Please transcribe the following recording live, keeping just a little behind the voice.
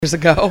Years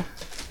ago.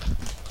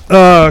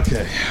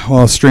 Okay.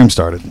 Well, stream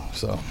started,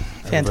 so.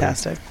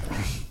 Fantastic.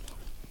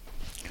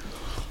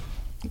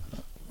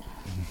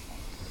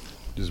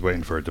 Just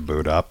waiting for it to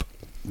boot up.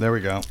 There we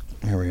go.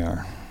 Here we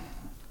are.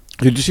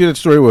 Did you see that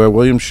story where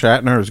William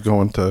Shatner is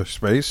going to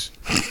space?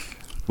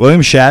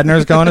 William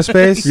Shatner's going to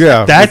space?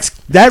 Yeah.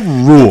 That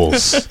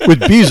rules.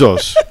 With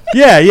Bezos.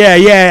 Yeah.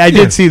 I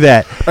did see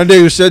that. And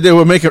they said they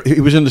were making,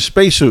 he was in the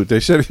spacesuit. They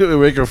said they were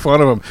making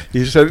fun of him.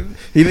 He said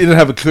he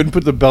couldn't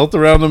put the belt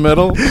around the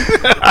middle.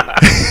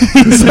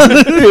 He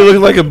looked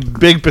like a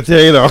big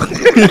potato.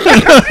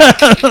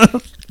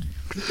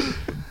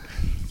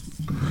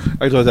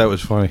 I thought that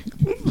was funny.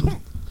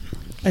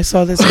 I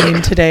saw this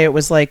meme today. It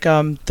was like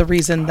the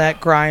reason that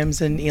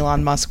Grimes and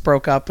Elon Musk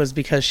broke up was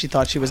because she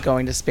thought she was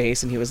going to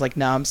space, and he was like,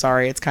 "No, I'm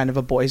sorry, it's kind of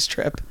a boys'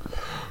 trip."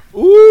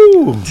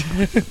 Ooh.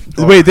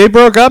 Wait, they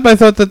broke up? I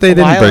thought that they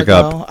didn't break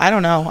up. I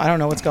don't know. I don't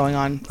know what's going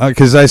on.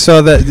 Because I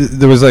saw that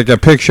there was like a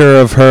picture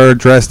of her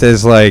dressed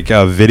as like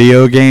a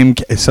video game,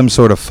 some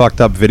sort of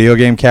fucked up video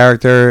game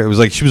character. It was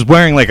like she was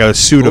wearing like a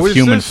suit of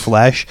human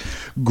flesh.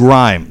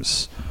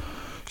 Grimes.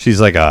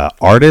 She's like a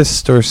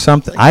artist or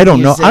something. Like I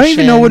don't know. I don't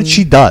even know what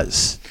she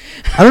does.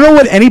 I don't know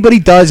what anybody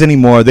does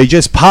anymore. They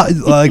just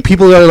like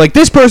people are like,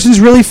 this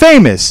person's really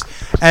famous,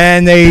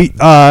 and they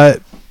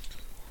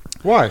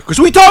Why? Because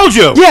we told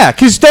you. Yeah,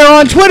 because they're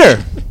on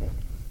Twitter.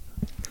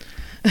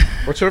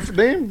 What's her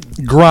name?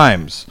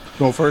 Grimes.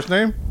 No first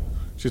name?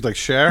 She's like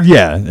Cher?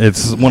 Yeah,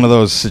 it's one of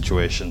those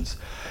situations.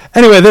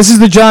 Anyway, this is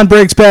the John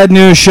Breaks Bad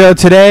News show.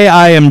 Today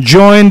I am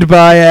joined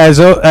by, as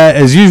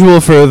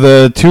usual for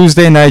the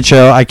Tuesday night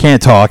show, I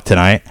can't talk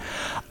tonight.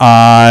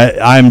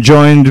 I'm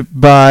joined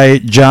by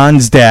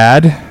John's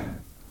dad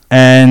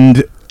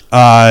and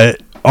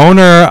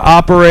owner,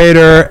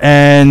 operator,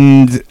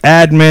 and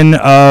admin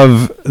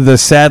of the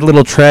Sad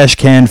Little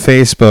Trashcan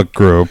Facebook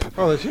group.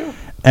 Oh, that's you?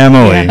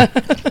 Emily. Yeah.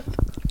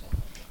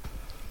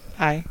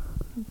 Hi.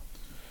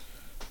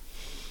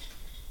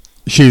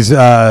 She's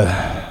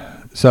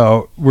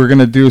so we're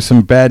gonna do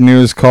some bad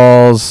news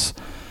calls.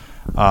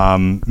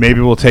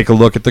 Maybe we'll take a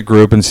look at the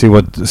group and see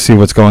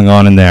what's going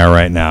on in there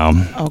right now.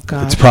 Oh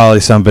God. It's probably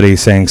somebody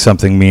saying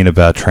something mean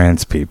about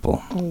trans people.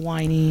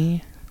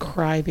 Whiny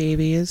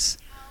crybabies.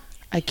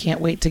 I can't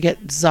wait to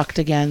get zucked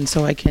again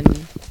so I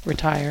can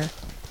retire,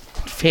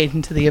 fade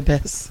into the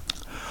abyss.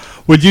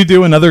 Would you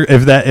do another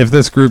if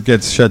this group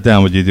gets shut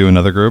down? Would you do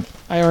another group?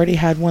 I already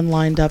had one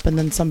lined up, and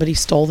then somebody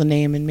stole the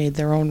name and made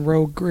their own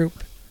rogue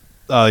group.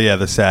 Oh yeah,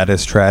 the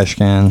saddest trash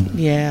can.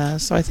 Yeah,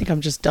 so I think I'm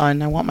just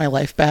done. I want my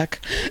life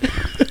back.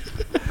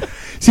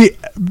 See,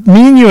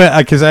 me and you,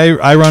 because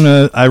I run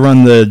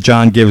the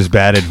John Gives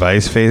Bad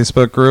Advice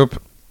Facebook group,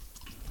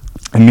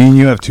 and me and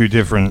you have two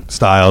different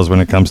styles when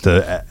it comes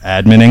to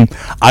adminning.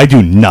 I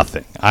do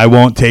nothing. I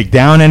won't take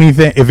down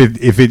anything. If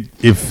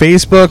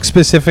Facebook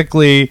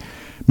specifically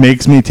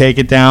makes me take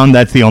it down,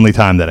 that's the only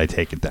time that I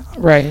take it down.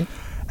 Right.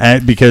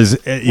 And because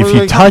if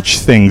you touch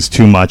things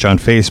too much on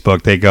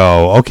Facebook, they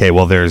go, okay,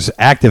 well, there's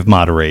active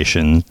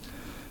moderation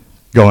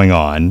going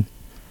on,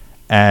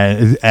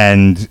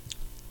 and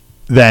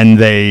then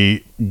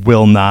they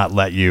will not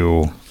let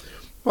you.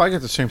 Well, I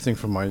get the same thing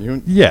from my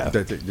union. Yeah.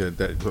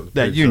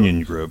 That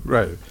union group.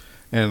 Right.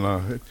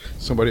 And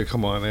somebody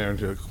come on there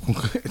and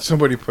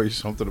somebody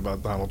posts something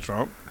about Donald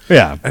Trump.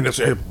 Yeah. And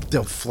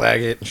they'll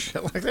flag it and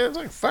shit like that. It's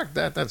like, fuck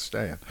that, that's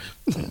staying.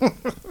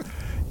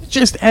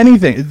 Just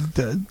anything.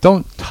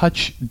 Don't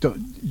touch.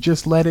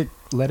 Just let it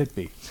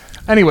be.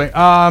 Anyway,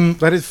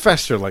 let it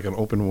fester like an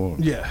open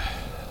wound. Yeah.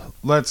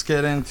 Let's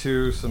get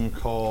into some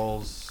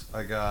calls.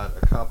 I got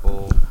a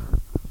couple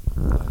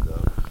lined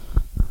up.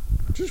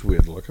 Just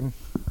weird looking.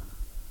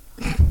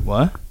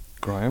 What?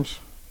 Grimes.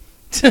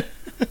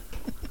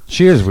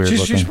 She is weird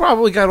looking. She's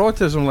probably got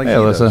autism like hey, he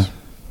Alyssa. does.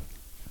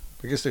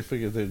 I guess they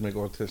figured they'd make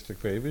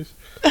autistic babies.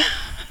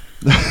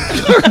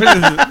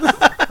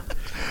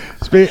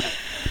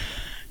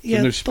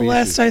 Yeah, the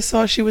last I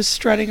saw, she was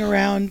strutting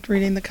around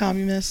reading the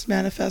Communist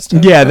Manifesto.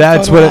 Yeah,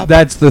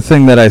 that's the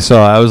thing that I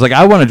saw. I was like,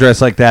 I want to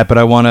dress like that, but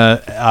I want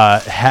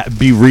to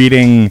be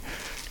reading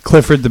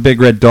Clifford the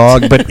Big Red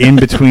Dog. But in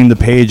between the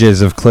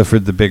pages of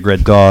Clifford the Big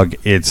Red Dog,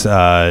 it's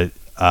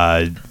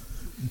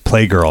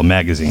Playgirl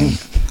magazine.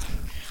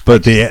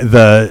 But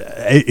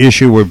the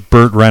issue where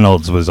Burt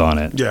Reynolds was on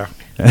it. Yeah.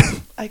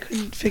 I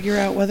couldn't figure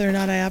out whether or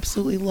not I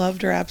absolutely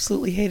loved or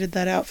absolutely hated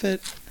that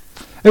outfit.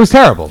 It was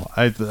terrible.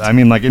 I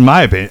mean, like, in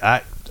my opinion,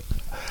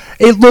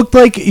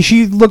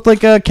 she looked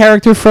like a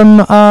character from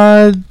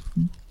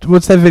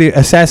what's that video?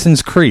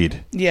 Assassin's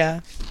Creed. Yeah.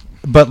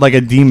 But like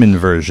a demon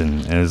version,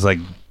 and it was like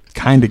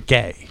kind of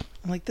gay.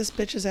 I'm like, this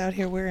bitch is out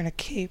here wearing a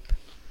cape.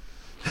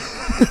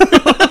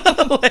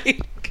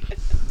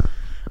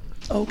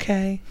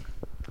 Okay.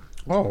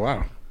 Oh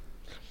wow.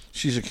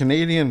 She's a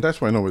Canadian. That's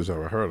why nobody's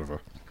ever heard of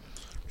her.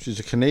 She's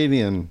a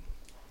Canadian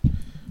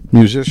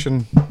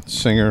musician,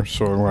 singer,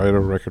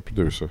 songwriter, record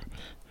producer.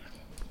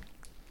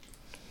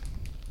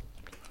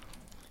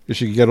 Did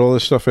she get all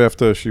this stuff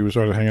after she was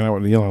started hanging out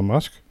with Elon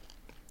Musk?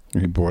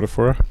 And he bought it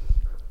for her?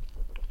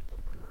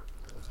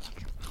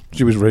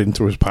 She was reading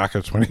through his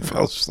pockets when he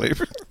fell asleep.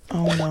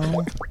 Oh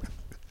no.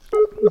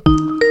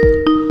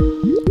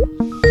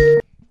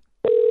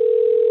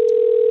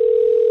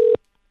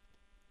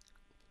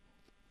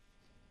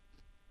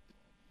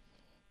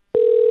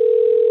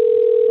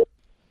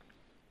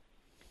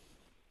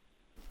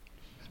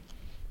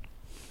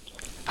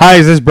 Hi,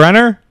 is this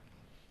Brenner?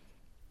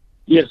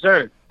 Yes,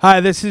 sir. Hi,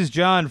 this is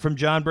John from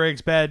John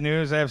Breaks Bad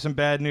News. I have some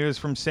bad news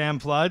from Sam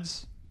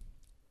Floods.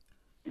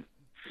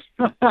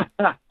 All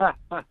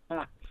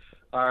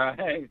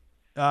right.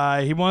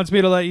 He wants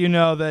me to let you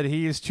know that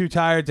he is too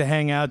tired to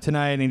hang out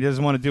tonight and he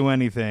doesn't want to do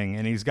anything,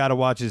 and he's got to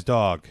watch his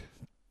dog.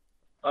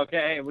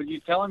 Okay, would you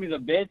tell him he's a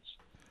bitch?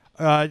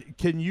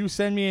 Can you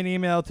send me an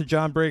email to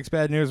John Breaks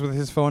Bad News with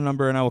his phone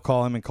number, and I will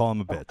call him and call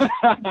him a bitch?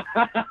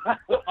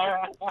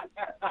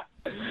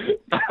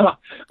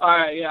 All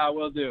right, yeah, I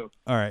will do.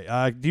 All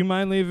right. Do you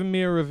mind leaving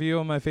me a review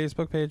on my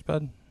Facebook page,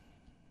 bud?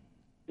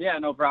 Yeah,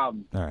 no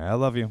problem. All right. I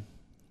love you.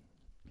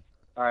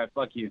 All right,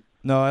 fuck you.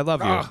 No, I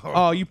love you.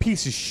 Oh, you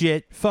piece of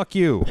shit. Fuck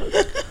you.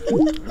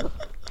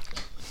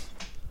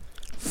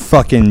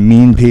 Fucking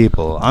mean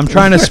people. I'm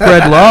trying to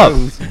spread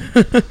love.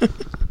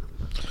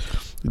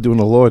 You're doing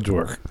the Lord's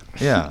work.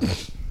 Yeah.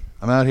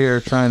 I'm out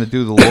here trying to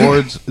do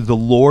the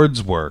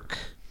Lord's work.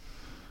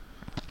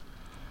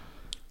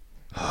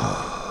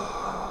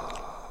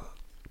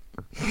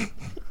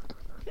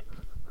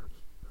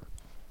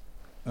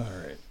 All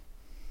right.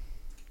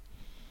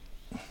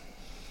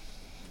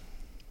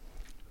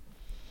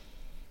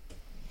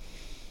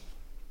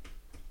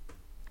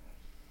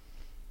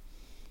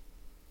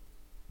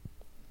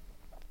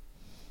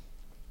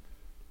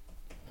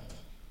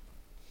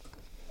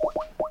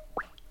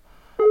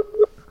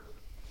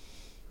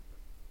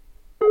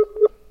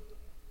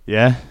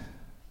 Yeah.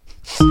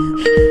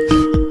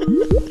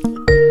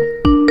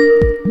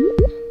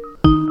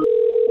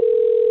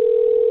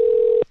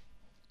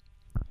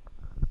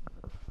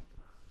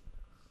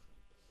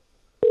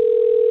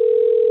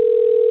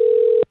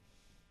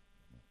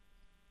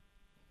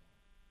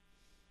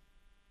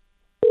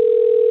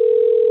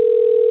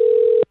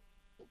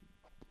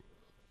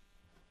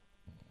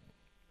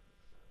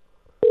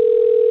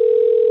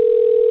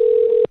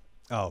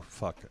 Oh,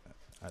 fuck.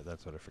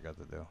 That's what I forgot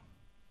to do.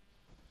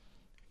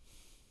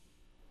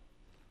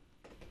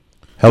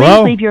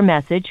 Hello? Please leave your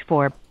message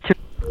for...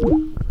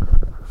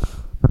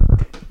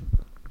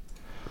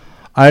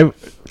 I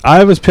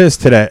was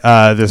pissed today,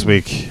 this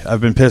week.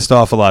 I've been pissed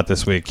off a lot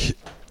this week.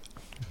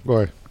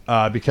 Boy.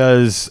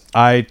 Because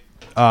I...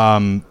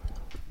 have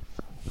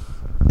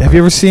you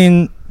ever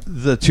seen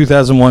the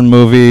 2001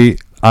 movie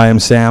I Am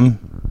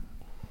Sam?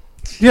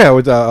 Yeah,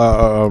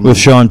 with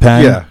Sean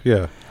Penn?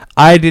 Yeah.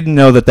 I didn't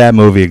know that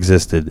movie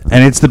existed.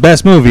 And it's the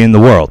best movie in the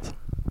world.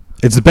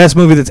 It's the best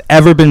movie that's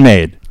ever been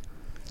made.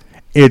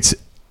 It's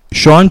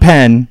Sean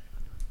Penn,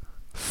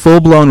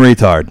 full-blown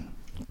retard.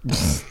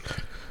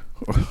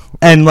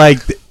 And, like,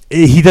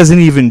 he doesn't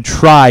even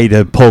try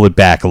to pull it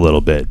back a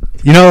little bit.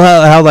 You know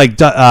how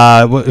like,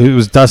 it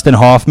was Dustin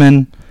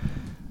Hoffman?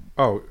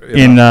 Oh,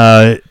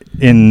 yeah.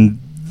 In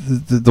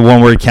the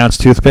one where he counts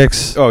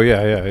toothpicks? Oh,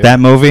 yeah. That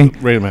movie?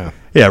 Rain Man.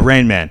 Yeah,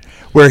 Rain Man.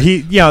 Where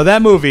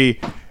that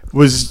movie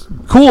was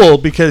cool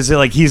because,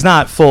 like, he's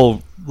not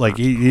full, like,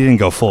 he didn't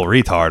go full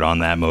retard on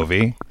that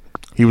movie.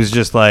 He was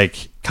just,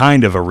 like,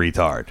 kind of a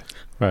retard.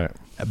 Right.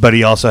 But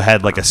he also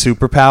had, like, a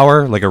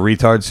superpower, like a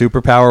retard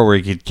superpower where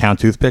he could count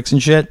toothpicks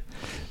and shit.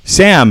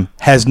 Sam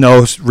has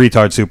no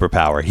retard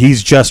superpower.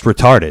 He's just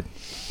retarded.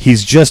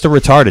 He's just a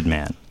retarded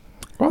man.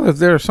 Well,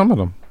 there are some of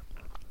them.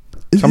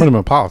 Some of them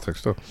in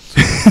politics, too.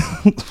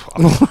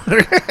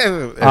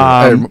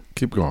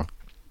 Keep going.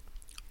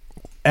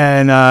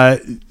 And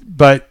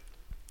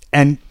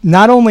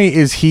not only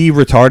is he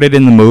retarded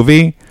in the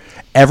movie,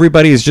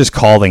 everybody is just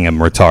calling him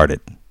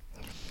retarded.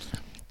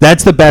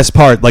 That's the best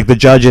part. Like, the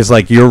judge is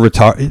like, "You're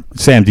retarded.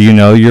 Sam, do you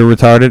know you're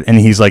retarded?" And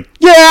he's like,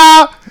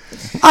 "Yeah,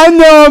 I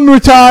know I'm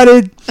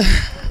retarded."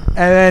 And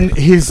then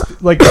he's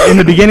like, in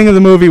the beginning of the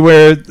movie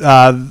where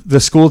the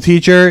school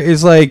teacher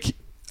is like,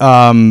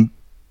 "Sam,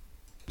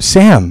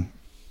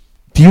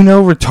 do you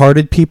know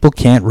retarded people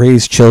can't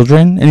raise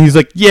children?" And he's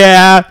like,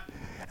 "Yeah."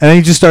 And then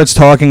he just starts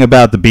talking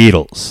about the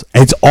Beatles.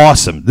 It's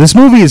awesome. This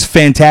movie is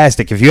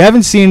fantastic. If you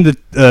haven't seen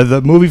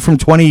the movie from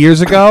 20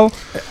 years ago...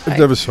 I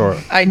never saw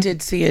it. I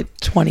did see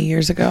it 20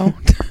 years ago.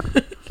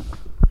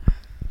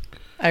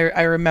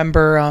 I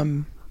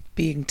remember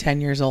being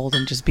 10 years old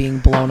and just being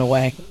blown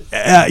away.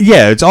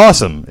 Yeah, it's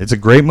awesome. It's a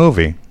great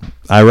movie.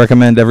 I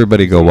recommend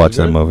everybody go watch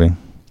that movie.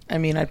 I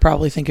mean, I'd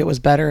probably think it was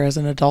better as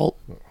an adult.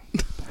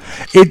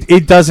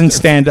 It doesn't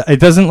stand... It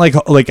doesn't like...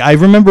 I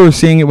remember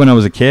seeing it when I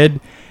was a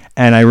kid...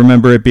 And I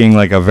remember it being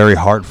like a very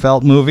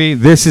heartfelt movie.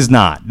 This is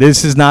not.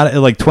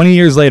 Like 20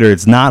 years later,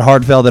 it's not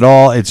heartfelt at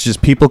all. It's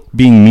just people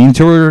being mean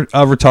to a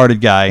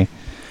retarded guy.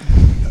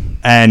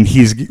 And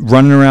he's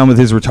running around with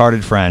his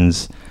retarded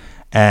friends.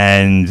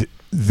 And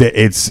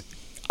it's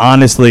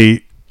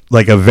honestly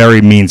like a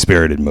very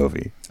mean-spirited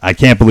movie. I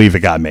can't believe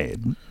it got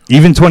made.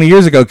 even 20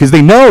 years ago, because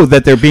they know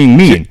that they're being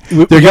mean.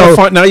 Now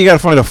you got to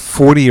find a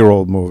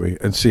 40-year-old movie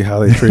and see how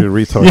they treated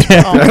retards.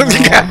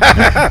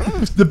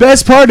 The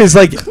best part is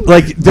like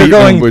they're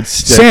going,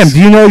 Sam,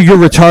 do you know you're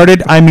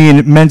retarded? I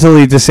mean,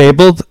 mentally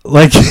disabled.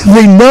 Like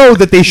they know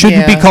that they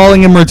shouldn't be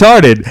calling him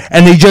retarded,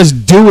 and they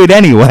just do it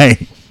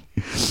anyway.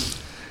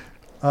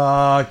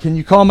 Can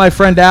you call my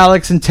friend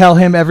Alex and tell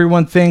him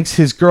everyone thinks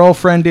his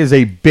girlfriend is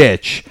a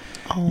bitch?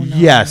 Oh, no.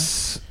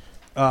 Yes.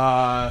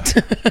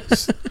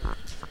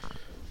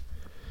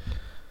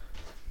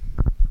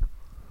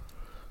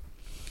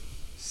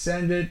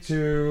 Send it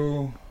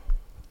to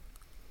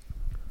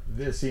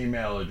this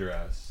email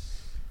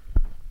address.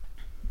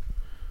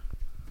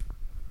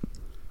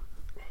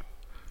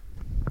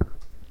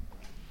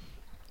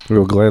 We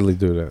will gladly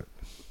do that.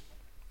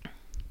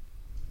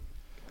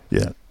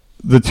 Yeah.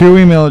 The 2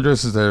 email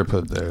addresses there,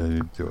 put there.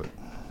 You do it.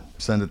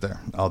 Send it there.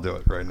 I'll do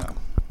it right now.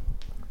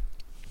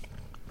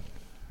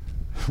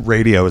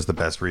 Radio is the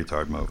best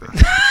retard movie.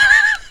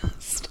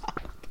 Stop.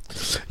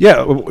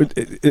 Yeah.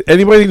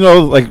 Anybody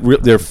know like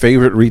their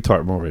favorite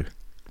retard movie?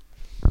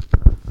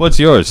 What's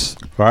yours?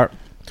 Right.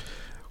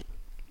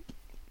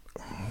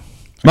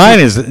 Mine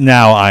is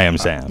Now I Am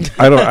Sam.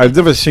 I've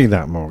never seen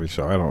that movie,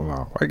 so I don't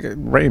know.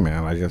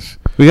 Rayman, I guess.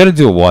 We got to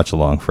do a watch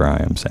along for I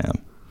Am Sam.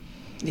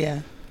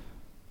 Yeah.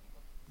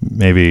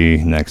 Maybe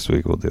next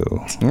week we'll do.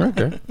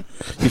 Okay.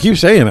 You keep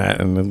saying that,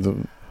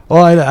 and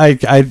Well, I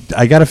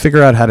got to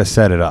figure out how to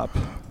set it up.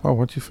 well,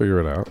 once you figure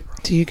it out.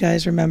 Do you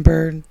guys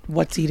remember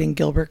What's Eating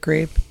Gilbert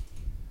Grape?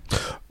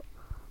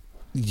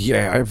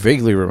 Yeah, I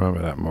vaguely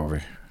remember that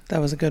movie. That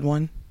was a good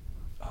one.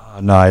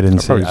 No, I didn't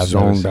I see probably it. I've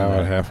zoned never seen out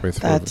that. halfway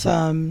through. That's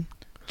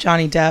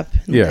Johnny Depp.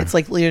 Yeah. It's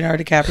like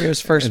Leonardo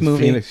DiCaprio's first And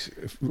movie.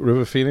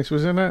 River Phoenix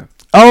was in that?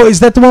 Oh, is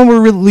that the one where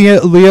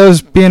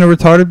Leo's being a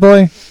retarded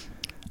boy?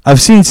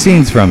 I've seen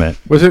scenes from it.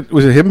 Was it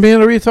him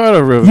being a retard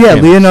or River Yeah,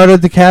 Phoenix? Leonardo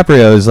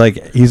DiCaprio is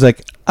he's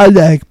like, I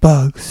like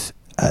bugs.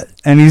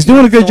 And he's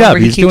doing a good job.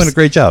 He's doing a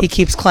great job. He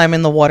keeps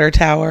climbing the water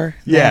tower.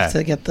 They Yeah. have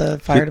to get the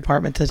fire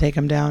department to take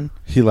him down.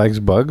 He likes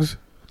bugs?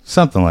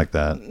 Something like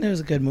that. It was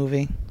a good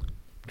movie.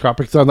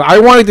 Tropic Thunder. I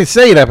wanted to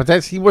say that,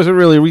 but he wasn't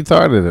really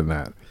retarded in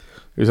that.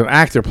 He was an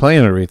actor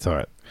playing a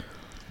retard.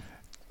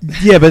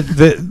 Yeah, but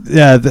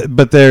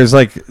but there's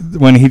like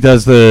when he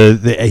does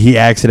he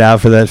acts it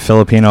out for that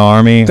Filipino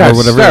army That's or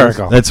whatever.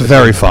 hysterical. That's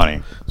very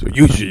funny. So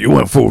you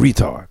went full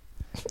retard.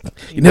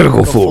 You never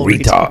go full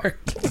retard.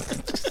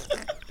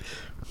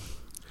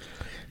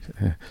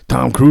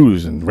 Tom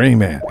Cruise and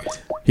Rayman.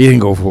 He didn't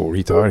go full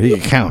retard. He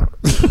can count.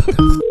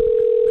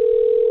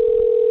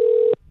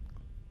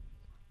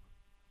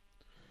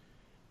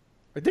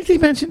 I think he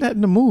mentioned that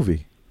in the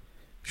movie.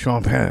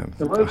 Sean Penn.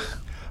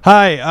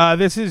 Hi,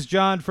 this is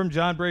John from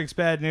John Breaks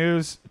Bad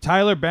News.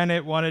 Tyler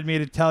Bennett wanted me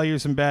to tell you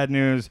some bad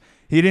news.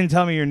 He didn't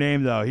tell me your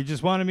name, though. He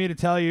just wanted me to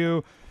tell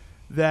you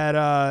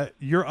that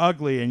you're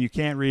ugly and you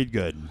can't read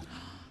good.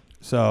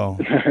 So.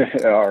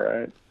 All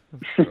right.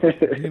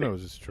 He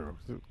knows it's true.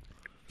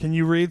 Can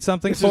you read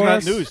something This for is not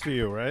us? news to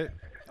you, right?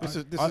 This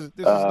is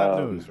not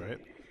news, right?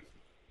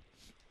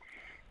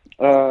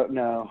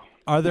 No.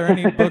 Are there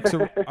any books?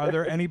 Are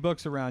there any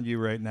books around you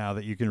right now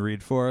that you can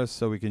read for us,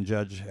 so we can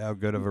judge how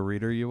good of a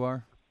reader you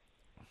are?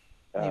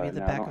 Maybe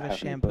the No, I back don't of a have any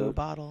shampoo books.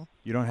 bottle.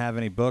 You don't have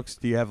any books?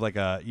 Do you have like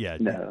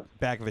No.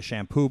 back of a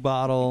shampoo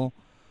bottle?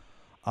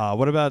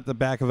 What about the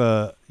back of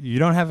a? You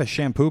don't have a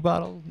shampoo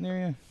bottle near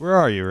you? Where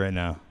are you right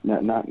now?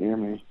 Not near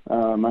me.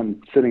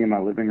 I'm sitting in my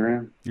living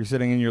room. You're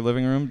sitting in your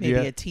living room. Maybe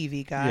a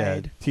TV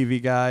guide. Yeah,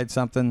 TV guide,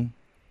 something.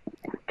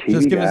 TV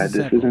Just give us a guide. This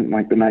sample. isn't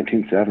like the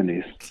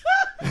 1970s.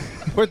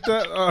 Put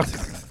the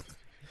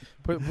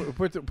put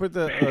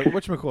the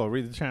whatchamacallit,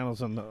 read the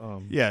channels on the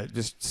Yeah,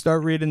 just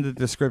start reading the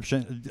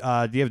description. Do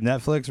you have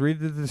Netflix? Read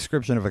the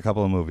description of a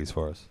couple of movies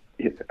for us.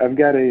 Yeah, I've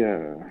got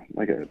a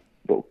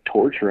little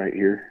torch right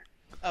here.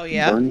 Oh,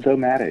 yeah?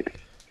 Burns-O-Matic.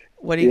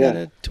 What do you Yeah. got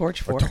a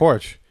torch for? a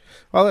torch.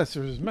 Well, that's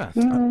his meth.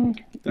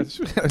 That's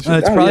It's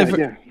Oh, probably yeah, for,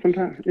 yeah.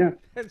 Sometimes, yeah.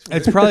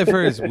 it's probably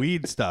for his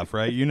weed stuff,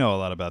 right? You know a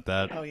lot about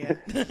that. Oh, yeah.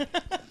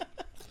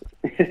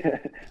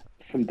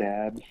 Some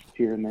dabs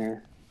here and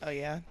there. Oh,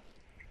 yeah?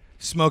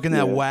 Smoking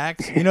that Yeah.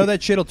 wax, you know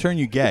that shit'll turn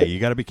you gay. You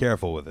got to be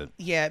careful with it.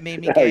 Yeah, it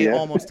made me gay yeah.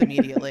 almost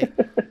immediately.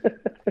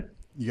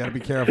 You got to be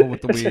careful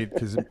with the weed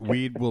because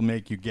weed will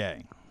make you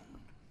gay.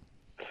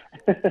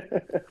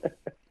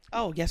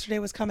 Oh, yesterday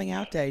was coming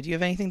out day. Do you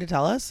have anything to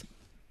tell us?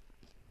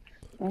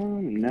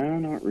 No,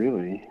 not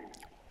really.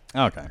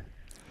 Okay.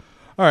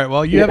 All right.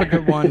 Well, you have a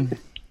good one.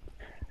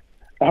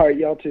 All right,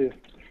 y'all too.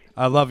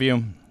 I love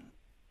you.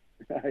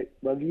 All right,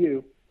 love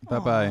you.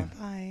 Bye-bye. Aw,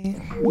 bye.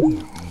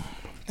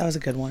 That was a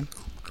good one.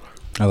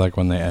 I like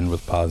when they end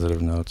with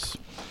positive notes.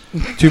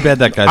 Too bad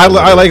that guy. I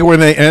like it when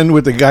they end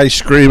with the guy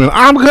screaming,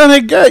 "I'm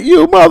gonna get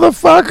you,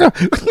 motherfucker!"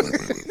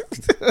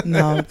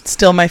 No,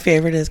 still my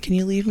favorite is, can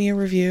you leave me a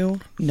review?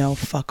 No,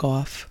 fuck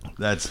off.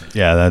 That's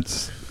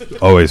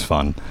always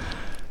fun.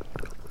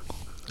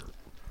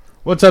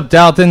 What's up,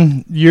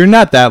 Dalton? You're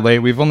not that late.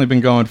 We've only been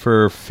going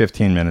for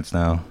 15 minutes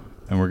now,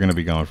 and we're going to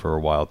be going for a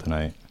while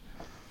tonight.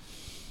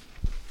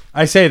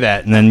 I say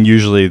that, and then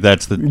usually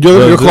that's the...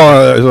 You're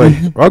calling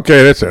like,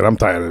 okay, that's it. I'm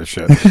tired of this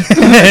shit.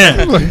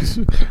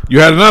 You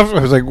had enough?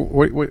 I was like,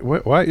 wait,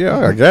 what?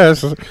 Yeah, I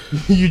guess.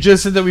 You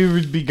just said that we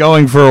would be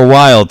going for a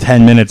while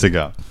 10 minutes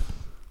ago.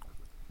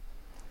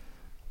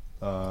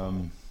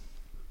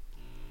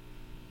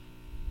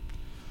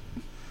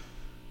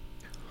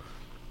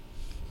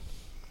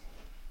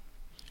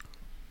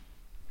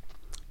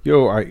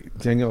 Yo,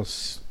 Daniel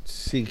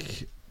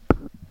Seek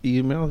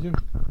emailed you?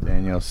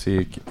 Daniel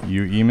Seek,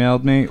 you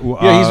emailed me?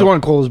 Yeah, he's the one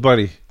who called his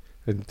buddy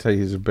and tell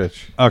you he's a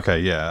bitch. Okay,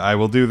 yeah, I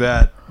will do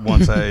that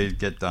once I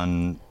get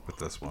done with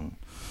this one.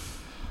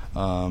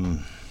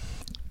 I'm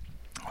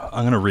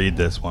going to read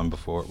this one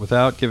before.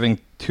 Without giving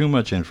too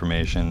much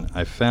information,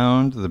 I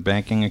found the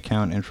banking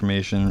account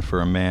information for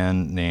a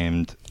man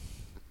named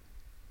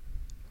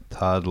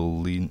Todd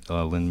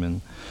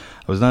Lindman.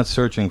 I was not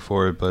searching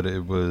for it, but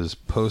it was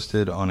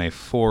posted on a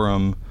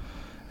forum,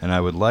 and I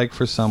would like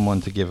for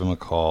someone to give him a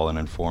call and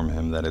inform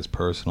him that his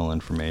personal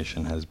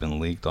information has been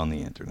leaked on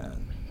the internet.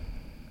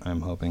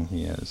 I'm hoping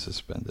he has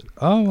suspended.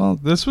 Oh, well,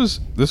 this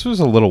was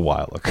a little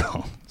while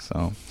ago.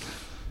 So,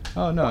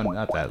 oh no,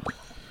 not that.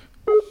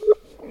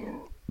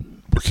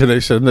 Can they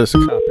send us a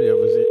copy of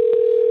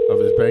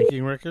his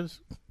banking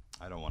records?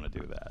 I don't want to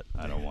do that.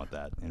 I don't want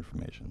that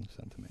information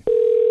sent to me.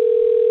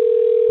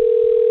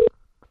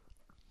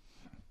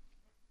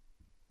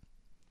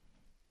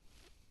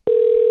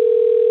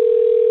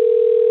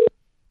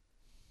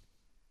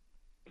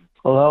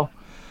 Hello?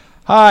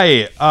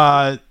 Hi,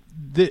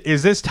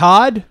 is this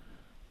Todd?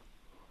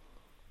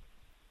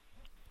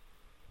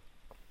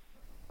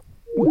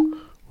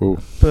 Ooh.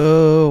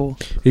 Boo.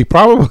 He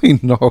probably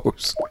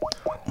knows.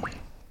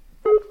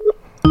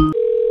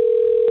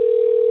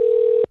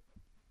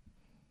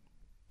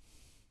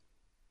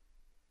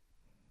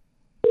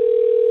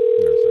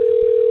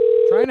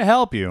 Trying to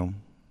help you.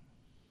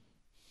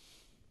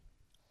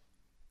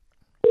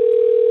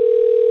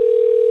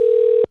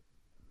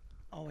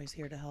 Always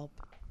here to help.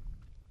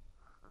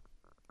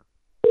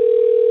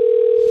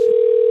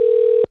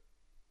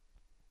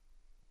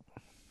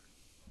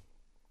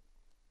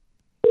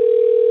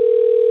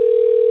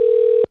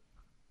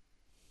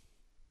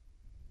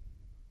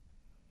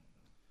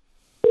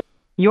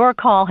 Your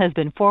call has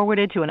been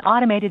forwarded to an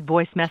automated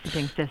voice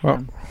messaging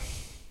system.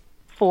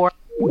 All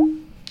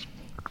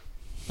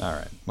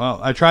right. Well,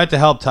 I tried to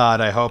help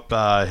Todd. I hope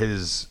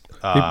his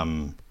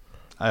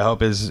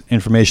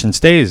information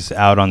stays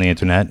out on the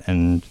internet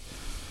and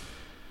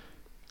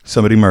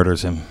somebody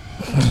murders him.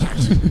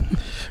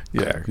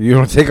 Yeah, you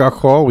don't take our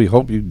call. We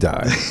hope you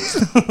die.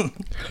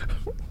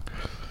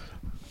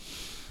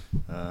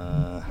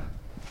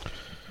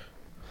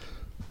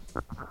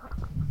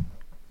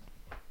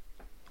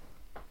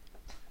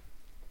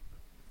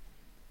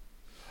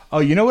 Oh,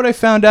 you know what I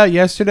found out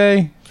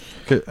yesterday?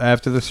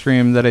 After the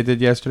stream that I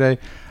did yesterday,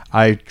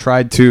 I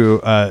tried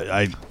to.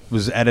 I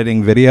was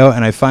editing video,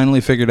 and I finally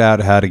figured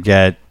out how to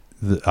get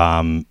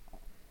the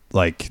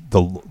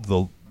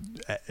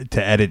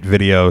to edit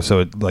video so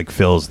it like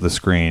fills the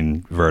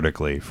screen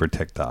vertically for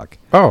TikTok.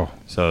 Oh,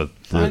 so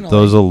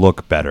those will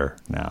look better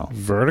now.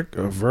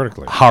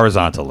 Vertically,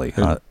 horizontally.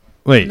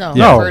 Wait, No,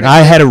 no, I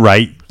had it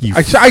right.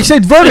 I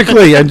said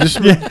vertically, and just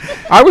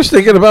I was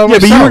thinking about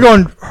myself. But you were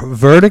going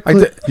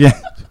vertically. Yeah,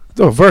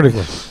 no,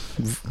 vertically.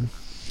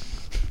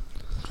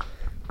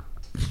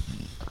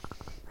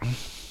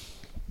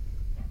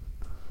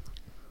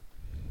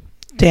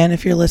 Dan,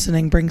 if you're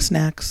listening, bring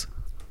snacks.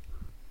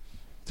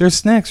 There's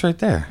snacks right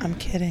there. I'm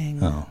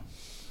kidding. Oh,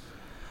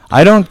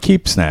 I don't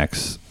keep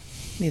snacks.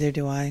 Neither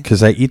do I.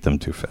 Because I eat them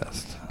too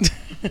fast.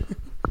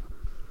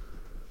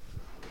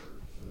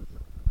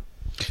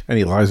 And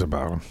he lies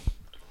about them.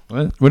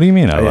 What do you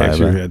mean? I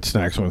actually had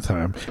snacks one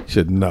time. He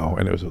said no,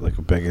 and it was like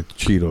a bag of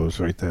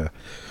Cheetos right there.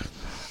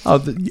 Oh,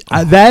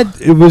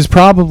 it was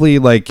probably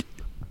like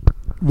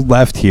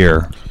left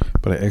here.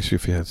 But I asked you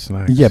if you had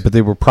snacks. Yeah, but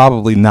they were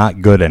probably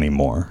not good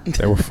anymore.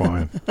 They were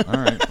fine. All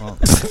right. Well.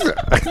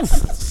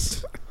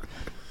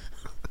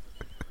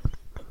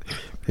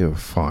 They were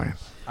fine.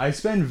 I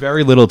spend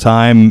very little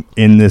time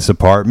in this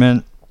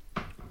apartment.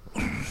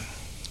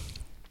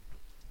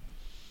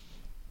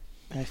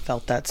 I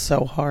felt that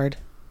so hard.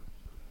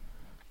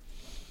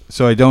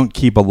 So I don't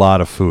keep a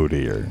lot of food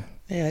here.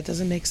 Yeah, it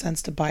doesn't make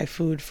sense to buy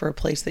food for a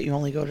place that you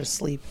only go to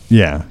sleep.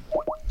 Yeah.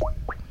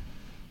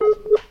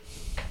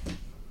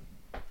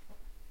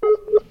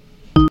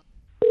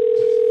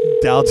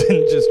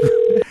 Dalton just...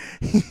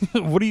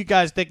 What do you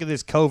guys think of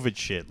this COVID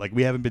shit? Like,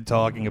 we haven't been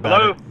talking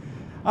about it.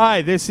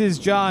 Hi, this is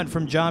John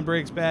from John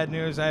Breaks Bad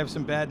News. I have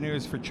some bad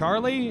news for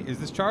Charlie. Is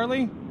this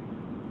Charlie?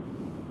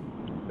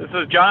 This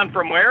is John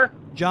from where?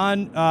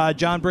 John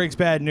Breaks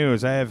Bad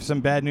News. I have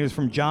some bad news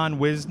from John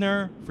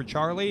Wisner for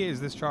Charlie. Is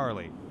this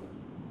Charlie?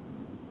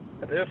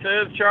 This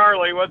is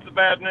Charlie. What's the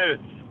bad news?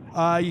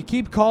 You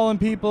keep calling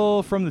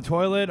people from the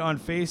toilet on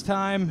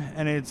FaceTime,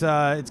 and it's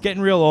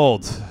getting real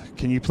old.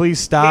 Can you please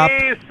stop?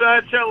 He's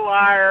such a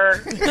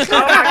liar. Oh,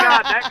 my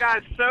God, that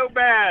guy's so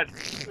bad.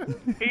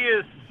 He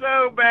is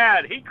so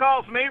bad. He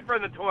calls me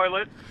from the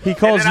toilet, He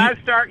calls and then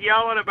you. I start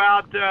yelling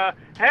about,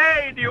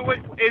 hey,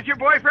 is your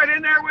boyfriend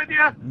in there with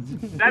you?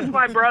 That's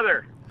my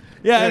brother.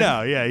 Yeah, I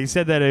know. Yeah, he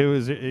said that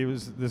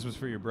this was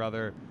for your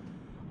brother.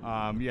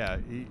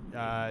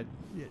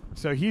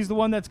 So he's the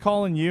one that's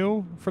calling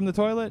you from the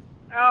toilet?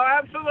 Oh,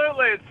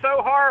 absolutely. It's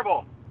so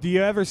horrible. Do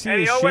you ever see And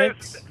his he always,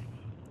 shits?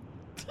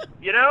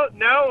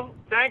 No,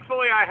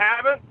 thankfully I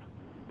haven't.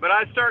 But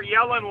I start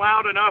yelling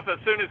loud enough as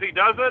soon as he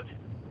does it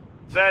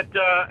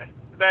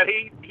that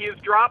he has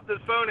dropped his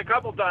phone a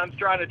couple times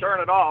trying to turn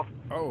it off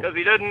because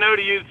he doesn't know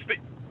to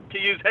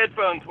use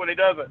headphones when he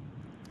does it.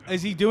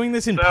 Is he doing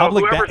this in So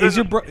public? whoever's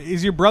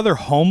Is your brother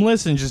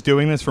homeless and just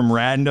doing this from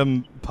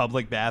random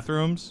public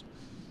bathrooms?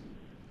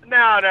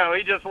 No,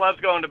 he just loves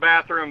going to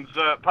bathrooms,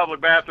 public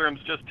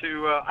bathrooms, just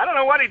to, I don't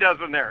know what he does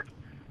in there.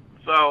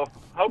 So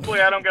hopefully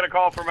I don't get a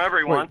call from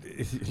everyone.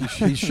 Wait,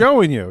 he's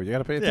showing you. You got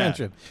to pay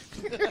attention.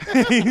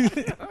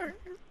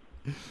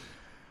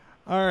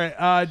 All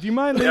right. Do you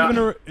mind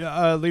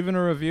leaving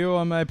a review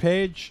on my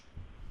page?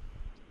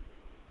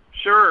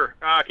 Sure.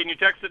 Can you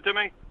text it to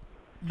me?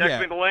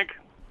 Text me the link.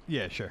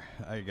 Yeah, sure.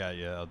 I got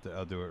you.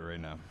 I'll do it right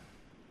now.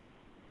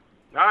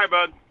 All right,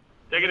 bud.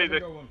 Take it easy.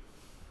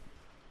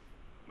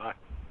 Bye.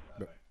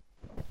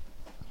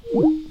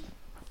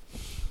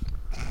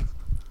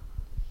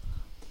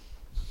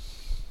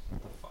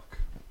 Fuck.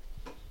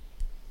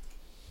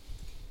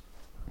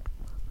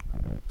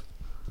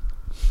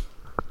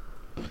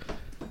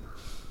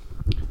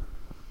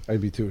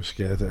 I'd be too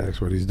scared to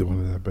ask what he's doing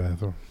in that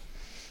bathroom.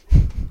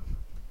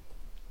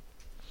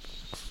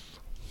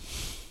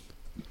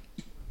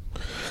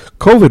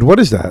 COVID, what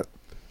is that?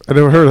 I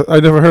never heard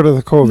of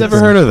the COVID. Never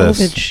thing. heard of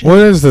this. COVID shit. What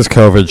is this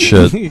COVID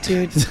shit?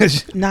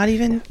 Dude, not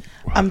even,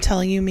 I'm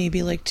telling you,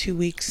 maybe like 2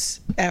 weeks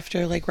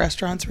after like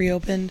restaurants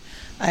reopened,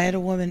 I had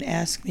a woman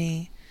ask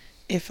me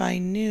if I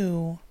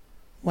knew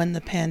when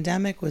the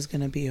pandemic was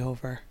going to be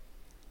over.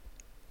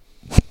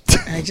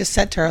 And I just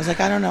said to her, I was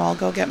like, I don't know, I'll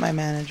go get my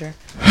manager.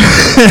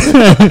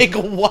 Like,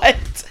 what?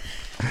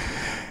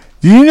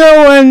 Do you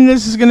know when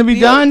this is going to be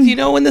done? Do you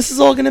know when this is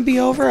all going to be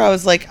over? I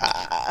was like,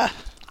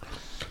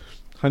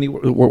 Honey,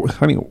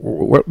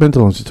 what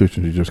mental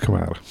institution did you just come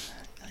out of?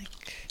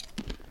 like,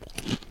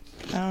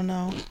 I don't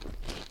know.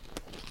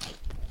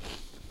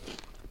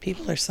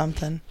 People are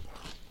something.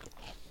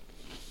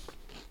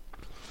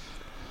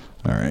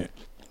 All right.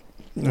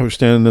 I was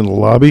standing in the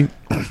lobby.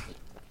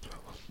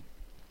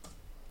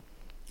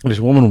 This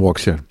woman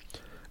walks in,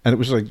 and it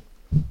was like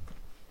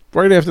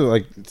right after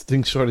like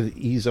things started to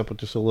ease up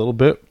just a little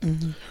bit,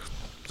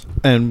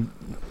 and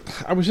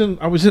I was in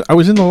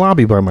the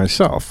lobby by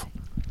myself,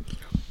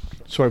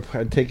 so I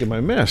had taken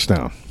my mask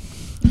down,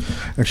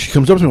 and she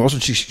comes up to me. Also,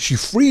 she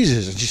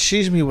freezes and she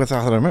sees me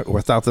without the mask.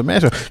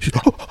 She's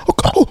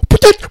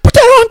put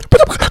that on,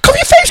 cover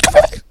your face, cover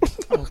your face.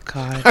 Oh,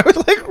 God. I was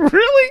like,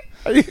 really?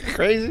 Are you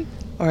crazy?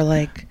 Or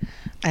like,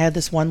 I had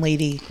this one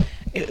lady,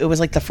 it was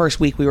like the first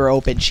week we were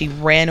open. She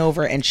ran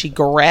over and she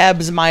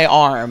grabs my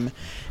arm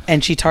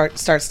and she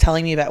starts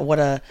telling me about what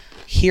a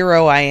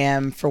hero I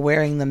am for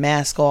wearing the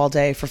mask all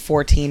day for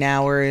 14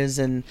 hours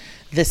and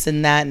this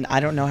and that. And I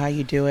don't know how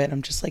you do it.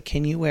 I'm just like,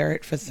 can you wear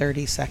it for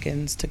 30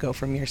 seconds to go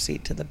from your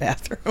seat to the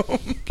bathroom?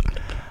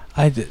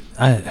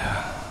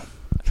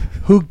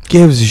 Who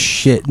gives a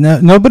shit?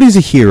 No, nobody's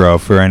a hero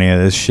for any of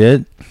this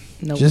shit.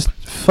 Nope. Just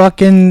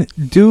fucking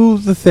do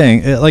the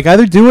thing. Like,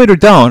 either do it or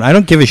don't. I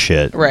don't give a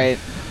shit. Right.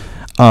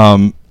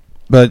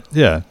 But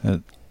yeah,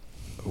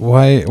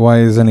 why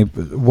is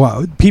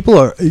people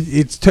are?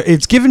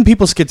 It's giving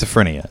people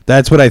schizophrenia.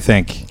 That's what I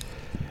think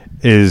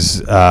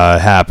is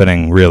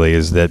happening. Really,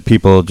 is that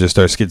people just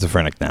are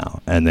schizophrenic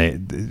now, and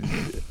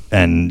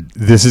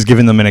this is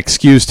giving them an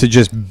excuse to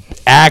just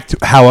act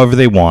however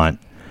they want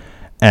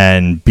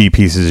and be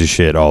pieces of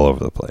shit all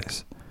over the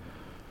place.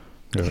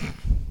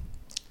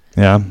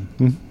 Yeah.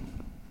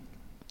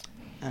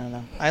 I don't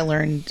know. I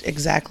learned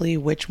exactly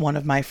which one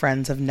of my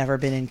friends have never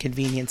been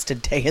inconvenienced a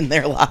day in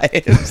their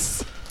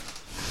lives.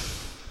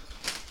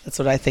 That's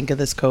what I think of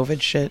this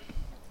COVID shit.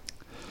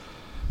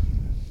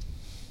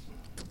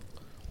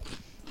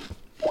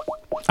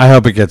 I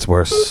hope it gets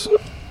worse.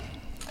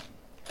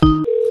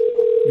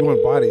 You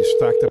want bodies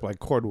stacked up like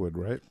cordwood,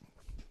 right?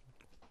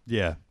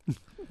 Yeah.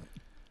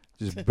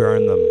 Just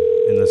burn them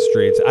in the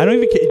streets. I don't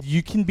even.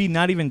 You can be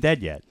not even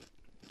dead yet.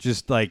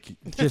 Just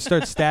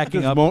start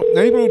stacking up.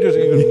 Anybody who just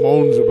even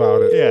moans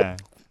about it. Yeah.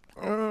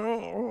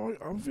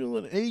 I'm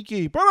feeling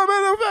achy, but I'm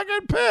in a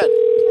fucking pit.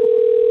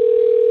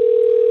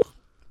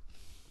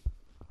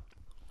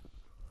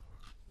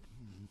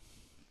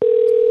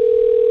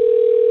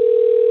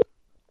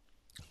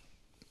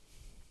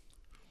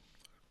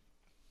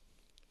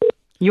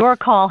 Your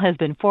call has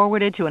been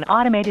forwarded to an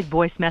automated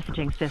voice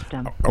messaging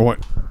system. I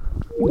want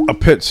a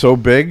pit so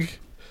big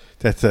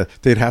that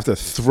they'd have to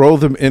throw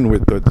them in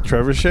with the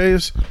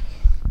trebuchets.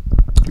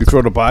 You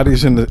throw the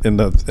bodies in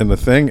the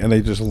thing, and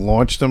they just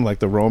launch them like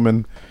the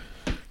Roman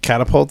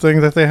catapult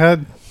thing that they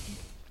had.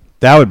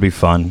 That would be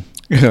fun.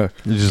 Yeah,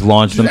 You just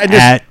launch them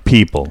at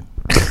people,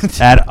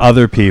 at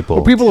other people.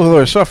 or people who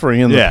are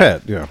suffering in the Yeah.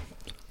 pit. Yeah.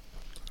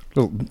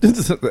 No,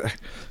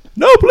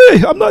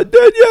 please, I'm not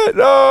dead yet.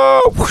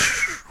 No.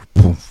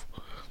 Poof.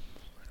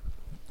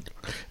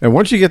 And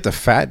once you get the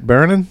fat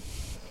burning,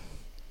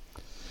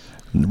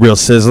 Real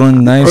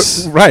sizzling,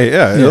 nice. right?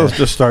 Yeah, it'll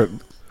just start.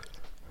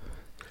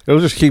 It'll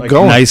just keep Like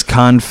going. nice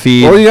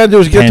confit. All you gotta do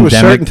is get to a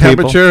certain pandemic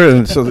people. temperature,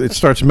 and so it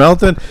starts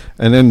melting,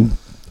 and then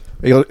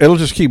it'll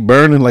just keep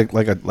burning like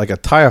a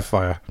tire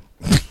fire.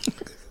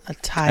 A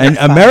tire And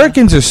fire.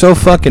 Americans are so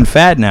fucking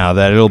fat now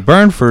that it'll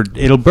burn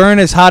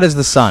as hot as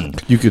the sun.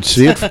 You could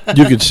see it.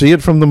 You could see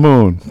it from the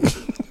moon.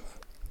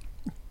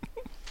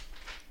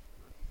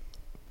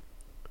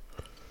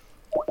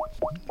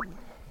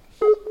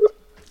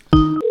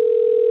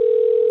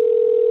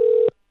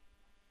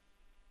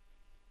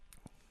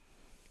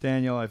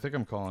 Daniel, I think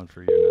I'm calling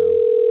for you now.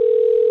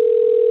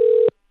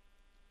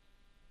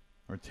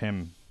 Or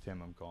Tim.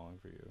 Tim, I'm calling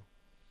for you.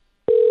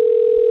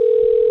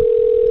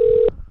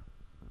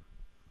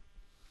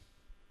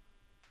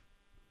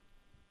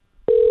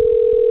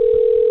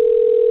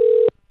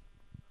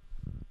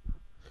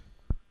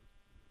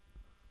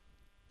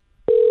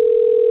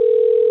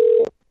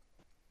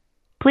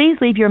 Please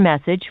leave your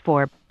message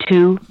for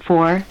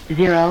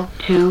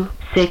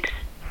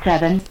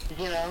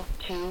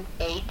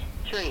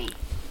 240-267-0283.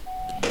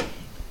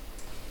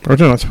 Or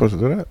they're not supposed to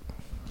do that.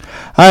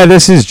 Hi,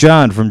 this is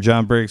John from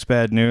John Breaks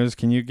Bad News.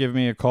 Can you give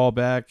me a call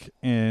back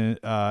in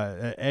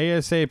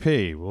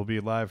ASAP? We'll be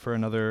live for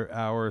another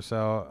hour or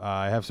so.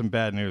 I have some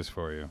bad news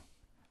for you.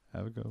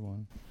 Have a good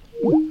one.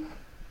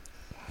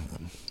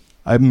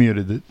 I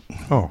muted it.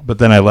 Oh, But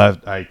then I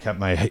left. I kept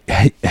my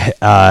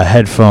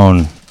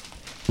headphone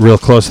real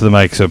close to the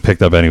mic, so it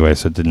picked up anyway,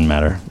 so it didn't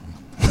matter.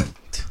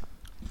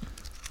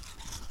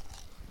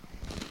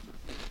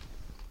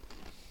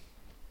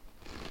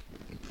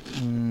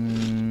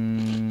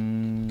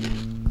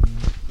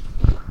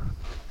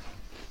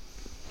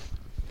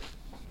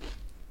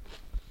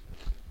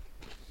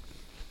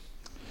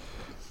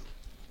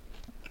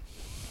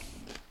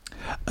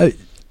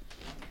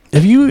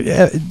 Have you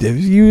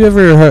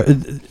ever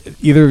heard,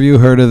 either of you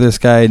heard of this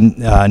guy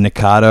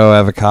Nikado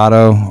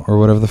Avocado or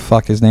whatever the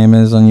fuck his name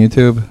is on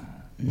YouTube?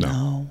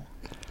 No.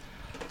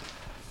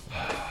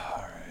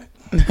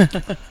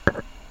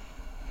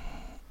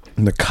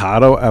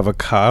 Nikado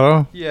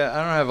avocado. Yeah, I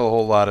don't have a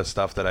whole lot of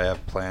stuff that I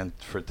have planned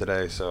for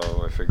today, so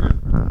I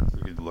figured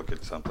we could look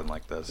at something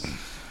like this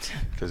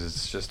because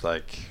it's just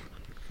like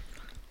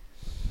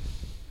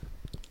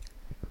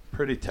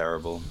pretty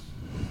terrible.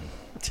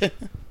 And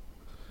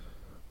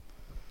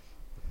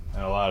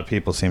a lot of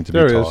people seem to be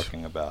There it is.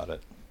 talking about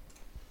it.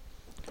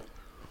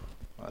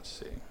 Let's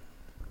see.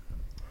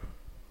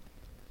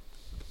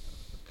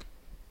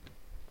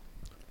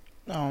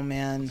 Oh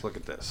man. Let's look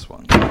at this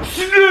one.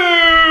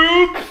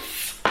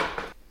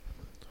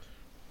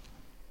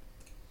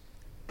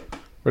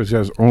 What, does he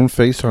have his own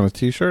face on a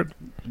T-shirt?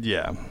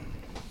 Yeah.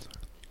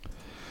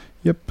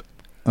 Yep.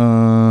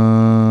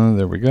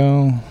 There we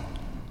go.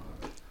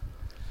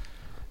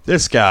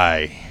 This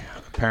guy.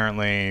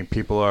 Apparently,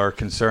 people are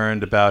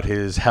concerned about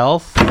his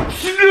health. My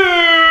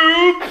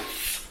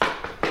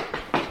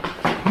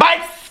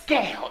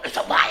scale is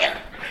a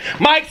liar.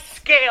 My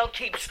scale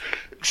keeps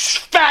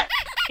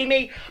fattening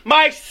me.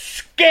 My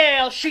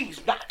scale,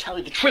 she's not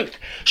telling the truth.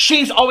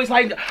 She's always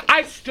lying.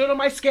 I stood on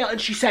my scale and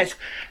she says,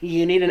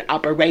 you need an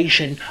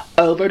operation.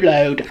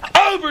 Overload.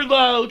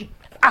 Overload!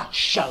 I'll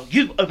show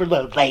you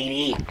overload,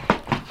 lady.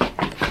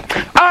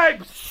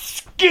 I'm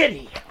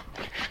skinny.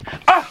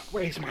 Oh,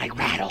 where's my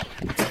rattle?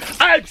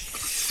 I'm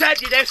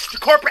sending this to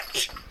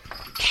corporate.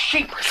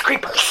 Sheepers,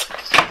 creepers.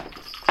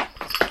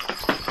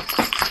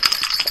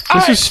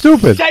 This is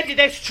stupid. Sending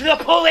this to the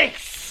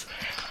police.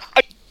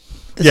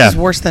 This Yeah. is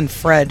worse than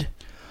Fred.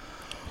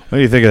 What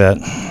do you think of that?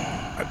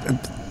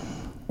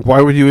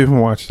 Why would you even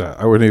watch that?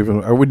 I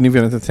wouldn't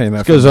even entertain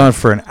that. It goes on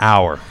for an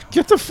hour.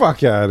 Get the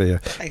fuck out of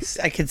here.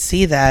 I could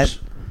see that.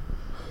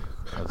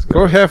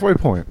 Go halfway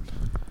point.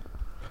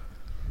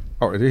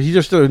 Oh, he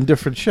just doing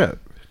different shit.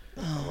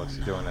 What's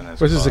he doing in his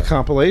Was this a car?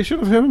 compilation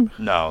of him?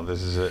 No,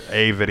 this is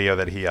a video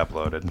that he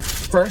uploaded.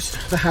 First,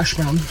 the hash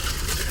brown.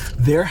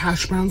 Their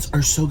hash browns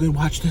are so good.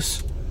 Watch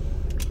this.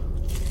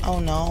 Oh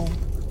no.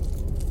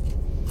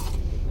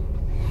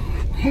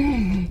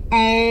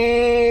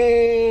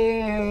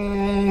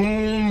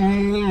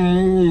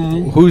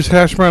 Whose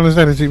hash brown is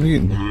that? Is he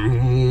eating?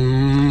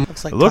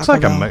 Looks like It looks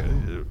Taco like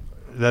Bell.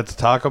 that's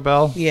Taco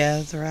Bell. Yeah,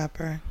 it's a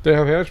rapper. They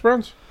have hash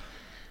browns?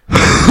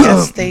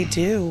 Yes, they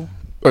do.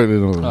 I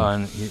didn't know.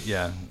 And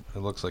yeah, it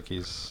looks like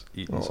he's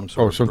eating some Oh,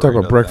 sort of some type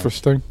of burrito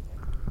breakfast thing.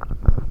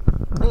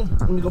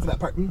 Let me go for that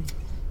part.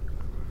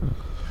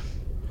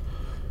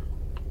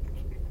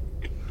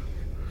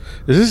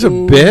 Is this a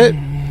bit?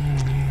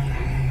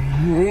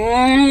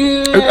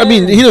 I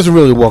mean, he doesn't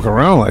really walk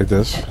around like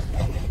this.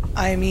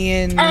 I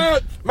mean,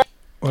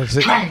 What What's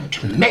it? trying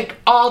to make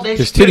all this.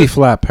 His titty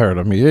flap hurt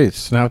him. He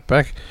snapped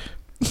back.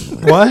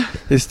 What?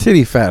 His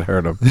titty fat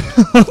hurt him.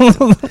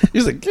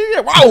 He's like,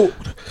 yeah, whoa.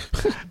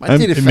 My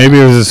titty fat. Maybe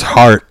it was his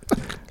heart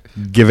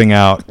giving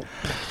out.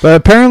 But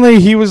apparently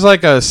he was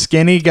like a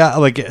skinny guy.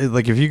 Like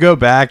if you go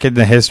back in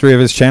the history of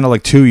his channel,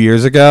 like 2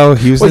 years ago,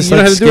 he was Well, this you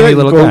know like how to do skinny that?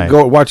 little Go, guy.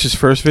 go watch his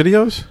first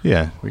videos.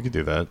 Yeah, we could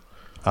do that.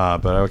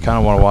 But I kind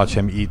of want to watch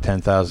him eat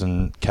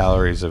 10,000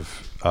 calories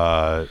of.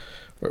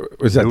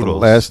 Was that noodles. the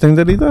last thing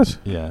that he does?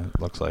 Yeah,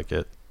 looks like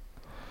it.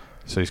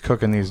 So he's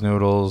cooking these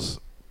noodles.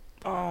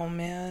 Oh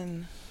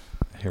man.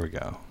 Here we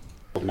go.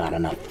 Not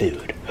enough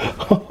food.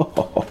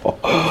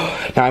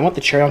 Now I want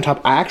the cherry on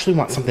top. I actually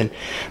want something.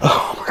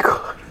 Oh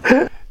my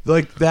god.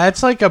 Like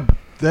that's like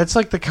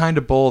the kind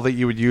of bowl that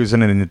you would use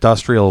in an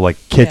industrial like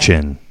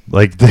kitchen,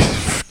 like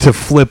to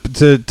flip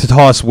to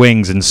toss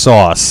wings and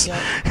sauce.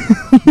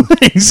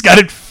 Yep. He's got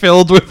it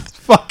filled with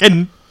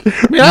fucking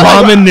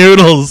ramen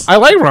noodles. I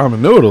like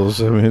ramen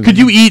noodles. I mean, Could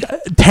you eat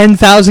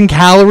 10,000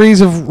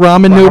 calories of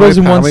ramen noodles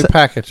in one? How many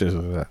packages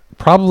of that?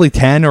 Probably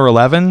 10 or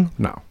 11.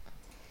 No,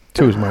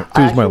 two is my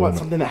I actually want limit.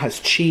 something that has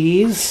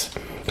cheese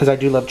because I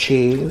do love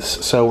cheese.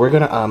 So we're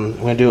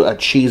gonna do a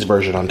cheese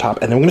version on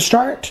top, and then we're gonna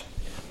start.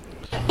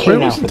 Okay, Where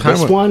now was for the time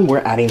this when- one, we're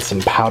adding some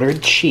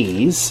powdered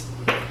cheese.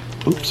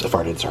 Oops, I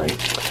farted. Sorry.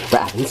 We're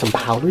adding some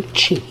powdered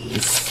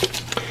cheese.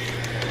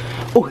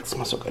 Oh, it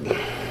smells so good.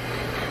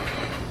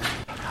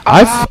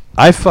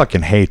 I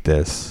fucking hate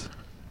this.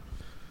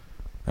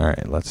 All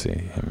right, let's see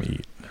him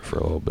eat for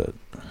a little bit.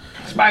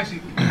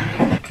 Spicy.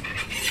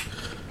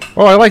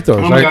 Oh, I like those.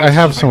 Oh my God, I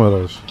have it's some of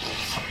those.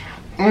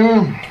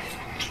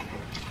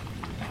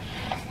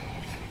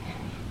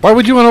 Why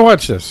would you want to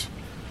watch this?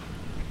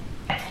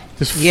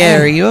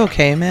 Yeah, are you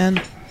okay,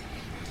 man?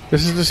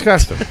 This is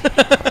disgusting.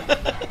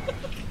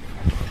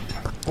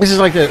 This is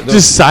like the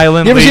Just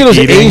silently. You ever see those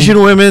eating.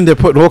 Asian women? They're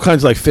putting all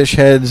kinds of like fish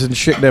heads and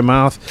shit in their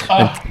mouth,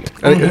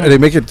 and they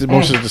make it the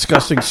most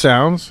disgusting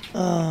sounds.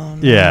 Oh, no.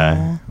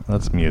 Yeah,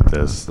 let's mute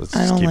this. Let's I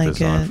just don't keep like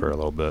this on it. for a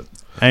little bit.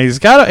 And he's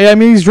got. I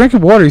mean, he's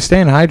drinking water. He's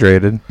staying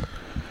hydrated.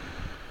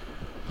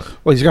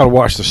 Well, he's got to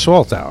wash the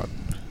salt out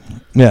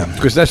Yeah.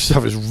 because that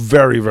stuff is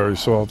very, very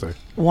salty.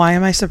 Why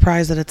am I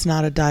surprised that it's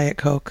not a Diet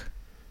Coke?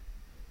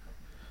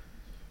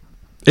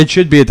 It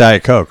should be a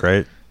Diet Coke,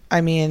 right?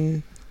 I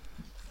mean,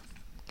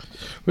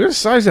 Look at the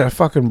size of that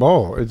fucking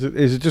bowl. Is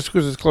it just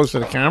because it's close to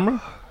the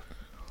camera?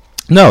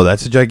 No,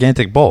 that's a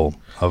gigantic bowl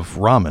of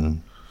ramen.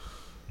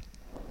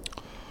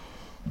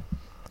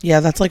 yeah,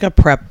 that's like a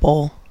prep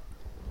bowl.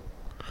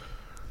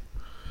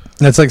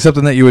 That's like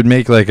something that you would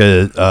make like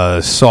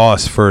a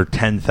sauce for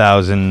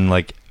 10,000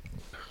 like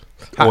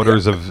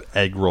orders of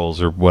egg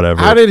rolls or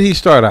whatever. How did he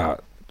start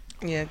out?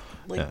 Yeah,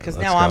 Yeah, because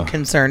let's now I'm go.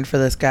 concerned for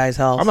this guy's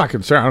health. I'm not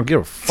concerned. I don't give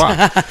a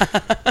fuck.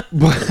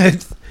 But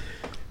Let's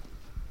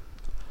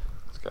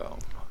go.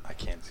 I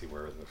can't see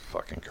where the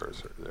fucking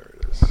cursor. There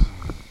it is.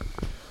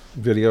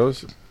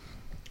 videos,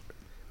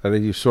 and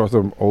then you sort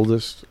them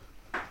oldest.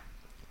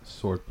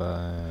 Sort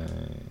by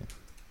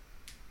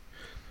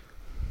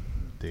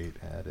date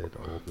added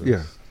oldest.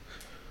 Yeah.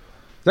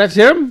 That's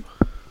him?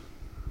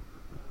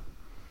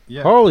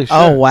 Yeah. Holy shit.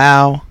 Oh,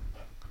 wow.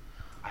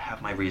 I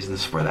have my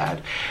reasons for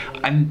that.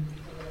 I'm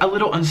a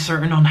little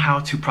uncertain on how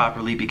to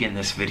properly begin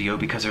this video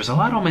because there's a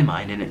lot on my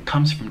mind and it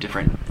comes from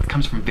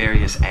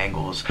various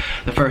angles.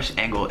 The first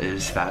angle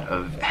is that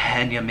of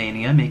Hanya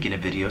Mania making a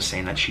video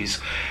saying that she's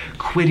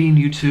quitting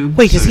YouTube.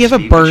 Wait, does so he to have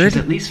a speak, but bird?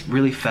 She's at least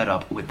really fed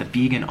up with the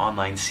vegan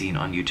online scene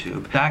on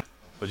YouTube. That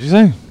What'd you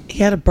say? He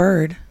had a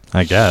bird.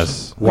 I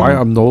guess. Why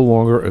I'm no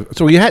longer.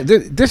 So you had.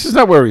 This is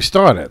not where he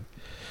started.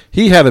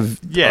 He had a.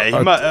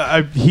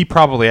 Yeah, he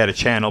probably had a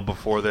channel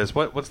before this.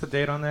 What's the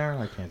date on there?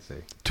 I can't see.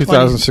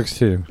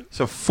 2016.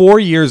 So 5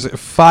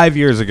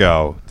 years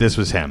ago, this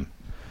was him,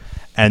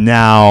 and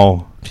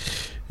now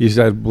He's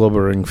that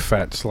blubbering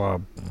fat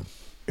slob.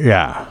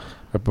 yeah,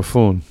 A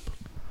buffoon.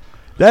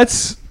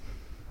 that's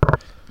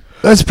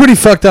pretty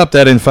fucked up.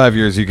 That in 5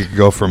 years you could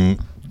go from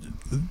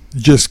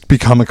just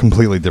become a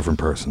completely different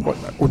person.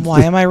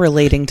 Why am I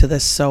relating to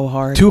this so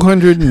hard?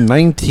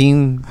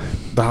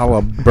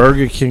 $219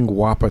 Burger King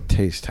Whopper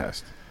taste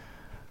test.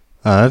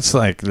 That's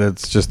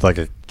just like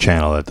a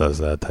channel that does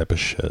that type of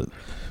shit.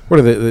 What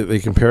do they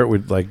compare it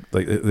with? Like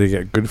they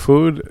get good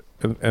food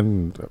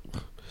and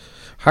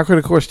how could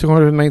it cost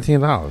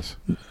 $219?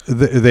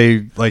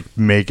 They like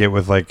make it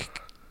with like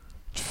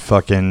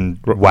fucking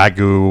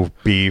Wagyu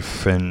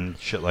beef and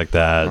shit like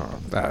that. Oh,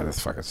 that's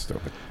fucking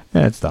stupid.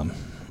 Yeah, it's dumb.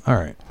 All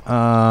right.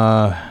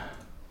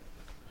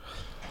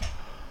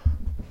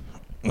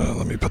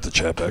 Let me put the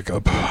chat back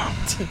up.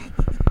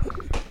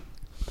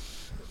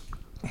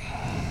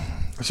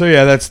 So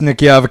yeah, that's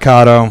Nicky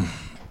Avocado.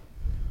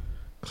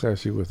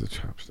 Classy with the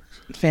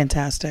chopsticks.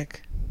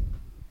 Fantastic.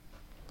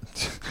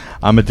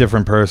 I'm a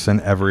different person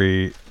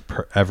every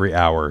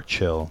hour.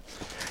 Chill.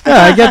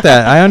 Yeah, I get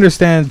that. I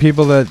understand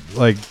people that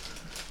like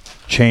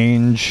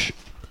change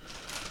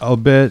a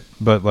bit,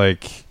 but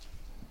like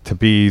to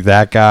be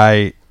that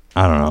guy,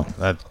 I don't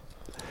know.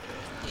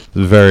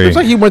 Very. It's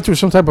like he went through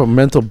some type of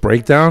mental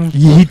breakdown.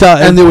 He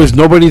thought, and there was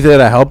nobody there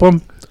to help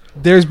him.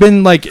 There's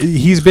been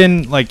he's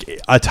been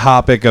a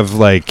topic of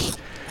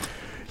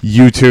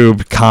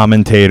YouTube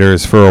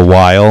commentators for a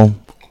while.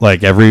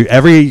 Like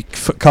every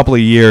couple of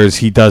years,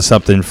 he does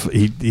something.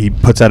 He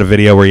puts out a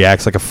video where he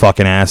acts like a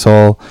fucking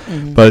asshole.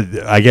 Mm-hmm.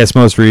 But I guess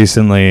most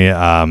recently,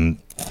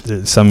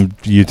 some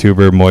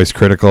YouTuber, Moist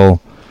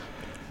Critical,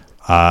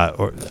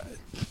 or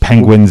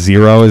Penguin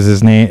Zero is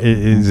his name.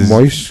 Is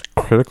Moist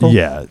Critical?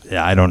 Yeah.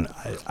 I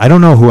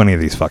don't know who any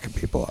of these fucking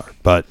people are,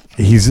 but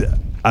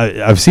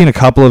I've seen a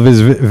couple of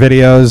his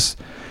videos,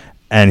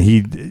 and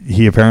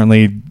he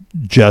apparently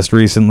just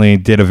recently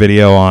did a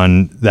video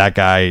on that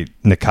guy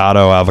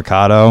Nikado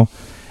Avocado,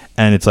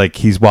 and it's like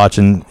he's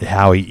watching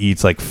how he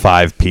eats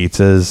 5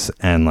 pizzas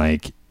and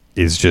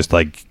is just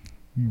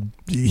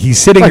he's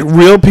sitting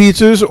real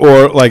pizzas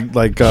or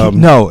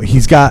no,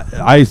 he's got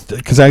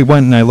because I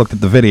went and I looked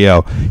at the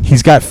video.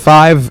 He's got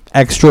 5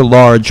 extra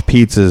large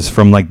pizzas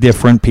from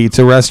different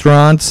pizza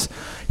restaurants.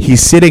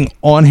 He's sitting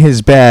on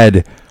his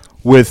bed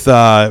with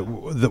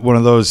one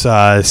of those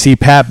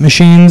CPAP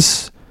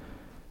machines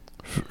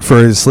for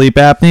his sleep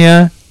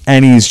apnea,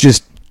 and he's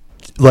just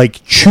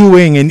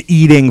chewing and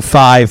eating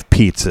 5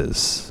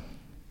 pizzas.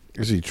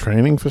 Is he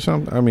training for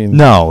something? I mean,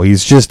 no,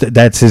 he's just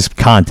that's his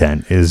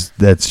content.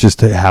 That's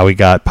just how he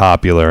got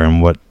popular,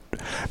 and what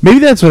maybe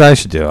that's what I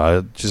should do. I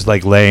just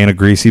lay in a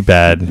greasy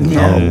bed,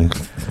 and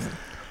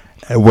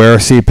wear a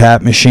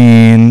CPAP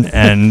machine,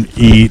 and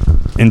eat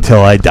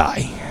until I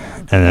die,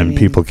 and then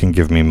people can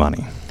give me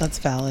money. That's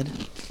valid.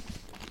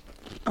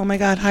 Oh my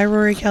God! Hi,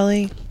 Rory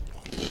Kelly.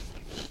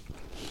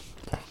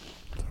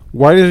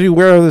 Why does he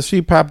wear the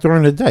CPAP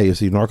during the day? Is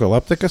he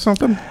narcoleptic or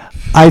something?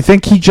 I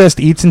think he just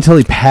eats until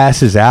he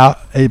passes out.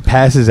 It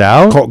passes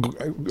out. What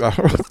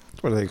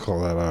do they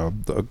call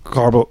that?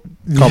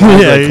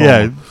 Carbohydrate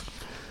coma.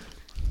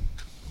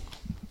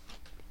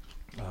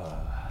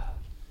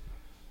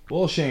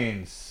 Will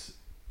Shanes,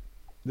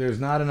 there's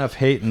not enough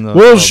hate in the.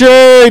 Will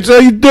Shanes, how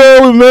you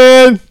doing,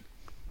 man?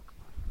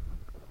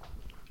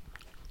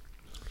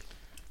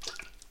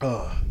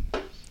 All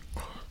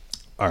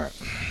right.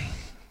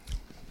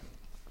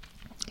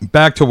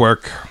 Back to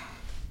work.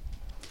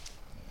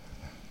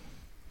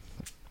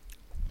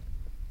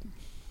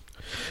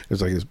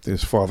 It's like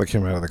his father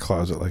came out of the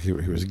closet like he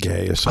was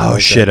gay or something. Oh,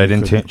 shit. I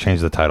didn't change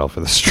the title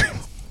for the stream.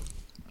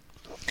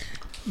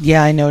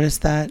 Yeah, I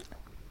noticed that.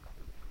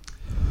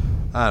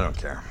 I don't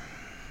care.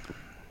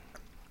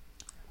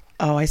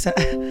 Oh, I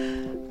sent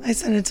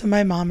it to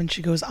my mom, and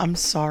she goes, "I'm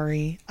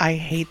sorry. I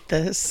hate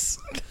this."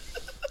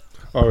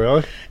 Oh,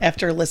 really?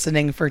 After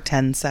listening for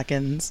 10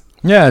 seconds.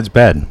 Yeah, it's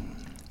bad.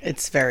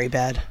 It's very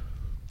bad.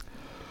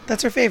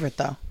 That's her favorite,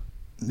 though.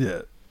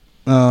 Yeah.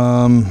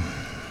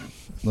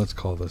 Let's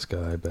call this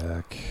guy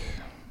back.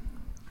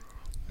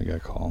 I got a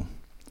call.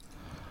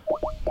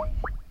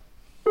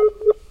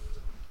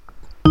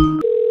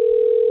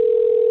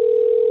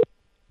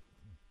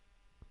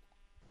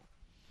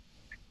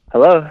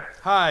 Hello.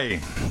 Hi.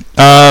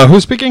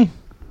 Who's speaking?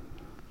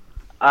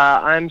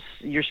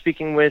 You're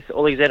speaking with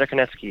Alexander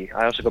Konetsky.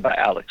 I also go by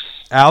Alex.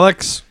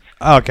 Alex?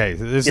 Okay.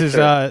 This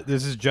Yes,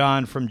 is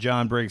John from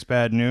John Breaks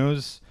Bad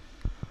News.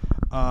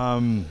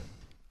 I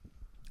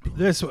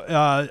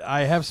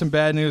have some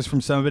bad news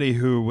from somebody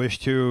who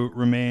wished to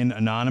remain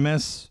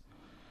anonymous.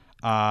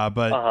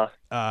 But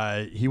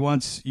he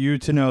wants you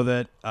to know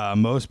that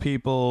most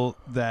people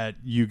that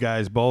you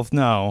guys both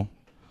know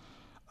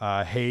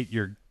hate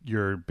your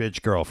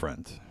bitch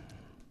girlfriend.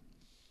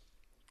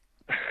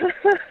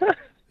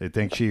 They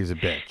think she's a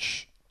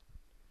bitch.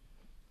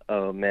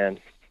 Oh, man.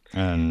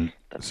 And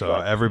so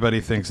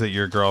everybody thinks that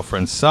your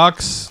girlfriend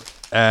sucks,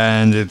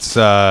 and it's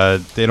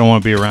they don't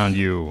want to be around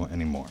you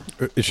anymore.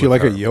 Is she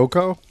like a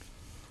Yoko?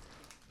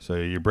 So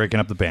you're breaking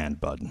up the band,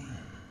 bud.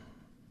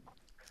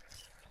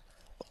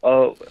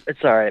 Oh, it's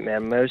all right,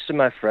 man. Most of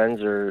my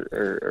friends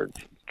are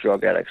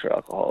drug addicts or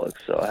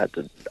alcoholics, so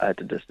I had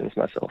to distance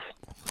myself.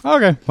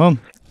 Okay, well,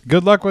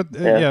 good luck with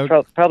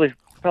probably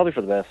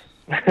for the best.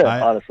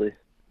 Honestly,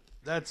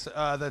 that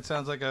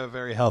sounds like a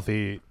very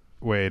healthy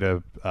way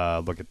to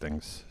look at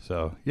things.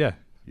 So yeah,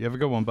 you have a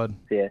good one, bud.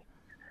 Yeah,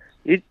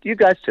 you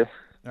guys too.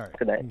 All right,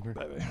 good night.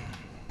 Bye.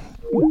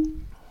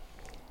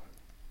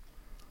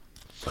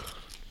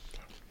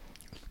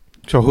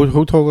 So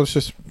who told us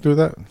to do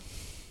that?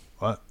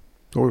 What?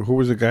 Who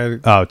was the guy?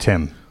 Oh,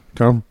 Tim.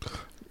 Tim?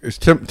 Is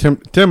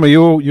Tim? Are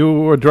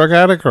you a drug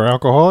addict or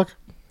alcoholic?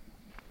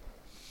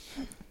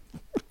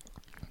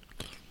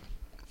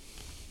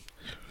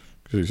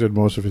 Because he said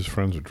most of his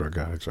friends are drug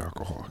addicts,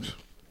 alcoholics.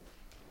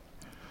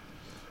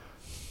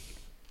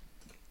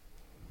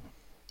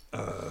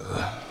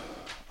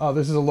 Oh,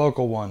 this is a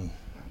local one.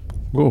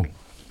 Ooh.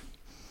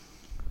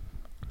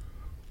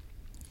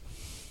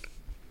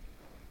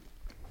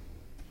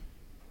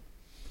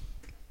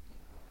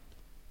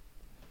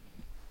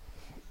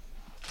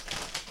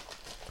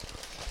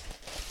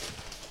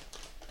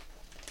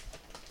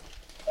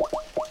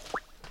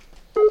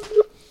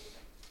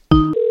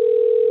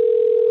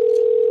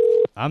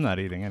 I'm not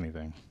eating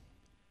anything.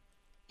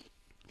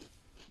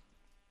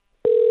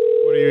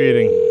 are you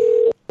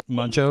eating?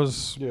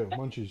 Munchos? Yeah,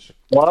 munchies.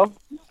 Hello?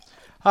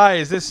 Hi,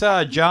 is this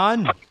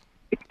John?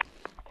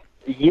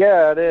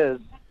 Yeah, it is.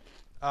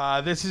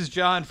 This is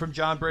John from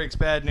John Breaks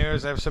Bad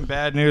News. I have some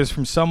bad news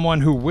from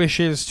someone who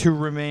wishes to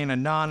remain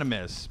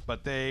anonymous,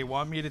 but they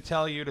want me to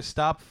tell you to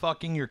stop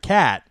fucking your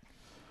cat.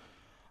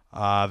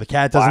 The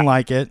cat doesn't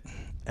like it.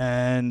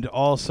 And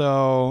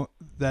also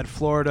that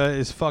Florida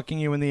is fucking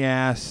you in the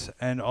ass,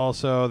 and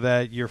also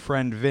that your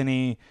friend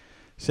Vinny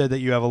said that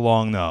you have a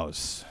long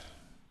nose.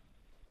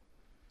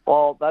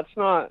 Well, that's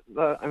not.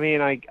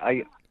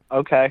 I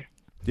okay.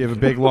 Do you have a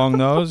big long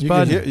nose,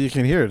 bud? You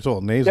can hear it. It's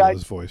all nasal,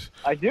 his voice.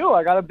 I do.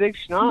 I got a big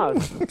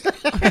schnoz.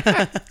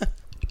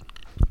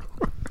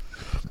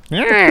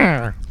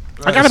 Yeah.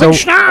 I got a big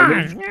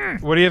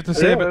schnoz. What do you have to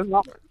say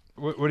about?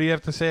 What do you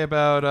have to say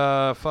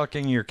about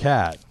fucking your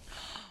cat?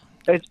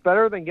 It's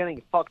better than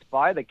getting fucked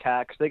by the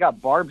cat because they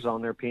got barbs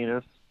on their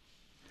penis.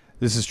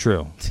 This is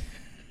true.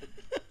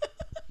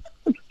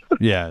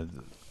 Yeah.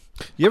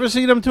 You ever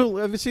see them two?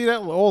 Ever see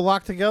that all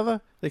locked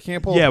together? They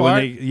can't pull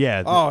apart?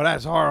 Oh,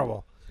 that's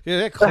horrible. Yeah,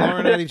 they're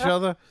clawing at each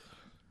other.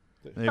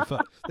 They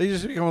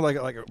just become like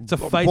it's a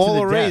fight ball to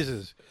the of death,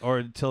 razors. or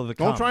until the.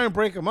 Don't try and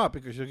break them up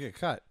because you'll get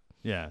cut.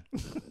 Yeah.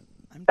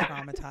 I'm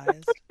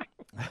traumatized.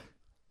 All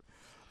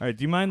right.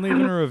 Do you mind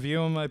leaving a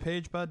review on my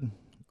page, bud?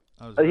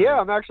 Yeah,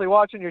 I'm actually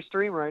watching your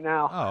stream right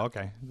now. Oh,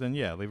 okay. Then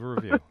yeah, leave a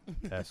review,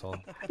 asshole.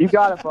 You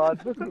got it,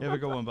 bud. Have a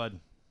good one, bud.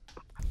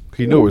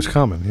 He knew it was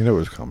coming. He knew it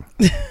was coming.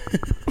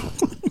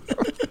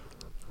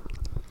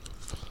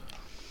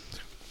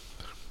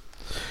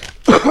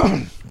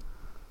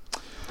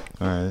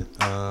 All right.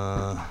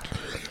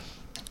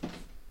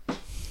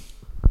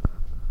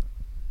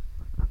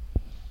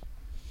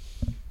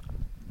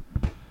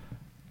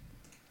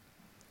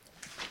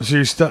 So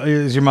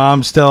is your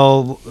mom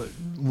still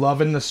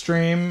loving the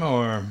stream,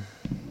 or?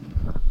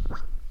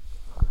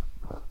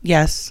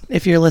 Yes,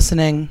 if you're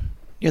listening,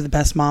 you're the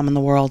best mom in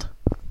the world.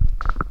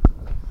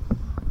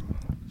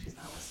 She's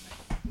not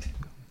listening.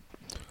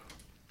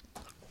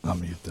 I'll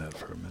mute that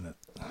for a minute.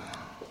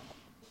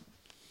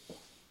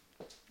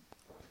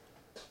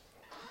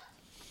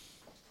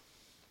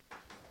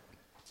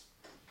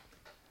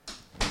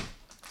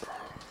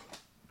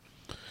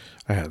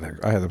 I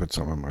had to put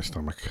something in my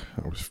stomach.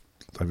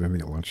 I didn't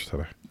eat lunch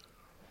today.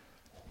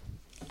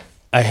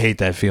 I hate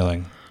that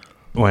feeling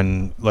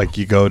when, like,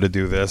 you go to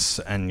do this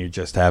and you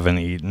just haven't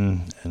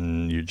eaten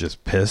and you're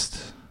just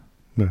pissed.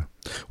 Yeah.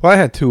 Well, I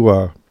had two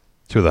of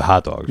the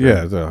hot dogs. Right?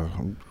 Yeah, the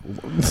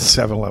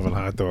 7-Eleven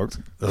hot dogs.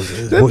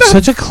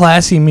 Such a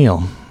classy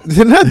meal.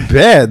 They're not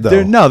bad though.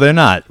 They're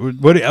not.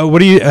 What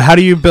do you? How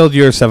do you build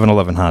your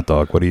 7-Eleven hot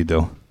dog? What do you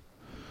do?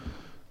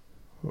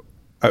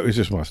 It was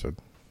just mustard.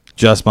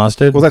 Just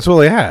mustard? Well, that's all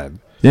they had.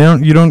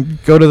 You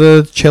don't go to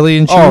the chili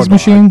and cheese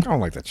machine? I don't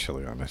like that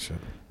chili on that shit.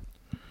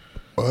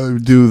 I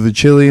do the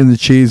chili and the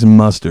cheese and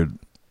mustard.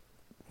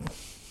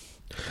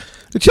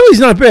 The chili's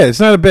not bad. It's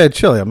not a bad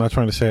chili. I'm not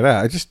trying to say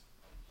that.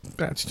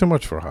 It's too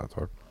much for a hot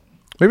dog.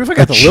 Maybe if I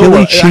got the chili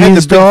little cheese I had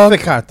the dog,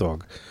 thick hot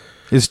dog,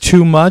 is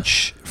too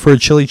much for a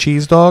chili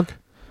cheese dog.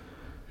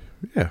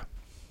 Yeah,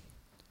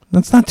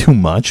 that's not too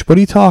much. What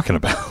are you talking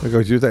about?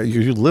 Because you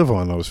live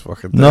on those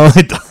fucking things. No,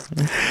 I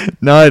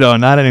don't. No, I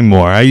don't. Not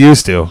anymore. I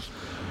used to.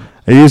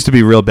 I used to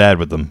be real bad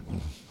with them.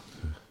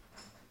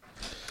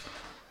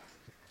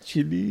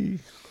 Chili.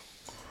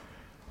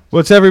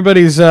 What's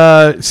everybody's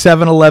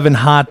 7-Eleven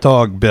hot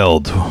dog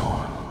build?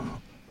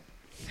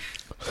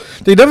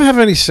 They never have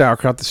any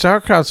sauerkraut. The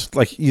sauerkraut's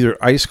like either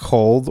ice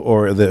cold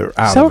or they're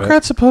out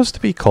Sauerkraut's supposed to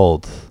be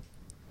cold.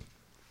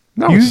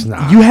 No, it's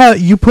not.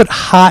 You put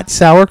hot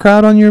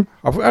sauerkraut on your.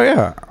 Oh,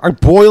 yeah, I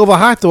boil the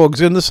hot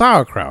dogs in the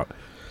sauerkraut.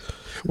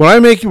 When I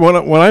make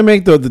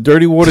the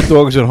dirty water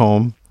dogs at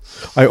home,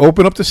 I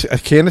open up a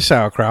can of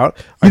sauerkraut.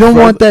 You don't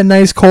want that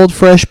nice cold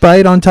fresh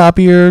bite on top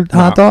of your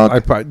hot dog?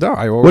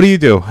 What do you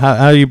do?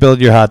 How do you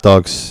build your hot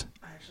dogs?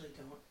 I actually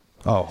don't.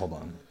 Oh, hold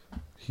on.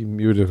 He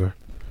muted her.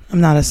 I'm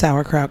not a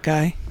sauerkraut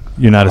guy.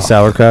 You're not a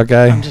sauerkraut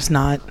guy? I'm just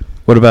not.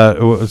 What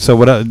about, so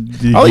what, do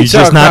I'll you eat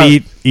just not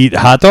sauerkraut. eat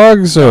hot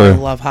dogs? I Or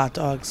love hot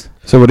dogs.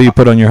 So what do you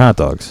put on your hot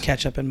dogs?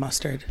 Ketchup and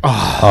mustard.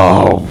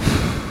 Oh.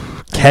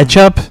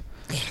 Ketchup?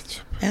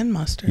 And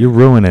mustard. You're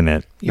ruining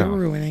it. You're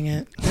ruining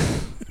it.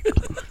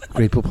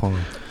 Grey Poupon.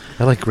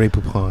 I like Grey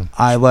Poupon.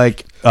 I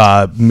like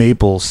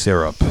maple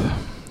syrup.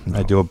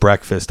 I do a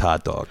breakfast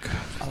hot dog.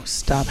 Oh,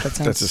 stop. That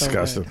sounds That's so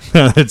disgusting.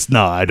 good. It's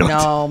no, I don't.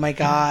 No, my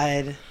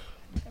God.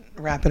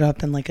 Wrap it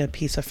up in like a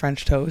piece of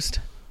French toast.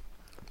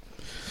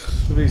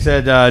 Somebody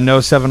said no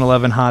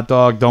 7-Eleven hot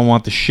dog, don't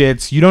want the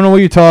shits. You don't know what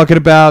you're talking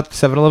about.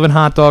 7-Eleven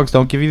hot dogs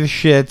don't give you the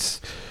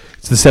shits.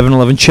 It's the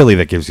 7-Eleven chili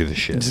that gives you the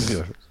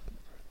shits.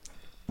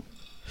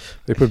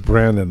 They put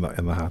bran in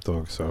the hot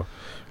dog, so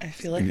I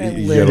feel like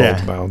you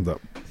get all bound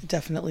up.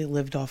 Definitely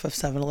lived off of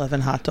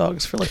 7-Eleven hot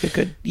dogs for like a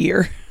good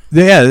year.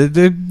 Yeah,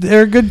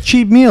 they're a good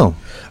cheap meal.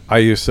 I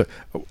used to.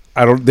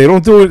 They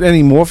don't do it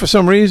anymore for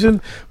some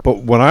reason.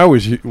 But when I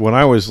was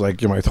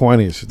like in my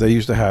 20s, they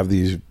used to have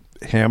these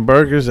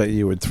hamburgers that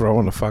you would throw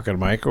in the fucking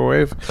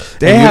microwave.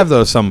 They have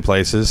those some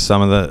places.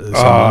 Some of the.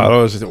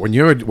 Those when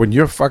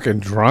you're fucking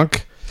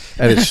drunk,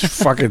 and it's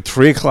fucking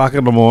 3:00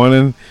 in the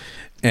morning,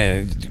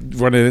 and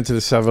running into the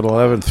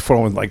 7-Eleven,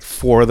 throwing like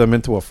 4 of them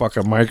into a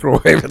fucking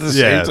microwave at the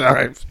same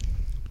time.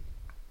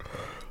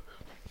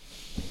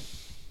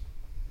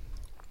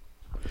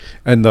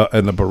 And the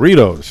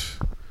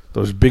burritos,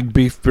 those big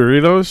beef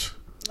burritos.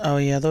 Oh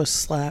yeah, those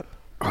slap.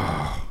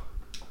 Oh.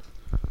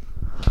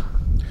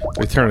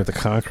 They turn into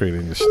concrete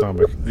in your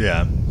stomach.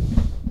 Yeah.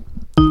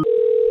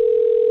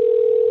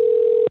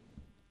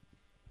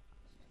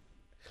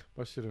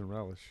 Busted in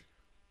relish.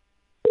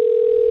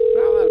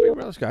 Well, not a big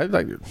relish guy. I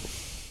like it.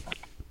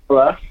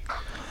 Hello?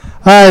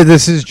 Hi,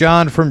 this is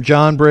John from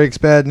John Breaks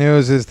Bad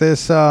News. Is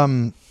this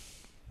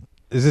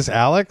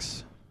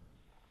Alex?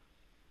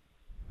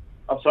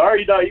 I'm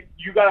sorry,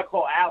 you gotta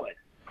call Alex.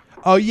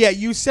 Oh yeah,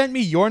 you sent me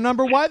your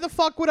number. Why the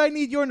fuck would I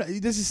need your?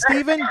 This is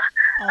Steven?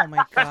 Oh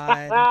my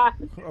god.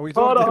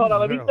 Hold on.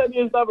 Let me send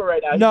you his number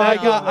right now. No,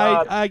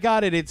 I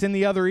got it. It's in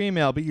the other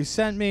email. But you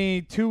sent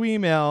me 2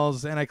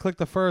 emails, and I clicked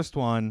the first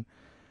one.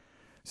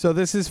 So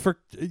this is for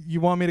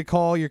you. Want me to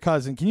call your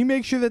cousin? Can you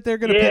make sure that they're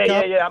going to pick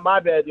up? Yeah. My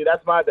bad, dude.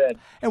 That's my bad.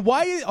 And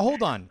why?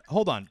 Hold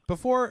on.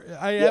 Before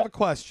I have a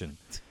question.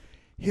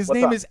 His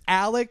name is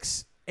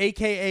Alex,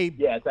 aka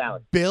it's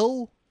Alex.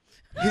 Bill.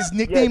 His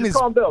nickname is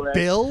Bill, man.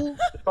 Bill.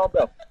 Just call him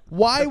Bill.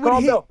 Why would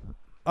he? Bill.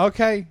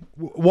 Okay.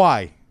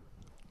 Why?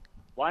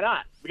 Why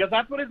not? Because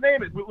that's what his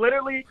name is.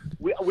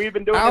 We've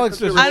been doing Alex.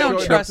 this since I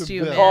don't trust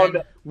you,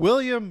 man.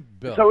 William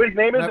Bill. So his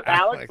name is Not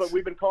Alex, but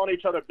we've been calling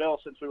each other Bill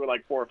since we were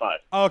like 4 or 5.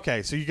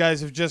 Okay, so you guys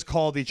have just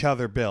called each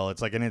other Bill.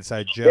 It's like an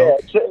inside joke.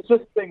 Yeah, it's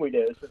just a thing we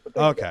did. It's just a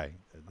thing Okay.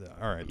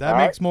 All right. That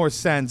makes more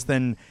sense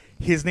than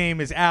his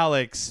name is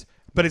Alex,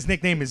 but his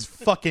nickname is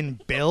fucking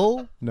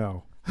Bill?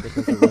 No.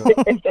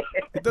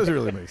 It doesn't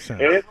really make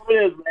sense. It is what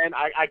it is, man.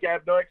 I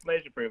have no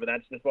explanation for it, but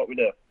that's just what we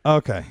do.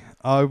 Okay.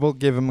 I will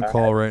give him a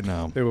call right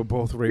now. They were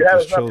both raped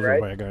as children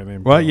by a guy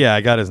named Well, Bill. yeah,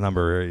 I got his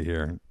number right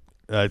here.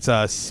 It's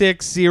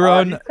 60. He's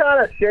kind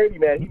of shady,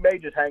 man. He may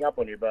just hang up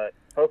on you, but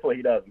hopefully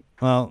he doesn't.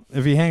 Well,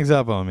 if he hangs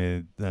up on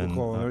me, then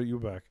We'll call you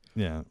back.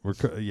 Yeah,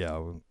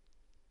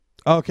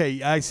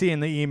 Okay, I see in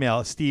the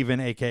email Steven,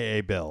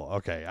 aka Bill.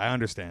 Okay, I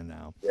understand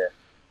now. Yeah.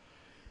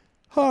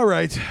 All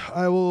right,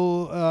 I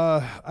will.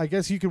 I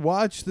guess you could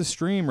watch the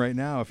stream right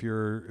now if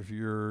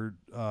you're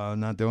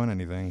not doing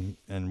anything,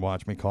 and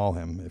watch me call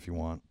him if you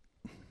want.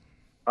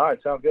 All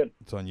right, sounds good.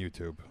 It's on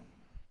YouTube.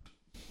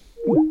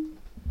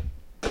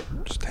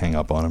 Just hang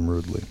up on him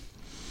rudely.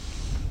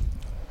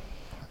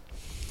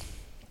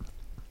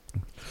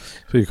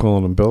 So you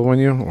calling him Bill when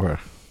you or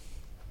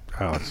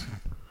Alex?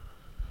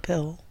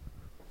 Bill.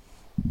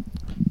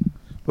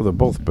 Well, they're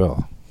both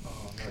Bill.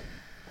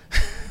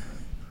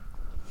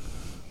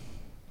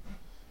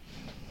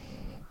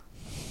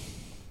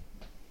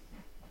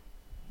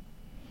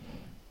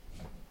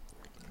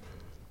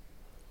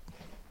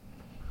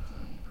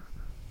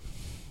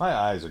 My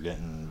eyes are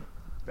getting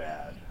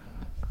bad.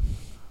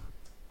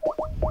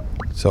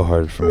 It's so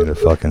hard for me to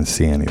fucking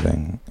see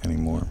anything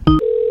anymore.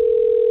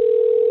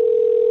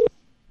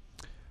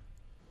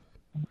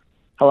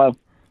 Hello.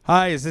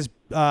 Hi, is this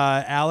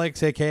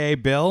Alex, aka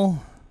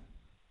Bill?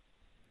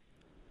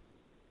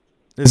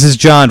 This is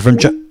John from.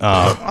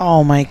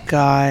 Oh my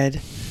god,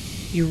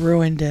 you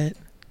ruined it.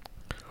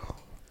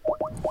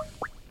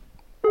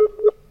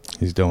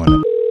 He's doing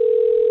it.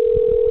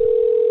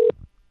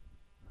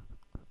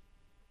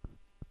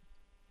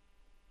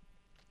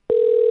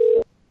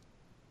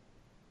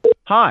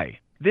 Hi,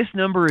 this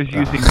number is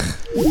using...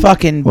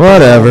 Fucking...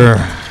 Whatever.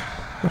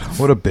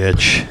 What a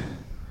bitch.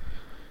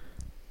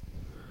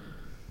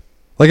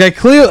 Like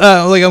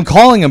I'm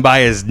calling him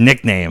by his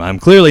nickname. I'm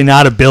clearly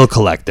not a bill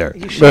collector.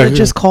 You should have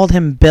just called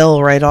him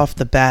Bill right off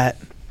the bat.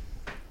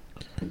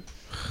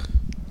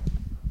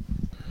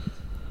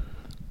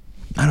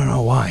 I don't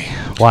know why.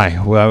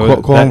 Why?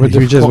 Well, Call him with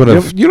you don't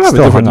have a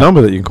different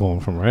number that you can call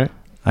him from, right?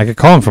 I could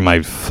call him from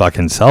my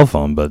fucking cell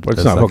phone, but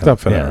it's not hooked up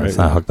for that, right? It's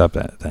not hooked up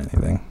to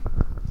anything.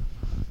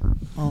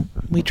 Well,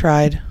 we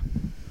tried.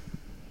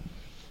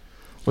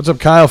 What's up,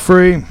 Kyle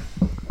Free?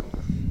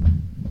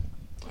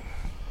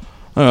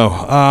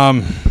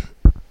 Oh,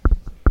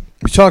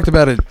 we talked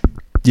about it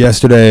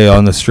yesterday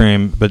on the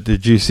stream, but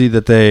did you see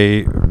that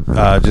they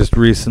just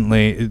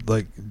recently,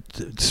 like,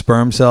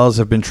 sperm cells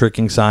have been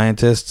tricking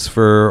scientists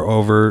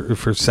for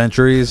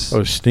centuries?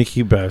 Oh,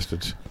 sneaky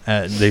bastards!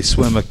 They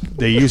swim.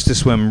 They used to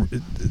swim.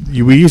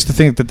 We used to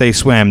think that they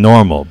swam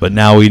normal, but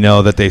now we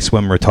know that they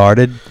swim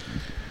retarded.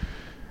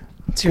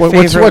 It's your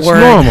favorite what's word.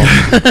 Normal?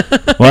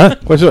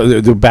 What? What's they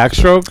do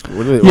backstroke?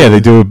 They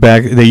do a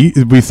back.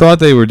 We thought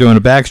they were doing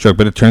a backstroke,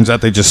 but it turns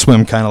out they just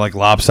swim kind of like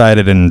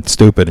lopsided and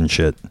stupid and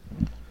shit.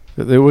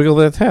 They wiggle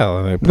their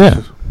tail. And they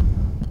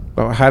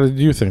Well, how did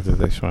you think that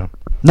they swam?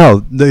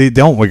 No, they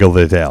don't wiggle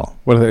their tail.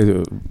 What do they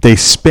do? They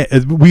spin.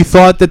 We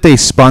thought that they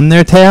spun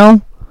their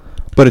tail,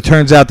 but it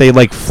turns out they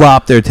like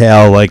flop their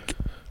tail. Like,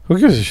 who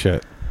gives a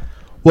shit?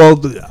 Well,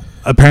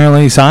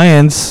 apparently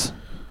science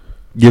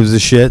gives a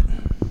shit.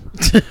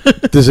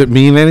 Does it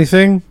mean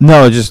anything?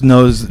 No, it just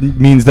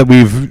means that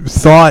we've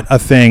thought a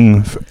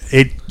thing.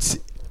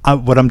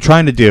 What I'm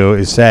trying to do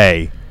is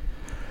say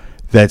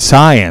that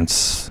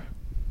science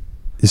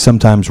is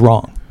sometimes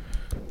wrong.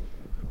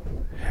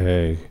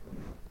 Hey,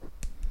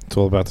 it's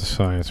all about the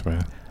science,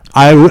 man.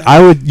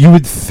 You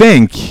would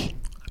think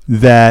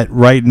that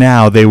right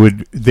now they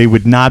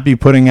would not be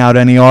putting out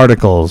any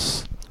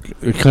articles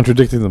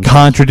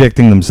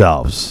contradicting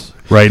themselves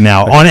right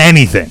now on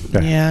anything.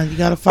 Yeah, you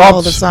got to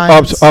follow the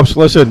science.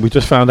 Listen, we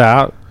just found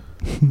out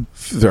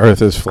the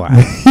Earth is flat.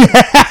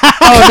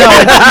 Oh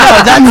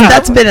no,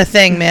 that's been a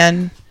thing,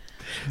 man.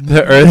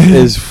 The Earth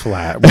is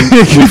flat. We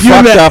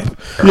fucked up.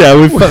 Yeah,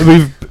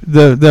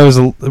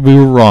 we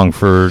were wrong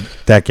for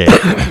decades.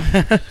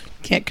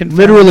 Can't confirm.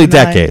 Literally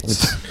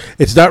decades.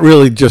 It's not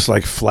really just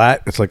like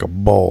flat. It's like a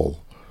bowl.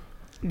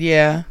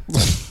 Yeah.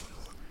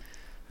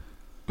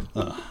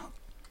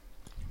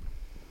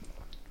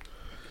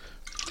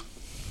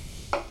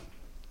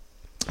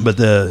 But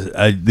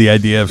the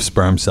idea of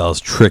sperm cells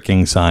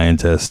tricking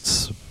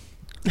scientists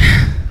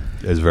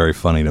is very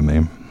funny to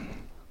me.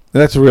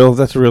 That's a real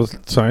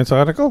science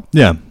article?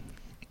 Yeah.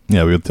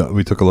 Yeah,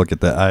 we took a look at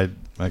that. I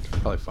could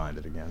probably find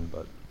it again,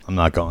 but I'm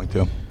not going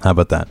to. How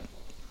about that?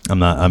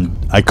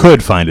 I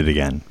could find it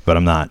again, but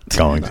I'm not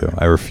going to.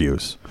 I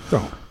refuse.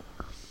 Don't.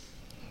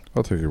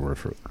 I'll take your word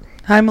for it.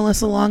 Hi,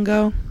 Melissa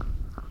Longo.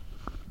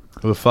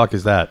 Who the fuck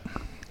is that?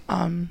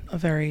 A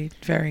very,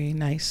 very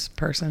nice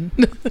person.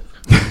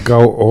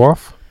 Go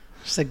off?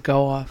 She said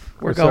go off.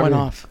 We're What's going that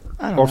off.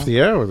 I don't off know. The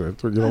air with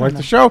it. You don't like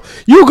the show?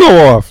 You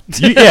go off.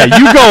 You go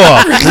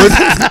off.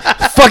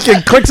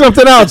 Fucking click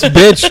something else,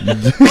 bitch.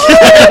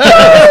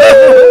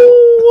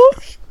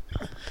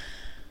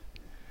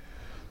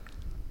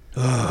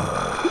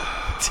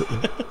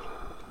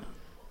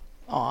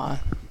 Aw.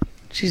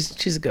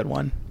 She's a good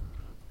one.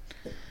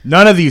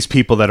 None of these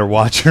people that are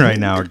watching right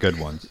now are good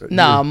ones.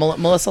 No,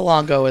 Melissa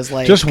Longo is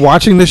like... Just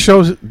watching this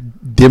show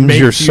dims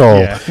your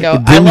soul. Yeah.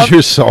 It dims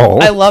your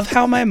soul. I love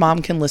how my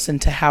mom can listen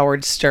to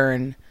Howard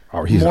Stern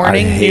I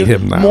hate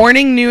him now.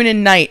 morning, noon,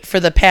 and night for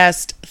the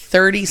past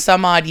 30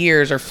 some odd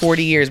years or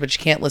 40 years, but she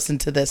can't listen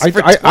to this. I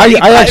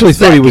actually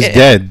thought he was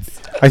dead.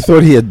 I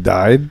thought he had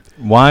died.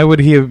 Why would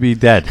he be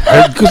dead?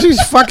 Because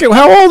he's fucking...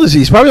 How old is he?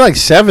 He's probably like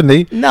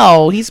 70.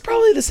 No, he's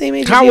probably the same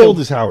age How as you. old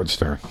is Howard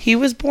Stern? He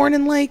was born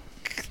in like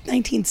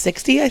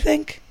 1960, I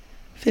think.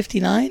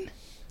 59?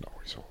 No,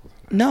 he's older than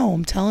that. No,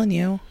 I'm telling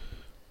you.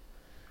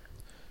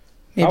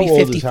 Maybe How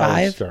old 55. is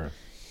Howard Stern?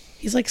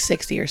 He's like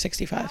 60 or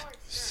 65.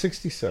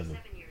 67.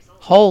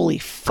 Holy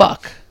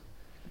fuck.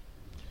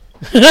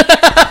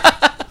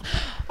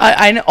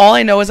 All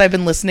I know is I've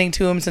been listening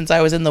to him since I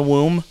was in the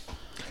womb.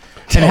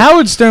 And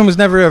Howard Stern was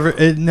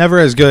never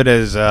as good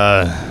as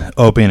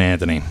Opie and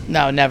Anthony.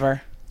 No,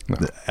 never. No.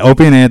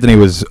 Opie and Anthony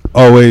was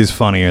always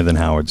funnier than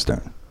Howard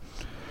Stern.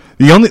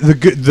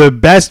 The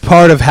best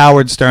part of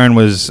Howard Stern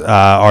was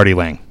Artie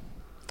Lang.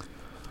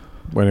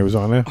 When he was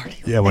on there?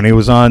 Yeah, when he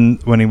was on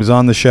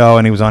the show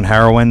and he was on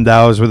heroin,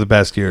 those were the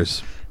best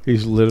years.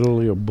 He's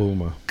literally a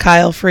boomer.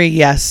 Kyle Free,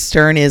 yes,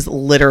 Stern is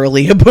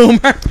literally a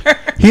boomer.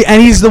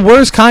 He's the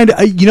worst kind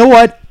of. You know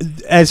what?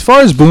 As far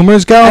as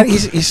boomers go, And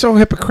he's so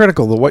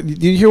hypocritical.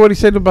 Did you hear what he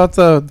said about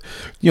the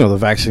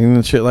vaccine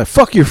and shit? Like,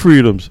 fuck your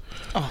freedoms.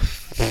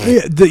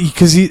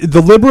 Because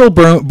the liberal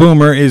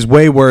boomer is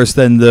way worse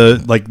than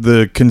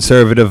the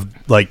conservative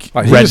He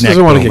redneck just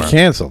doesn't want to boomer. get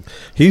canceled.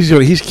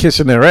 He's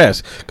kissing their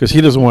ass because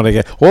he doesn't want to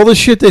get all the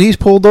shit that he's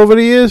pulled over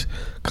the years.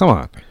 Come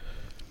on.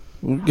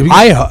 The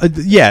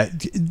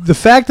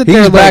fact that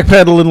he's they're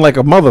backpedaling like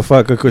a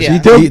motherfucker because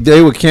they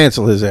would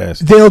cancel his ass.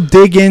 They'll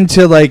dig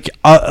into like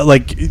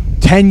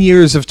 10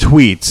 years of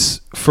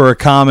tweets for a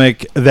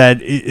comic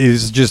that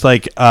is just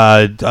like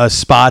a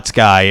spots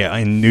guy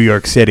in New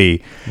York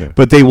City,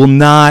 but they will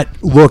not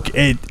look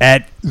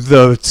at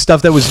the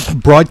stuff that was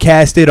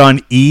broadcasted on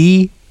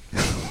E.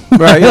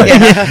 Right.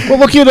 Yeah. Well,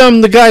 look at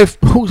the guy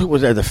who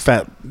was that, the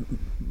fat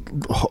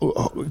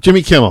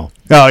Jimmy Kimmel.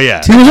 Oh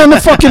yeah, he was on the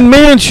fucking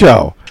Man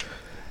Show.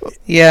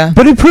 Yeah,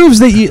 but it proves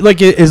that you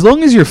as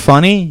long as you're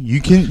funny,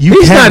 you can.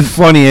 He's not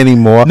funny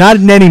anymore. Not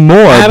anymore.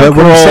 Adam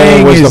but what I'm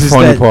saying was is the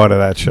funny that, part of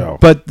that show.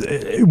 But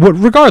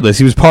regardless,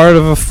 he was part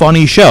of a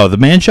funny show. The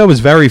Man Show was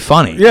very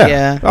funny.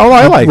 Yeah. Oh,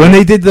 I like when it.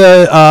 they did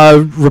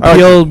the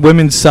repeal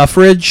women's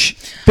suffrage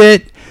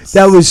bit.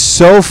 That was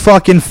so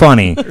fucking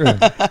funny.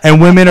 And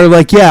women are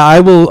like, yeah,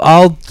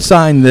 I'll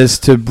sign this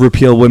to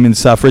repeal women's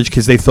suffrage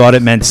because they thought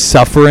it meant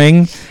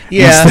suffering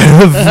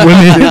instead of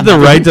women the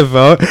right to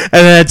vote. And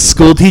that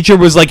school teacher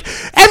was like,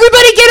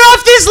 everybody get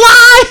off this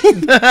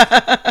line!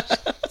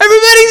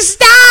 Everybody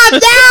stop!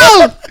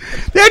 No!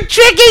 They're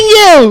tricking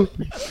you!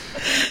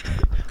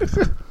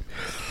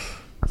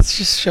 This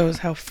just shows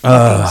how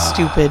fucking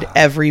stupid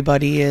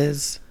everybody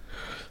is.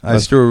 I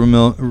still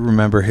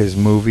remember his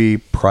movie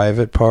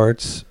Private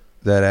Parts.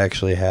 That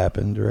actually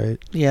happened, right?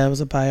 Yeah, it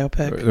was a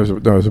biopic. It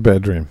was a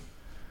bad dream.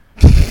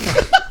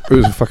 It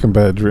was a fucking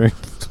bad dream.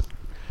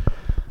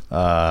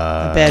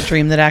 A bad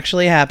dream that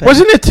actually happened.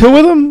 Wasn't it two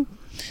of them?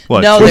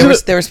 What? No,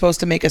 they were supposed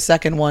to make a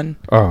second one.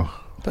 Oh.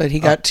 But he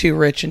got too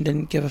rich and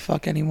didn't give a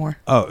fuck anymore.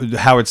 Oh,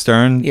 Howard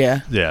Stern.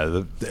 Yeah.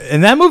 Yeah.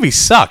 And that movie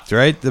sucked,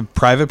 right? The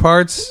private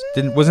parts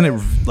wasn't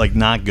it like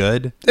not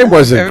good? It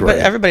wasn't great.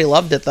 Everybody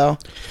loved it though.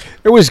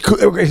 It was.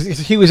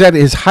 He was at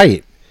his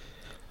height.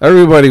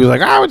 Everybody was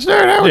like, Howard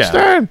Stern, Howard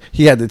Stern.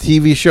 He had the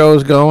TV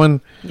shows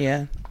going.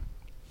 Yeah.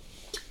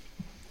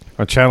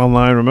 On Channel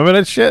 9. Remember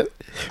that shit?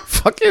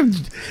 Fucking,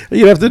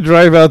 you'd have to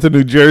drive out to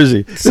New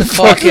Jersey to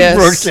fucking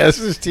broadcast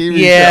his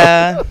TV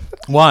show.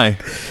 Why?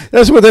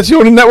 That's the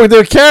only network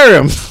they'll carry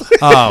him.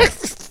 Oh.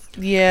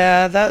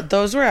 Yeah,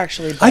 those were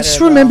actually better, I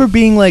just remember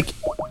being like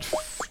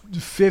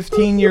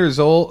 15 years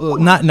old.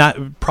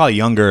 Not probably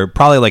younger.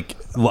 Probably like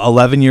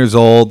 11 years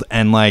old,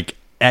 and like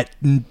at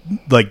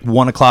like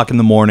 1 o'clock in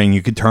the morning,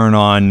 you could turn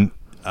on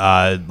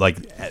like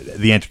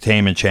the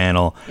entertainment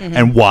channel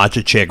and watch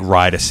a chick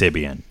ride a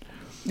Sibian.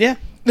 Yeah.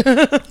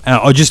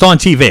 Or just on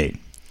TV.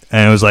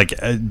 And it was like,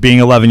 being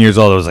 11 years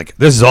old, I was like,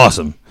 this is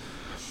awesome.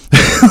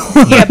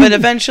 Yeah, but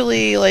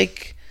eventually,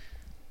 like,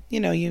 you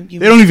know, you they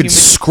don't even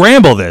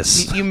scramble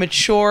this. You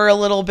mature a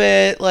little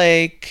bit,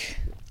 like,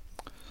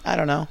 I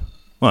don't know.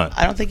 What?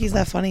 I don't think he's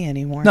that funny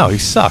anymore. No, he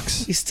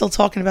sucks. He's still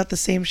talking about the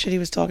same shit he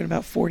was talking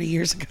about 40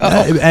 years ago.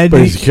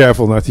 But he's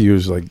careful not to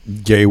use like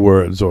gay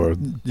words or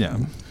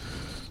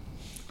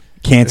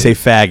can't say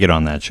faggot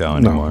on that show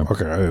anymore. No,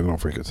 okay, I don't know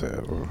if we could say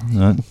it. What?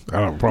 I don't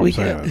have a problem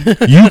saying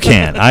it. You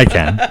can. I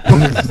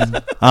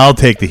can. I'll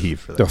take the heat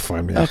for that. They'll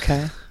find me.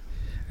 Okay.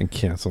 And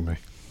cancel me.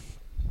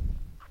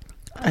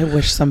 I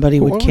wish somebody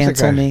would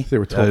cancel me. They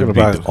were talking That'd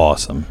be about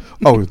awesome.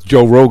 Oh,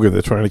 Joe Rogan.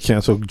 They're trying to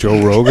cancel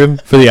Joe Rogan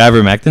for the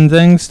ivermectin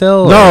thing.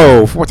 Still,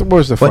 no. What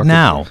was the? But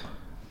now,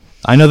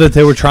 I know that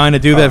they were trying to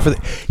do that for.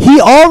 He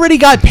already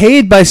got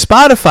paid by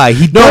Spotify.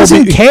 He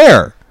doesn't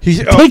care.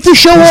 Take the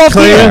show off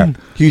the air.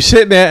 He was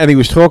sitting there and he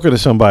was talking to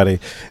somebody,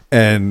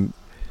 and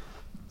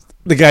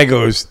the guy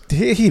goes,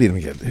 he didn't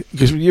get it.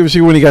 Because you ever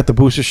see when he got the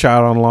booster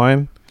shot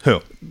online?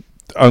 Who?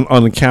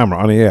 On the camera,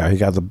 on the air. He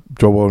got the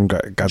Joe Rogan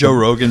got Joe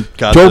Rogan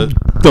got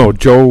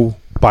Joe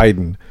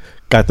Biden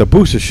got the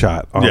booster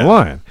shot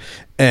online.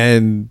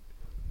 And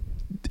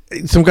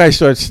some guy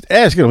starts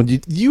asking him, do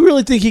you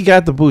really think he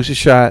got the booster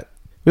shot?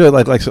 You know,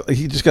 like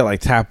he just got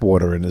like tap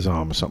water in his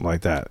arm or something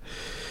like that.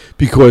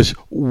 Because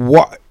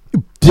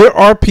there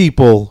are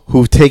people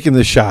who've taken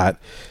the shot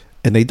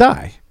and they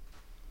die.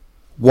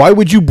 Why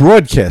would you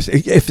broadcast?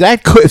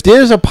 If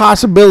there's a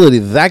possibility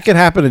that could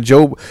happen to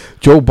Joe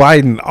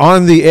Biden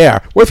on the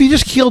air, what if he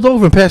just keeled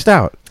over and passed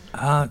out?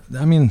 I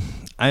mean,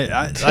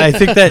 I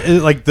think that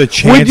like the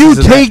chances. Would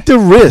you take the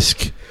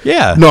risk?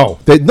 Yeah. No,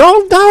 they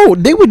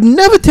would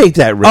never take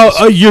that risk.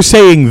 Oh, you're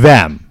saying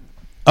them?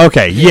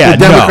 Okay, yeah, the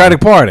Democratic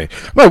Party.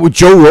 Right, with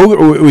Joe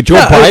Rogan, with Joe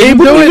Biden. It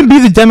wouldn't even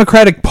be the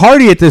Democratic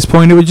Party at this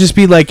point. It would just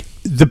be like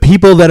the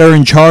people that are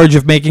in charge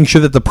of making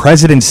sure that the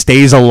president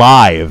stays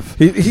alive.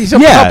 He's a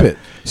puppet.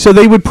 So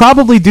they would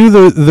probably do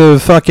the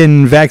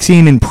fucking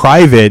vaccine in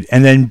private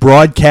and then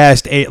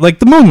broadcast like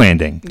the moon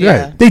landing.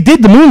 Yeah. They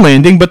did the moon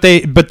landing, but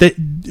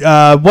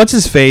what's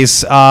his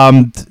face?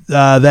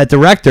 That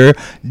director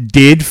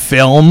did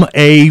film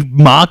a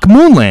mock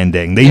moon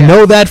landing. They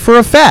know that for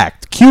a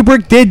fact.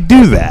 Kubrick did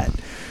do that.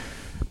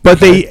 But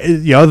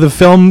the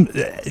film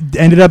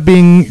ended up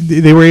being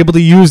they were able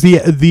to use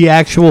the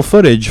actual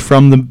footage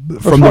from the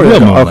real moon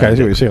landing. Okay, I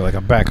see what you're saying, like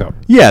a backup.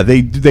 Yeah,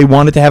 they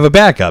wanted to have a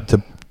backup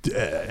to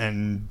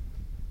and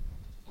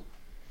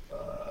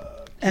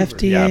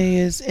FDA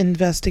is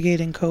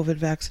investigating COVID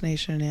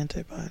vaccination and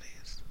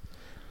antibodies.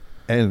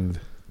 And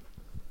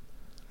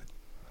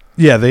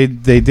yeah, they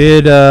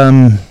did.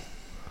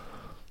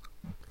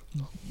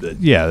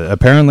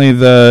 Apparently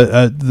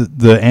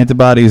the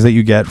antibodies that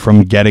you get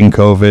from getting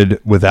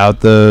COVID without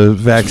the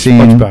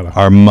vaccine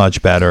are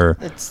much better.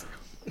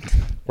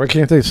 Why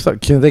can't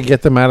they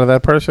get them out of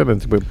that person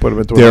and put them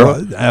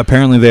into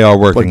apparently they are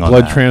working like on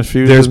blood that.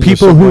 transfusions? There's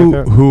people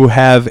like who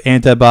have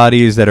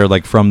antibodies that are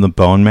like from the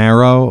bone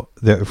marrow,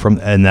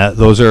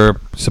 those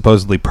are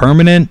supposedly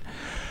permanent,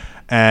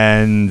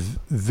 and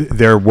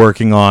they're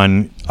working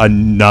on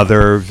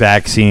another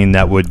vaccine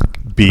that would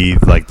be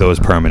like those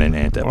permanent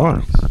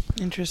antibodies.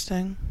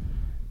 Interesting.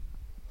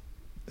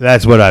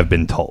 That's what I've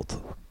been told.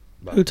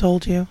 Who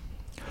told you?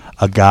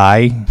 A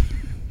guy.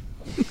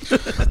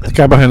 The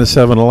guy behind the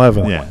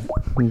 7-Eleven. Yeah.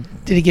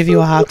 Did he give you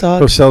a hot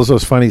dog? Who sells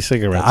those funny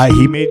cigarettes?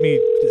 He made me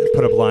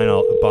put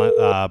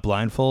a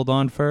blindfold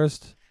on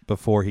first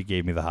before he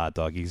gave me the hot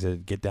dog. He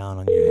said, "Get down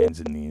on your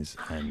hands and knees."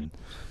 And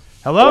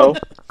hello.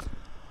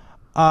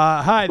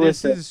 Hi,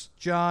 this is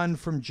John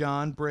from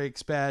John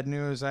Breaks Bad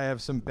News. I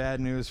have some bad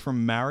news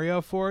from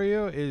Mario for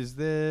you. Who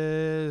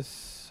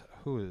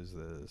is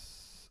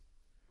this?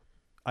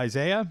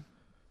 Isaiah?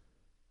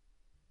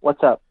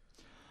 What's up?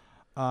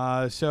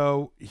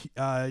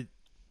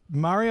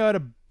 Mario had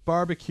a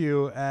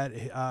barbecue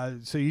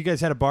so you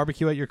guys had a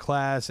barbecue at your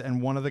class,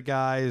 and one of the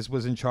guys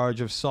was in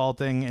charge of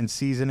salting and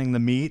seasoning the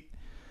meat,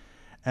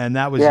 and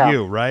that was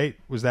you, right?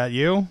 Was that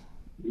you?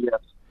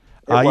 Yes.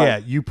 Yeah,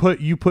 you put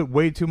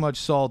way too much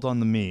salt on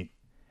the meat,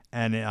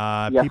 and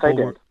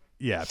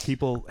yes,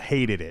 people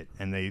hated it,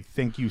 and they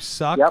think you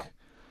suck. Yep.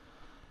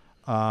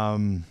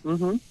 and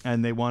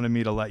they wanted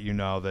me to let you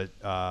know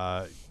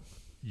that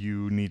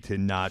you need to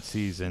not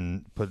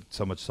season, put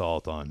so much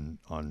salt on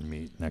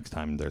meat next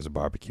time there's a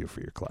barbecue for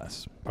your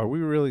class. Are we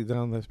really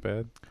down this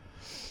bad?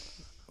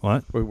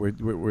 What?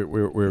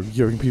 We're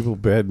giving people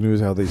bad news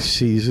how they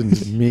season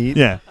meat.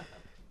 Yeah,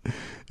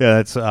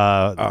 that's.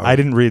 I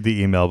didn't read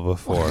the email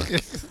before,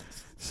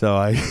 so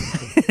I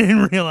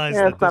didn't realize.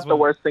 Yeah, that it's not the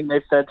worst thing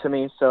they've said to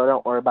me, so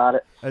don't worry about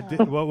it.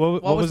 What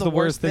was the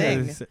worst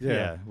thing?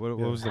 What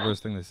was the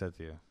worst thing they said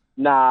to you?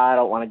 Nah, I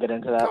don't want to get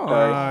into that. Come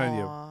Sorry.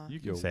 on, you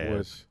can say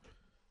it.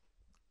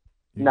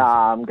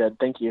 Nah, I'm good.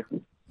 Thank you.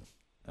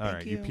 All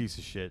right, you piece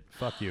of shit.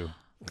 Fuck you.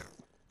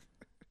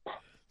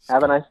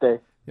 Have a nice day.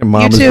 Your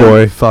mama's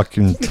boy.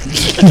 Fucking.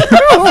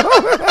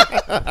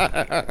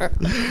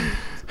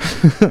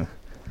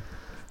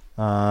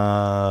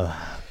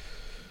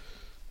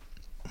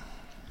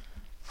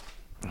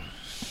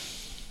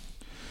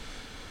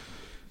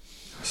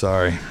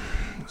 Sorry.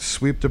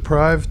 Sweep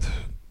deprived?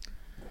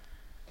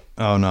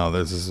 Oh no,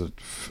 this is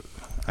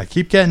I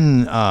keep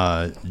getting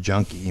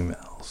junk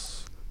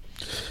emails.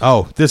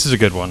 Oh, this is a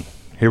good one.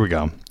 Here we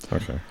go.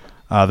 Okay.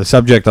 The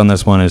subject on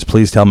this one is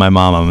please tell my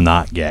mom I'm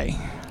not gay.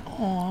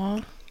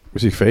 Aww.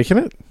 Was he faking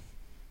it?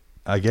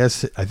 I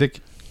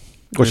think.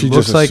 Or she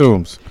just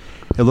assumes.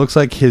 It looks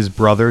like his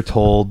brother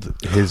told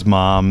his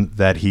mom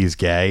that he's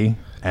gay,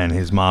 and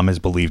his mom has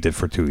believed it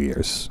for 2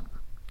 years.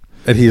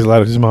 And he's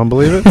let his mom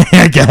believe it?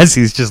 I guess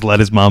he's just let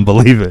his mom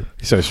believe it.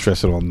 He starts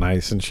dressing all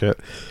nice and shit,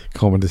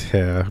 combing his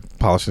hair,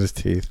 polishing his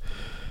teeth.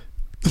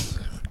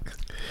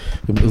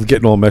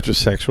 Getting all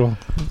metrosexual.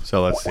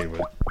 So let's see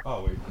what.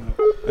 Oh, wait.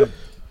 No.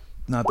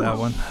 Not that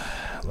one.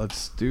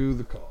 Let's do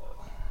the call.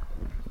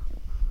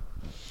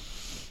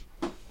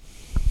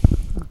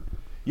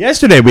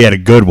 Yesterday we had a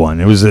good one.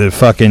 It was a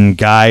fucking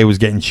guy who was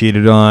getting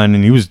cheated on,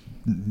 and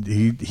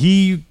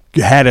he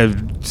had a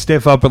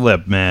stiff upper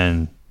lip,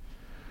 man.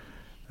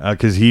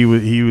 Because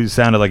he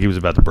sounded like he was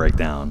about to break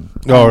down.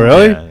 Oh,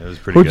 really? Yeah, it was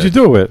pretty Who'd good. you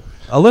do it with?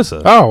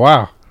 Alyssa. Oh,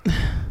 wow.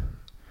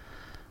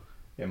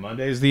 Yeah,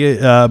 Monday's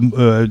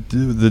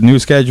the new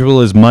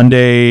schedule is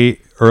Monday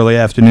early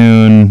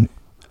afternoon,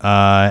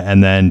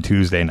 and then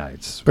Tuesday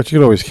nights. But you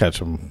can always catch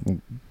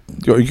them.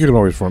 You can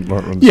always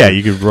run. Yeah,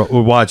 you could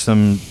watch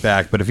them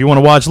back. But if you want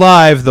to watch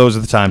live, those are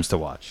the times to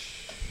watch.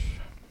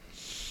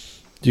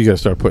 You got to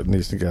start putting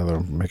these together,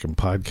 making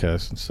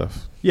podcasts and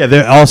stuff. Yeah,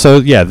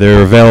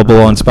 they're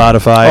available on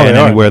Spotify and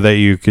anywhere that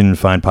you can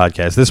find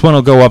podcasts. This one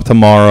will go up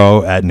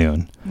tomorrow at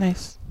noon.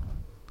 Nice.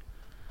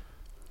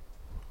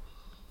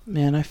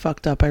 Man, I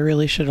fucked up. I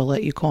really should have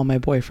let you call my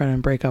boyfriend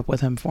and break up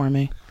with him for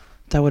me.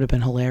 That would have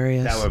been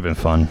hilarious. That would have been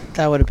fun.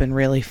 That would have been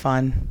really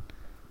fun.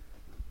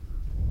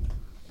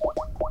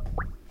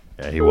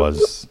 Yeah, he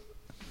was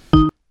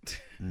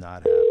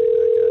not happy,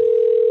 that guy.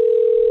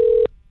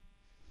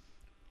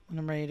 When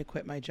I'm ready to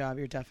quit my job,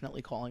 you're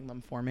definitely calling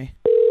them for me.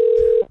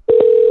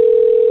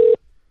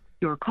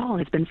 Your call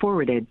has been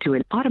forwarded to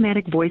an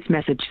automatic voice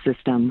message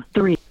system.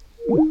 3.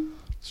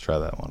 Let's try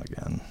that one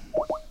again.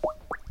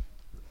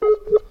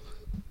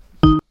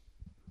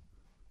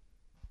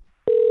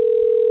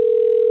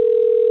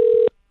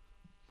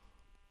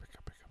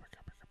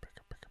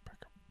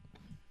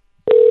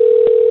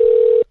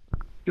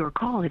 Your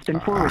call has been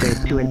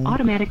forwarded to an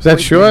automatic Is that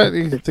voice short?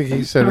 message You think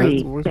he system. said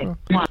 3, that?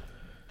 6, 1.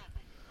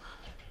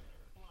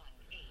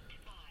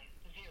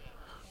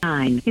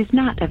 9 is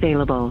not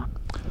available.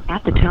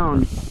 At the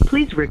tone,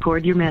 please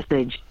record your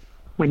message.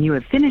 When you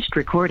have finished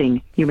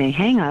recording, you may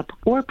hang up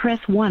or press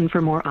 1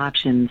 for more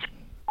options.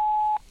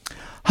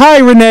 Hi,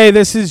 Renee.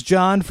 This is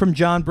John from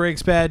John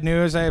Breaks Bad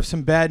News. I have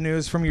some bad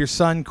news from your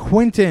son,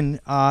 Quentin.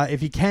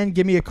 If you can,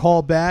 give me a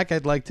call back.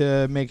 I'd like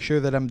to make sure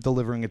that I'm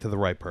delivering it to the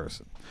right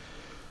person.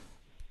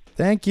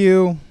 Thank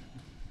you.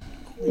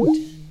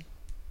 Quentin.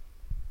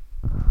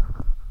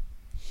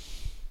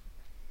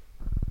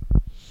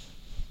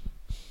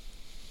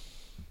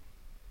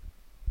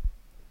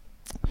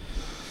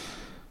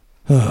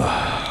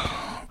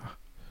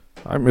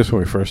 I miss when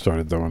we first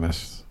started doing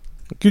this.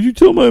 Could you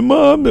tell my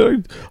mom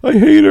that I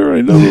hate her?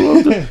 I never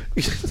loved her.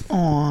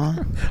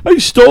 Aww. I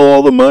stole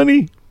all the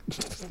money.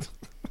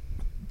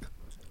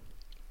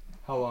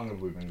 How long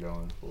have we been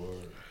going for?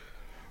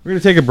 We're going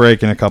to take a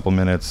break in a couple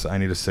minutes. I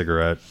need a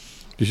cigarette.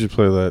 You should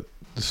play the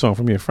song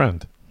from your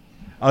friend.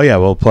 Oh, yeah.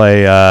 We'll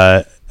play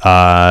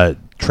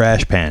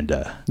Trash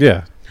Panda.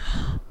 Yeah.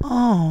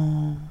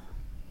 Oh.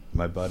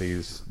 My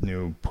buddy's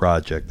new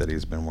project that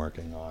he's been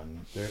working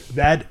on.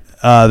 That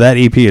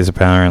EP is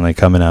apparently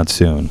coming out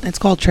soon. It's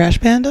called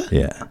Trash Panda?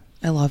 Yeah.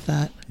 I love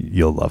that.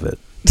 You'll love it.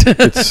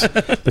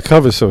 The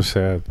cover's so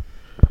sad.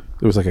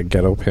 It was like a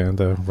ghetto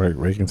panda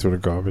raking through the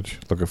garbage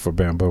looking for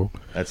bamboo.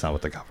 That's not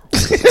what the cover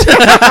was.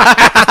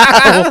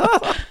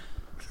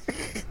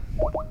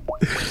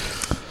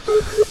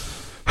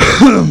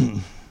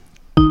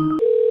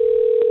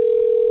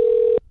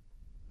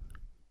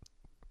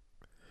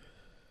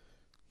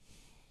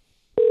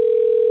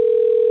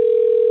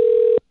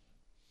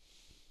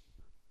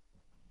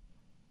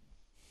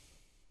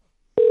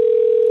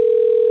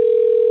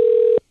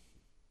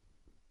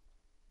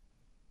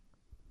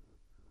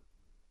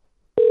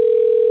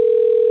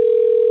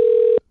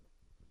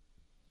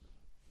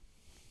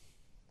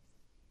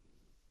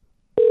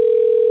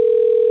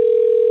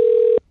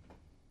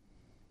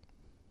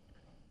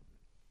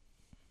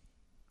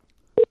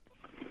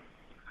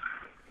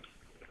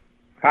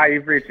 Hi,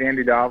 you've reached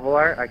Andy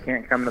Davila. I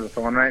can't come to the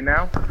phone right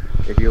now.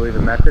 If you leave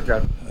a message,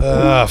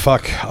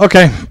 fuck.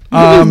 Okay.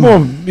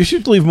 You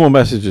should leave more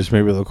messages.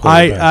 Maybe they'll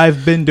call you back.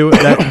 I've been doing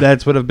that.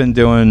 That's what I've been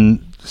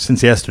doing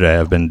since yesterday.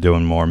 I've been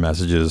doing more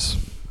messages.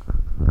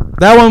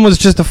 That one was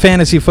just a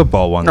fantasy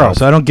football one, though,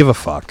 so I don't give a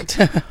fuck.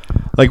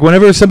 Like,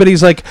 whenever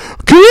somebody's like,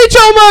 can you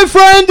tell my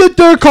friend that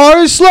their car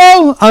is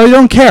slow? I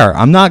don't care.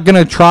 I'm not going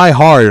to try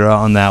hard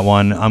on that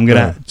one. I'm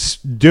going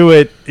to do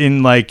it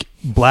in, like,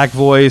 black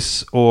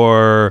voice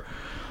or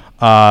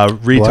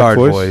retard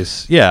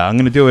voice. Yeah, I'm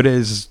going to do it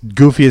as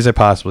goofy as I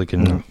possibly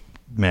can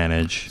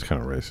manage. It's kind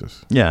of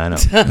racist. Yeah, I know.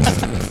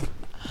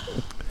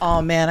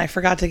 Oh, man, I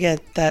forgot to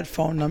get that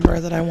phone number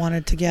that I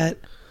wanted to get.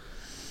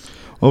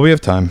 Well, we have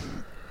time.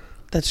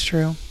 That's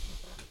true.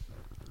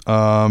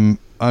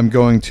 I'm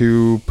going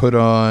to put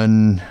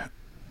on.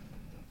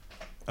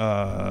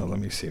 Let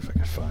me see if I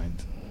can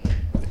find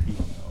the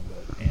email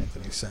that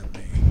Anthony sent me.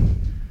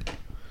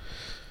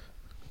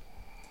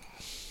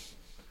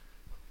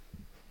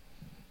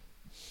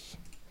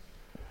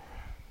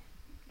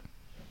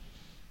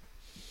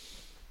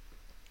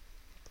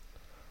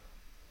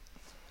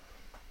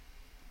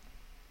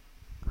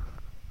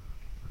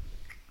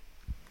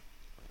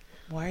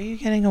 Why are you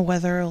getting a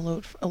weather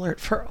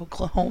alert for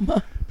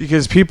Oklahoma?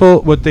 Because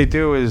people, what they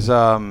do is,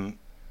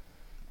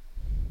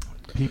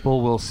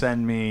 people will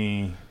send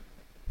me,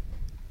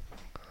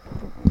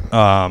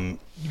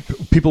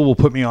 people will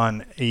put me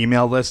on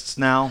email lists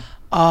now.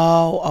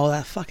 Oh,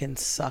 that fucking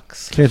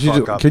sucks.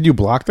 Can you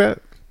block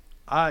that?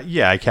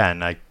 Yeah, I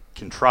can. I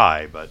can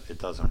try, but it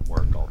doesn't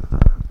work all the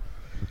time.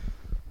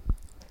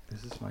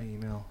 Is this my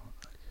email?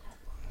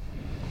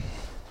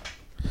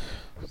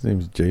 His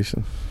name's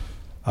Jason.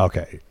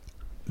 Okay.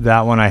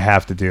 That one I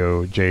have to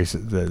do,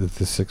 Jason. The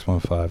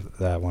 615.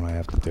 That one I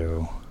have to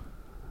do.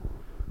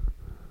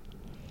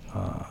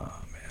 Man.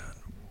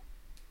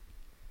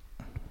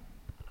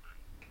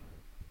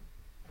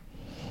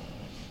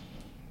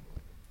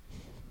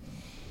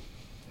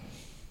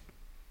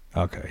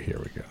 Okay, here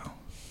we go.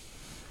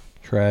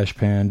 Trash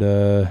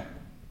Panda.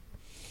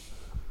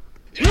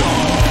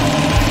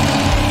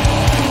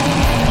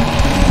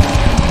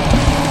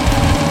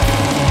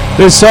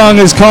 This song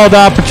is called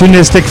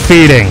Opportunistic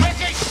Feeding.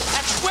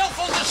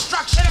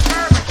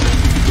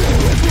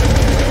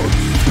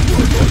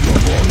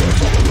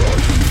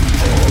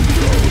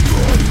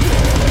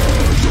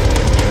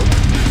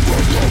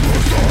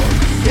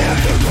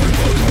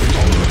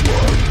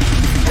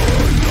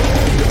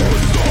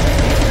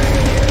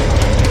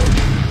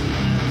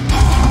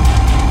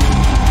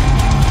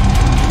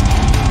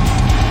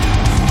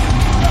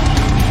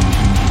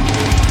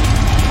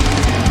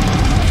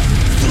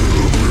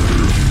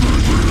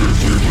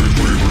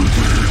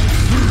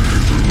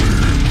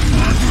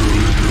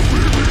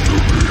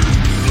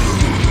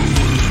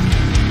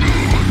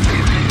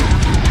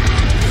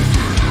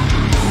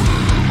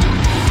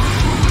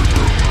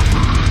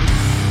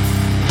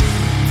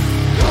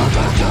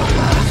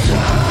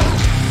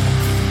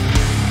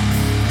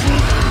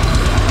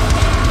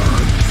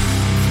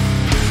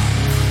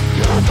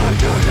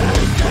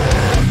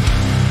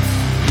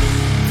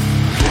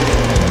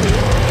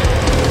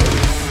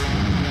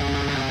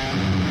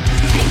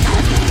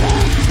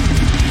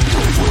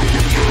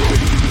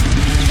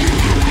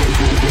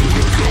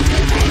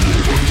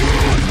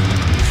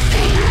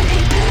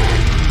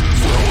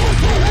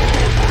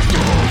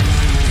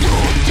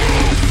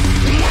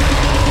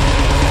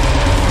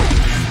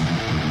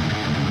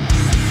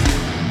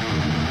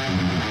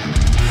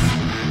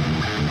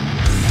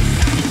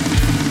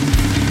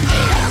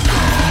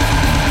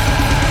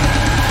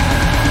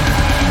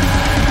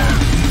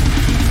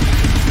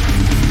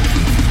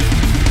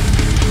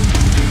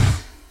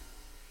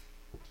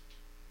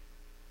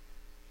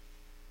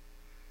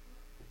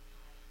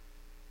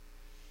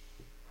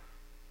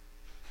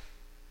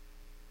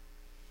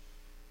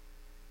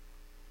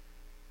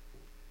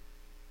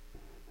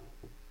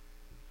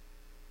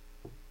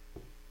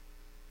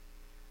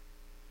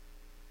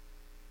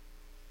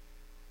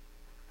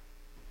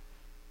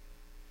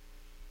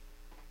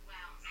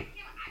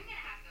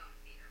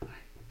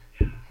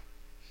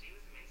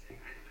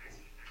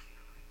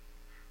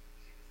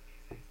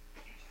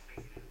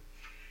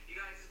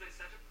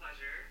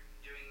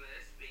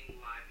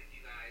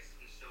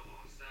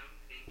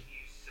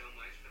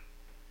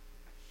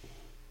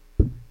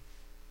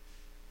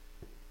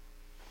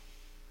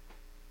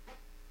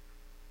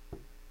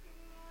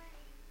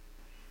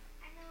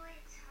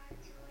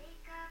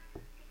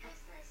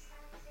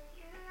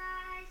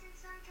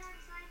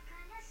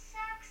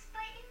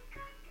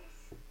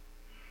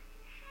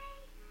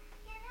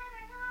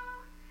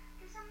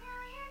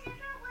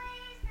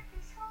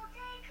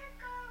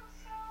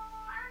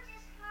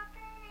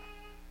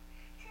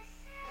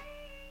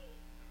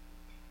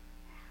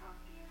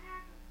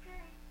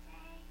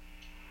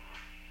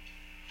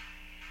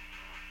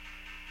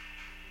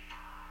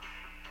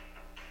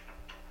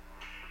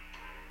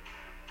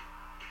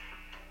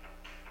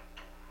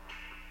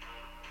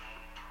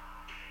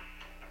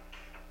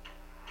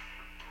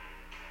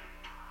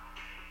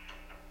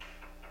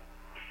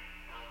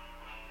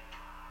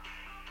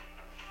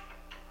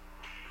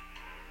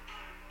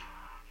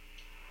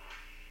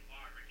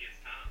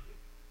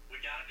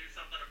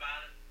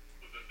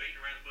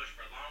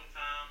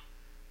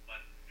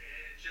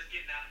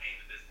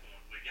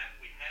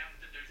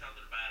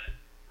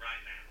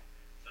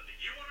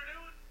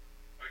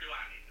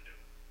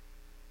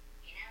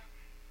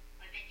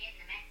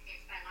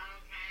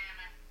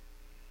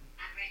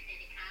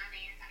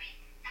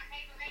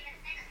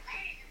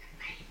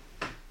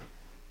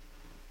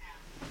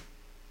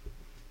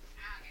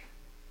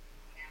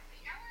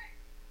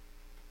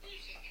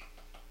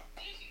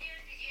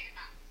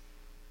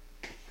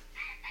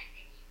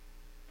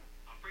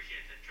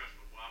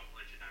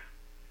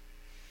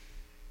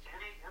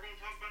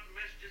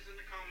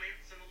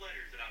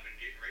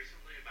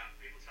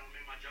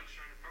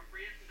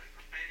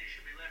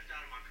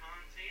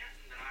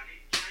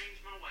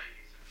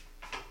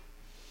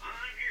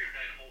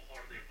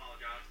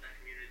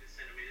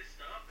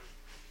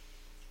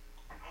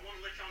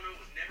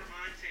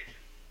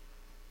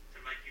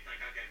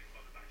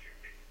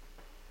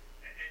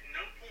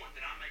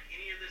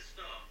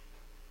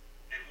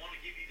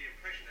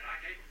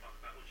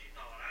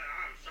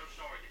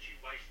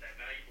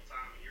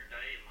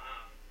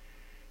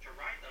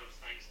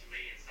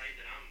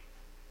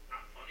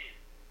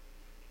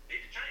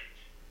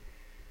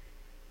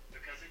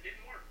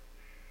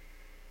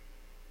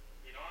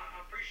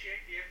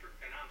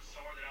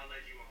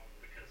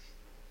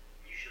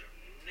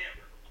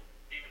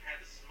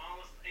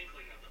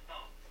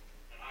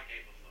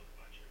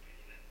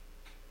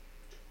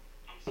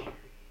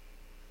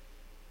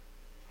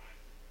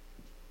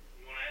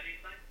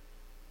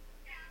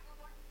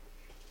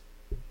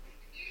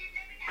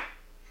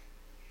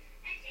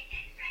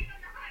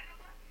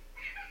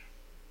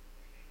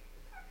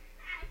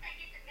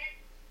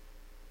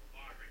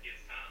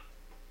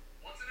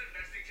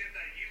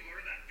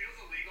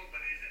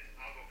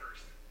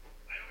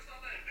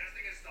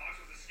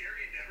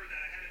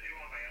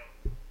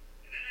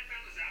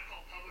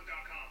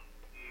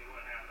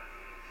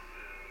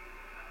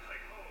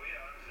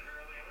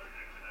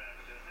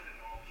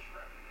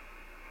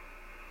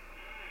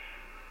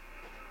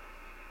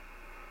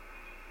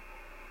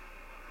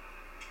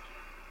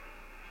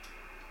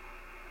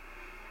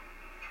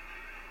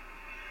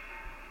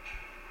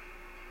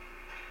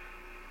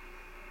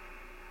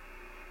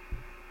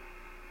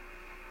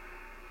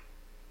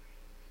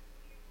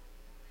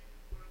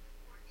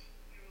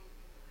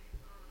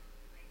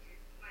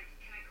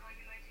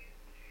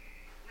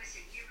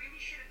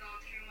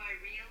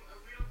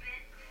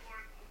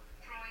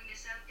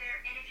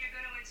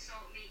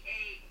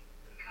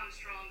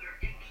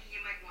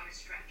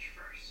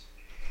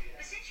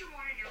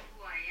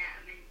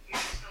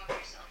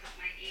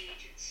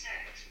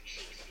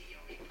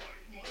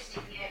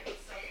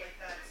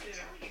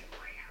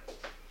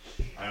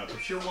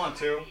 sure want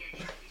to.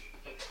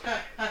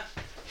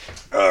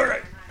 All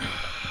right.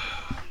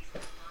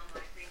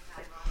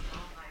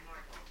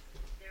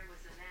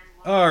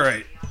 All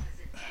right.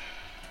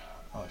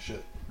 Oh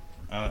shit!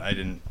 I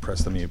didn't press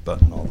the mute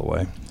button all the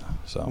way.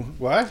 So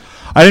what?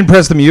 I didn't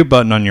press the mute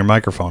button on your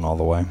microphone all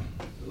the way.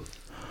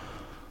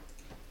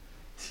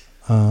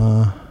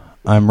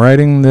 I'm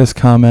writing this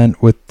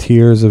comment with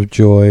tears of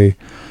joy.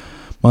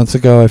 Months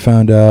ago, I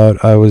found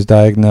out I was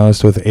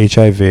diagnosed with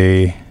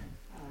HIV.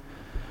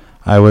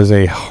 I was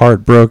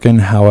heartbroken.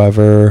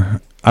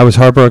 However, at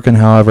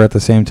the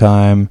same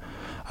time,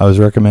 I was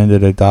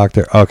recommended a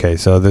doctor. Okay,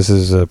 so this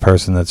is a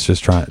person that's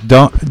just trying.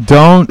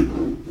 Don't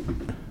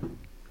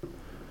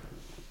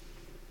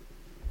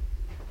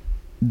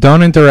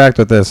interact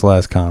with this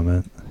last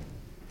comment.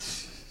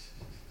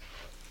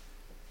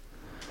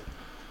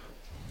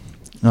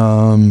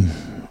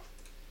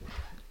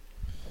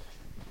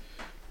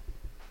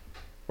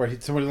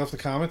 Wait, somebody left a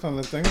comment on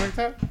the thing like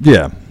that?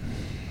 Yeah.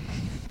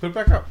 Put it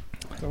back up.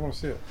 I don't want to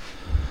see it.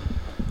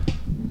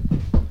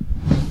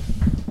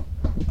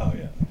 Oh,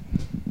 yeah.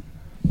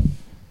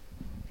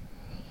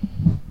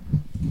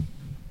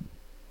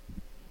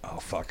 Oh,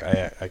 fuck.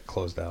 I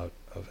closed out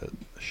of it.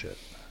 Shit.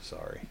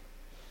 Sorry.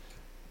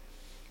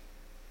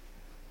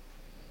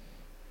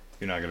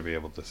 You're not going to be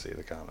able to see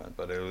the comment,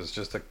 but it was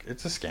just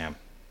it's a scam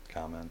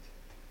comment.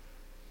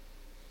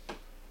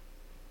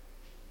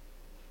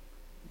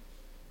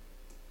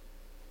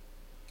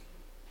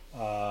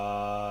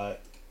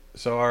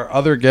 So our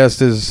other guest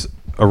is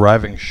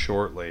arriving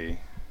shortly.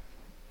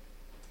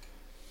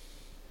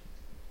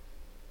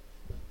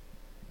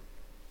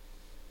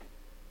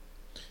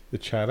 The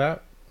chat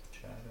app?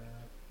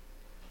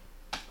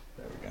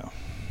 There we go.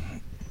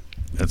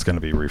 It's going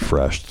to be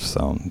refreshed,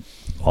 so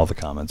all the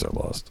comments are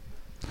lost.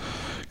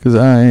 Because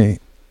I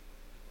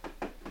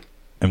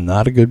am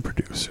not a good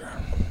producer.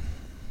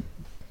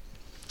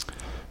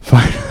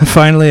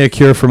 Finally, a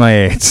cure for my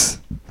AIDS.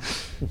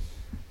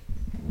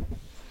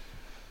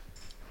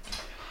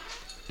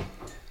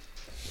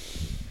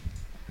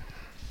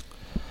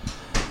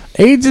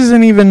 AIDS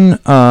isn't even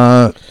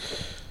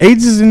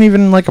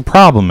like a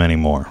problem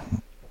anymore,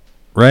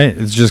 right?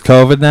 It's just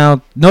COVID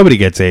now. Nobody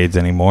gets AIDS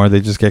anymore.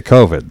 They just get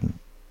COVID.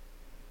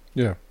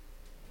 Yeah.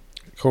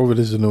 COVID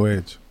is the new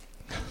AIDS.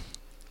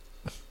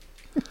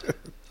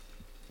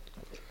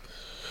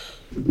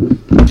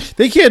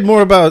 They care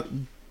more about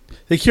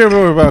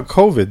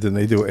COVID than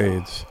they do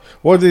AIDS.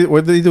 What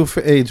did they do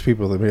for AIDS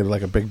people? They made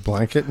like a big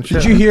blanket and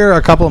shit. Did you hear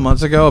a couple of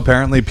months ago?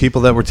 Apparently, people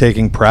that were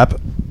taking PrEP,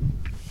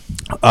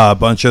 a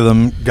bunch of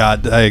them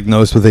got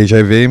diagnosed with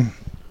HIV.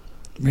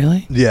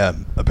 Really? Yeah.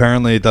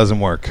 Apparently, it doesn't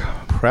work.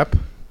 PrEP?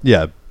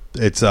 Yeah.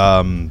 It's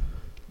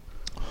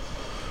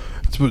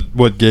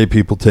what gay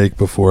people take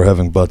before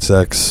having butt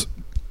sex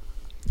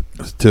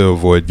to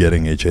avoid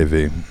getting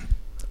HIV.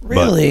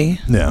 Really?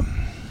 But, yeah.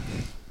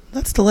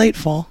 That's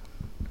delightful.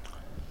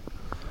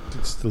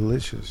 It's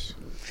delicious.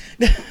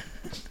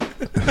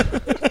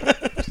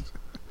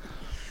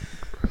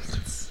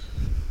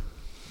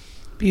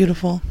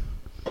 Beautiful.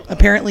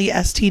 Apparently,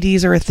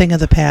 STDs are a thing of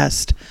the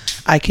past.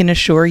 I can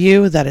assure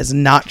you that is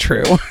not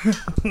true.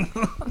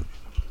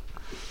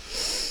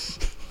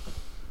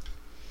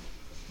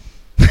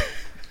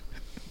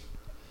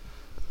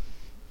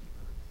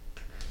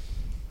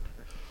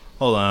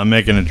 Hold on, I'm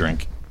making a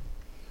drink.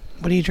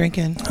 What are you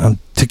drinking?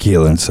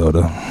 Tequila and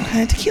soda. What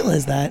kind of tequila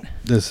is that?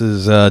 This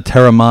is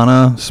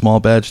Terramana small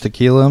batch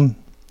tequila.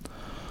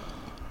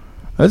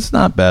 It's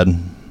not bad.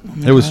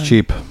 Oh it was God.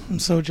 cheap. I'm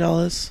so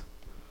jealous.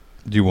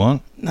 Do you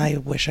want? I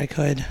wish I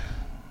could.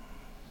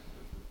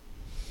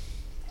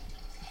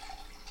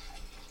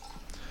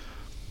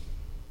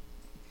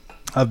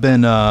 I've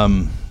been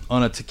on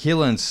a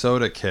tequila and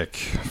soda kick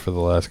for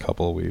the last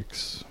couple of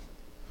weeks.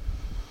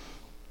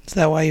 Is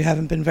that why you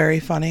haven't been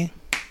very funny?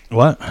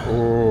 What?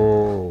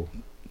 Oh.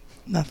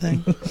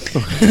 Nothing.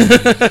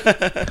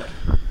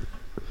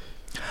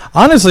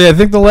 Honestly, I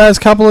think the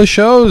last couple of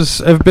shows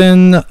have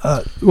been...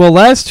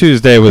 last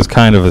Tuesday was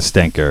kind of a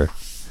stinker.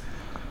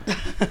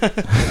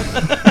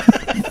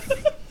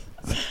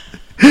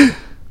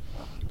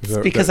 It's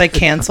because I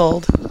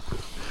canceled.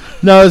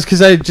 No, it's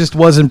because I just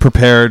wasn't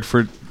prepared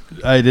for...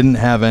 I didn't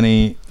have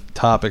any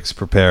topics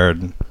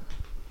prepared.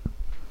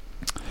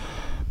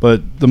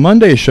 But the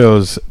Monday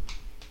shows,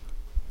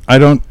 I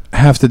don't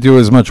have to do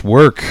as much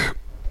work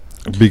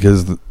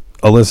because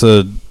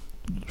Alyssa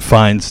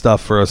finds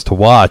stuff for us to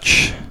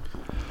watch.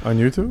 On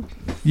YouTube?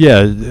 Yeah,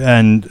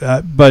 and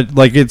but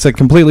like it's a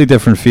completely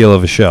different feel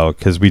of a show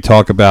because we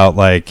talk about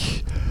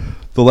like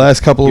the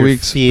last couple of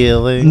weeks.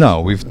 Feeling?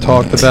 No, we've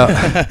talked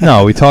about.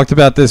 No, we talked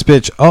about this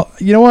bitch. Oh,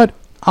 you know what?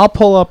 I'll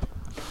pull up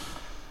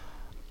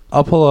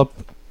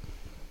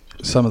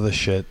some of the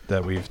shit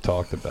that we've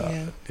talked about.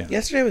 Yeah. Yeah.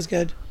 Yesterday was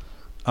good.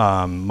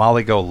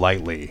 Molly Go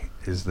Lightly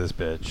is this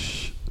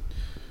bitch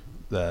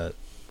that.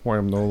 Why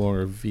I'm no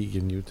longer a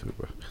vegan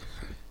YouTuber.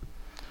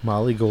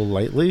 Molly Go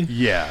Lightly?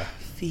 Yeah.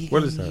 Vegan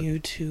what is that?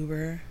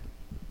 YouTuber.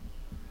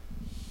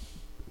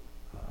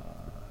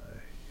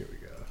 Here we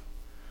go.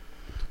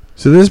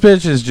 So this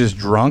bitch is just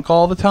drunk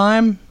all the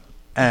time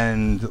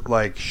and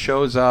like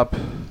shows up.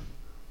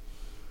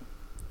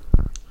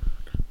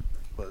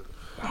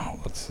 Oh,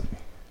 let's see.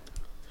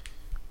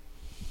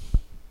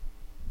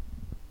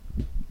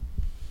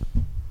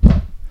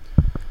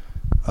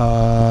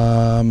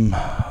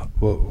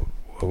 What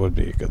would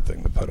be a good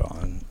thing to put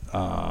on?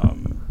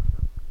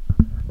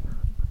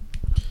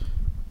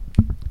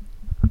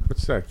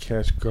 What's that,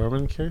 Cash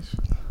Garmin case?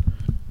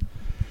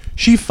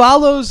 She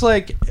follows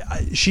like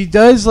she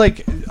does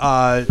like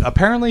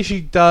apparently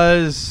she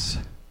does.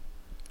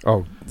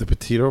 Oh, the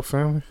Petito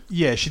family.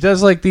 Yeah, she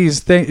does like these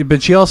things,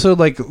 but she also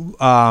like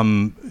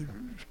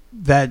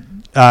that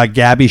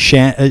Gabby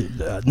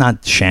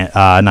not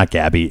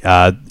Gabby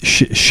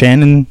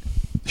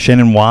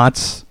Shannon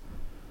Watts.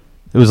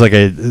 It was like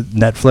a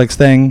Netflix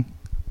thing.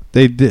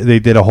 They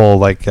did a whole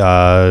like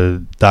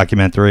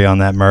documentary on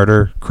that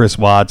murder. Chris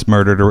Watts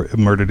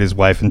murdered his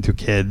wife and 2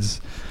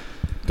 kids.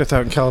 That's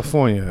out in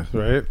California,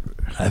 right?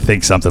 I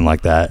think something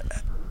like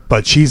that.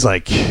 But she's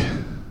like, who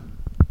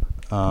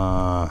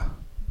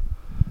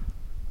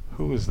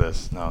is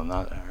this? No,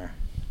 not her.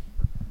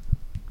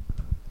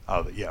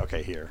 Oh, yeah,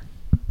 okay, here.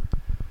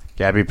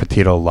 Gabby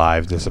Petito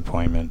live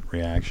disappointment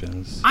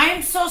reactions. I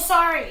am so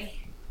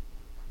sorry.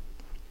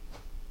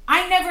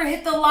 I never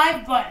hit the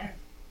live button.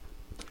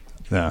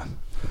 Yeah.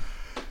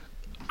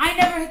 I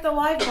never hit the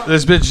live button.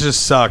 This bitch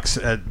just sucks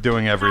at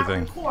doing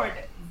everything. Record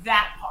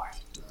that part.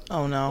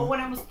 Oh no. But when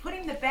I was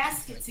putting the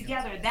basket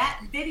together,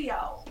 that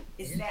video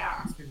is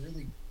there.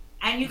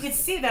 And you can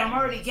see that I'm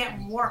already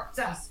getting worked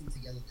up.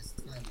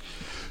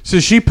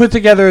 So she put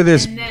together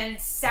this. And then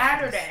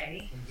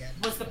Saturday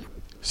was the.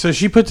 So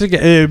she put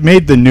together. It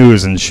made the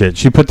news and shit.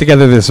 She put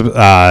together this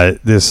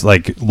this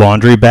like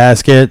laundry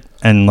basket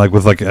and like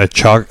with like a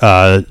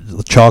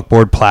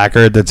chalkboard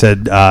placard that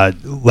said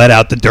 "Let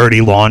out the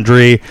dirty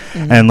laundry,"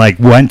 and like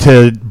went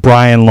to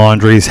Brian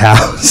Laundrie's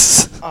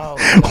house.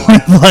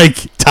 With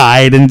like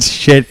tied and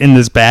shit in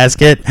this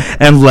basket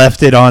and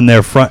left it on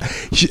their front.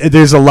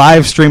 There's a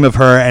live stream of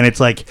her and it's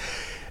like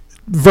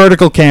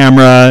vertical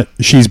camera.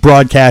 She's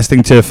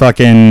broadcasting to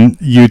fucking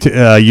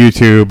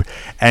YouTube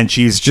and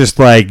she's just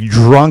like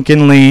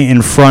drunkenly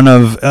in front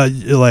of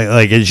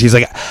like and she's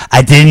like,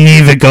 I didn't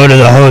even go to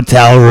the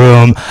hotel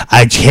room.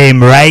 I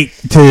came right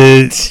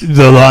to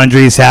the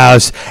Laundrie's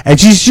house and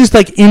she's just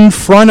like in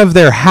front of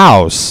their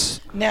house.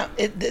 Now,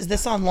 is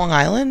this on Long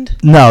Island?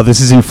 No,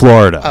 this is in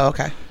Florida. Oh,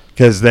 okay.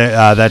 Because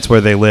that's where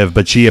they live.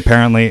 But she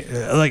apparently,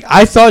 like,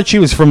 I thought she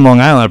was from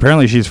Long Island.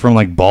 Apparently, she's from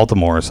like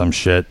Baltimore or some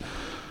shit.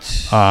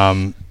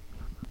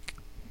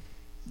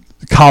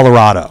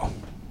 Colorado.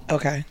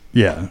 Okay.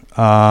 Yeah.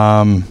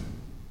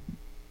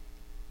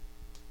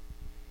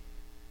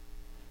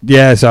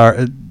 Yeah.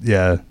 Sorry.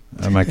 Yeah.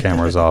 My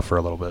camera's off for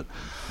a little bit.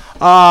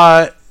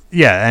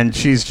 Yeah, and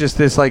she's just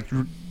this like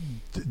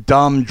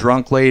dumb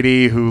drunk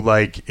lady who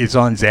like is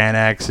on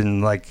Xanax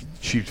and like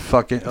she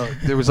fucking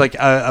there was like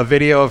a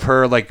video of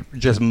her like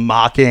just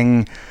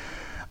mocking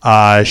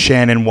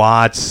Shannon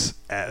Watts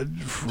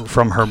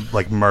from her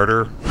like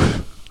murder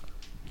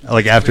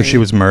like after she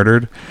was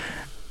murdered.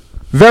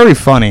 Very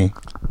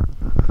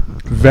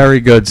very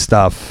good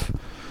stuff.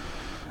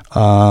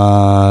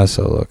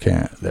 Solo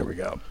can't. There we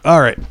go. All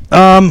right.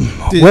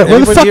 Where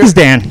the fuck is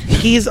Dan?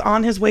 He's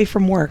on his way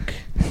from work.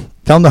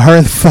 Tell him to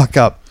hurry the fuck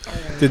up.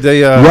 Did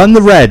they run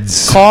the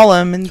Reds? Call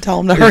him and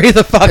tell him to hurry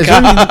the fuck is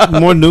up. There any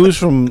more news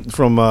from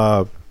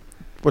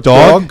what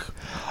dog?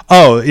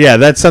 Oh yeah,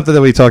 that's something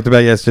that we talked about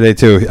yesterday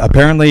too.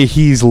 Apparently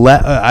he's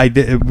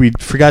we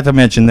forgot to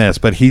mention this,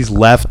 but he's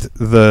left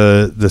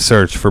the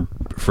search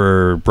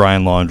for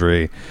Brian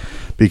Laundrie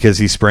because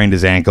he sprained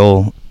his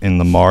ankle in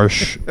the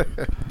marsh.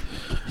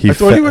 I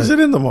thought he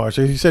wasn't in the marsh.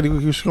 He said he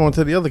was going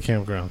to the other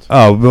campgrounds.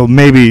 Oh well,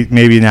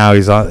 maybe now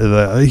he's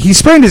on. He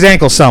sprained his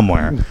ankle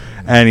somewhere,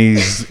 and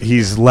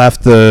he's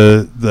left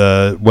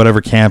the whatever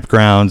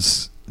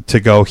campgrounds to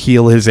go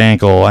heal his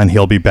ankle, and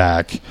he'll be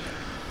back.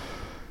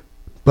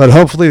 But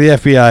hopefully the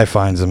FBI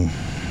finds him.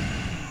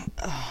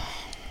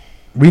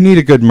 We need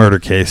a good murder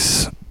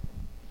case.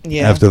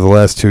 Yeah. After the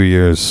last 2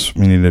 years,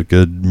 we need a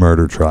good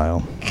murder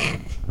trial.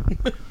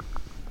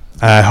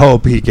 I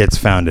hope he gets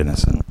found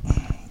innocent.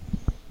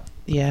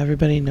 Yeah,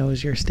 everybody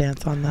knows your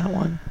stance on that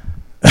one.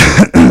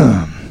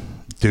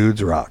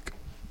 Dudes rock.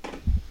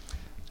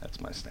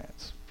 That's my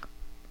stance.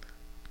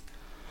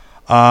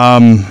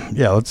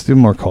 Yeah, let's do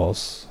more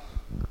calls.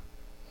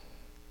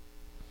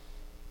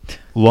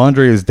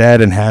 Laundry is dead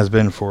and has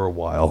been for a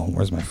while.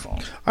 Where's my phone?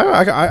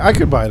 I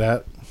could buy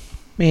that.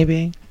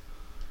 Maybe.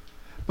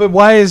 But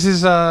why is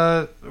his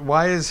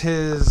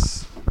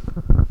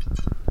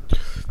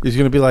He's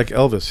gonna be like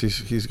Elvis. He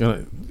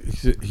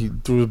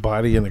threw his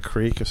body in a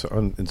creek or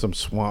in some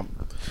swamp,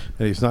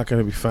 and he's not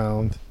gonna be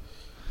found.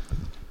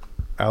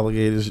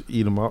 Alligators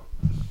eat him up.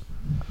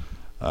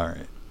 All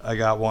right, I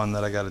got one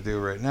that I got to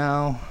do right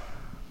now,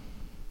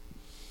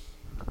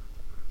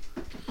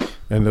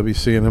 and they'll be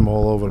seeing him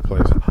all over the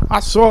place.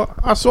 I saw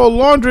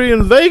Laundry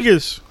in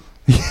Vegas.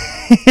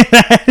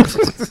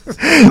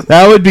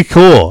 That would be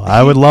cool.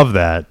 I would love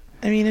that.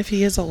 I mean, if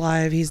he is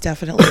alive, he's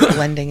definitely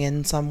blending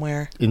in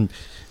somewhere. In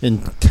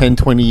 10,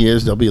 20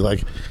 years, they'll be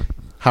like,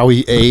 how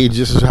he aged.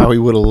 This is how he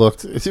would have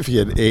looked if he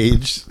had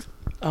aged.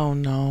 Oh,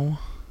 no.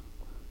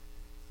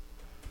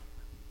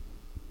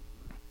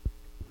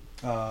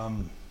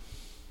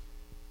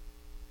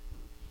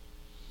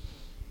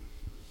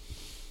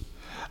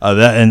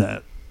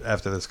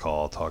 After this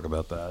call, I'll talk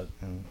about that.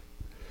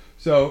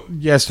 So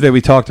yesterday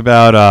we talked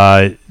about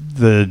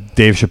the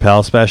Dave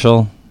Chappelle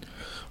special.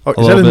 Oh,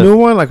 is that a new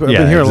one? Like I've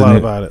been hearing a lot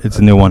about it. It's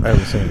a new one. I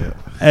haven't seen it yet.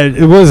 And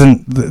it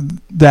wasn't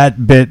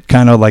that bit.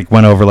 Kind of like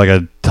went over like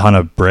a ton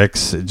of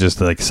bricks. It just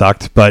like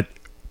sucked. But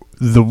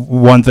the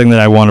one thing that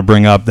I want to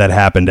bring up that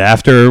happened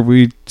after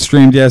we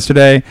streamed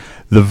yesterday,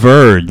 The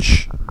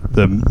Verge,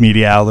 the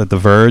media outlet, The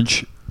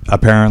Verge.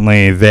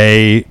 Apparently,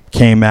 they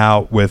came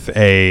out with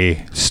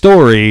a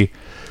story,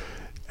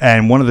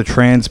 and one of the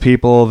trans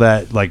people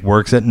that like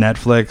works at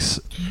Netflix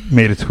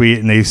made a tweet,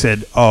 and they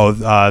said, "Oh,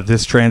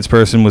 this trans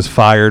person was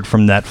fired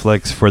from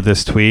Netflix for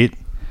this tweet."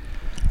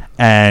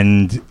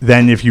 And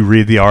then, if you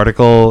read the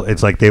article,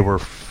 it's like they were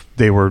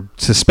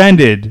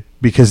suspended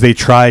because they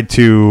tried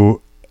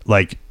to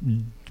like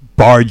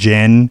barge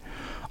in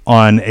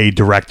on a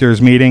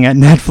director's meeting at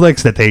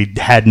Netflix that they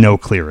had no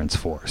clearance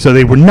for. So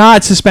they were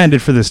not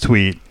suspended for this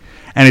tweet,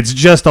 and it's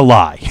just a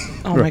lie.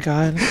 Oh my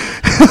God.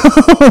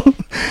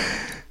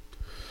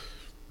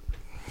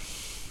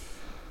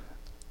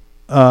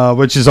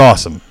 Which is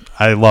awesome.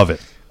 I love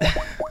it.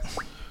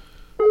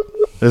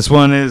 This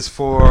one is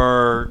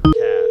for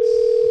Cass.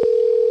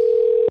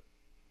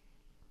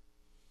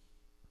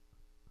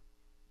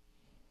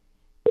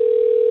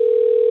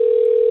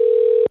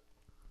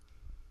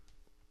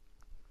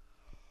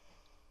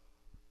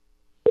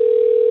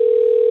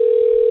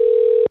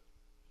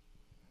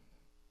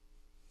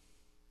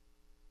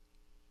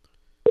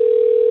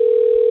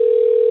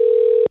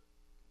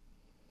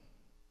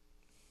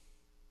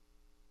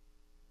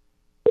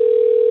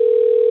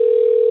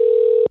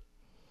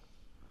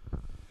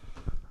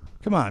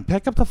 Come on,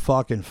 pick up the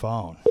fucking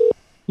phone.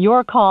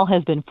 Your call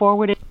has been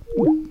forwarded.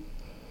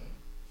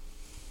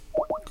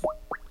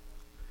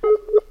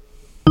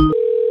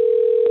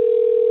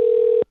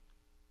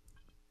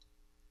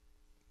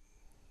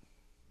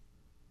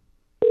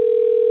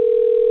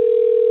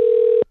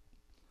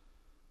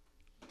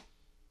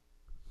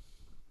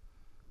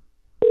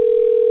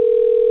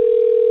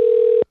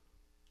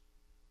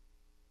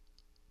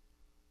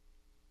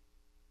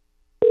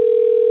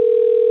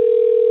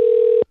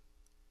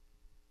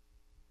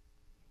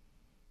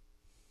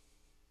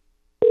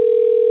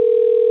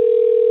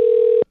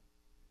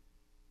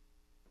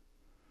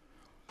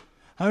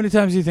 How many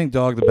times do you think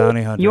Dog the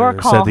Bounty Hunter Your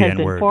said call the has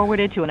been N-word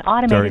forwarded to an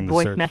automated during the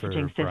voice search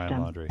messaging for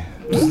Brian system.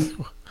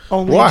 Laundrie?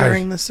 Only Why?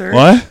 during the search?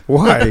 What?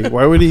 Why?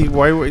 Why would he?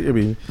 Why would I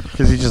mean?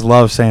 Because he just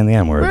loves saying the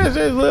N-word. Where's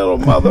his little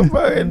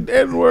motherfucking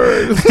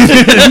N-word?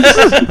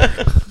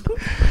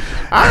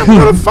 I'm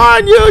gonna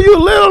find you, you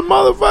little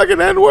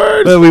motherfucking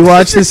N-word. But we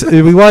watched this.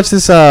 We watched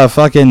this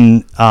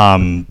fucking.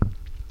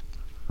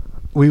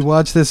 We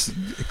watched this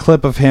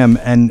clip of him,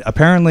 and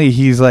apparently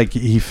he's like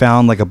he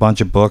found like a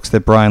bunch of books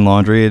that Brian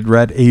Laundrie had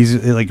read.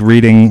 He's like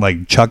reading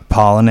like Chuck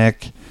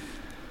Palahniuk,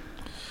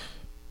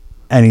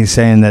 and he's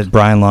saying that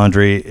Brian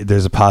Laundrie.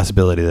 There's a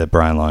possibility that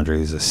Brian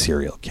Laundrie is a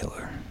serial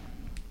killer.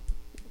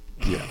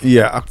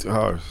 Yeah.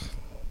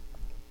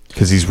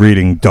 Because he's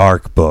reading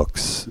dark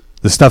books.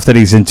 The stuff that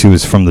he's into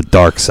is from the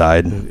dark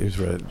side. He's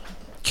read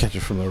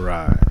Catcher from the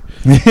Rye.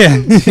 Yeah.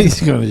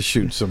 He's gonna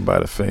shoot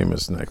somebody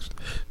famous next.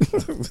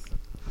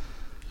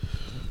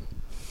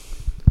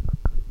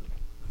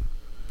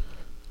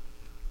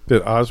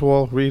 Did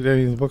Oswald read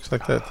any of the books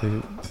like that?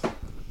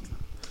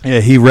 Yeah,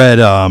 he read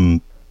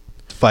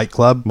Fight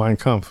Club. Mein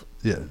Kampf.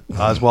 Yeah,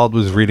 Oswald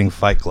was reading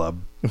Fight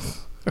Club.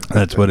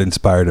 That's what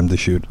inspired him to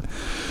shoot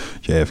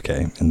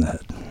JFK in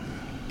that.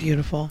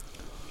 Beautiful.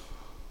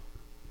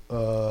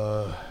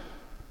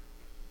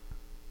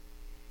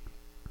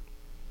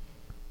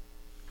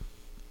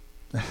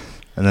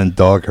 And then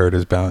Dog hurt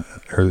his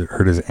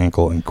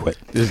ankle and quit.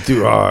 It's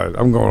too hard.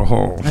 I'm going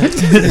home.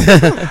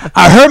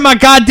 I hurt my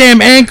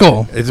goddamn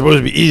ankle. It's supposed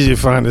to be easy to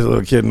find this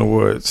little kid in the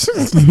woods.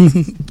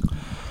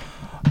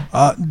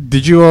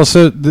 Did you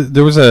also?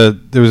 There was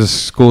a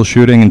school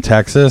shooting in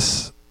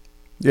Texas.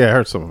 Yeah, I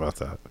heard something about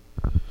that.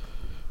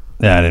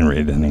 Yeah, I didn't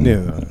read anything.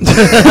 Yeah.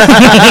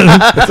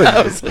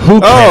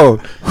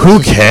 Who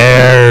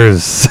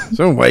cares?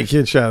 Some white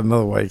kid shot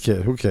another white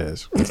kid. Who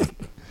cares?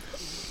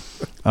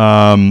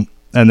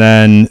 And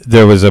then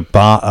there was a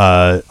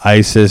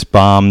ISIS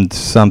bombed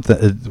something.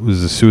 It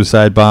was a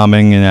suicide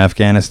bombing in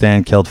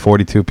Afghanistan, killed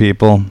 42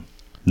 people.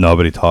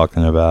 Nobody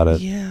talking about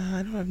it. Yeah,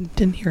 I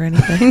didn't hear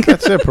anything.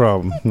 That's their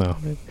problem. No,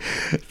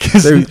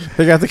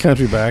 they got the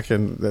country back,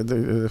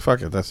 and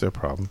fuck it. That's their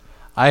problem.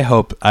 I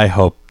hope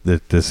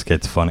that this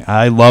gets funny.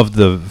 I love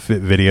the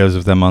videos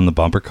of them on the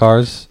bumper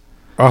cars.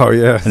 Oh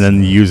yeah, and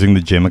then using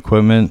the gym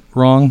equipment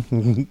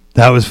wrong.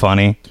 That was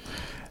funny.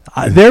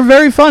 They're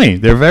very funny.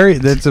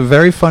 That's a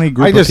very funny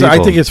group of people.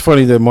 I think it's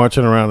funny they're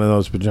marching around in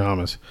those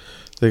pajamas.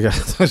 They got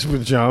those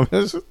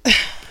pajamas.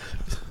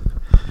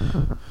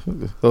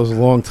 Those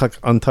long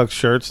untucked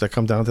shirts that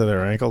come down to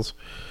their ankles,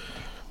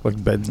 like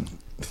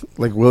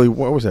Willy.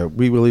 What was that?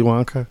 Wee Willy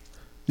Wonka.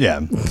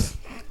 Yeah.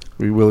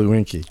 Wee Willy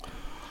Winky.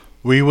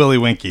 Wee Willy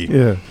Winky.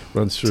 Yeah,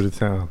 runs through the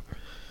town.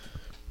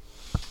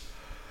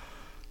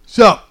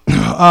 So,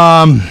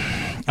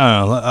 I don't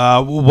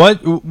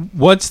know.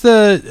 What's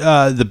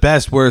the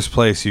best worst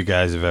place you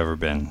guys have ever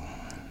been?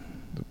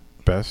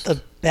 Best.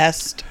 The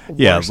best.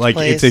 Yeah, worst like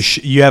place. it's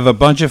you have a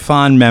bunch of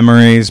fond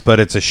memories, but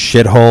it's a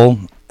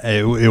shithole.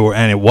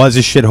 And it was a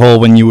shithole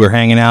when you were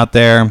hanging out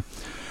there,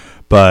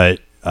 but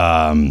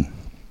and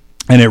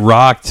it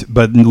rocked.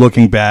 But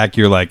looking back,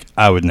 you're like,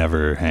 I would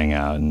never hang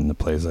out in a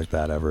place like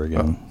that ever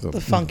again.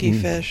 The Funky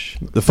Fish.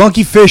 The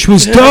Funky Fish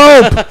was dope.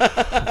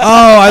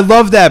 Oh, I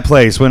loved that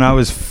place when I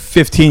was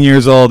 15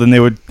 years old, and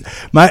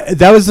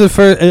that was the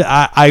first.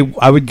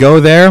 I would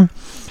go there,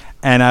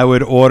 and I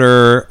would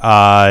order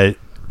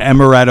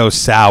amaretto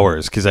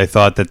sours because I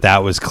thought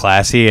that was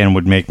classy and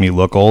would make me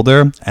look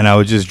older, and I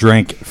would just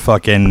drink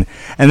fucking,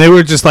 and they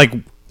were just like,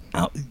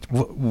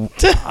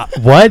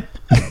 what?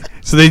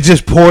 So they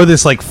just pour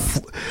this like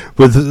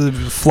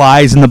with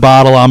flies in the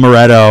bottle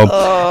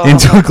amaretto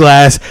into a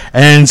glass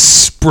and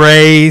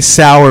spray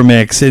sour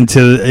mix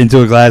into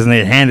a glass, and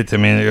they hand it to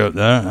me and they go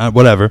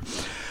whatever.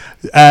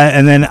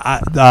 And then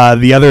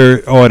the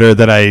other order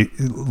that I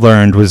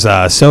learned was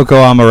Soko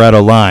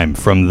Amaretto Lime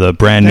from the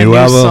brand new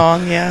album.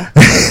 Song, yeah.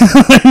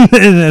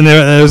 And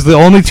there was the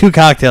only two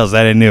cocktails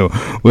that I knew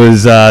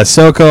was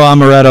Soko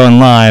Amaretto and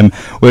Lime,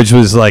 which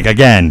was like,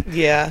 again,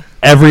 yeah.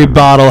 Every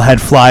bottle had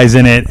flies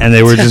in it, and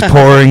they were just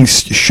pouring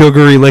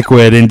sugary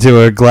liquid into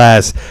a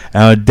glass,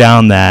 and I would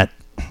down that.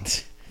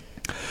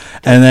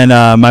 And then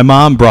my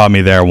mom brought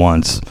me there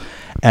once.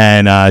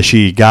 And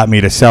she got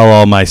me to sell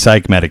all my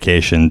psych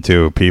medication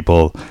to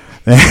people.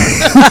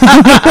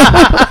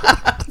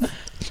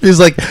 She's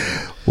like,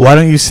 why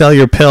don't you sell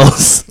your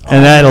pills?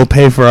 And that'll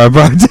pay for our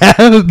bar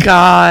tab.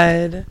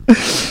 God.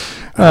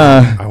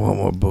 I want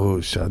more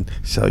booze, son.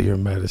 Sell your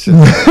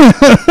medicine.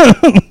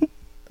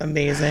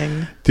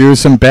 Amazing. Do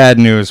some bad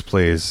news,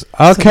 please.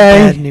 Okay. Some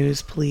bad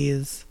news,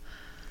 please.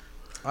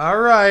 All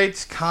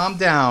right. Calm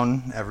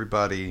down,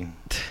 everybody.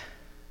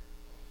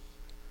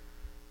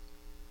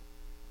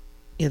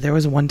 Yeah, there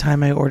was one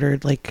time I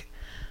ordered like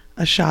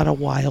a shot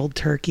of wild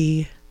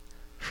turkey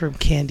from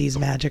Candy's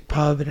Magic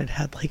Pub, and it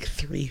had like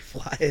 3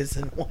 flies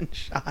in one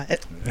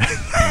shot.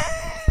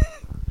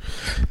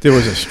 There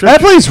was a strip. That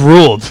place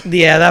ruled.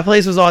 Yeah, that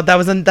place was odd.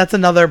 That's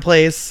another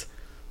place.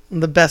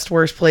 The best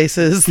worst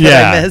places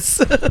that I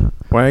miss.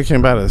 When I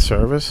came out of the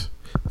service,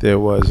 there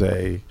was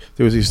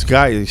these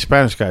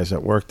Spanish guys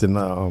that worked in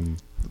the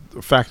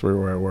factory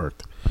where I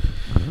worked,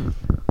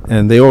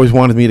 and they always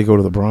wanted me to go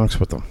to the Bronx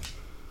with them.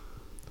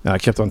 And I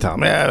kept on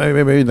telling them,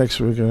 maybe next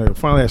week. And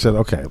finally, I said,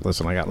 okay,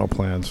 listen, I got no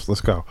plans. Let's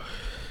go.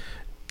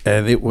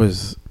 And it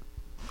was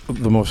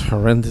the most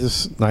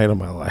horrendous night of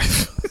my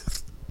life.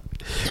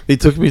 They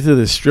took me to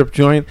this strip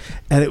joint,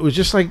 and it was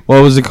just like...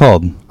 What was it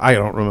called? I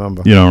don't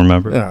remember. You don't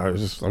remember? Yeah, I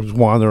was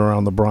wandering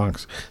around the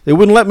Bronx. They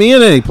wouldn't let me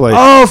in any place.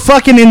 Oh,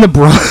 fucking in the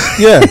Bronx.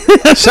 Yeah,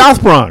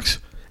 South Bronx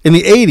in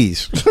the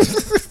 80s.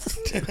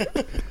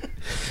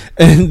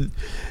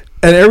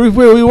 And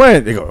everywhere we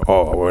went, they go,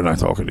 oh, we're not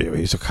talking to you.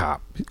 He's a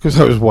cop. Because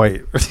I was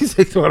white.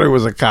 They thought I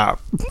was a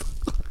cop.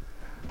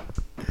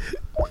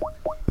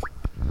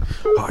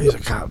 Oh, he's a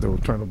cop. They were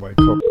trying to buy coke.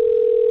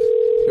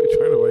 They were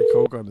trying to buy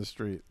coke on the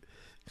street.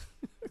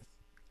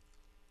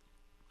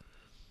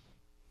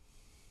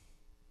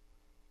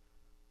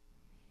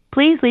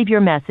 Please leave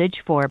your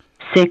message for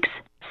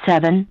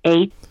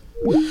 678.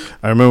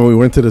 I remember we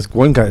went to this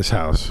one guy's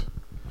house.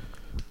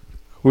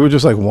 We were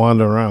just like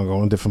wandering around,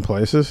 going different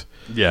places.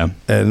 Yeah.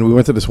 And we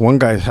went to this one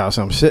guy's house.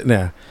 And I'm sitting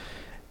there,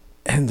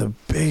 and the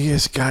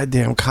biggest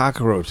goddamn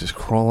cockroach is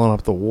crawling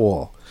up the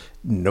wall.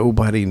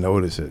 Nobody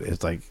noticed it.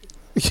 It's like,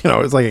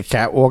 it's like a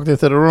cat walked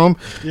into the room.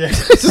 Yeah.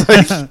 It's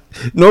like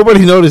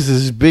nobody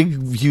notices this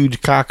big,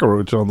 huge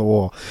cockroach on the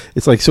wall.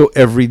 It's like so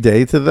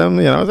everyday to them.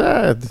 They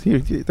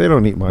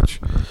don't eat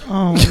much.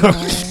 Oh, no.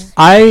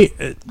 I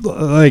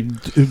like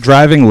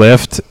driving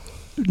Lyft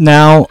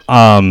now.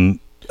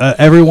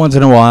 Every once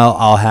in a while,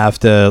 I'll have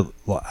to.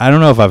 I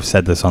don't know if I've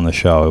said this on the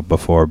show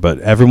before, but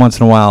every once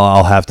in a while,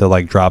 I'll have to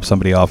like drop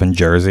somebody off in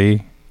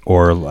Jersey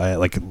or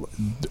like.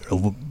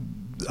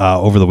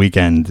 Over the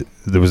weekend,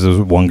 there was this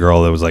one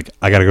girl that was like,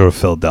 I gotta go to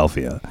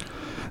Philadelphia.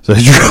 So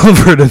I drove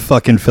her to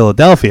fucking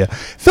Philadelphia.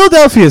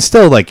 Philadelphia is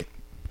still like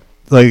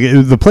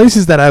the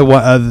places that I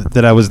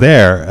was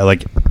there,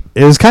 like,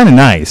 it was kind of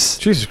nice.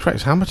 Jesus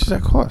Christ, how much does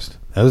that cost?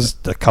 That was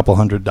a couple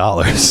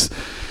 $100.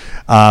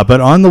 But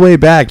on the way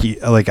back,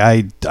 like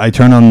I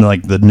turn on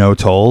like the no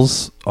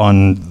tolls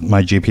on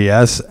my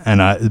GPS,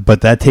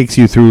 but that takes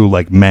you through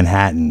like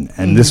Manhattan,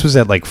 and this was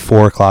at like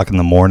 4:00 in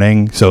the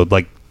morning, so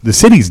like the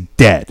city's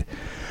dead.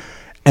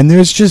 And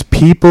there's just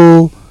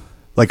people,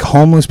 like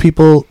homeless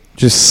people,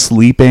 just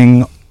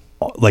sleeping,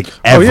 like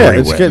everywhere. Oh yeah,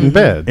 it's getting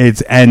bad.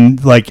 It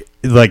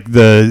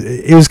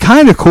was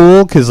kind of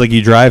cool because like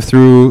you drive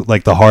through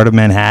like the heart of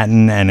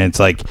Manhattan, and it's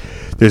like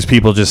there's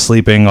people just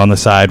sleeping on the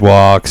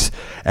sidewalks,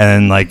 and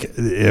then like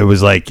it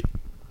was like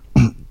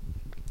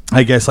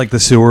I guess like the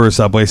sewer or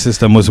subway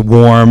system was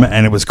warm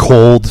and it was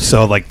cold,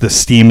 so like the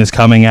steam is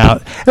coming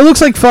out. It looks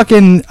like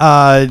fucking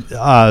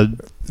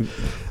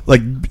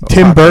like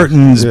Tim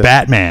Burton's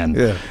Batman.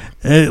 Yeah.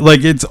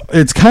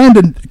 It's kind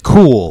of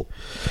cool,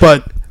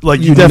 but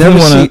like you definitely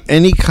never want see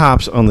any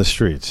cops on the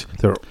streets.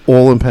 They're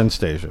all in Penn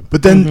Station.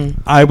 But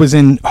then I was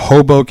in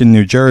Hoboken,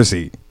 New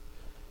Jersey,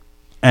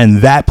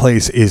 and that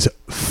place is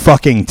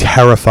fucking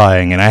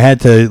terrifying. And I had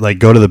to like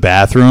go to the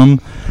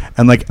bathroom,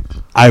 and like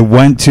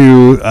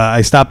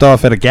I stopped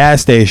off at a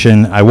gas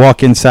station. I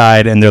walk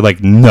inside, and they're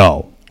like,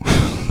 no.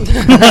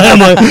 I'm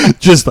like,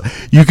 just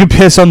you can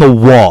piss on the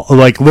wall,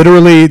 like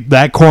literally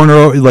that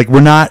corner. Like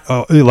we're not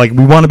like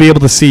we want to be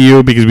able to see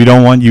you because we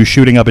don't want you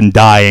shooting up and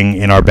dying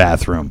in our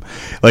bathroom.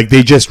 Like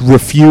they just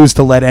refuse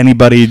to let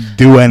anybody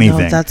do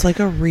anything. No, that's like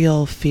a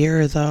real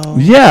fear, though.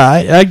 Yeah,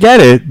 I get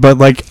it, but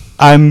like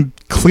I'm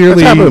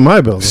clearly That's happened in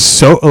my building.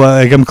 So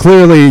like I'm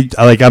clearly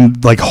like I'm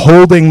like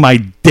holding my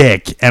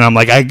dick, and I'm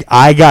like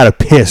I gotta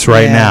piss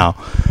right now,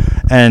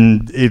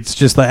 and it's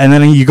just like, and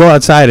then you go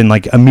outside and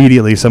like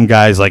immediately some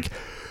guy's like,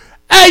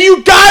 hey,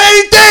 you got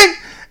anything?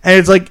 And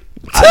it's like,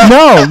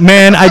 no,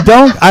 man, I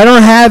don't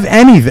have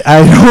anything.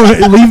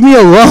 Leave me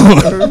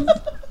alone.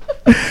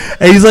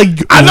 And he's like,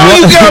 I know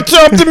you got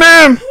something,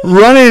 man.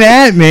 Running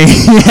at me.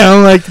 Yeah,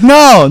 I'm like,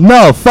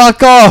 no,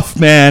 fuck off,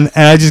 man.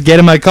 And I just get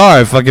in my car.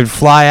 I fucking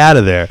fly out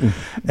of there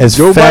as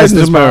Joe fast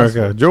Biden's as America.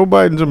 possible. Joe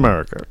Biden's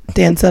America.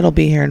 Dan said he'll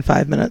be here in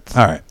 5 minutes.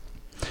 All right.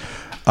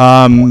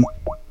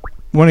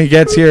 When he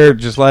gets here,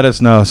 just let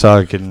us know so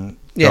I can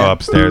go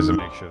upstairs and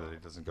make sure that he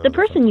doesn't go. The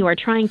person you are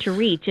trying to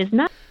reach is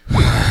not.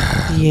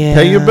 Yeah.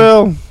 Pay your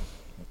bill.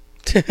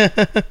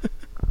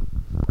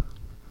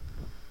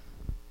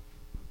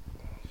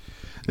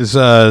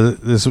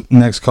 This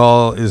next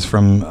call is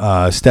from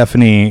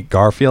Stephanie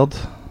Garfield.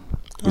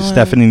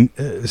 Stephanie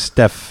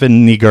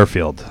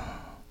Garfield.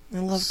 I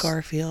love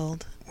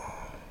Garfield.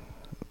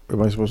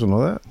 Am I supposed to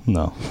know that?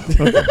 No.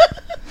 Okay.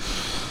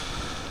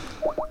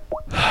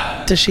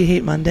 Does she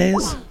hate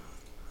Mondays?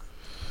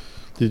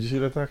 Did you see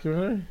that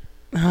documentary?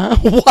 Huh?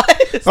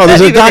 What? Is Oh,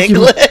 there's that a even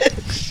documentary.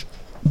 English?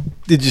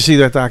 Did you see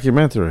that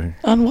documentary?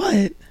 On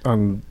what?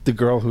 On the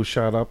girl who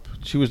shot up.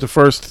 She was the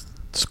first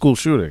school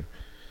shooting.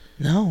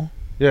 No.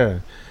 Yeah.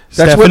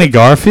 Stephanie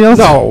Garfield?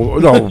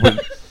 No.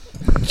 But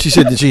she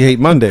said that she hate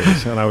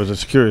Mondays, and I was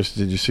just curious.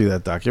 Did you see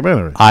that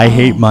documentary? I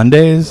hate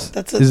Mondays.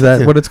 Is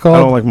that what it's called? I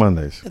don't like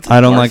Mondays. I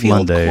don't like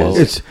Mondays. quote.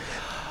 It's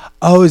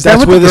is that that's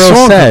what where the the girl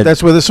song. said?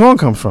 That's where the song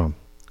comes from.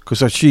 Because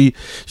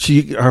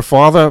her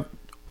father,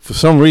 for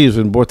some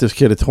reason, bought this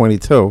kid at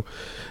 22,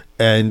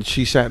 and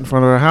she sat in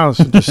front of her house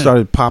and just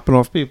started popping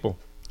off people.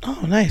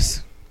 Oh,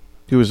 nice.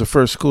 He was the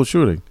first school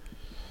shooting,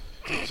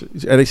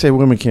 and they say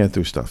women can't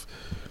do stuff.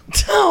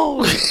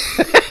 Oh.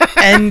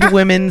 End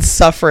women's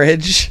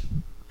suffrage.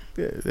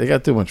 Yeah, they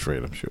got too much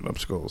freedom shooting up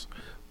schools.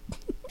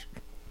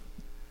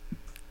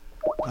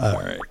 All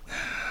right.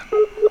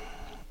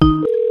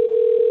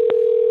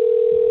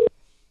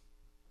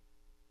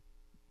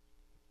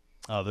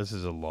 Oh, this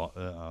is a lot. I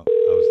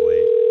was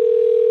late.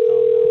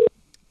 Oh,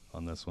 no.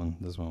 On this one.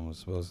 This one was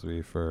supposed to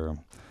be for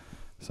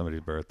somebody's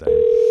birthday.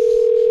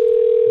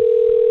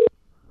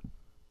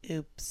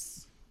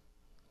 Oops.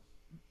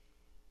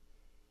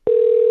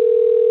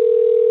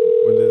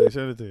 When did they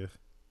send it to you?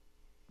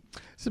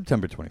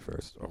 September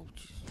 21st. Oh,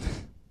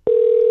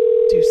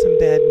 Do some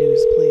bad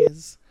news,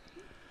 please.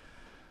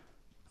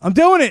 I'm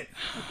doing it.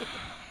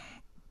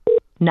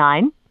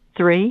 9,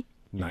 3,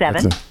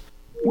 7.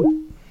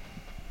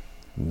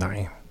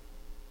 9.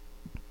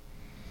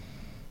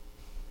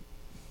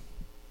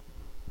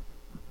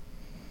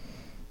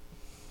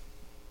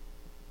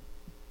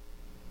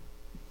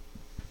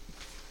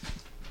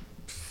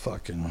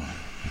 Fucking.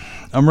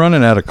 I'm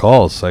running out of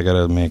calls, so I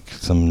gotta make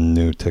some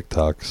new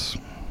TikToks.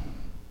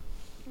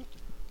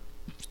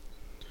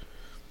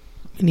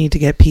 We need to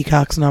get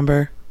Peacock's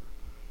number.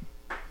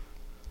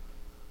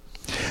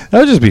 That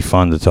would just be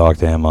fun to talk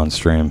to him on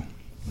stream.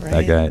 Right.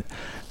 That guy.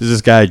 There's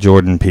this guy,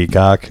 Jordan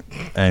Peacock,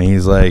 and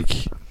he's like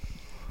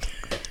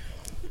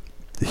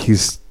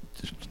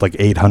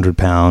 800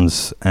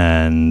 pounds,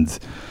 and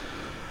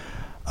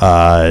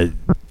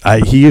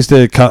he used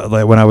to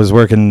like when I was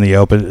working the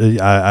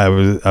open. I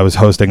was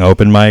hosting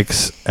open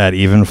mics at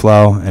Even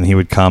Flow, and he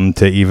would come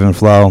to Even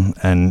Flow,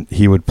 and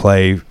he would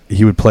play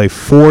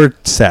 4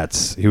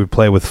 sets. He would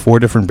play with 4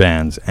 different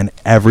bands, and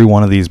every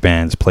one of these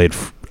bands played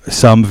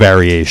some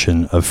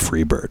variation of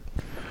Freebird.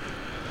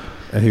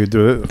 And he would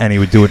do it. And he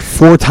would do it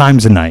 4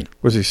 times a night.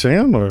 Was he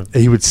singing or?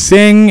 He would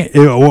sing.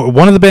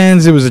 One of the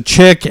bands, it was a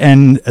chick,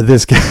 and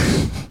this guy,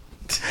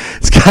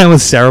 this guy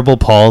with cerebral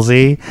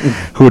palsy,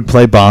 who would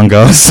play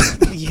bongos.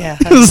 Yeah,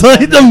 It was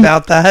like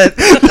about that.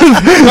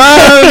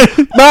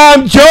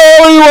 Mom,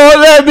 Joey won't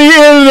let me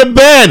into the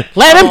band.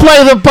 Let him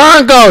play the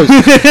bongos.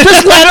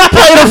 Just let him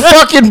play the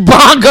fucking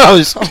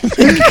bongos.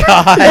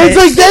 God. It's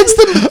like that's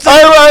the.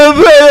 I want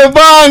to play the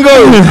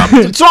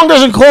bongos. The song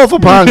doesn't call for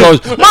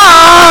bongos.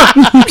 Mom.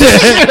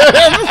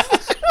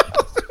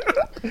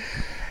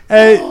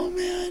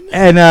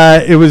 And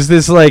it was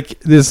this like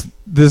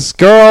this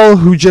girl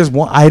who just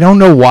I don't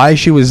know why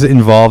she was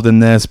involved in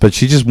this, but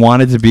she just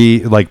wanted to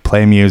be like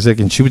play music,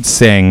 and she would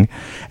sing,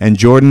 and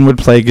Jordan would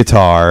play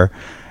guitar,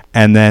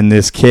 and then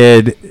this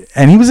kid,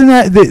 and he was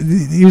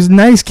he was a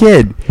nice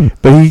kid,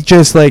 but he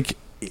just like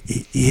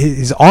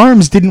his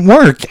arms didn't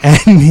work,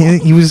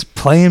 and he was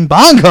playing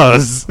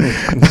bongos.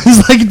 It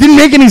was like it didn't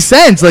make any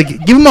sense.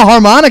 Like give him a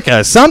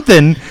harmonica,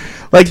 something.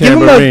 Like give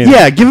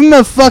him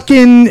a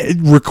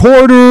fucking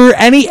recorder,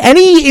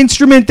 any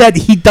instrument that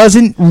he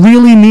doesn't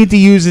really need to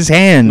use his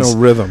hands. No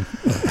rhythm.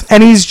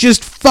 And he's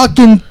just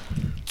fucking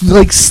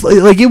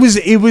like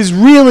it was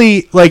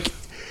really like,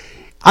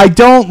 I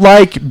don't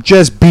like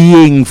just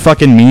being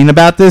fucking mean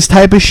about this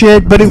type of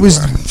shit, but it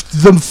was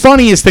the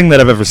funniest thing that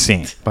I've ever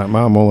seen. My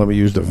mom won't let me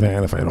use the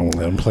van if I don't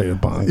let him play the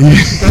bongo.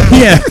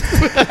 Yeah.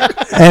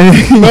 And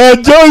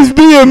just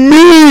being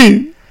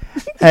mean.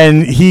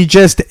 And he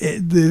just,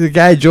 the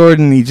guy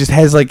Jordan, he just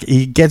has like,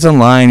 he gets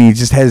online, he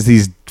just has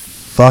these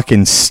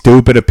fucking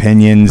stupid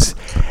opinions,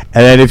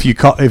 and then if you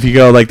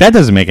go like, that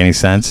doesn't make any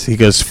sense, he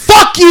goes,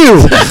 fuck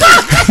you.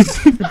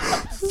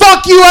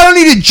 Fuck you, I don't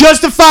need to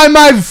justify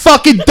my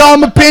fucking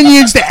dumb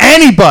opinions to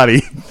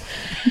anybody.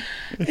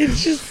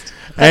 It's just,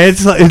 and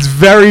it's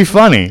very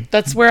funny.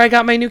 that's where I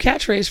got my new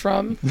catchphrase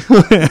from.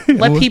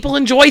 Let people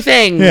enjoy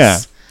things. Yeah.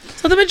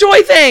 Let them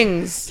enjoy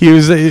things. He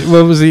was,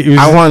 what was he?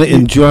 I want to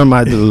enjoy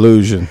my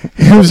delusion.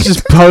 He was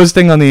just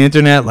posting on the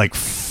internet like,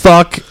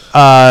 fuck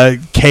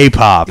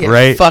K-pop, Yeah,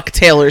 right? Fuck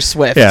Taylor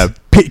Swift. Yeah.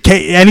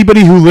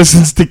 Anybody who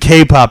listens to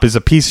K-pop is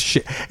a piece of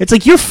shit. It's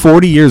like, you're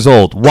 40 years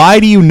old.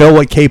 Why do you know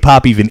what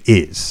K-pop even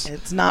is?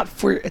 It's not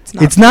for you.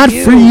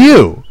 For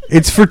you.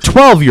 It's for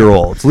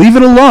 12-year-olds. Leave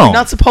it alone. You're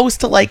not supposed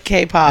to like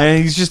K-pop.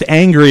 And he's just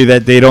angry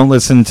that they don't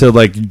listen to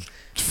like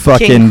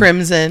fucking King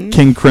Crimson.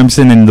 King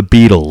Crimson and the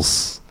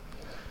Beatles.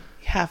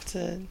 You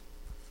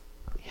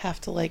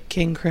have to like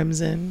King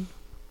Crimson,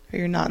 or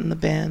you're not in the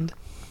band.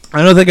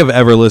 I don't think I've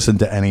ever listened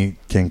to any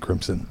King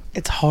Crimson.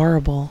 It's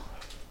horrible.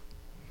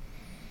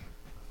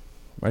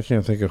 I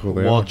can't think of who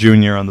they Walt are.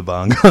 Jr. on the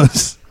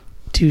bongos.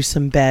 Do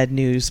some bad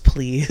news,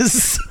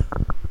 please.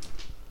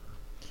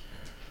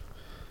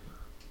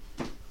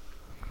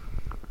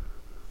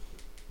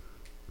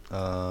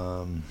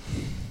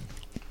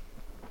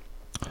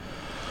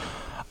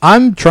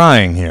 I'm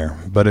trying here,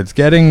 but it's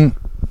getting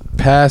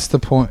past the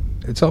point.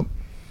 It's up.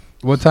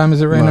 What time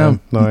is it right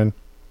now?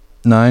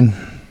 9.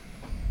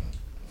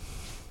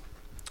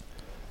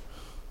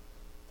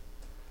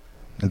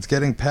 It's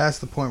getting past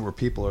the point where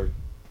people are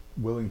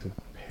willing to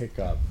pick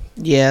up.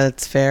 Yeah,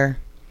 that's fair.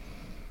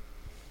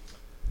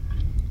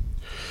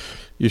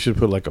 You should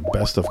put like a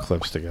best of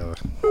clips together.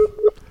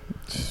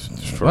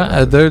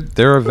 Well,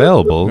 they're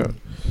available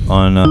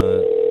on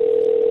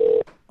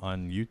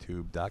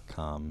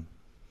YouTube.com.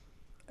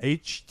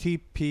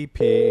 http://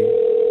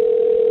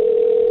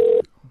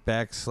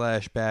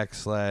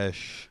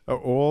 Are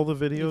all the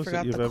videos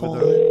that you've ever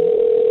done?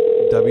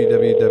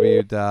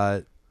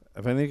 www.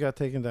 Have any got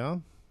taken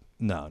down?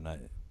 No.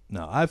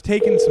 I've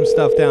taken some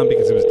stuff down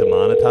because it was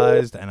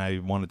demonetized, and I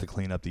wanted to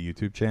clean up the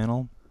YouTube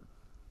channel.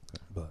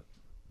 But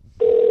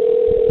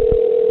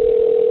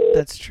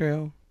That's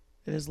true.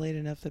 It is late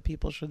enough that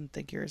people shouldn't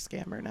think you're a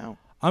scammer now.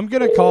 I'm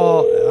gonna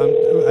call.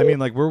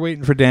 We're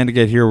waiting for Dan to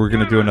get here. We're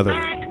gonna do another.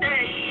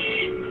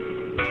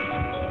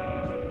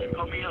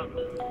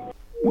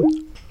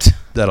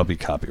 That'll be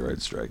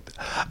copyright strike.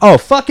 Oh,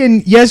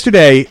 fucking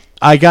yesterday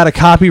I got a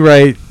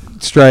copyright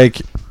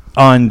strike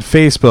on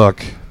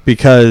Facebook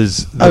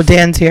because. Oh,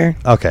 Dan's here.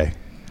 Okay.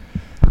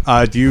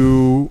 Do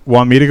you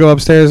want me to go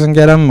upstairs and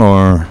get him,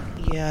 or?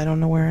 Yeah, I don't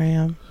know where I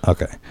am.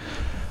 Okay.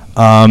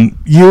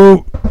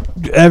 You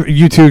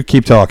two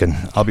keep talking.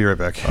 I'll be right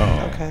back.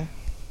 Oh. Okay.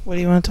 What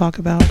do you want to talk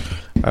about?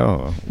 I don't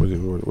know.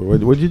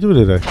 What'd you do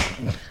today?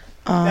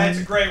 That's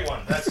a great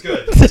one. That's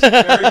good.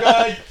 Very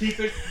good. Keep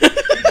it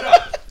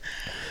up.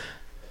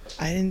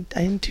 I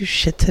didn't do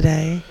shit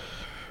today.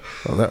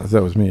 Well,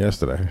 that was me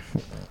yesterday.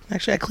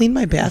 Actually, I cleaned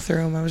my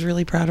bathroom. I was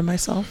really proud of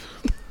myself.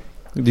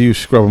 Do you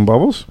scrub and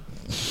bubbles?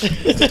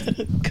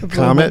 Kaboom.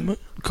 Comment?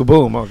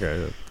 Kaboom.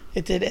 Okay.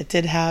 It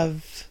did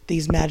have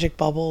these magic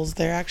bubbles.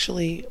 They're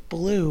actually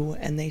blue,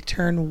 and they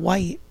turn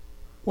white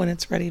when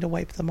it's ready to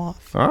wipe them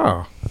off.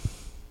 Ah.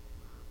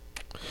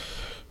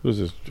 Who's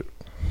this?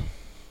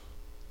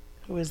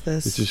 Who is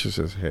this? It just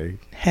says, hey.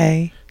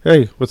 Hey.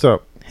 Hey, what's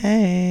up?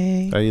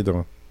 Hey. How you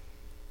doing?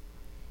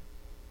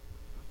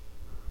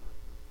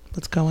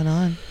 What's going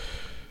on?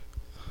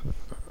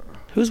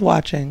 Who's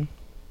watching?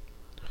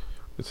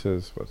 It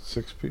says, what,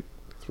 6 people?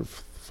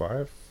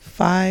 5?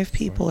 5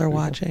 people are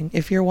watching.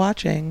 If you're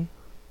watching,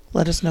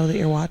 let us know that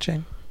you're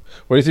watching.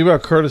 What do you think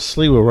about Curtis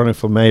Sliwa running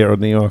for mayor of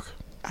New York?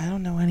 I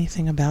don't know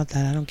anything about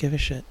that. I don't give a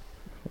shit.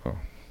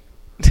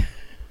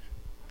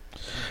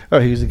 Oh,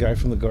 he's the guy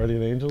from the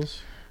Guardian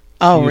Angels?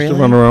 Oh, he used really?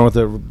 to run around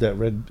with that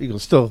red eagle.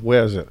 Still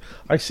wears it.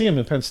 I see him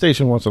in Penn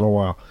Station once in a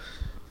while.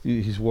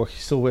 He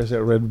still wears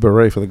that red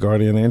beret for the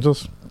Guardian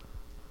Angels.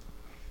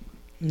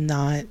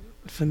 Not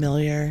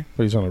familiar.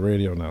 But he's on the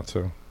radio now,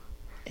 too.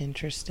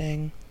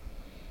 Interesting.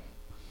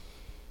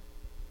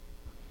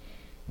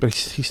 But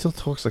he still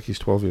talks like he's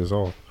 12 years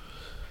old.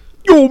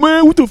 Yo,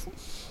 man, what the...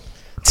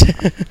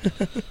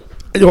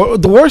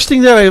 The worst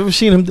thing that I ever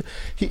seen him...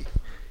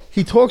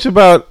 He talks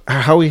about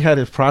how he had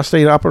his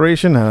prostate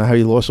operation and how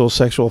he lost all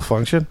sexual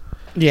function.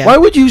 Yeah. Why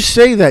would you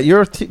say that?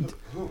 You're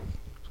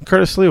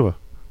Curtis Lewa.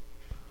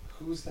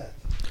 Who's that?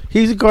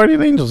 He's a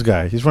Guardian Angels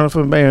guy. He's running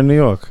for mayor in New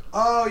York.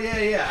 Oh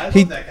yeah. I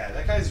love that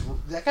guy.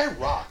 That guy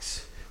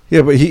rocks.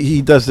 Yeah, but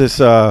he does this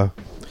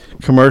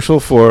commercial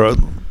for.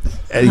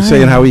 And he's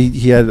saying how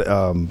he had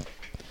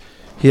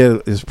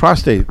his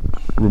prostate.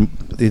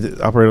 They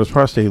operated his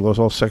prostate. He lost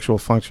all sexual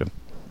function.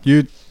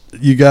 You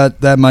got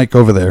that mic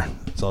over there.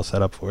 It's all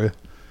set up for you.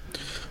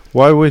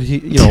 Why would he?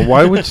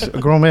 Why would a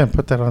grown man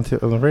put that on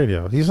the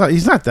radio? He's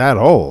not that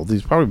old.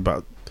 He's probably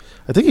about.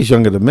 I think he's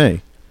younger than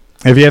me.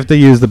 If you have to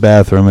use the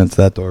bathroom, it's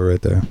that door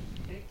right there.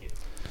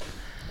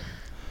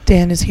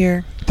 Dan is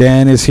here.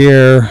 Dan is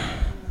here.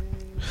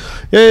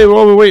 Hey, we're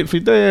all waiting for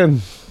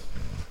Dan.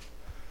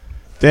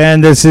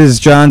 Dan, this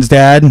is John's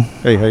dad.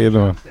 Hey, how you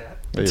doing?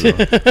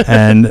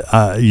 And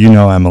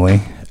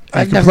Emily.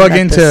 I've You can never plug met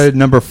into this.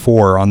 number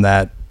 4 on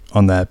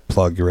that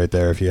plug right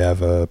there if you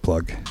have a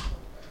plug.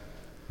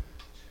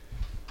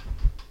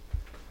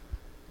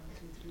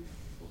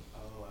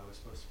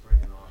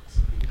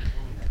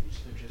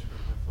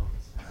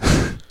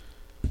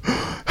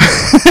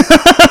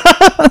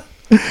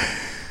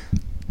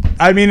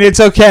 I mean, it's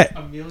okay.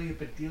 Amelia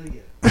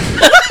Bedelia.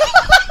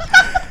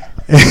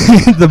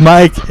 The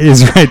mic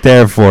is right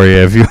there for you.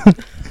 If you,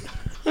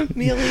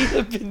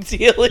 Amelia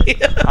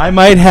Bedelia. I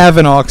might have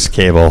an aux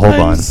cable. Hold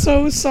I'm on.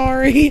 so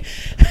sorry.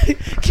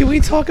 Can we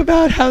talk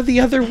about how the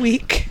other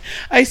week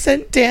I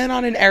sent Dan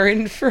on an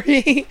errand for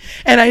me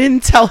and I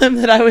didn't tell him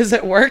that I was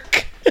at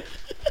work?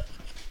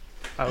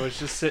 I was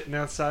just sitting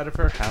outside of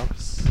her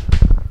house,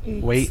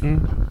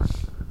 waiting.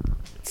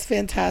 It's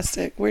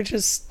fantastic. We're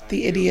just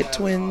the idiot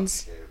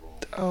twins.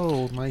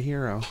 Oh, my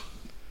hero.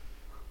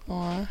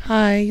 Aw,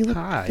 hi. You look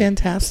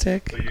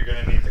fantastic. So you're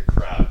gonna need to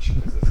crouch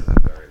because this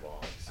isn't very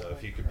long. So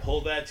if you could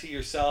pull that to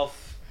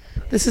yourself.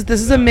 This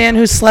is a man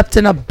who slept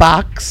in a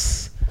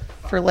box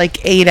for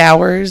like 8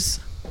 hours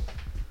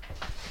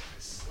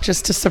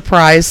just to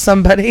surprise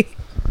somebody.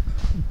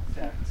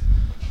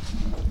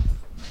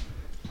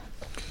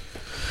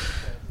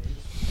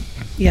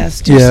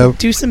 Yes,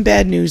 do some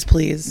bad news,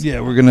 please.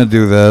 Yeah, we're gonna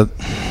do that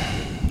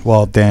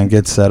while Dan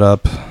gets set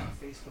up.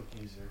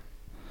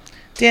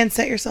 Dan,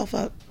 set yourself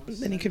up.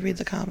 Then you could read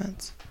the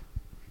comments.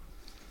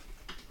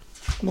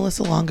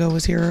 Melissa Longo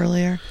was here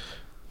earlier.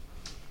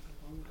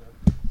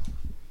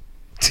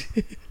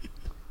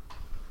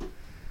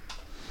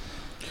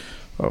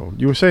 Oh,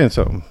 you were saying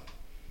something.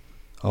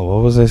 Oh,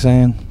 what was I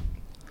saying?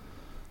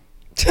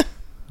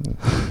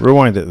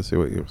 Rewind it and see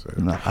what you were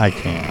saying. No, I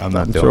can't. I'm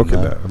not doing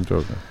joking. that. I'm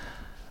joking.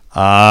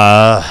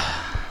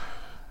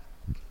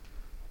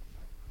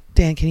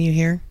 Dan, can you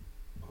hear?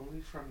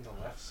 Only from the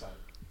left side.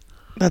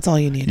 That's all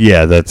you need.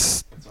 Yeah,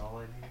 that's all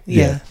I need.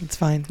 Yeah, it's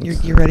fine.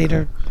 You're ready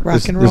to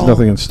rock and roll. There's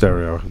nothing in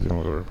stereo. You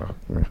don't worry about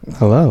it.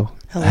 Hello.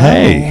 Hello.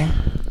 Hey.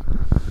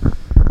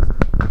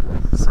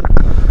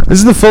 This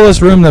is the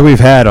fullest room that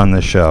we've had on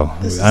this show.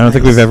 I don't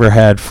think we've ever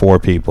had 4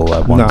 people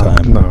at one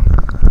time. No.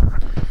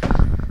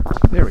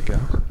 There we go.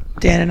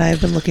 Dan and I have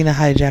been looking to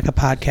hijack a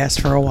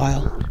podcast for a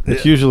while.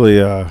 It's usually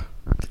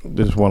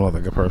there's one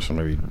other person,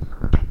 maybe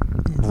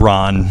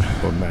Ron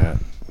or Matt.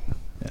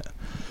 Yeah.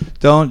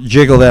 Don't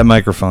jiggle that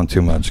microphone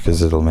too much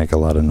because it'll make a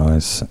lot of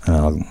noise.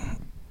 And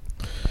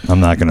I'm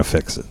not going to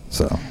fix it.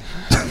 So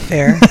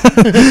fair.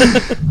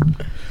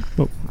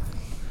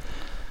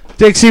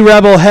 Dixie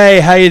Rebel,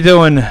 hey, how you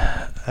doing?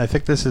 I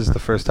think this is the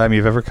first time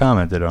you've ever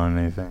commented on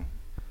anything.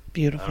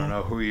 Beautiful. I don't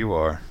know who you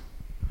are.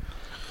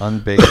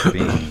 Unbaked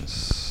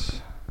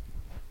beans.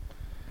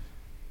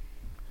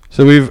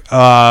 So we've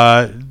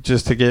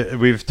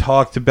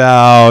talked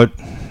about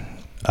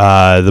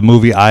the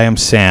movie I Am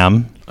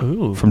Sam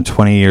from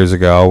 20 years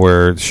ago,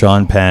 where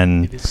Sean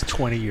Penn. It is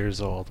 20 years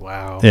old.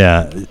 Wow.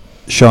 Yeah,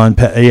 Sean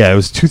Penn. Yeah, it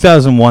was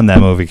 2001 that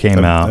movie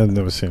came out. I've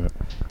never seen it.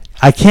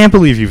 I can't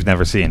believe you've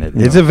never seen it.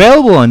 No. It's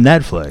available on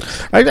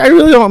Netflix. I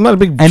really don't. I'm not a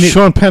big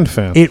Sean Penn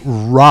fan. It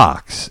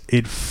rocks.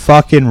 It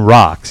fucking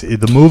rocks.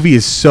 The movie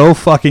is so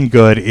fucking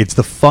good. It's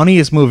the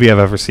funniest movie I've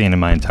ever seen in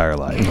my entire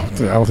life. I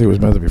don't think it was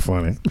meant to be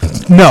funny.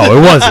 No, it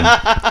wasn't.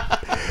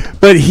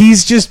 But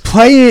he's just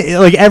playing it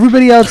like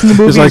everybody else in the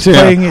movie is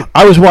playing it.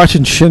 I was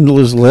watching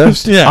Schindler's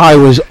List. Yeah. I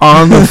was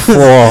on the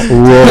floor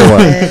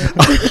rolling.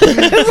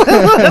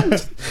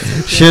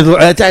 Schindler.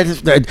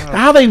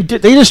 How they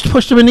just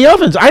pushed him in the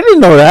ovens. I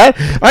didn't know that.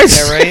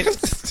 Right?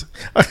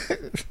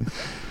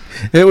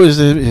 It was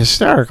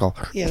hysterical.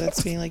 Yeah,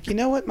 that's me. Like, you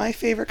know what my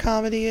favorite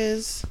comedy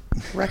is?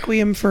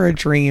 Requiem for a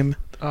Dream.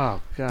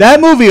 Oh, God. That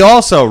movie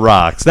also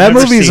rocks. That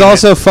movie is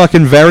also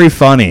fucking very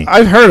funny.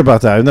 I've heard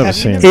about that. I've never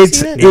seen it.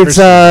 It's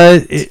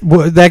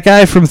that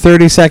guy from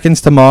 30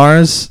 Seconds to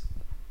Mars.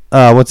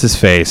 What's his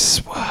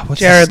face?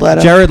 Jared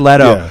Leto. Jared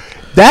Leto. Yeah.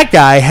 That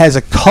guy has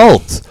a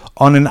cult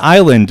on an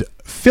island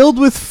filled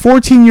with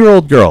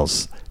 14-year-old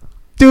girls.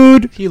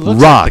 dude He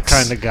looks rocks.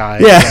 like the kind of guy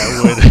Yeah.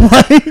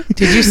 that would.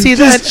 Did you see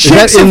that? Is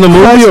that in the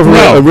movie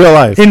or real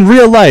life? In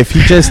real life,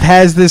 he just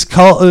has this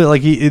cult.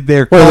 Like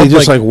they're Well, called, they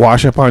just like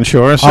wash up on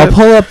shore. And I'll shit?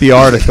 pull up the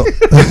article.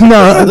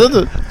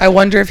 No. I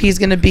wonder if he's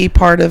going to be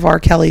part of R.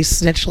 Kelly's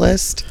snitch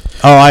list.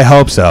 Oh, I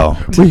hope so.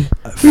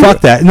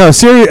 Fuck that. No,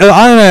 seriously,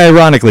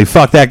 unironically,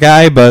 fuck that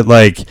guy. But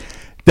like,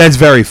 that's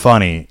very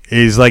funny.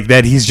 Is like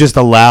that he's just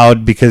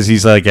allowed because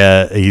he's like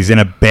he's in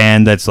a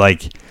band that's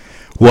like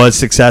was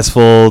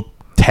successful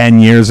 10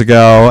 years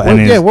ago. Well,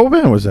 And yeah, what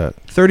band was that?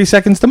 30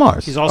 Seconds to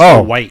Mars. He's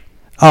also white.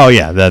 Oh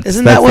yeah, that's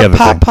Isn't that's that the what other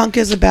pop thing. punk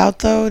is about,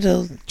 though?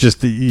 To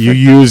Just you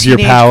use your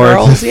teenage power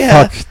girls, to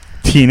yeah. fuck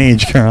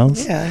teenage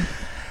girls. Yeah.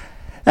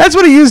 That's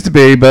what it used to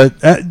be, but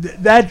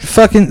that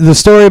fucking the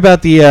story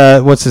about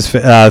the what's his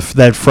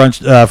that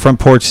front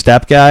porch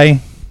step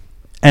guy,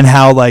 and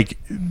how like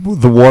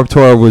the Warped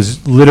Tour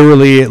was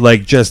literally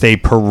like just a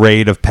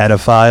parade of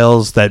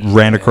pedophiles that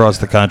ran across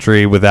the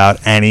country without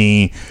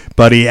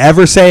anybody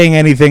ever saying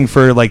anything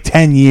for like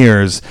 10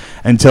 years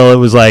until it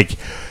was like,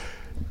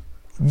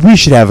 we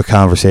should have a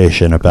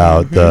conversation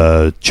about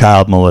the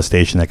child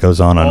molestation that goes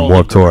on All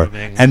Warped the Tour,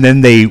 grooming. and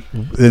then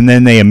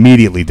they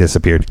immediately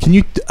disappeared. Can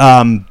you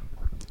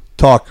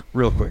talk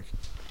real quick?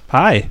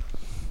 Hi.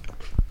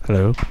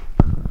 Hello.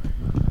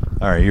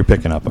 All right, you're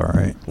picking up. All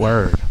right.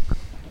 Word.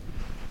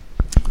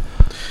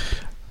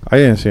 I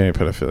didn't see any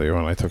pedophilia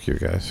when I took you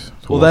guys.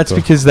 to Well, Warped that's Tour.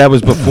 because that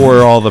was before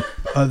all the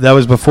that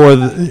was before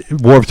the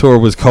Warped Tour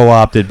was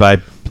co-opted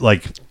by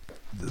like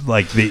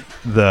the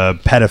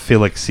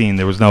pedophilic scene.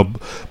 There was no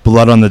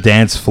blood on the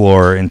dance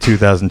floor in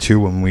 2002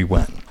 when we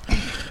went.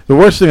 The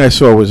worst thing I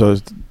saw was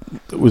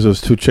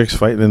those two chicks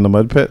fighting in the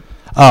mud pit.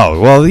 Oh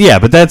well, yeah,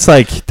 but that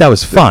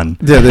was fun.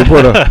 Yeah, they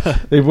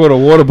brought a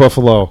water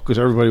buffalo because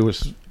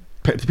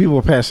the people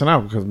were passing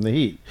out because of the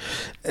heat,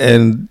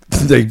 and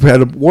they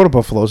had water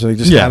buffaloes, and they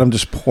just had them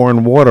just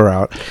pouring water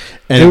out,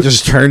 and it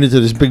just turned into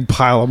this big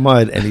pile of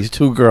mud, and these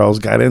two girls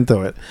got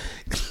into it.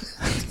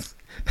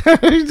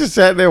 He just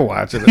sat there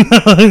watching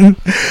it.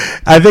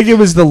 I think it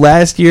was the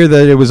last year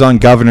that it was on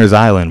Governor's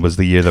Island was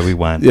the year that we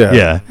went.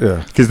 Yeah.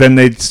 Because then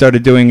they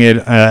started doing it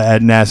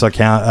at Nassau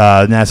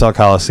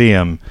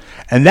Coliseum,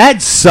 and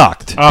that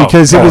sucked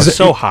because it was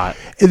so hot.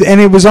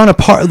 And it was on a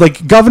part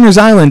like Governor's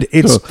Island.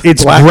 It's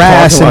black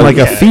grass and like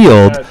a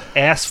field.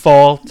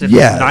 Asphalt. It's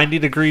Yeah.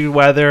 90-degree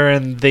weather,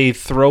 and they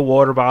throw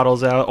water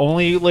bottles out.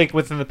 Only like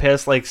within the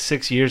past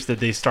 6 years did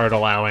they start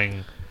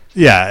allowing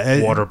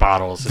water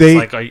bottles. They-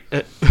 It's like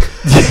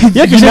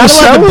Yeah, you're not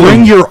allowed to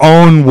bring your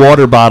own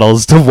water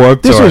bottles to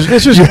Warped Tour.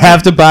 This was you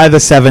have to buy the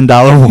 $7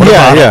 water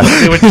bottle.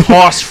 they would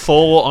toss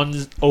full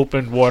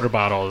unopened water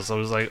bottles. I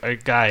was like, "Hey,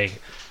 guy,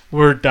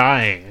 we're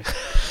dying."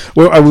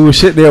 Well, we were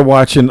sitting there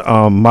watching.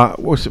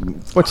 What's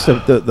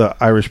the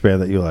Irish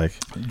band that you like?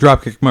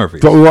 Dropkick Murphy.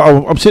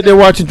 I'm sitting there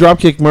watching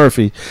Dropkick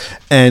Murphy,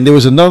 and there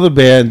was another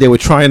band. They were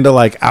trying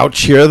to out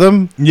cheer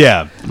them.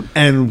 Yeah,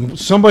 and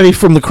somebody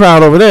from the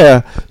crowd over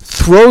there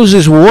throws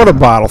his water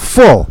bottle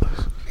full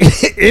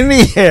in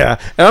the air,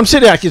 and I'm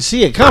sitting there. I can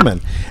see it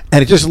coming,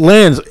 and it just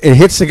lands. It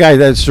hits the guy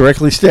that's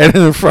directly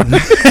standing in front, in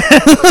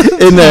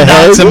the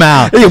head. Knocks him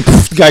out.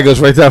 The guy goes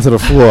right down to the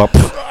floor.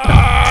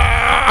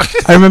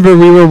 I remember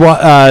we were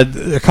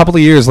a couple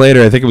of years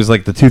later. I think it was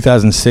like the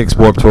 2006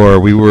 Warped Tour.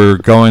 We were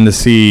going to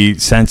see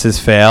Census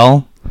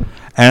Fail,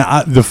 and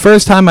the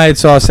first time I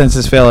saw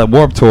Census Fail at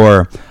Warped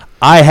Tour,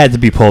 I had to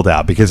be pulled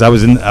out because I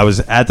was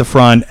at the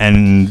front,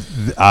 and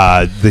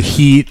the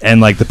heat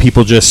and the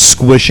people just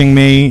squishing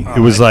me. It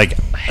was like,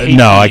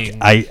 no,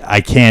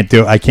 I can't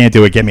do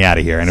it. Get me out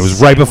of here. And it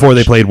was right before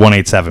they played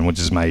 187, which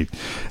is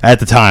at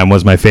the time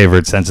was my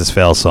favorite Census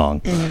Fail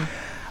song. Mm-hmm.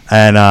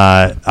 And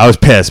I was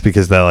pissed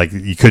because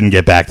you couldn't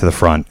get back to the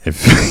front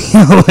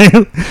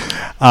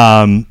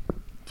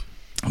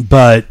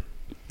but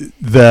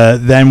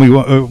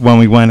when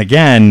we went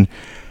again,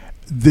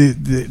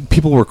 the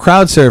people were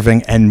crowd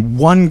surfing, and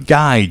one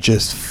guy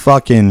just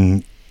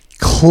fucking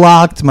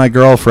clocked my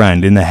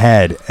girlfriend in the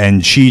head,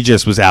 and she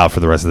just was out for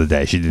the rest of the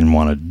day. She didn't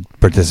want to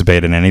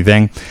participate in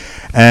anything,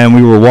 and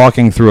we were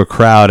walking through a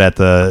crowd at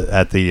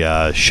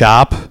the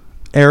shop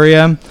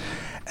area.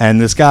 And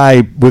this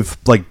guy with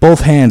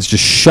both hands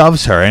just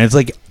shoves her, and it's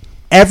like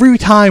every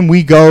time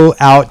we go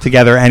out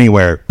together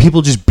anywhere,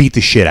 people just beat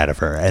the shit out of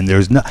her, and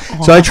there's no.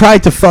 So I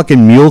tried to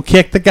fucking mule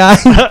kick the guy,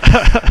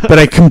 but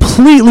I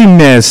completely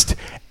missed,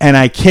 and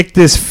I kicked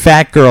this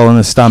fat girl in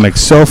the stomach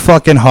so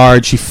fucking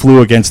hard she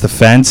flew against the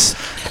fence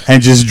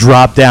and just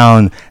dropped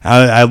down.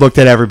 I looked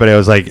at everybody I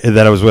was like we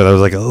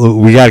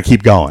got to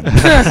keep going.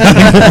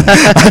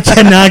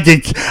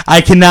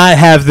 I cannot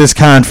have this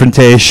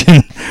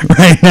confrontation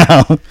right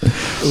now.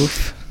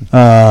 Oof.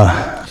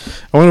 I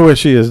wonder where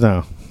she is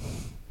now.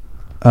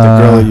 The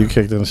girl that you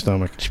kicked in the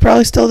stomach. She's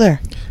probably still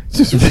there.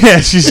 Yeah,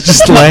 she's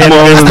just laying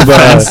on the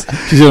fence.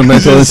 She's in a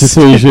mental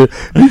institution.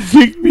 You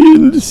kicked me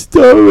in the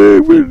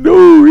stomach for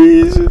no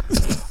reason.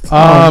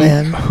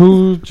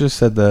 Who just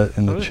said that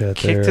in the chat?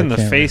 Kicked in the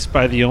face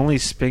by the only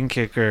spin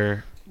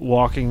kicker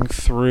walking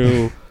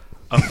through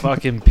a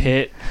fucking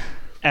pit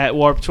at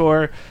Warped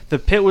Tour. The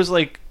pit was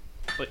like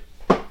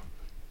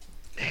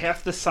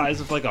half the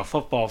size of like a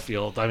football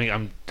field. I mean,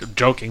 I'm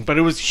joking, but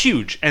it was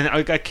huge, and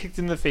I got kicked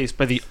in the face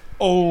by the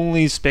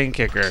only spin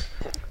kicker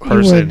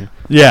person.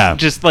 Yeah,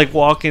 just like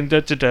walking and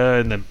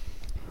then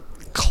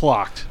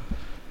clocked.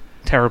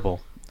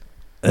 Terrible.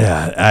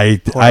 Yeah,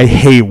 I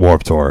hate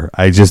Warped Tour.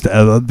 I just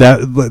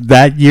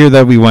that year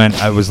that we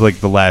went, I was like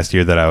the last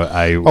year that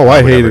I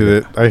hated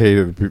it. I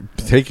hated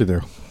taking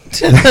there.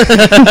 We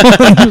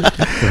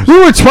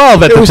were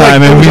 12 at the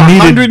time, and we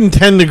needed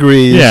 110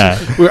 degrees. Yeah,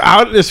 we're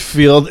out in this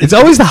field. It's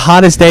always the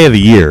hottest day of the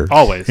year.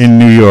 Always in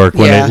New York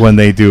when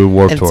they do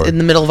Warped Tour. It's in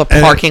the middle of a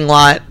parking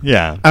lot.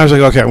 Yeah, I was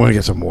like, okay, I'm gonna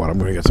get some water.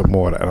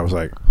 And I was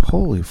like,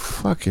 holy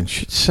fucking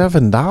shit,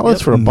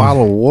 $7 for a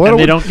bottle of water. And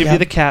they don't give you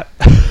the cap.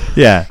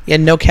 Yeah,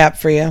 no cap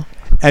for you.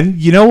 And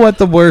you know what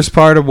the worst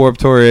part of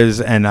Warped Tour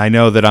is, and I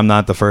know that I'm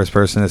not the first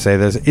person to say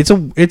this.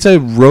 It's a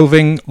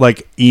roving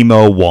like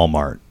emo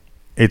Walmart.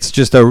 It's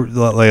just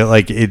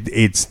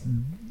it's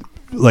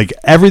like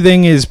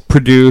everything is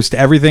produced.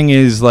 Everything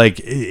is like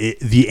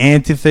the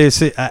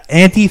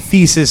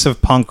antithesis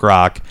of punk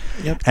rock,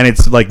 and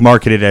it's like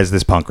marketed as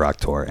this punk rock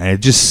tour, and it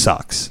just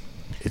sucks.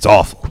 It's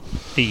awful.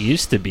 It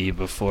used to be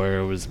before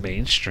it was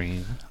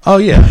mainstream. Oh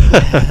yeah,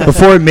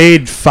 before it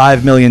made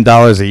 $5 million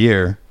a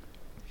year.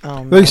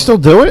 Oh, no. They still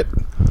do it.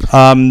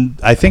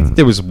 I think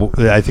it was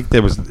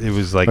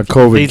like a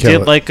COVID They killer.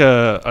 did like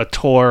a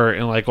tour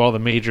in like all the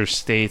major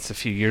states a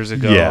few years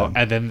ago. Yeah.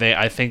 And then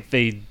I think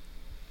they did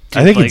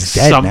I think like it's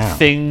dead now.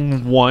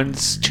 something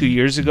once 2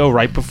 years ago,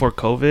 right before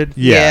COVID.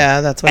 Yeah,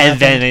 that's what And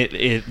happened.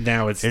 then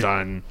now it's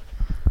done.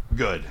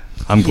 Good.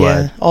 I'm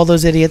glad. Yeah, all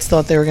those idiots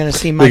thought they were going to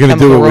see My They're gonna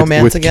Chemical do it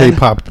Romance with again.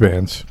 K-pop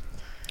bands,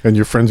 and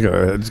your friend's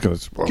gonna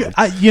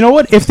You know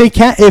what? If they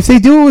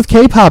do it with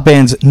K-pop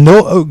bands,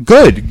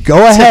 good.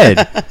 Go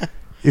ahead.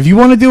 If you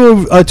want to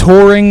do a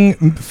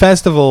touring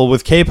festival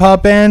with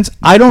K-pop bands,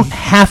 I don't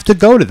have to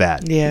go to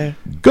that. Yeah.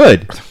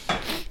 Good.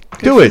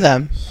 Do for it.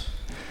 them.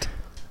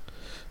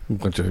 A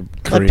bunch of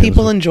Let Koreans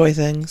people enjoy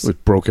things.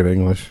 with broken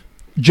English.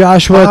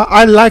 Joshua,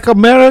 I like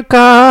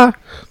America.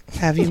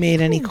 Have you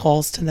made any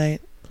calls tonight?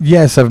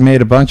 yes, I've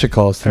made a bunch of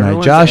calls tonight.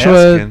 Everyone's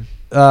Joshua,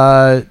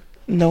 asking.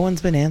 No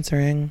one's been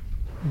answering.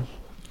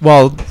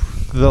 well,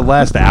 the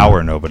last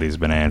hour nobody's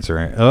been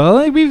answering.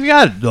 We've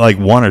got like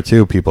one or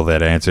two people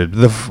that answered.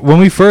 When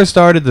we first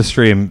started the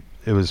stream,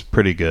 it was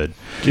pretty good.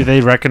 Do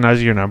they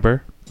recognize your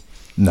number?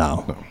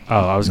 No.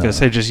 Oh, I was gonna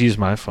say just use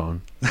my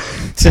phone.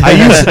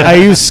 I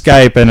use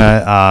Skype,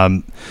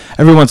 and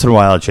every once in a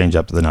while I change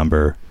up the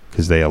number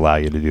because they allow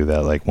you to do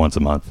that like once a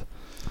month.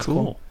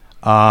 Cool.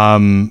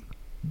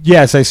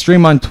 Yes, I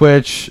stream on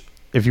Twitch.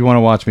 If you want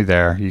to watch me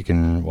there, you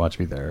can watch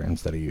me there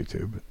instead of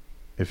YouTube,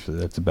 if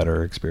that's a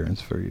better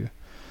experience for you.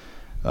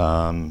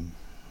 I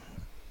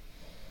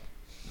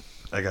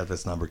got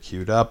this number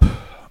queued up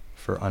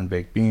for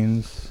Unbaked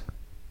Beans.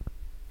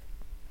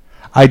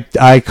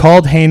 I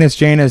called Heinous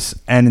Janus,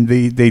 and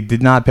they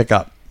did not pick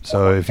up.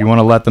 So if you want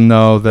to let them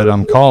know that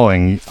I'm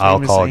calling, I'll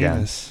Famous call again.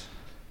 Heinous.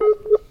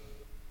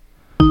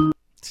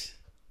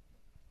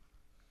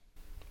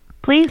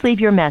 Please leave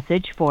your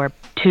message for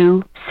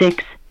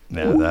 26.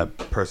 Yeah, that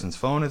person's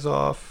phone is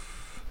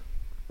off.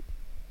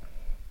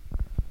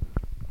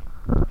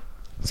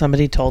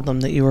 Somebody told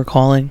them that you were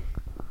calling.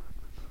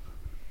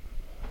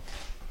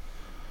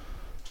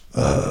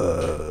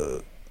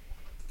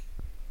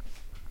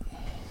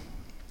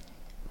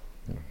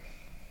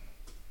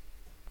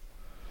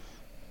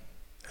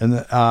 And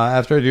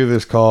after I do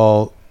this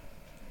call,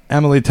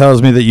 Emily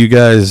tells me that you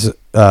guys, did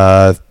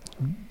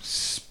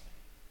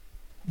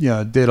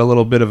a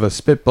little bit of a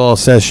spitball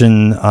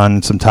session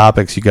on some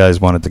topics you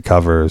guys wanted to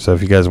cover. So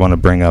if you guys want to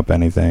bring up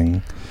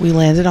anything, We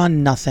landed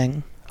on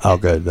nothing. oh,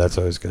 good. That's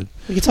always good.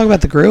 We could talk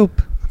about the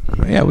group.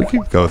 Yeah, we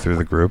could go through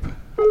the group.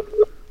 Let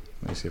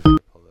me see if I can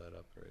pull that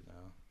up right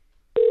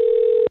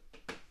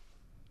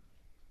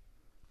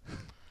now.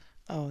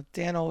 Oh,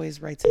 Dan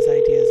always writes his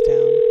ideas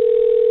down.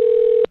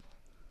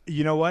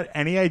 You know what?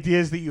 Any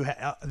ideas that you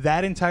have,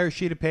 that entire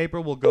sheet of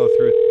paper will go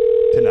through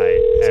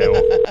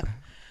tonight.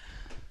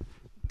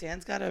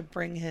 Dan's got to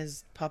bring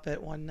his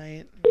puppet one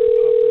night.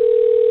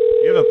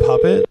 You have a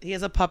puppet? He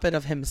has a puppet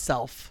of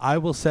himself. I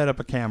will set up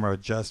a camera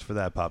just for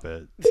that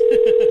puppet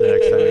the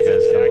next time you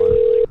guys come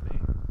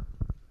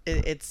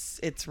on.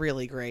 It's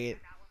really great.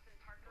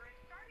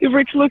 You've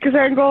reached Lucas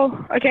Angle.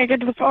 I can't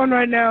get to the phone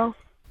right now.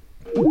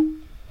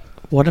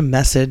 What a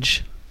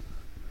message.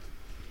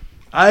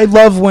 I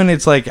love when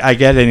it's like I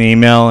get an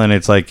email and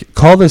it's like,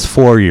 call this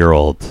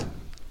 4-year-old.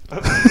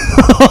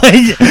 What?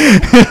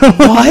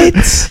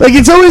 Like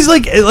it's always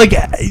like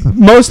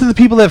most of the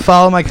people that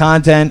follow my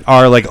content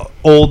are like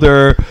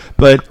older,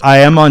 but I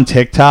am on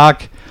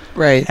TikTok,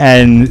 right?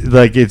 And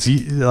like it's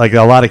like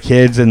a lot of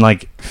kids and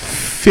like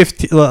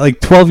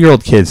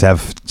 12-year-old kids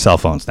have cell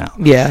phones now.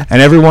 Yeah.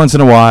 And every once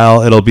in a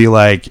while it'll be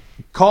like,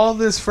 call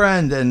this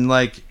friend and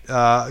like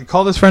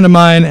call this friend of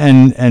mine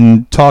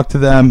and talk to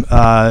them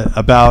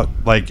about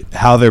like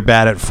how they're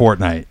bad at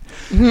Fortnite.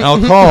 And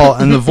I'll call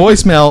and the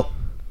voicemail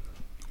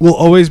will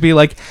always be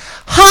like,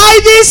 "Hi,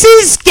 this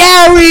is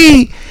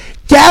Gary.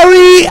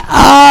 Gary,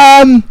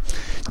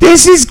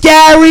 This is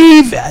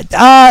Gary. Leave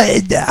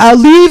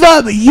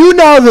a. You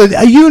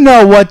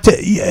know what to.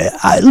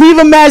 Leave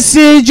a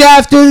message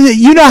after.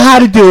 You know how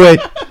to do it.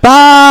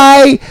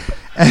 Bye.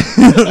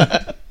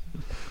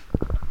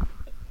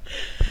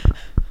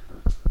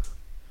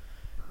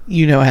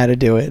 You know how to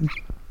do it.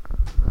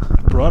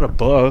 Brought a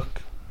book.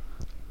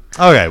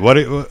 Okay, what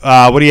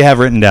do you have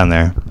written down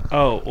there?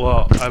 Oh,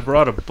 well, I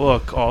brought a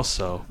book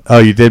also. Oh,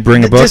 you did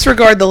bring a book?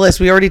 Disregard the list.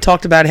 We already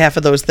talked about half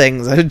of those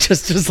things. I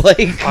just was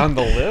like on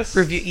the list.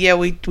 Review. Yeah,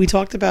 we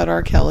talked about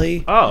R.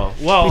 Kelly. Oh,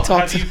 well, we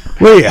talked.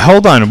 Wait,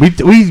 hold on.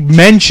 We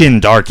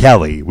mentioned R.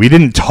 Kelly. We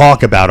didn't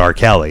talk about R.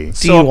 Kelly.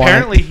 So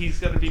apparently he's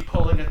going to be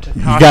pulling a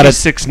Tekashi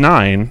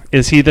 6ix9ine.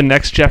 Is he the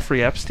next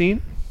Jeffrey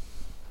Epstein?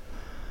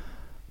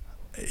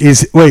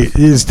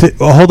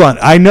 Hold on.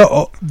 I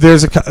know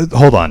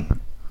hold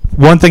on.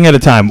 One thing at a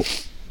time.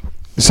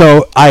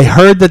 So I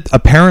heard that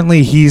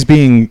apparently he's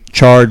being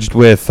charged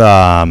with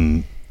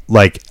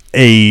like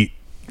a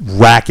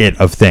racket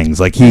of things.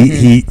 Like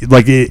he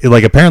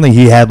apparently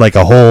he had like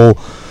a whole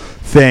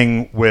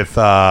thing with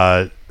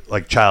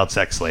like child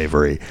sex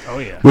slavery. Oh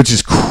yeah. Which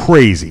is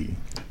crazy.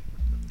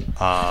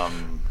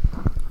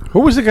 Who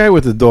was the guy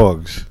with the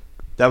dogs?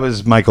 That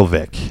was Michael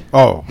Vick.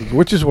 Oh,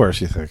 which is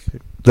worse, you think?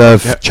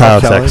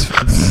 Child sex.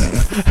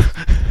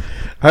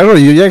 I don't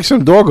know. You yank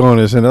some dog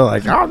owners, and they're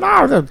like, "Oh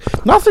no,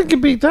 nothing can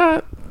beat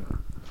that."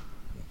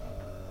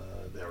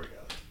 There we go.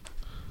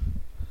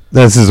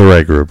 This is the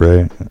right group,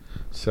 right?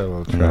 Sad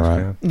little trash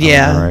can.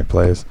 Yeah. In the right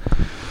place.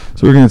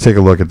 So we're gonna take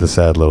a look at the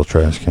sad little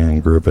trash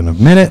can group in a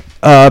minute.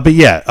 But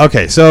yeah,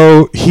 okay.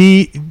 So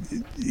he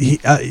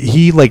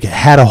like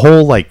had a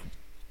whole like.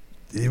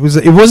 It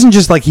wasn't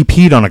just like he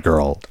peed on a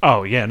girl.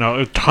 Oh yeah,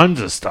 no, tons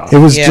of stuff. It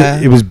was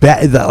it was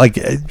bad. Like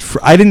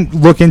I didn't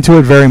look into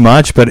it very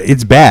much, but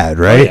it's bad,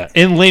 right? Oh, yeah.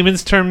 In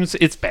layman's terms,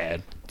 it's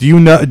bad. Do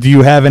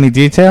you have any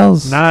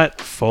details? Not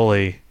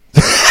fully.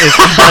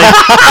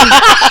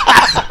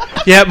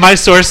 Yeah, my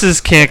sources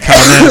can't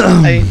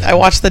comment. I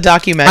watched the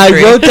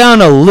documentary. I wrote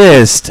down a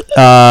list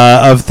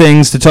of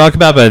things to talk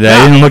about, but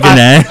I didn't look at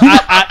that.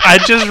 I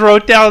just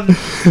wrote down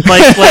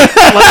like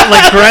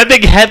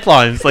graphic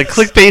headlines, like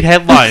clickbait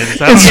headlines.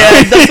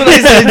 Yeah, that's what I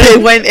said.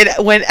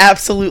 It went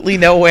absolutely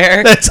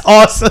nowhere. That's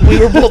awesome. We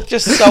were both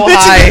just so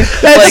high.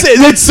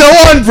 That's so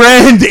on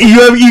brand.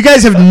 You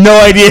guys have no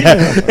idea.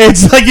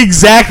 It's like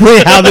exactly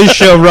how this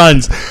show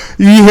runs.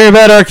 You hear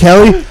about R.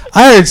 Kelly?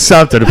 I heard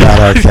something about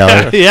R.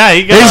 Kelly. Yeah,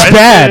 it's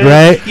bad,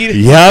 right?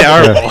 Yep.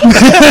 Terrible.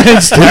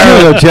 It's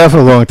terrible. Jeff for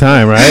a long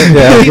time, right?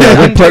 Yeah,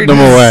 we're putting them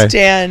away.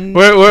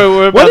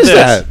 We're What is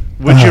that?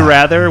 Would you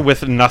rather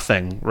with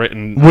nothing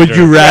written? Would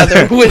you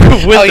rather with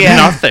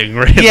nothing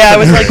written? Yeah, I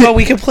was like, well,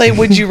 we could play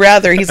Would You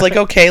Rather. He's like,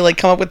 okay, like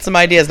come up with some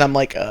ideas, and I'm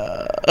like,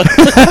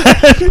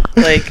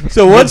 like.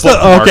 So what's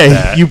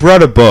okay? You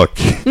brought a book.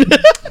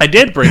 I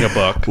did bring a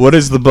book. What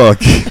is the book?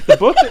 The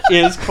book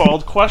is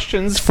called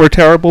Questions for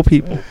Terrible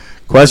People.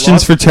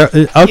 Questions for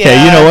okay.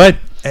 Yeah. You know what?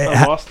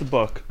 I lost the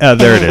book. Oh,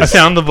 there it is. I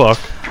found the book.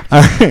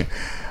 All right.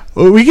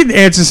 Well, we can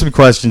answer some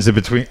questions in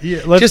between.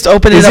 Yeah, just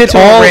open it up to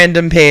a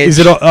random page. Is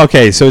it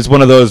okay? So it's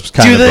one of those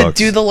kind of books.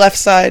 Do the left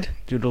side.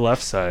 Do the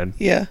left side.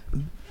 Yeah.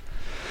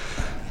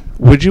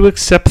 Would you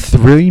accept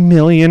 $3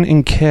 million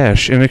in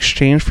cash in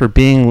exchange for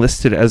being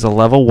listed as a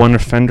level 1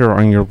 offender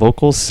on your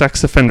local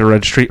sex offender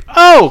registry?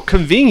 Oh,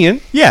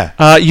 convenient.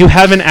 Yeah. You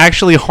haven't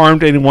actually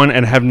harmed anyone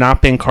and have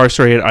not been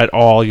incarcerated at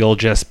all. You'll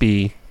just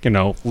be,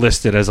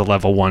 listed as a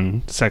level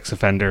 1 sex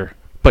offender,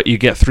 but you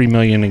get $3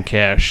 million in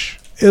cash.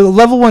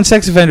 Level 1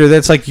 sex offender,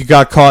 that's like you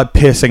got caught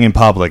pissing in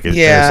public or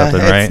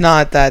something, right? It's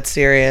not that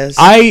serious.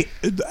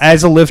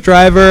 As a Lyft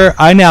driver,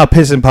 I now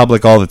piss in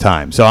public all the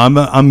time. So I'm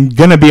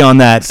going to be on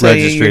that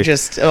registry. You're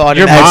just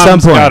your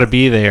mom's got to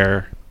be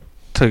there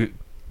to...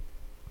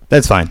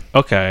 That's fine.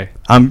 Okay.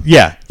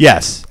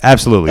 Yes,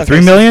 absolutely. Okay,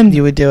 $3 million?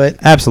 You would do it?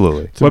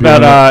 Absolutely. What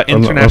about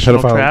international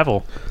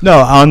travel? No,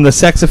 on the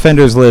sex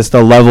offenders list,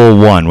 a level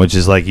 1, which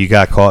is like you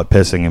got caught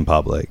pissing in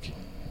public.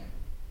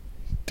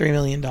 $3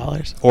 million.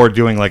 Or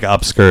doing like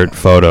upskirt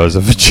photos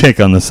of a chick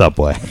on the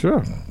subway.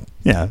 Sure.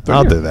 Yeah,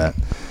 I'll do that.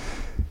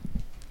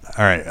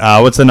 All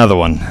right. What's another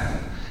one?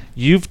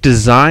 You've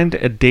designed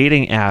a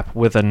dating app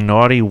with a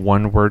naughty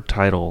one-word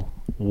title.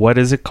 What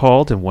is it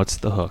called and what's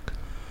the hook?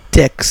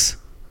 Dicks.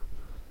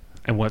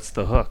 And what's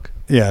the hook?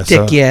 Yeah.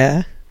 Dick,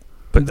 yeah.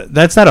 But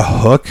that's not a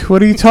hook.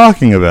 What are you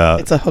talking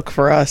about? It's a hook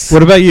for us.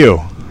 What about you,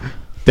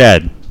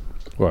 Dad?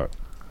 What?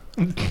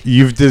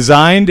 You've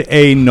designed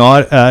a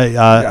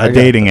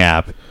dating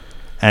app,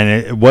 and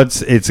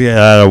it's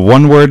a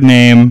one-word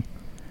name.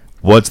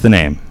 What's the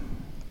name?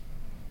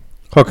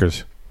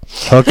 Hookers.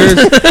 Hookers?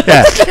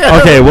 Yeah.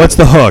 Okay. What's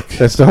the hook?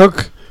 That's the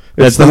hook.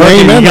 That's the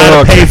name. You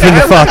gotta pay for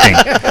the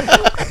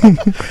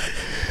fucking.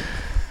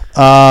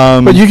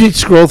 But you can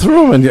scroll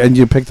through them and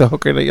you pick the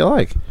hooker that you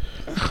like.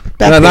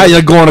 Now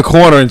you go in a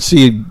corner and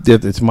see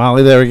that it's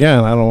Molly there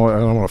again. I don't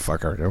want to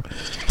fuck her.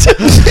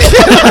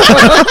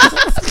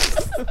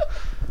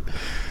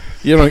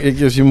 It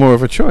gives you more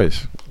of a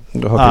choice.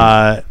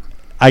 I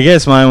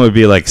guess mine would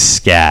be like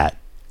scat,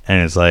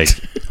 and it's like,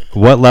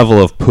 what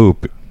level of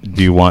poop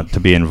do you want to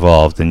be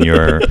involved in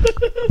your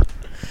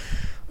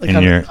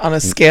on a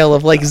scale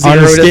of like 0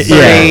 to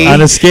 3? Yeah,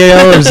 on a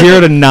scale of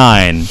 0 to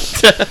 9,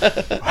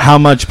 how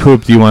much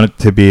poop do you want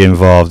to be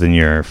involved in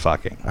your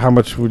fucking? How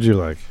much would you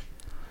like?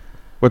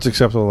 What's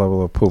acceptable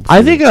level of poop?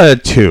 I think a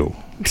 2.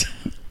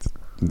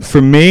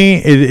 For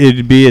me,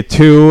 it'd be a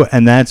 2,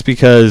 and that's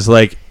because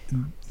like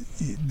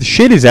the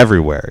shit is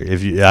everywhere.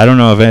 I don't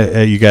know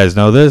if you guys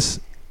know this.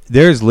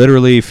 There's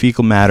literally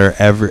fecal matter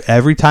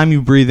every time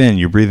you breathe in.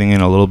 You're breathing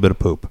in a little bit of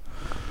poop.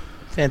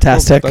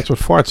 Fantastic. Well, that's what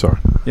farts are.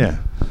 Yeah.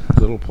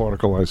 Little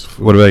particleized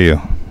food. What about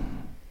you?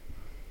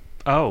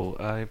 Oh,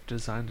 I've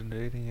designed a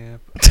dating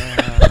app.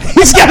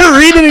 He's got to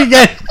read it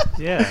again.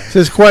 Yeah. It's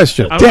his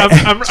question.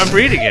 I'm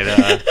reading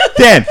it.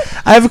 Dan,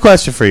 I have a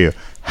question for you.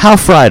 How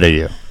fried are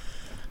you?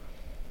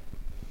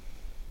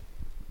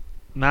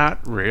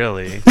 Not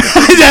really.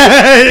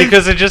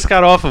 Because I just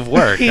got off of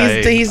work.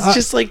 He's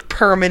just like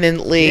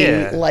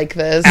permanently like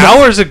this.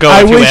 Hours ago,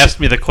 if you asked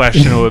me the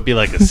question, it would be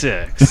like a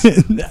 6.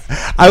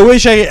 I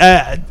wish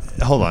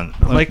hold on.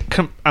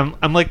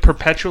 I'm like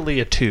perpetually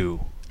a 2.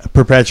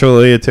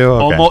 Perpetually a 2?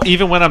 Okay. Almost,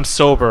 even when I'm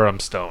sober,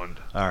 I'm stoned.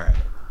 All right.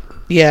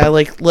 Yeah,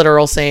 like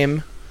literal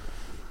same.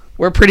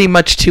 We're pretty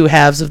much 2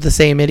 halves of the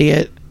same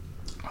idiot.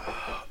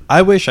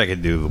 I wish I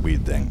could do the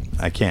weed thing.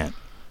 I can't.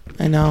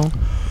 I know.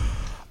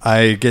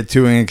 I get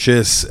too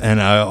anxious,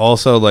 and I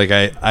also like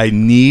I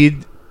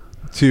need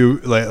to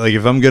like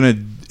if I'm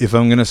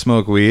gonna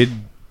smoke weed,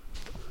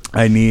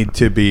 I need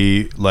to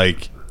be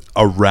like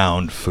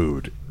around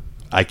food.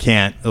 I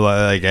can't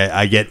like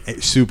I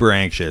get super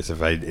anxious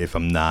if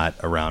I'm not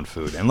around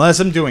food,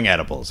 unless I'm doing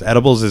edibles.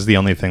 Edibles is the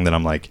only thing that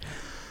I'm like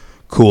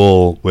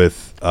cool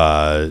with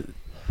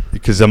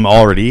because I'm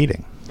already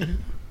eating.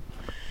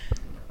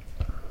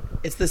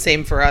 It's the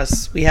same for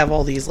us. We have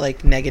all these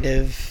like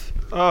negative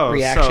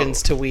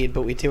reactions to weed,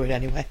 but we do it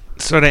anyway.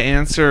 So to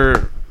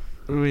answer,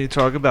 when you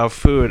talk about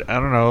food, I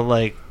don't know,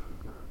 like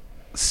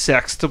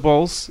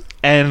Sextables,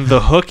 and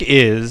the hook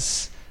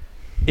is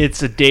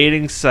it's a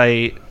dating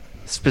site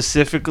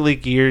specifically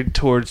geared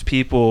towards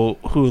people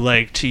who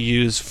like to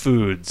use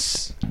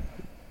foods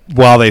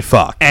while they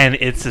fuck, and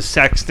it's a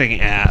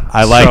sexting app.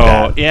 I like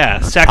that. Yeah,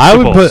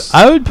 Sextables.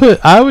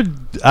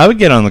 I would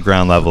get on the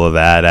ground level of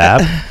that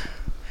app.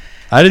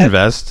 I'd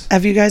invest.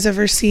 Have you guys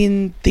ever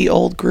seen the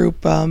old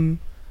group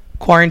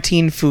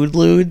Quarantine Food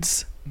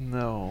Ludes?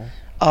 No.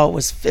 Oh,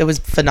 it was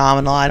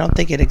phenomenal. I don't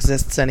think it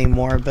exists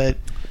anymore, but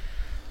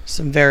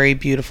some very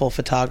beautiful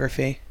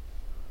photography.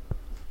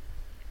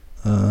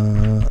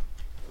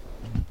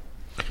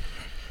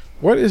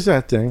 What is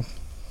that thing?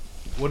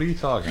 What are you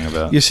talking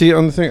about? You see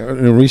on the thing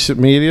in recent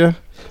media,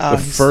 the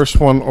first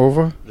one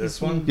over.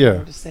 This one? Yeah.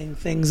 Noticing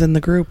things in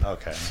the group.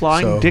 Okay.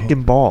 Flying dick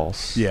and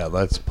balls. Yeah,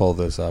 let's pull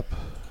this up.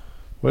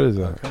 What is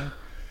that? Okay.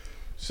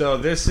 So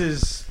this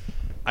is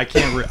I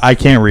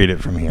can't read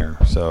it from here.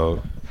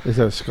 So is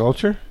that a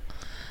sculpture?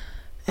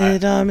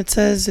 It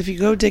says if you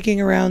go digging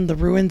around the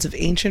ruins of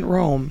ancient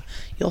Rome,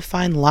 you'll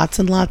find lots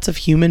and lots of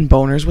human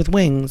boners with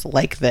wings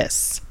like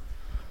this.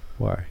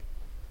 Why?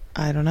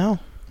 I don't know.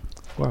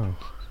 Wow.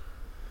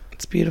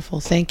 It's beautiful.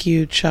 Thank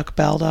you, Chuck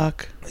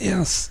Baldock.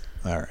 Yes.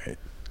 All right.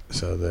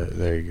 So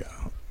there you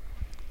go.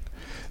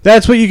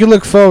 That's what you can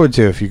look forward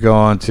to if you go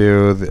on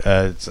to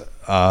it's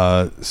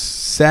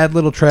Sad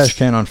Little Trash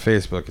Can on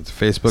Facebook. It's a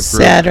Facebook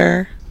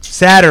group.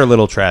 Sadder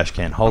Little Trash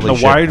Can. Holy on the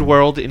shit. wide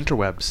world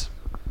interwebs.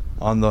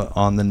 On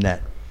the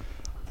net.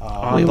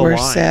 We were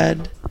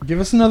sad. Give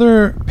us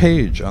another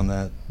page on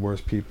that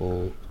worst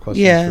people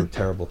questions for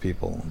terrible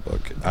people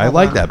book. I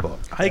like that book.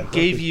 I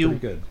gave you.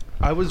 Good.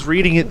 I was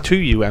reading it to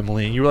you,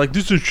 Emily, and you were like,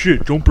 "This is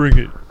shit. Don't bring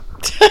it."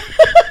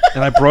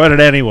 And I brought it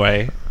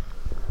anyway.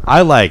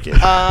 I like it.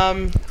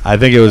 I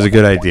think it was a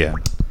good idea.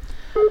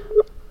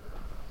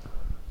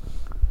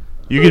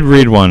 You could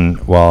read one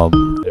while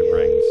it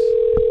rings.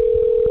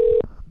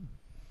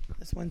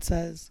 This one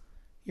says,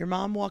 your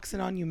mom walks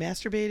in on you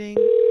masturbating,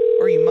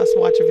 or you must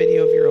watch a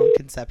video of your own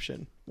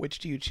conception. Which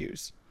do you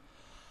choose?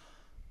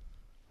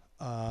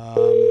 I'm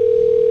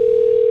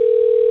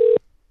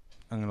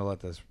going to let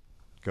this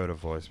go to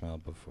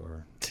voicemail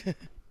before.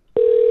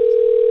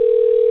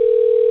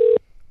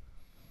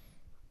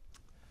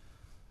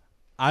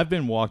 I've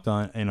been walked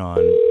in on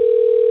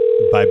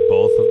by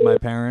both of my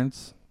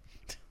parents.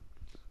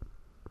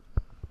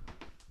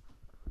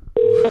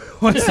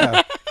 What's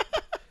that?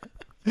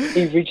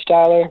 You've reached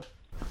Tyler.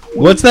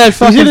 What's that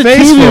fucking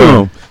face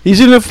for? He's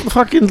in a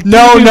fucking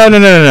No.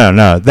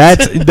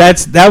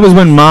 That was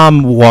when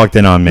Mom walked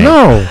in on me.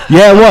 No.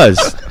 Yeah, it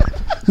was.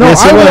 No,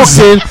 yes, I walked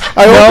in.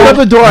 I opened up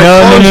the door.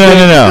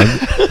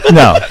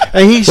 No.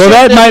 And he's sitting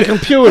at the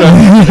computer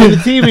in the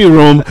TV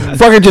room,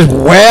 fucking just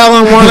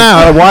wailing one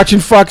out, watching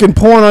fucking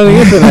porn on the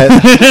internet.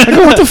 I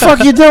go, what the fuck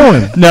are you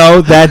doing?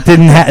 No, that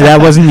didn't. That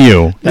wasn't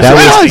you. That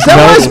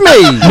was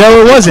me.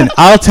 No, it wasn't.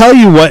 I'll tell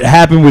you what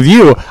happened with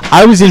you.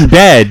 I was in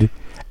bed,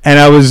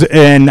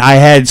 and I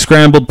had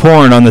scrambled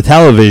porn on the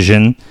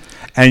television,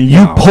 and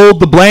you pulled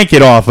the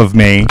blanket off of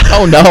me.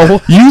 Oh no!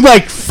 You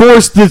like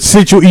forced the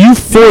situation. You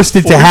forced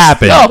it to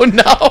happen. Oh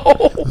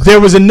no! There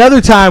was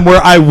another time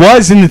where I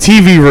was in the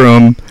TV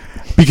room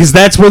because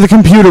that's where the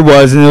computer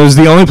was, and it was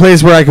the only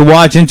place where I could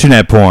watch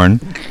internet porn.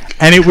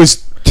 And it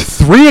was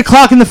 3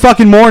 o'clock in the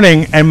fucking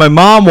morning, and my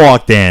mom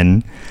walked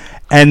in,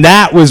 and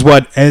that was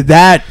what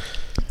that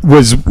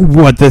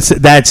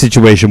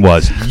situation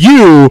was.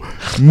 You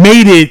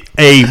made it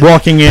a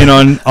walking in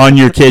on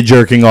your kid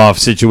jerking off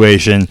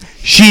situation.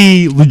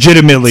 She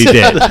legitimately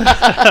did.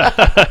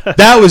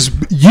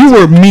 You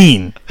were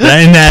mean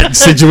in that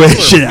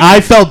situation. I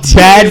felt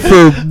bad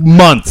for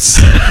months.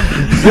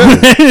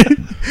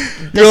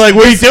 You're like,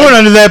 what are you doing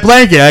under that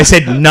blanket? I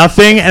said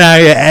nothing, and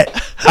I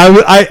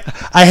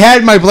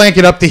had my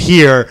blanket up to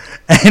here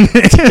and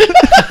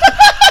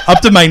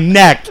up to my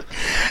neck,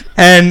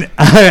 and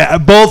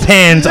both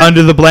hands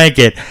under the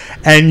blanket,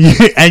 and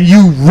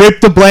you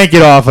ripped the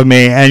blanket off of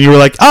me, and you were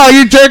like, "Oh,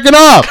 you're jerking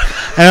off,"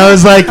 and I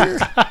was like,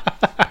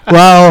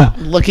 "Well,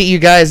 look at you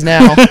guys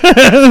now."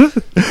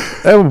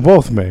 They were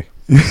both me.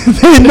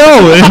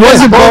 No, it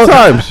wasn't both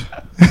times.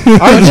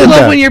 Don't you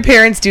love when your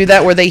parents do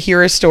that, where they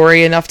hear a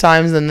story enough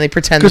times and they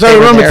pretend? Because I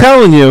remember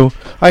telling you,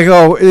 I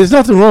go, "There's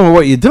nothing wrong with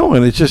what you're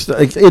doing. It's just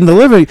like in the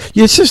living.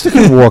 Your sister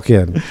can walk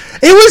in."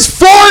 It was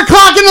 4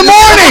 o'clock in the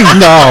morning.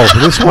 No,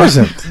 this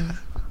wasn't.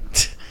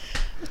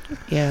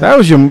 Yeah, that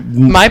was your.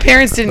 My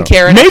parents didn't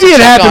care enough Maybe to it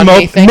check happened. on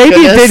me, thank Maybe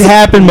it goodness. did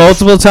happen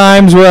multiple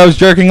times where I was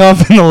jerking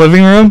off in the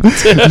living room.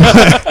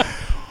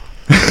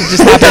 It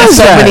just happened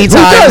so many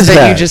times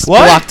that you just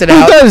blocked it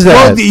out. Who does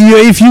that? Well,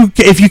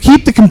 if you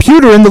keep the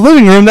computer in the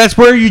living room, that's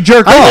where you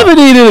jerk off. I never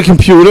needed a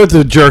computer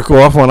to jerk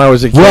off when I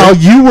was a kid. Well,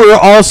 you were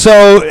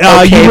also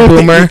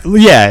boomer.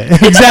 Yeah,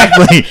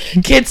 exactly.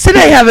 Kids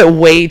today have it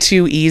way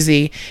too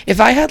easy. If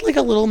I had like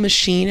a little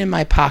machine in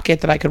my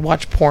pocket that I could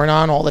watch porn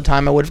on all the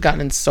time, I would have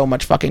gotten in so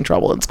much fucking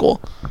trouble in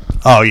school.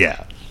 Oh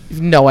yeah. You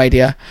have no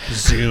idea.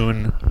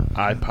 Zune,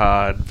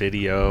 iPod,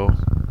 video.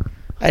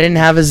 I didn't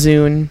have a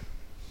Zune.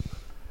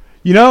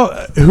 You know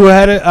who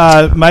had it?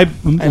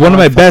 One of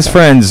my best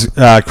friends,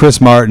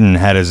 Chris Martin,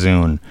 had a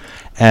Zune,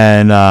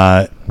 and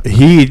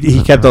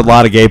he kept a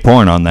lot of gay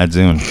porn on that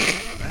Zune.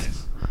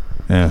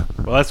 Yeah.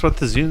 Well, that's what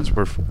the Zunes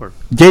were for.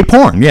 Gay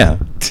porn, yeah.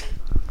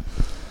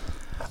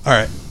 All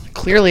right.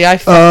 Clearly, I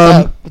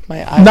fucked up with my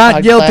iPod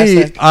Not guilty.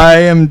 Classic.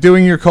 I am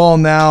doing your call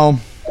now,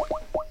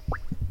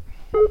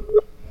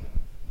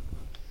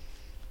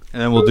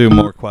 and then we'll do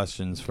more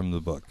questions from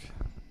the book.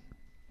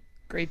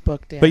 Great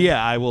book, Dan. But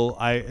yeah, we'll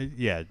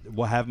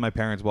have my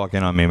parents walk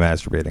in on me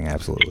masturbating.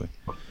 Absolutely.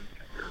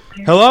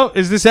 Hello,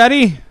 is this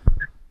Eddie?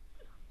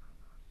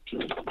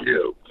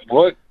 Yeah.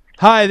 What?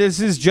 Hi, this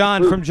is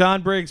John from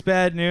John Breaks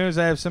Bad News.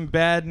 I have some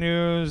bad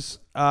news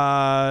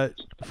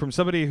from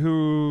somebody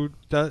who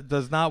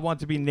does not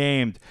want to be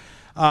named.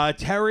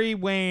 Terry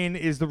Wayne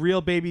is the real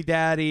baby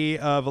daddy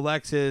of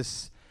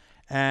Alexis,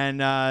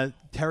 and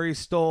Terry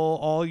stole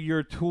all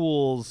your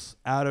tools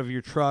out of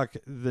your truck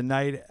the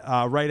night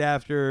right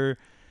after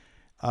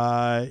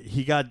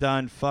he got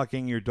done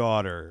fucking your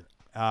daughter.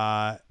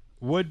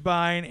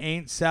 Woodbine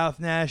ain't South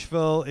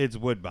Nashville, it's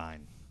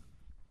Woodbine.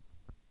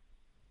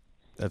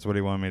 That's what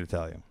he wanted me to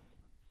tell you.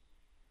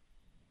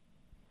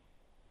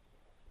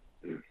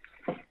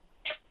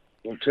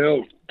 Well,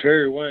 tell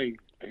Terry Wayne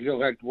he don't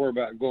have to worry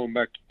about going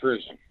back to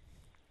prison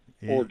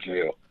or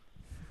jail.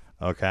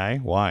 Okay,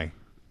 why?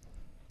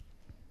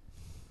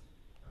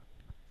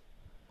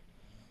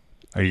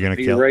 Are you going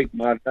to He kill? raped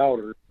my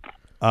daughter.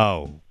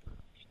 Oh.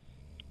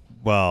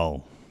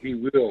 Well. He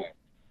will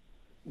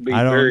be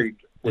I don't. buried.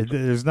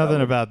 There's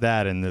nothing about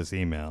that in this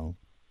email.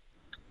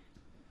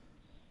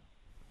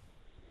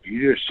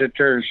 You just sit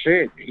there and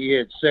said he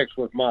had sex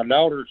with my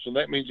daughter, so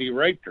that means he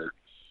raped her.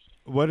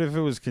 What if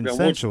it was Now, which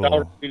consensual?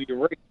 daughter did he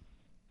rape?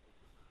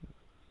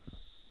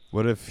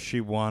 What if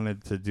she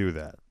wanted to do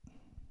that?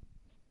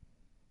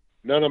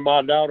 None of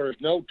my daughters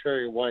know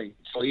Terry Wayne,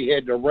 so he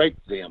had to rape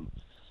them.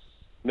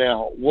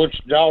 Now,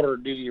 which daughter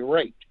did he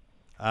rape?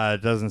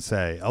 It doesn't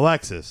say.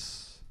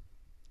 Alexis.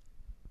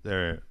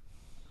 There.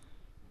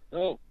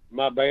 Oh,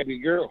 my baby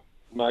girl,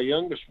 my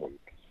youngest one.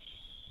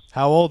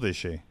 How old is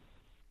she?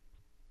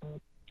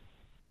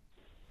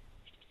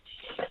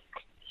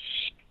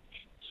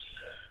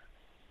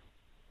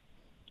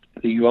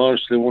 Do you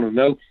honestly want to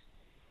know?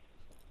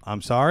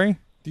 I'm sorry?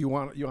 Do you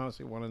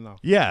honestly want to know?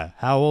 Yeah.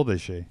 How old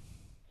is she?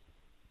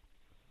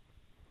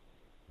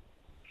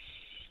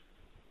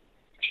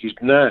 She's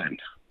 9.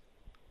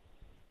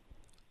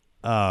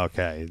 Oh,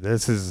 okay.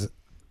 This is.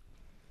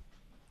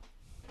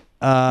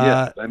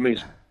 Yeah, that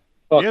means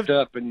fucked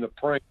up and the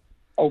prank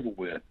over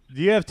with.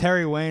 Do you have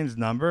Terry Wayne's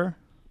number?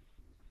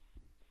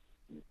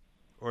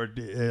 Or,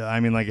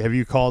 have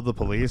you called the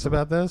police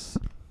about this?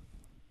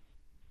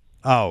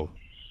 Oh,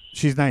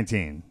 she's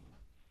 19.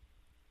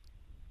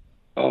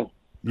 Oh.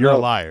 You're no. a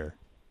liar.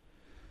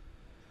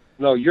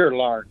 No, you're a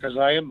liar, because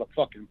I am the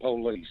fucking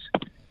police.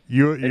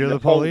 You're And the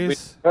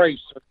police?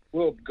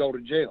 Will go to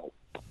jail.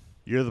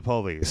 You're the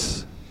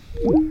police.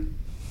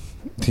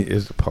 He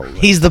is the police.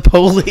 He's the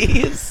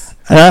police.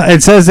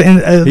 It says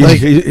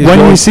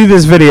when you see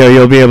this video,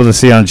 you'll be able to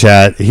see on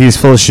chat. He's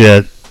full of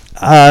shit.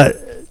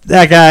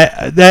 That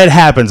guy. That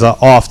happens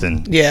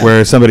often. Yeah.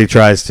 Where somebody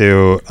tries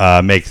to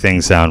make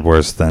things sound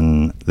worse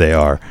than they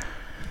are.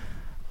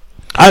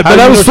 But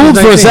I was fooled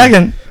for a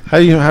second. How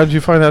did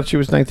you find out she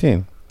was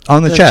 19?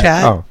 On the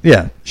chat. Oh,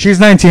 yeah. She's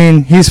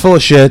 19. He's full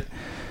of shit.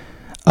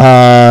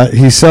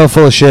 He's so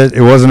full of shit.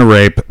 It wasn't a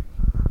rape.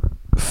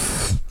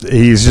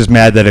 He's just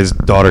mad that his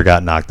daughter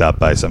got knocked up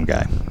by some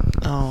guy.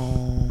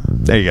 Oh.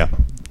 There you go.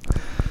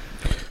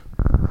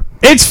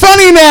 It's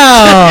funny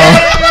now.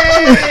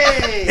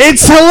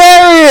 It's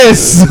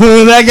hilarious.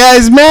 That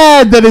guy's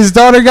mad that his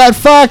daughter got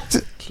fucked.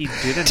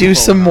 Do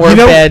some more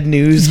bad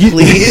news,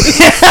 please.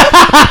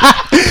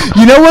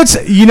 You know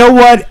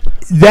what?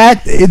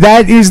 That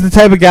is the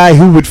type of guy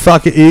who would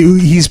fuck it.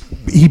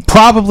 He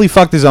probably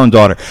fucked his own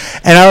daughter.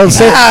 And I'll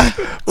say,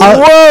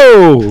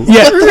 whoa,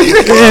 yeah.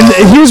 And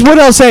here's what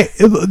I'll say: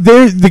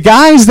 the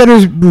guys that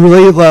are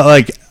really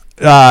like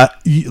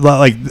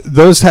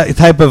those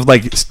type of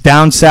like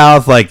down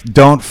south, like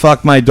don't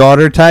fuck my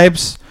daughter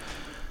types.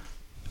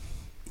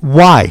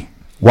 Why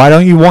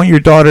don't you want your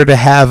daughter to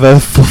have a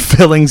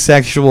fulfilling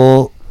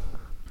sexual?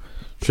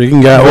 She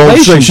can get all the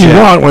sex she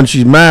wants when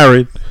she's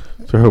married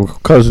to her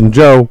cousin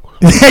Joe.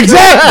 Exactly.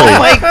 Oh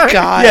my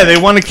God. Yeah, they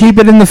want to keep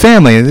it in the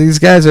family. These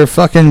guys are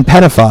fucking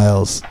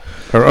pedophiles.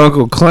 Her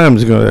Uncle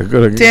Clem's gonna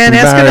Dan,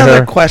 ask marry another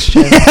her.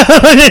 question.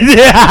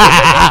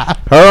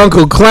 Her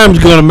Uncle Clem's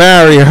gonna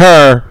marry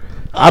her.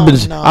 I've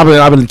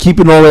been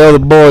keeping all the other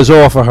boys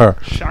off of her.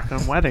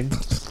 Shotgun wedding.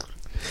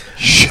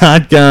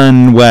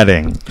 Shotgun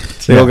wedding.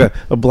 They all got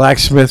a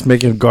blacksmith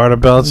making garter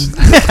belts.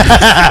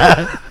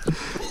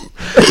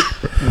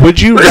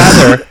 Would you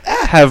rather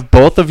have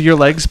both of your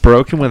legs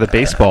broken with a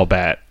baseball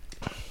bat,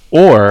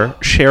 or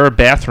share a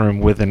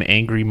bathroom with an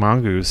angry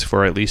mongoose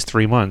for at least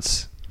 3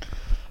 months?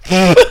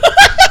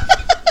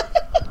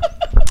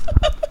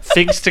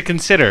 Things to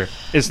consider.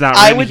 It's not.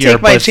 I written would here,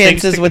 take my but things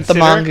chances to with the consider.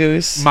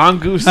 mongoose.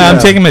 Mongoose. I'm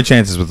taking my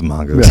chances with the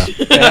mongoose.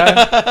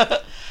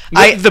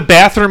 Yeah. The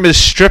bathroom is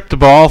stripped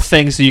of all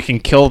things that you can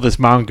kill this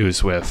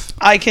mongoose with.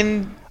 I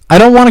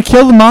don't want to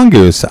kill the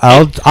mongoose.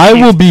 I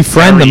will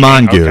befriend the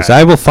mongoose. okay.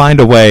 I will find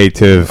a way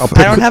to. I'll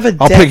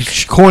pick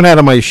corn out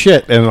of my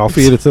shit and I'll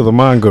feed it to the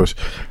mongoose.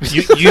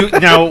 You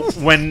now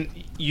when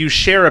you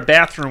share a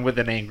bathroom with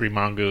an angry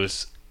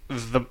mongoose,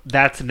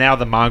 that's now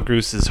the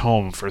mongoose's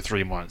home for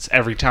 3 months.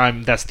 Every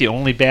time that's the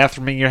only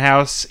bathroom in your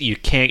house, you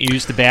can't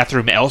use the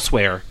bathroom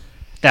elsewhere.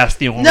 That's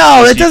the only. No,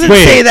 place it you doesn't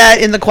can- say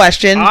that in the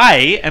question.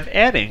 I am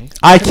adding.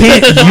 I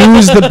can't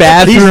use the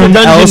bathroom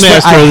elsewhere.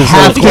 I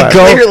have to go.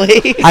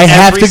 Clearly. I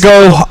have Every to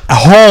go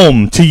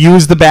home to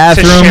use the To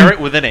bathroom. share it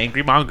with an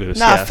angry mongoose.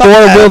 Nah, yes. fuck Or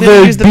that. will I'm gonna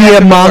there use the be a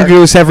bathroom at work.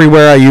 mongoose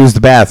everywhere I use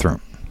the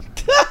bathroom?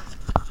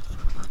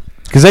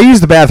 Because I use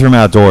the bathroom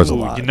outdoors a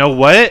lot. You know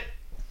what?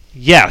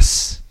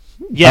 Yes.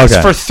 Yes,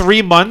 Okay. for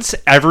 3 months,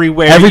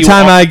 everywhere. Every you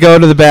time are- I go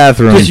to the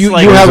bathroom, Because you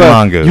there's have a a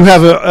mongoose. you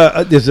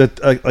have there's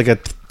like a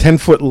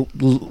 10-foot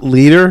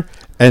leader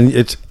and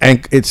it's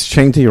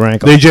chained to your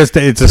ankle.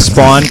 It's a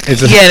spawn.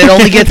 It's a Yeah, and it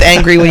only gets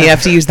angry when you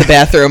have to use the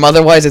bathroom.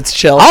 Otherwise, it's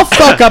chill. I'll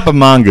fuck up a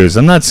mongoose.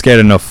 I'm not scared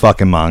of no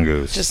fucking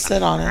mongoose. Just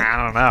sit on it. I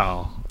don't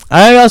know.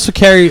 I also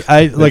carry.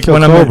 I like kill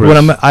when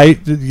cobras. I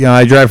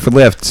drive for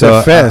Lyft, so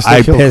They're fast. They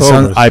I kill piss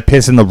cobras. I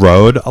piss in the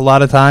road a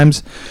lot of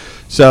times.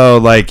 So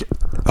like,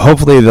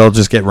 hopefully they'll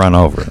just get run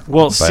over.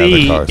 Well, by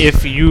see, other cars.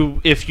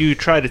 if you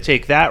try to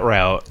take that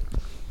route,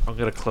 I'm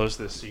gonna close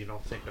this so you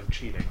don't think I'm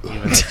cheating.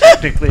 Even though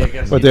technically, I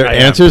guess. But there are I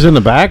am. answers in the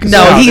back?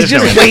 No, he's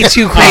there's just no way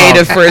too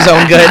creative for his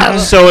own good.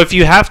 So if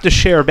you have to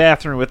share a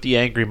bathroom with the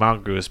angry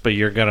mongoose, but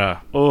you're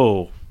gonna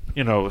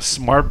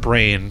smart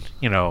brain,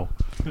 be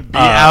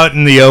out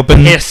in the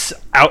open. piss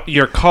out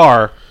your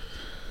car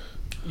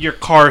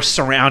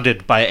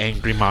surrounded by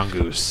angry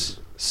mongoose.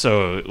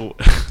 So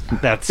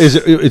that's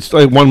It's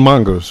like one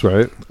mongoose,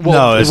 right?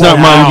 No, it's not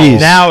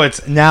mongoose.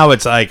 Now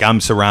it's like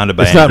I'm surrounded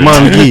by. It's not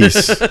angry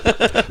mongoose.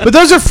 But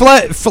those are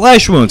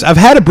flesh wounds. I've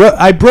had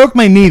I broke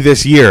my knee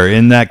this year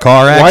in that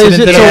car Why accident. is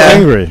it that so I had.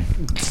 angry?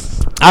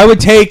 I would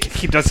take.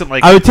 he doesn't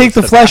like. I would take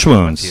the the flesh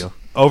bathroom wounds with you.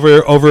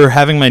 over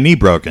having my knee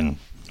broken.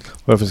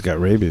 What if it's got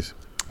rabies?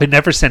 It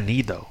never said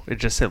knee though. It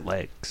just said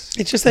legs.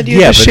 It just said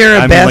you have to but share a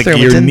I mean, bathroom. like It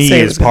your didn't knee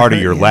say it is was gonna part of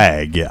hurt your you.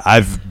 leg.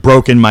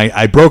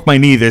 I broke my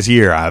knee this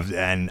year.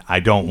 And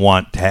I don't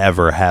want to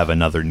ever have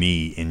another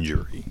knee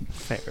injury.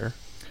 Fair.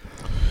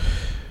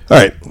 All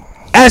right,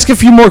 ask a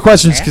few more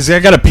questions because I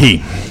gotta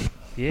pee.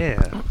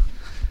 Yeah.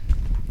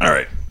 All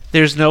right.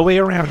 There's no way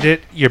around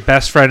it. Your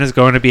best friend is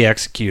going to be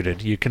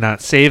executed. You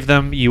cannot save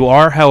them. You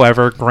are,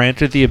 however,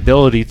 granted the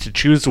ability to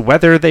choose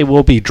whether they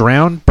will be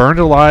drowned, burned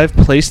alive,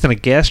 placed in a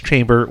gas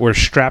chamber, or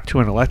strapped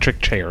to an electric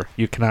chair.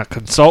 You cannot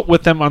consult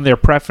with them on their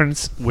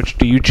preference. Which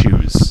do you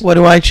choose? What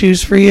do I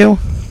choose for you?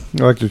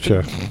 Electric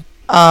chair.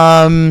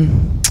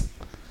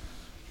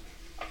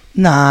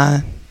 Nah,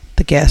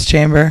 the gas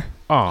chamber.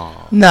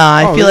 Oh. Nah,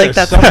 I feel like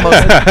this. that's the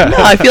most.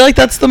 No, I feel like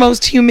that's the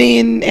most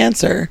humane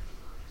answer.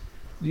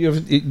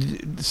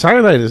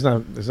 Cyanide is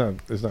not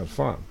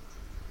fun.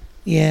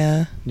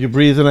 Yeah. You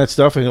breathe in that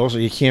stuff, and also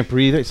you can't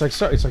breathe. It's like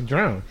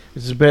drowning.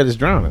 It's as bad as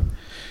drowning.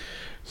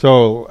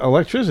 So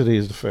electricity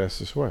is the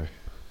fastest way.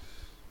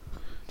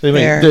 They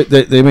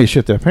may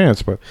shit their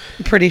pants, but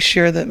I'm pretty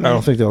sure that I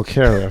don't think they'll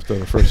care after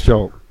the first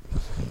jolt.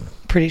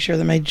 Pretty sure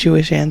that my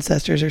Jewish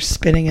ancestors are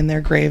spinning in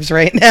their graves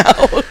right now.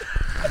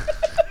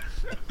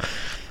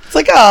 It's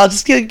like, I'll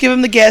just give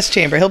him the gas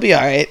chamber. He'll be all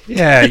right.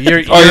 Yeah,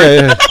 you're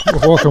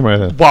Welcome right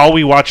in. While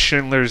we watch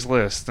Schindler's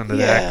List in the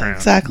background.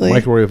 Exactly.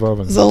 Microwave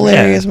oven. It's a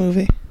hilarious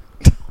movie.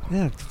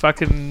 Yeah,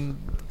 fucking.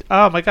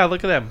 Oh my god,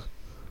 look at them.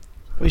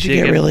 We should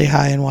get really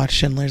high and watch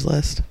Schindler's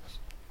List.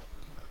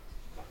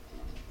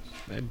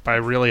 By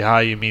really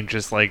high, you mean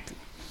just like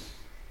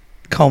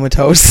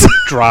comatose.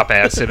 Drop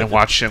acid and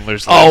watch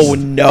Schindler's List. Oh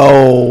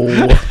no.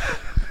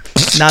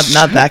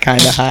 Not that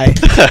kind of high.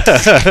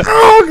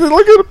 Oh,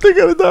 look at him! They're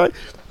gonna die.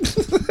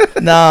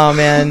 No,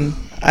 man.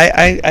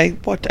 I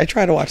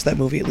try to watch that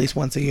movie at least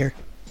once a year.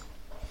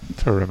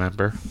 To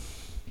remember.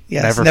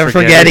 Yes, never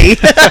forgetty.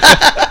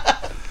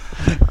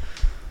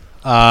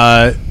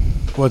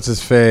 What's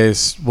his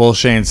face? Will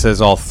Shane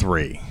says all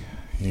three.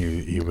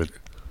 He would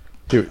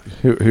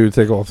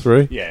take all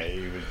three. Yeah,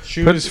 he would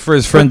choose for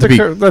his friend to be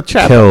killed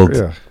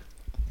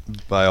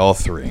by all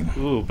three.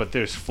 Ooh, but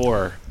there's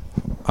 4.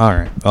 All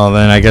right. Well,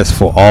 then I guess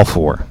for all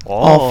 4.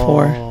 All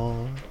 4.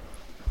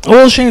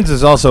 Will Shane's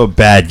is also a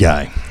bad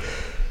guy.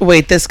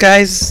 Wait, this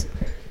guy's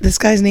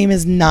name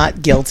is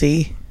not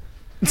guilty.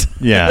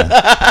 Yeah.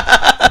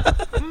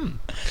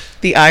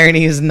 The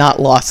irony is not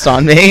lost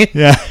on me.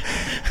 Yeah.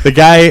 The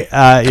guy,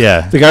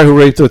 the guy who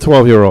raped the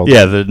 12-year-old.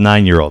 Yeah, the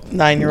 9-year-old.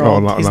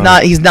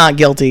 9-year-old. He's not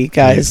guilty,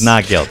 guys. He's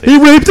not guilty. He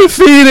raped a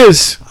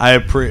fetus. I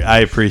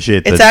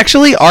appreciate that. It's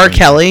actually R.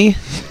 Kelly.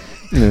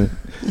 Yeah.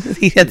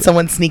 He had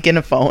someone sneak in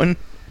a phone.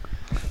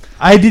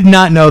 I did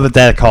not know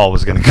that call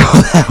was going to go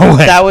that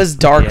way. That was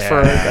dark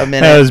for a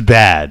minute. That was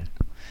bad.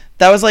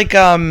 That was like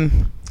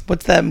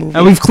what's that movie?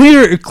 And we've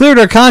cleared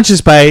our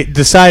conscience by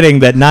deciding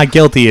that not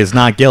guilty is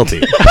not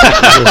guilty.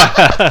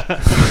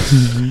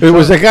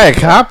 Was that guy a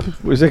cop?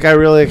 Was that guy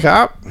really a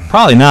cop?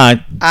 Probably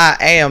not. I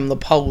am the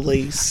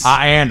police.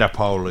 I am the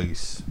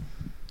police.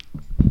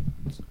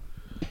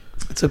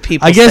 That's what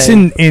people I guess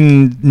say.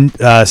 in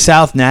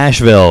South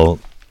Nashville,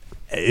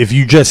 if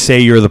you just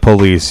say you're the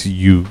police,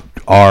 you're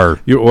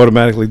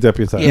automatically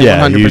deputized.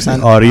 Yeah,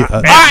 100%.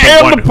 I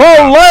am the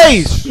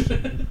police.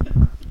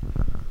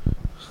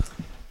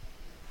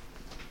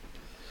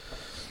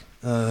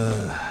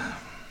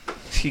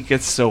 He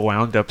gets so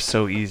wound up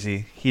so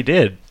easy. He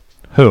did.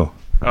 Who?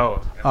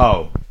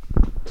 Oh.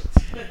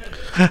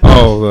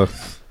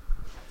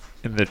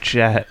 In the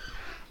chat.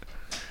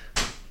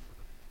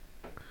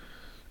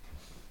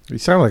 He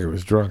sounded like he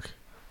was drunk.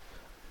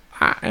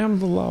 I am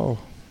the law.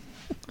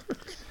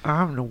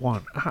 I'm the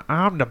one.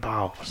 I'm the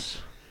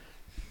boss.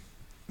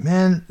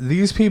 Man,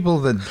 these people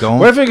that don't...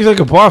 What if it's like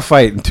a bar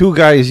fight and 2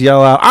 guys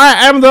yell out,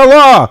 I am the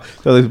law?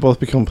 So they both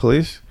become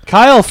police?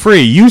 Kyle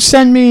Free, you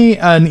sent me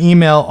an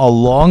email a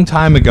long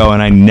time ago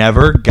and I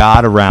never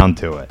got around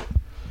to it.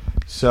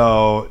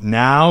 So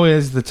now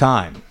is the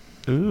time.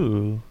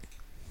 Ooh.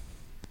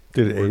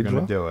 Did it age We're going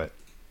well? to do it.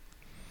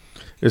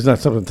 It's not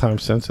something time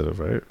sensitive,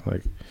 right?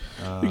 Like,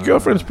 your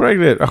girlfriend's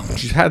pregnant. Oh,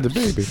 she's had the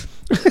baby.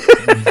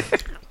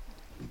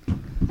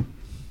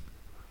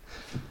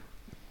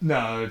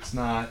 No, it's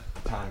not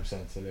time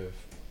sensitive.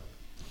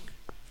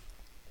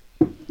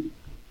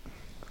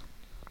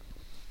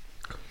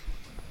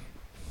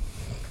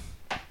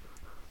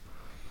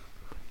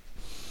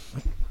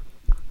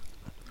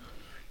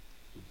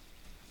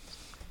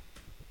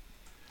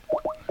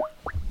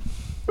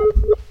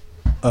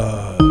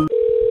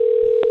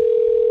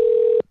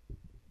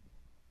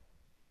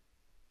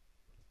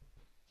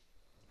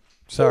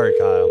 Sorry,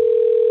 Kyle.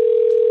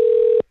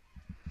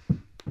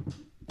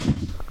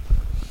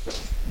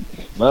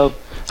 Hello?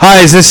 Hi,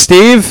 is this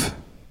Steve?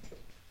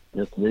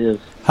 Yes, it is.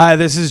 Hi,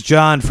 this is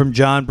John from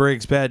John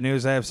Briggs Bad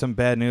News. I have some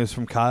bad news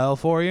from Kyle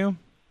for you.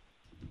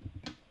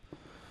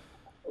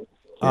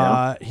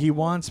 He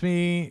wants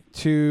me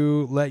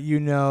to let you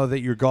know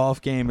that your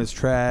golf game is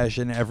trash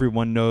and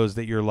everyone knows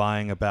that you're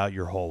lying about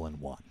your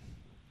hole-in-one.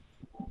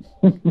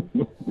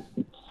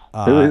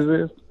 Who is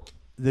this?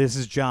 This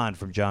is John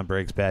from John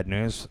Briggs Bad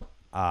News.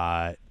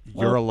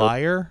 You're a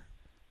liar.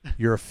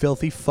 You're a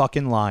filthy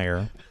fucking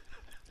liar.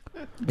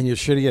 And you're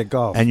shitty at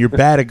golf. And you're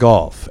bad at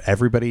golf.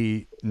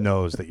 Everybody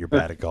knows that you're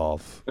bad at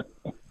golf.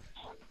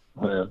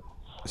 Well,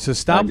 So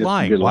stop I'm just a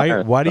lying. good Why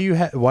liar. why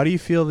do you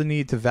feel the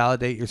need to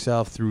validate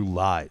yourself through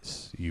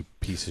lies, you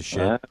piece of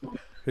shit?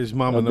 His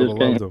mama I never just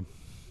loved can't-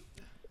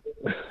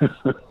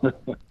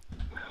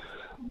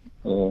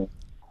 him.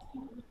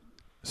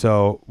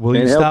 So will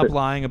you Can't help stop it.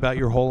 lying about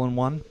your hole in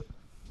one?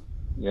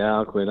 Yeah,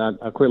 I'll quit.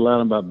 I quit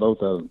lying about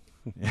both of them.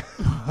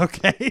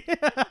 Okay.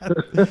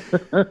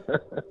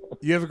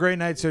 You have a great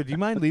night, sir. Do you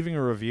mind leaving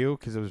a review?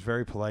 Because it was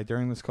very polite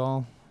during this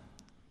call.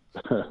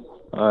 All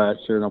right,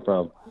 sure, no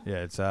problem.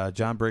 Yeah, it's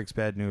John Briggs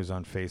Bad News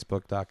on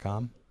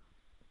Facebook.com.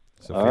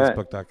 So All right,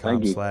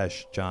 Facebook.com thank you.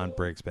 /John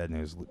Briggs Bad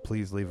News.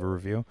 Please leave a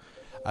review.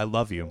 I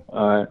love you.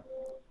 All right.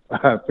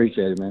 I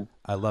appreciate it, man.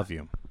 I love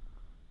you.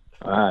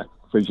 All right.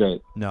 Appreciate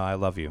it. No, I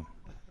love you.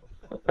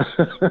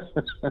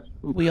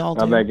 We all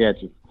do. I'm back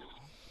at you.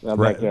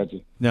 Back at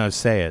you. No,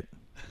 say it.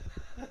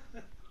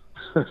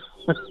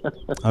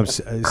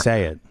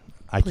 Say it.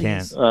 I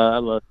can't. I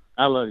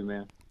love you,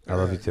 man. I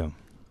love you too.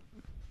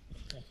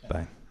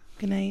 Bye.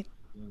 Good night.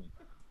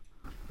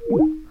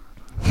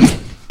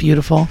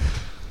 Beautiful.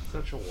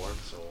 Such a warm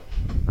soul.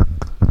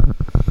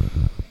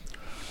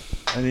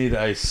 I need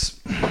ice.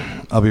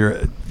 I'll be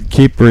right.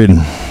 Keep reading.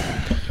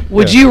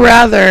 Would you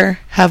rather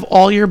have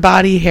all your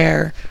body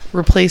hair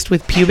replaced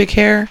with pubic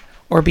hair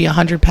or be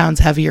 100 pounds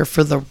heavier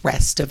for the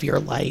rest of your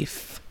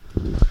life?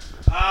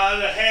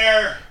 The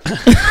hair.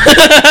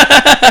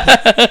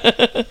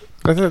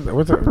 I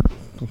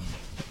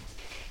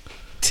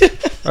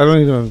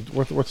don't even.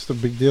 What's the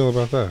big deal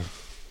about that?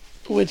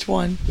 Which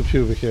one? The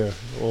pubic hair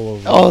all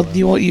over. Oh,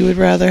 you would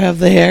rather have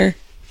the hair?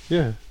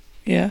 Yeah.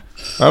 Yeah.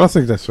 I don't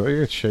think that's right. You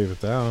could shave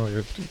it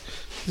down.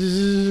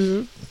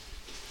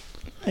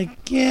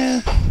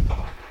 Yeah.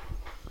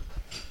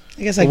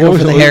 I guess I go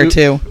for the hair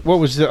too. What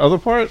was the other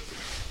part?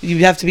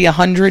 You'd have to be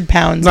 100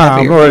 pounds Nah,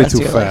 heavier. I'm already for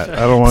the rest too of your fat. life.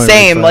 I don't want to.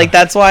 Same. Like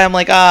that's why I'm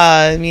like,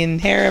 I mean,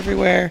 hair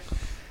everywhere.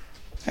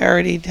 I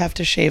already have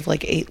to shave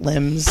like 8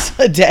 limbs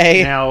a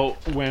day. Now,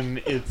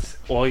 when it's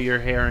all your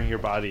hair on your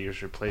body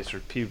is replaced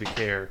with pubic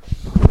hair,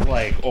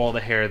 like all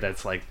the hair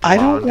that's like I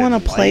don't want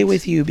want to play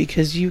with you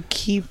because you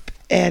keep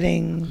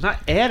adding. I'm not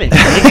adding.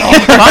 I'm making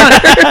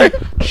it fun.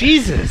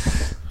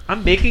 Jesus.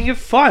 I'm making it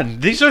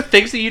fun. These are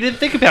things that you didn't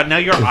think about. Now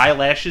your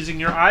eyelashes and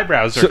your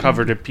eyebrows are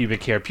covered in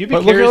pubic hair.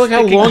 Pubic hair is how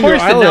sticking long your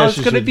coarse, and now it's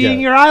eyelashes going to would be in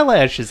get. your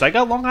eyelashes. I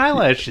got long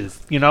eyelashes,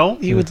 you know?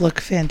 You would look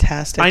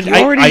fantastic. I- You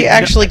I- already I-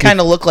 actually kind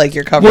of look like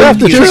you're covered You in have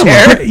to pubic trim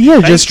hair.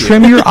 Yeah, just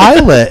trim your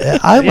eyelashes.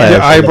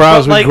 Your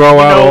eyebrows would grow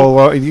out all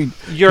over. You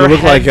Your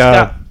look like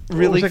got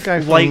really what was that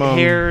guy light from,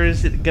 hair.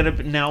 Is it going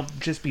to now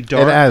just be Ed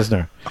dark?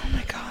 Asner.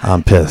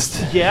 I'm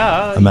pissed.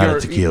 Yeah. I'm out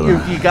of you're-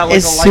 tequila. You got like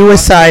Is a light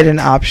suicide an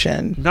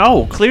option?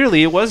 No,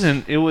 clearly it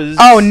wasn't. It was.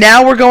 Oh,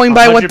 now we're going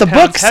by what 100 the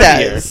book pounds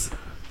heavier. says.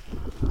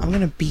 I'm going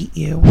to beat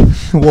you.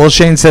 Well,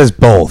 Shane says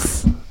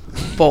both.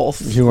 Both.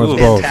 He wants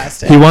both.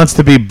 Fantastic. He wants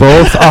to be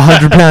both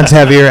 100 pounds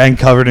heavier and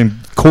covered in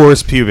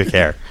coarse pubic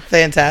hair.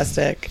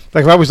 Fantastic.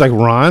 Like if I was like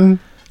Ron,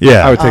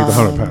 Yeah. I would take the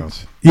 100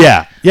 pounds.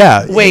 Yeah.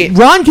 Wait.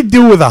 Ron could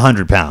do with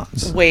 100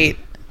 pounds. Wait,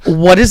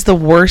 what is the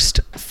worst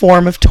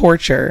form of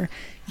torture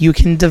you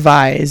can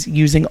devise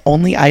using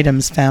only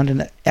items found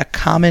in a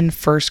common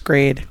first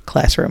grade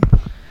classroom?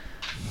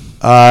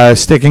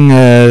 Sticking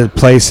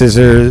play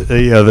scissors,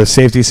 the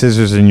safety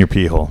scissors in your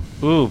pee hole.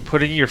 Ooh,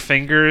 putting your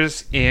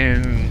fingers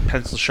in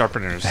pencil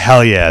sharpeners.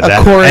 Hell yeah!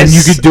 A chorus, and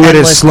you could do it as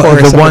endless slow.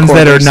 chorus The of ones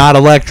that are quarters. not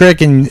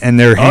electric and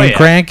they're hand yeah.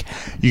 crank,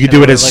 you could Yeah,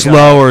 do it like as a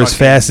slow or as fucking-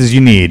 fast as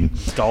you need.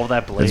 Stall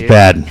that blade. It's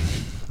bad.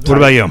 What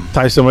about you?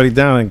 Tie somebody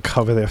down and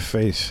cover their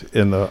face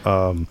in the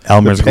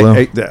Elmer's the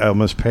glue? the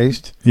Elmer's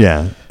paste.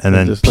 Yeah, and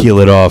then just peel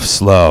it off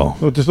slow.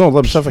 No, just don't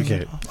let them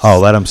suffocate. Oh,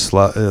 let them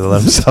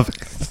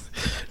suffocate.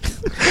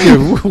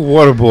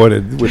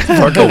 Waterboarded with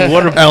fucking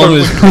Waterboarded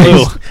Elmer's with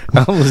glue.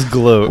 Elmer's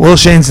glue. Will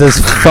Shane says,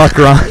 "Fuck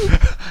Ron."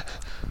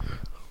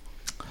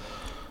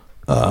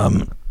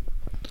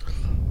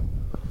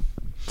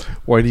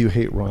 Why do you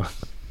hate Ron?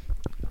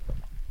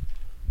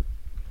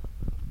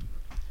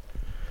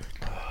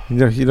 He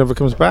never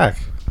comes back.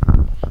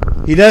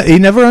 He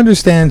never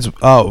understands.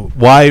 Oh,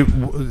 why?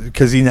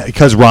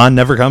 Because Ron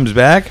never comes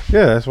back.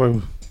 Yeah, that's why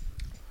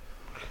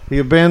he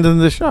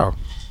abandoned the show.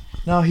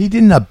 No, he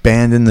didn't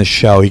abandon the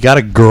show. He got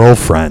a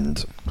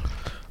girlfriend.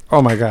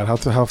 Oh my God!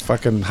 How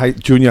fucking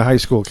junior high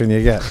school can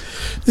you get?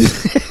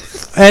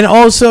 And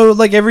also,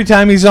 like every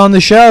time he's on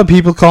the show,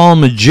 people call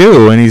him a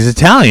Jew, and he's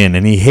Italian,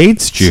 and he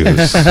hates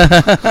Jews.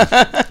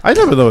 I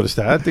never noticed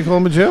that. They call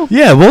him a Jew.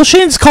 Yeah, Will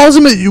Shanes calls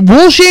him.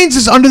 Will Shanes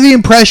is under the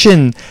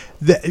impression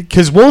that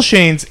because Will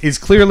Shanes is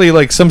clearly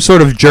like some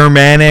sort of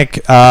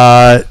Germanic,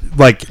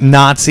 like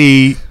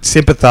Nazi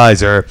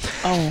sympathizer,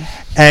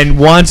 and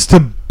wants to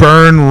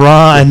burn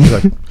Ron.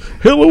 Like,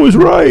 Hitler was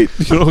right.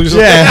 You know,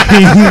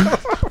 yeah.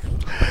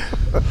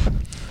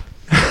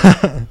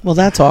 Well,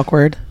 that's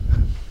awkward.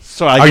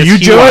 So I Are guess you he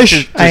Jewish?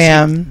 watches- I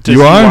am. Does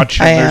You he are? watch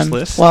I Schindler's am.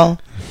 List?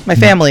 Well, my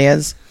family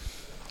is.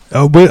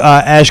 Oh,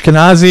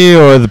 Ashkenazi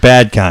or the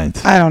bad kind?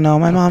 I don't know.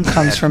 My mom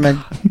comes from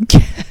a.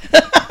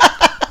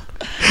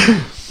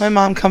 My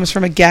mom comes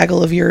from a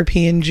gaggle of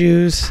European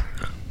Jews.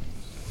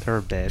 There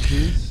are bad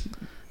Jews?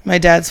 My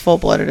dad's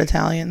full-blooded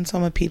Italian, so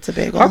I'm a pizza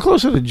bagel. How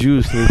close are the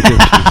Jews to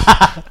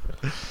the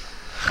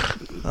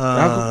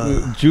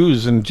gypsies?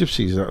 Jews and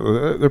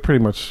gypsies, they're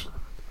pretty much.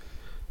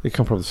 They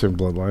come from the same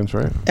bloodlines,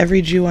 right?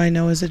 Every Jew I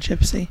know is a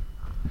gypsy.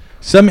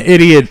 Some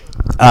idiot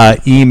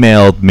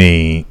emailed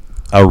me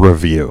a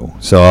review,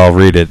 so I'll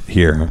read it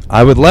here.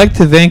 I would like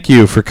to thank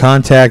you for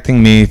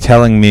contacting me,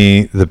 telling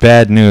me the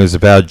bad news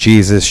about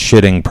Jesus'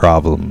 shitting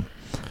problem.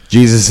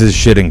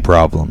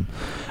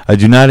 I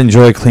do not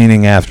enjoy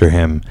cleaning after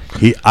him.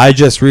 I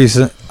just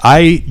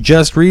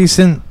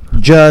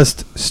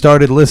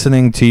started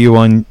listening to you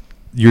on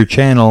your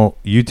channel,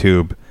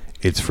 YouTube.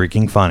 It's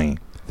freaking funny.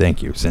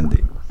 Thank you,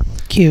 Cindy.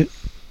 Cute.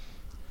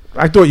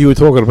 I thought you were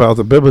talking about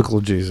the biblical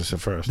Jesus at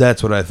first.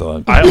 That's what I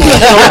thought. I also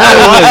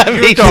was.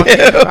 You were talking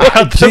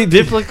about the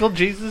biblical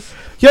Jesus?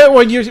 Yeah,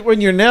 when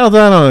you're nailed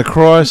down on a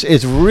cross,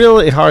 it's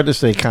really hard to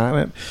stay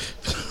confident.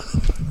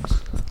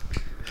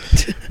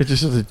 It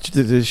just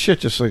the shit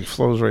just like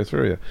flows right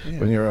through you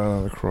when you're out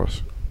on the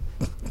cross,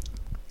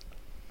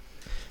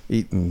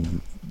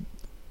 eating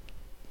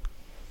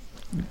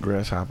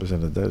grasshoppers in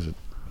the desert.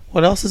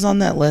 What else is on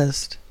that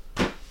list?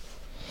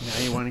 Now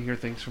you want to hear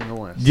things from the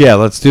list. Yeah,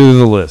 let's do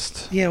the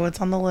list. Yeah,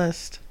 what's on the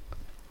list?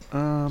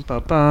 That's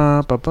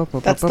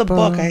That's the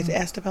book. I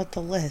asked about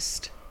the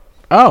list.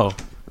 Oh.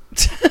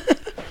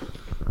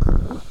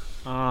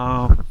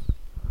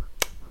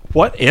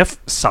 What if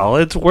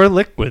solids were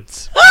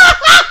liquids?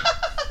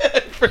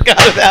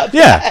 Forgot about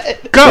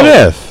that. Go. What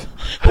if?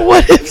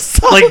 What if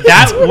solids Like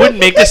that would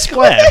make a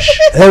splash.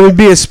 That would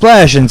be a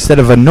splash instead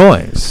of a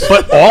noise.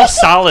 But all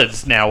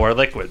solids now are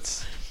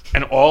liquids,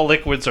 and all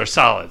liquids are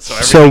solids. So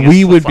So everything we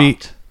is would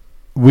flip-flopped.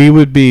 we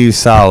would be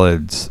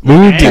solids. We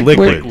would be And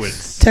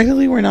liquids.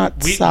 Technically, we're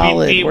not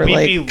solid. We're we'd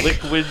like be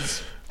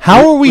liquids.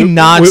 How are we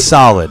not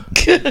solid?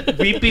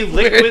 We'd be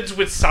liquids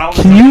with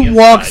solids. Can on you the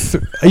walk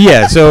inside. through?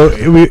 Yeah, so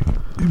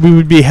we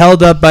would be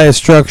held up by a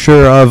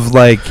structure of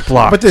like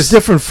blocks. But there's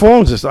different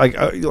forms. It's like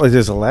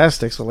there's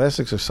elastics.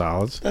 Elastics are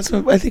solids. that's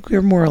what I think.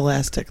 We're more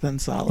elastic than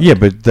solid. Yeah,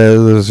 but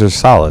those are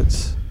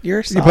solids.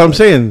 You're solid. Yeah, but I'm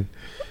saying,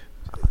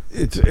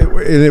 it's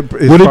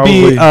would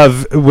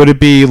it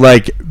be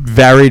like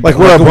varied? Like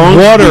what our bones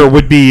water be-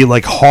 would be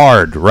like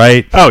hard,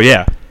 right? Oh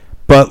yeah.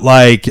 But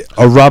like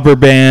a rubber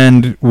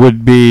band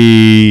would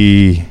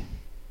be.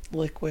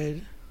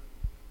 liquid.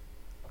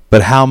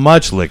 But how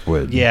much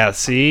liquid? Yeah.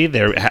 See,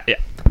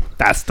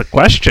 that's the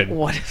question.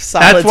 What if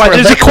solids That's why were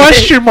there's liquid? a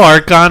question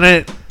mark on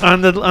it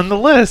on the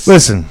list.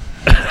 Listen,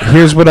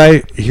 here's what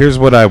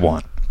I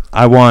want.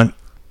 I want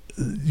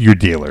your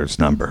dealer's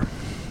number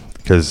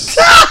because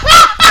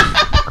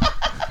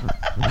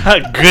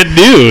good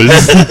news.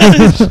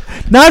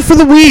 not for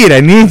the weed. I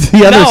need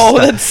the other No, stuff.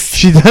 that's-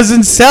 She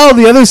doesn't sell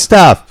the other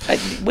stuff.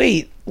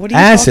 Wait, what are you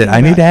Acid. talking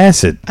I need about?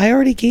 acid. I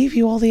already gave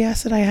you all the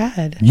acid I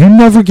had. You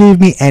never gave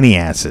me any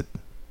acid.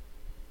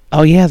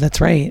 Oh yeah,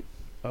 that's right.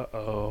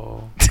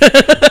 Uh-oh.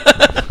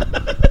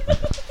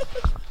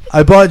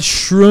 I bought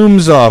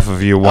shrooms off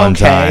of you one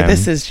time. Okay,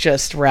 this is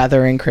just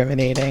rather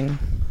incriminating.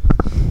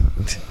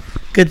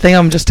 Good thing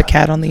I'm just a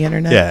cat on the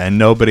internet. Yeah, and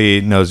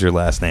nobody knows your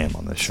last name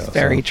on this show.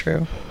 Very so.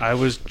 true. I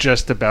was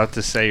just about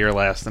to say your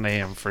last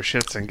name for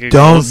shits and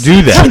giggles. Don't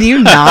do that. Can you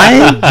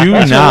not? Do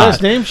What's your not.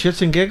 last name?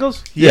 Shits and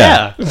giggles.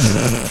 Yeah.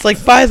 It's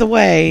like, by the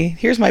way,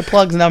 here's my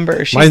plug's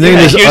number. She's My name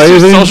is Here's your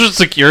Irving. social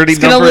security She's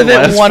gonna number. live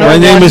at last 101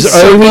 My name is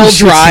Circle Irving.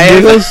 Shits and Drive.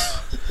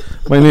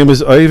 giggles. My name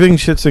is Irving.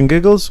 Shits and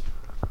giggles.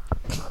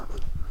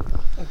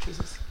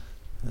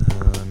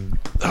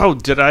 Oh,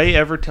 did I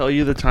ever tell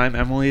you the time,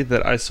 Emily,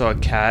 that I saw a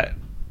cat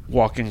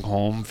walking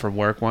home from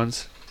work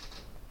once?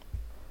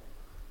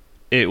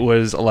 It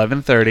was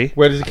 11:30.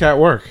 Where does the cat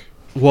work?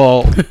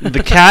 Well,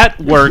 the cat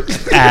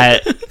worked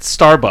at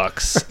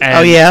Starbucks, and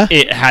Oh, yeah?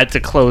 it had to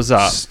close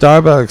up.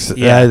 Starbucks.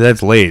 Yeah. Yeah,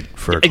 that's late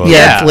for a close.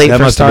 Yeah, it's late that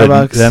for must have been-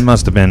 Starbucks. that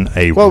must have been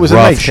a Well, it was a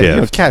rough night cat. You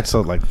know, shift. cats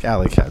are like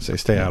alley cats. They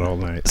stay out all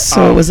night.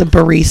 So it was a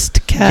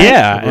barista cat.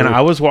 Yeah, and I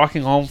was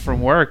walking home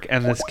from work,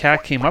 and this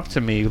cat came up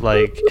to me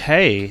like,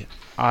 "Hey,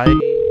 I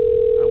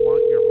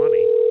want your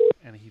money,"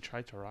 and he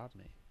tried to rob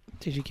me.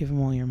 Did you give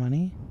him all your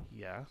money?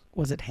 Yeah.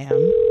 Was it ham?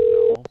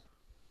 No.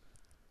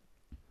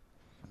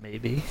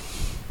 Maybe.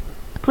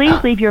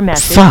 Please leave your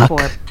message Fuck. for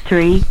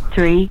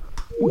 33.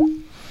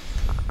 It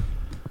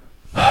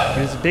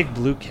was a big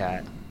blue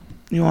cat.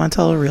 You want to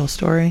tell a real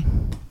story?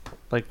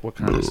 Like, what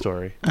kind of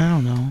story? I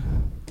don't know.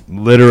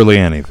 Literally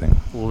anything.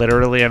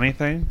 Literally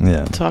anything?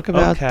 Yeah. Talk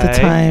about the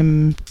Okay.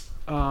 time.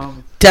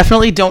 Um,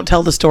 Definitely don't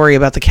tell the story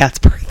about the cat's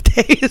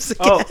birthdays again.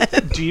 oh,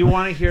 do you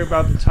want to hear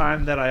about the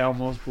time that I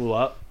almost blew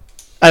up?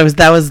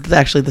 That was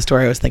actually the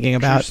story I was thinking True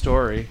about.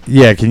 story.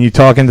 Yeah, can you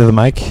talk into the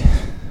mic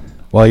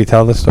while you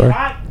tell the story?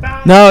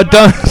 No,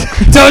 don't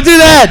don't do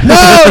that.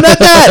 No, not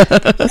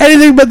that.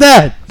 Anything but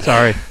that.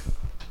 Sorry.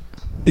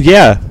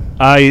 Yeah,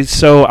 I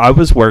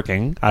was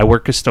working. I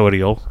work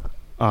custodial,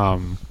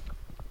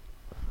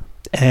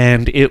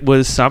 and it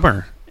was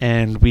summer,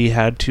 and we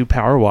had to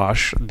power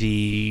wash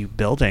the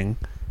building.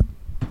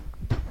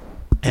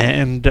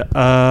 And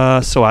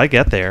so I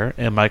get there,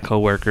 and my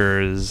coworker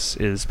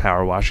is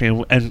power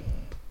washing, and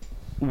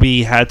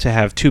we had to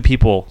have two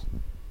people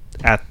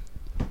at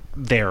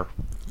there.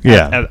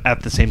 Yeah.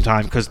 At the same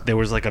time, because there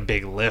was like a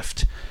big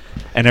lift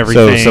and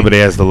everything. So somebody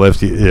has the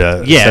lift.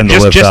 Yeah. Yeah, send the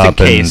lift just in up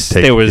and case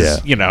take- there was, yeah.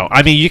 you know,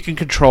 I mean, you can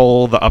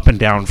control the up and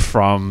down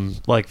from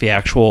like the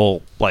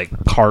actual like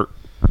cart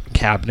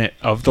cabinet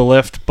of the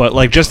lift, but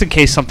like just in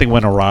case something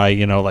went awry,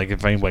 you know, like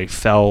if anybody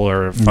fell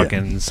or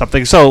fucking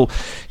something. So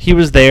he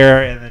was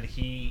there, and then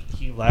he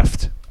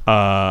left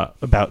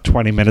about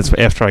 20 minutes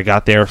after I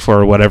got there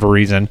for whatever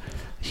reason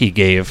he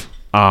gave.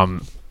 I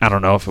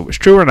don't know if it was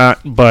true or not,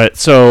 but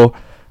so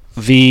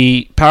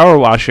the power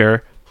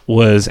washer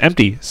was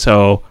empty,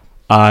 so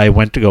I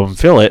went to go and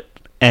fill it,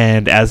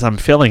 and as I'm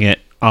filling it,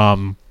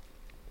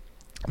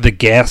 the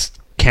gas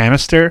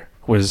canister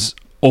was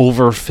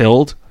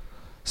overfilled,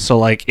 so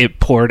like it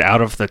poured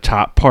out of the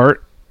top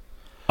part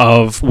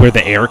of where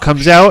the air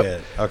comes out.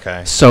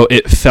 Okay. So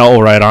it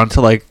fell right onto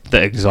like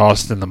the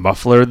exhaust and the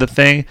muffler of the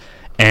thing,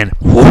 and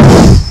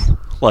whoosh,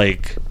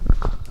 like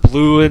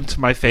blew into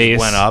my face.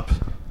 Went up.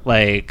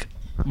 Like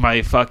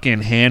my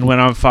fucking hand went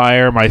on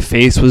fire. My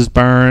face was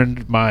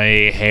burned. My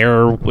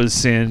hair was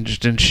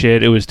singed and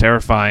shit. It was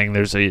terrifying. It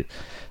was That's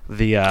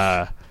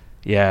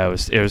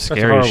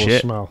scary a horrible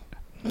shit. smell.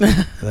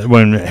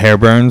 When hair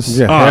burns.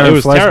 Yeah, Oh, hair it and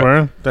was flesh terri-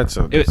 burn. That's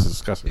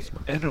disgusting.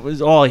 And it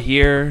was all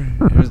here.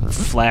 It was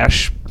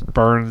flash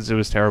burns. It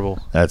was terrible.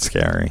 That's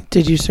scary.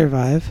 Did you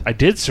survive? I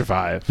did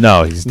survive.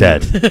 No, he's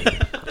dead.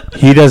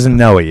 He doesn't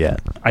know it yet.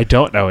 I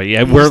don't know it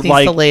yet. He We're just needs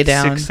like to lay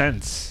down. 6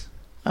 Sense.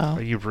 Oh.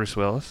 Are you Bruce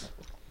Willis?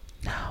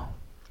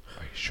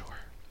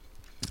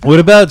 What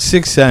about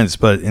Sixth Sense?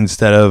 But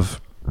instead of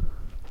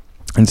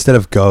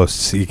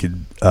ghosts, he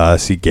could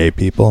see gay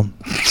people.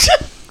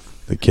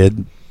 The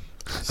kid,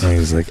 and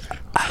he's like,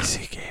 I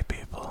see gay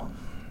people.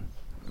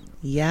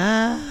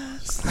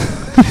 Yes.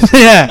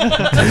 Yeah.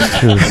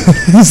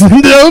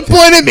 Don't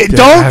point at me.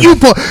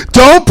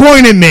 Don't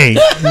point at me.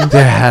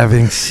 They're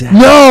having sex.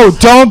 No,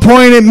 don't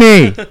point at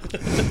me.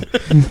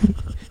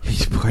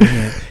 He's putting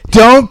it.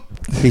 Don't.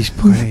 He's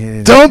putting it.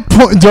 In. Don't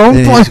point.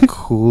 Don't point.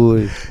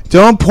 Cool.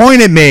 Don't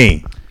point at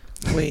me.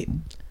 Wait.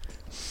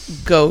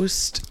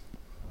 Ghost,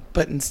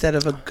 but instead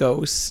of a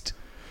ghost,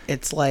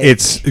 it's like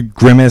It's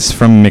Grimace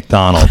from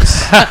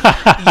McDonald's.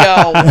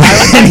 yo.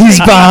 And he's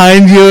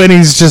behind you, and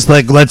he's just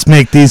like, "Let's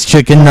make these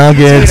chicken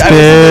nuggets, Dude, I was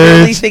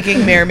literally bitch."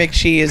 thinking Mayor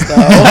McCheese though.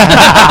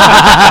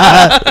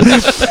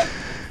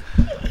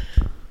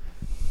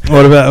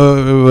 What do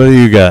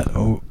you got?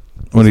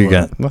 What do you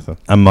got? Nothing.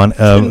 I'm on.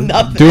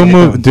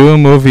 Nothing. Do a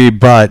movie,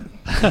 but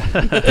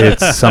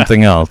it's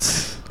something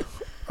else.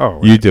 Oh,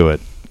 right. You do it.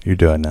 You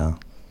do it now.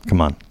 Come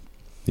on.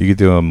 You could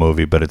do a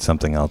movie, but it's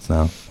something else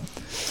now.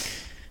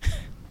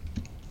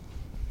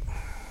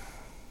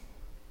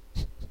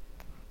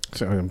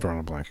 So I'm drawing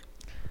a blank.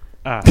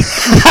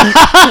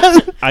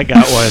 I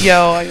got one.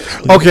 Yo.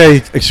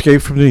 Okay,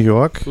 Escape from New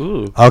York.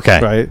 Ooh.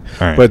 Okay. Right.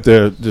 All right. But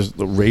there's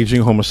the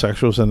raging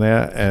homosexuals in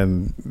there,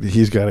 and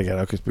he's got to get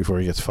out before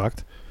he gets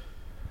fucked.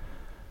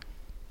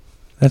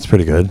 That's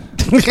pretty good.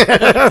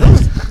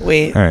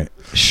 Wait. All right.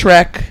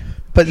 Shrek,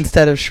 but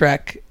instead of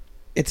Shrek,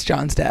 it's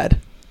John's dad.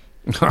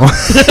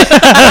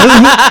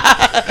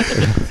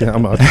 Yeah,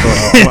 I'm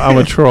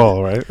a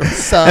troll, right?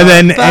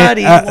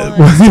 Somebody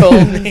once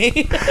told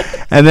me.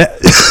 And then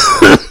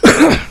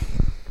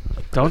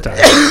Don't die.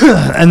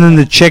 and then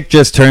the chick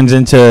just turns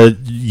into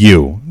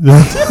you.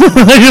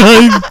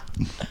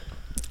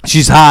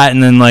 She's hot,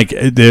 and then like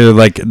they're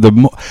like the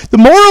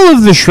moral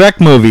of the Shrek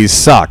movies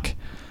suck.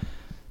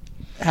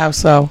 How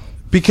so?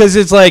 Because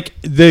it's like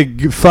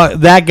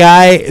that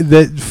guy,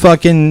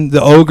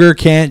 the ogre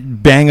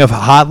can't bang a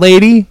hot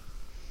lady.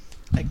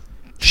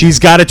 She's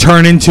got to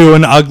turn into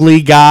an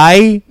ugly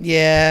guy.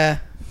 Yeah.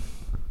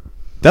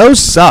 Those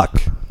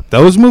suck.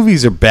 Those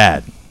movies are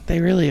bad. They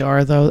really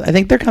are, though. I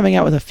think they're coming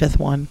out with a 5th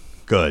one.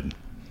 Good.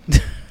 You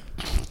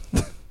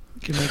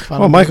can make fun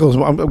Well, of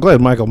it. I'm glad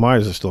Michael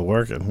Myers is still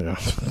working. Yeah.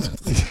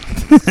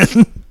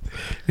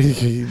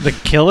 The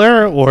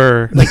killer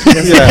or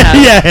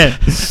Yeah.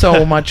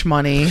 So much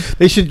money.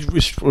 They should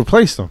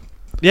replace them.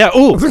 Yeah.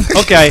 Ooh.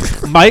 Okay.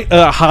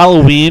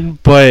 Halloween,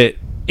 but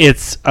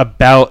it's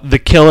about the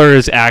killer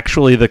is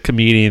actually the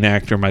comedian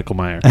actor Michael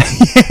Myers.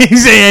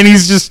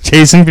 he's just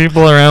chasing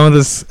people around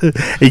with this.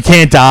 He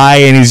can't die,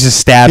 and he's just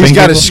stabbing. He's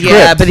got people. a script.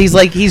 Yeah, but he's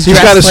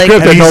dressed got a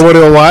script that nobody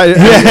will watch.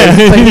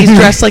 But he's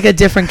dressed like a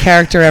different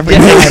character every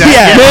time.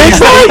 Make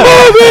my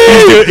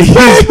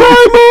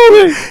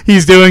movie.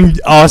 He's doing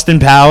Austin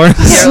Powers.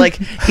 Yeah,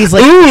 he's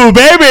like, ooh,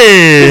 baby,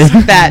 this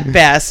fat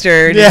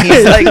bastard. Yeah. And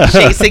he's like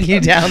chasing you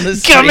down the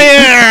street. Come here.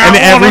 And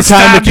every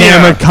time the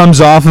camera comes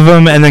off of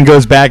him and then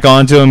goes back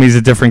onto him, he's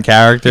a different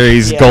character.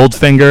 He's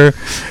Goldfinger.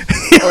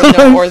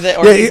 Or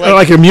he's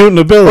like a mutant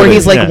ability. Or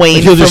he's like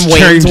Wayne He'll from just Wayne's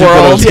change into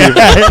World. those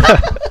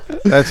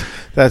people.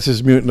 That's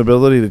his mutant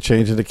ability to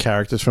change into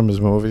characters from his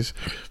movies.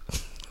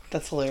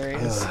 That's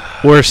hilarious.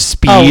 Or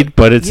Speed, Oh,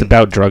 but it's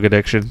about drug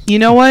addiction. You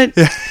know what?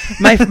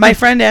 My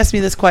friend asked me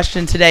this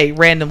question today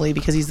randomly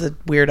because he's a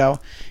weirdo.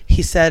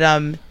 He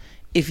said,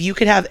 if you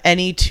could have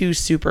any 2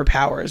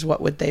 superpowers, what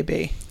would they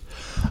be?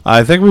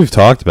 I think we've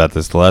talked about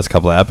this the last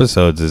couple of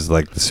episodes. Is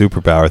like the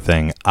superpower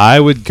thing.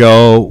 I would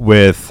go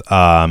with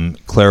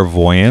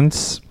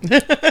clairvoyance,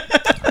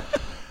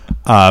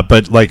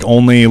 but like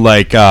only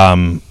like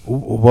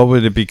what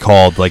would it be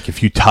called? Like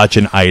if you touch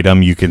an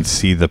item, you can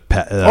see the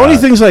Only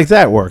things like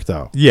that work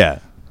though. Yeah,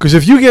 because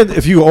if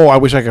you I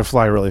wish I could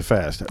fly really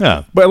fast.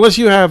 Yeah, but unless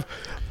you have,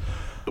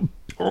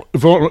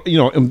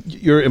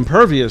 you're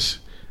impervious.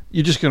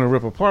 You're just going to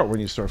rip apart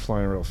when you start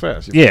flying real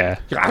fast. Yeah.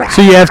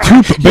 So you have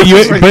 2,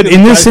 but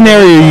in this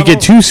scenario, you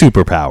get 2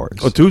 superpowers.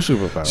 Oh, 2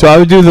 superpowers. So I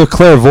would do the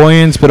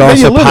clairvoyance, but Then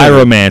also you live in it.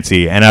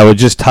 pyromancy, and I would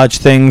just touch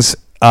things.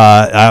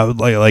 I would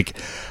like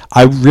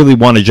I really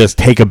want to just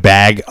take a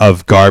bag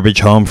of garbage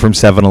home from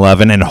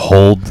 7-Eleven and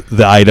hold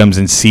the items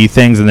and see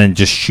things and then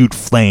just shoot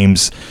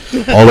flames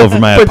all over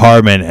my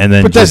apartment and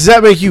then. But does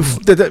that make you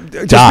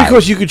just die.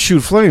 because you could shoot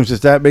flames? Does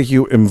that make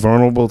you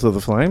invulnerable to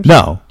the flames?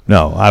 No.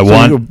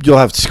 You'll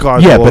have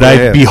scars. Yeah, all but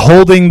over I'd be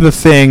holding the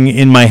thing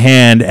in my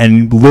hand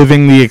and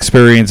living the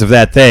experience of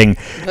that thing,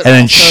 and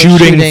then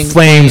shooting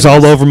flames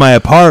all over my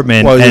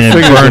apartment While your and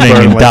fingers are burning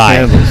and like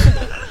dying.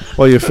 candles.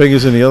 While your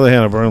fingers in the other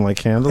hand are burning like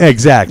candles.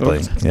 Exactly.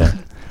 Okay. Yeah.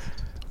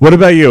 What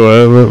about you?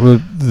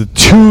 The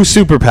 2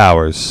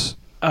 superpowers.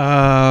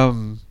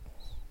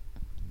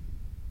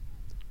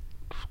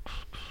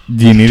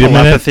 Do you need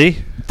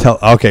telepathy? a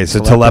minute? Okay, so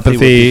telepathy would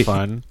be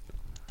fun.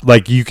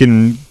 Like you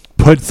can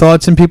put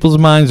thoughts in people's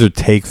minds or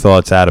take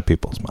thoughts out of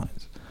people's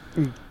minds.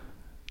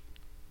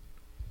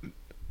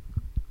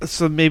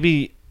 So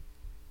maybe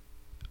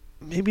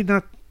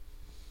not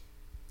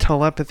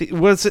telepathy.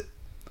 Was it?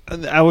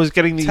 I was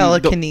getting the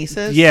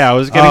telekinesis. I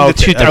was getting the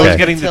two. Okay. I was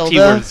getting the T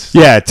words.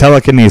 Yeah,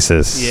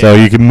 telekinesis. Yeah. So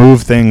you can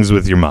move things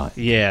with your mind.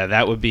 Yeah,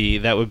 that would be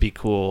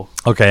cool.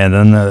 Okay, and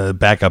then the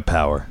backup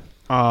power.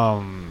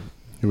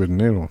 You wouldn't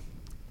need one.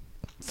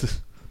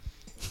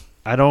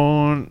 I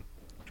don't.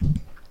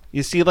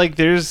 You see, like,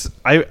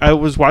 I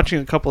was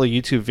watching a couple of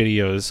YouTube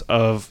videos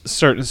of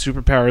certain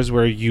superpowers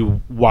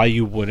why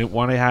you wouldn't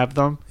want to have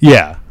them.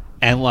 Yeah.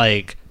 And,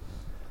 like,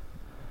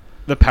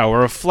 the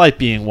power of flight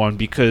being one,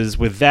 because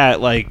with that,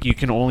 like, you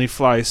can only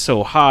fly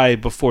so high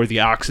before the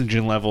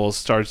oxygen level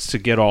starts to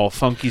get all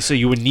funky, so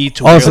you would need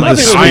to Also, wear,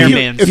 like, Iron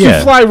Man. If you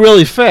fly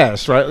really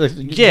fast, right? Like,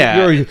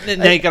 now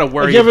you gotta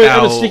worry you ever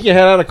about stick your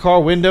head out of a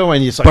car window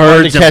and you hard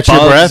birds to catch and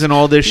your bugs breath and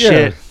all this Yeah.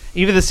 shit.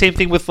 Even the same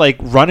thing with, like,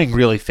 running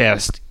really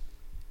fast.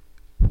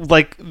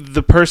 Like,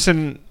 the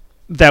person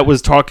that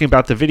was talking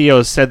about the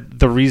video said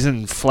the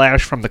reason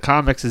Flash from the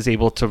comics is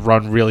able to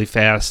run really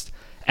fast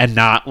and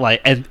not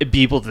and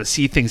be able to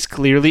see things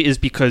clearly is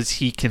because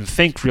he can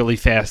think really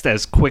fast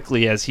as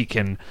quickly as he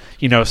can,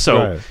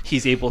 so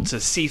he's able to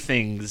see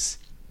things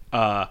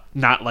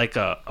not like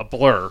a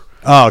blur.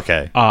 Oh,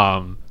 okay.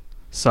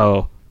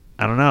 So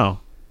I don't know.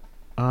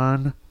 I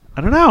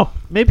don't know.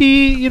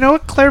 Maybe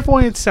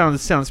clairvoyance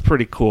sounds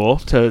pretty cool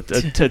to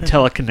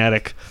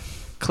telekinetic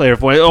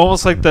clairvoyance,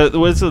 almost like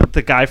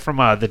the guy from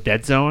the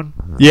Dead Zone.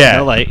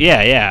 Yeah,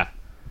 yeah.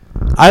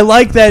 I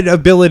like that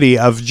ability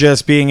of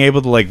just being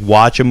able to like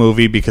watch a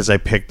movie because I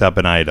picked up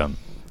an item.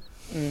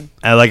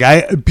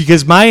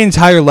 Because my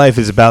entire life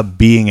is about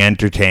being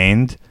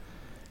entertained,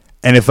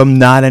 and if I'm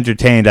not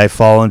entertained, I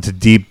fall into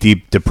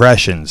deep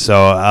depression.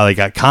 So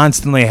I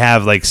constantly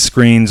have like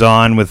screens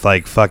on with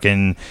like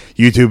fucking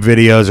YouTube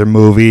videos or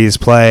movies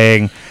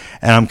playing,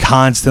 and I'm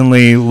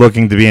constantly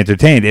looking to be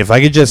entertained. If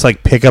I could just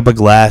like pick up a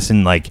glass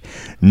and like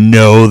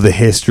know the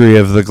history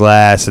of the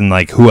glass and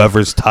like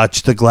whoever's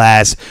touched the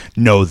glass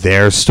know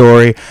their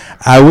story,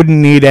 I wouldn't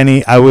need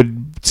any. I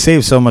would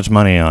save so much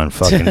money on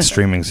fucking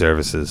streaming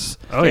services.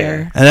 Oh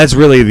yeah, and that's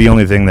really the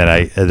only thing that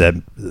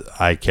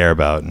I care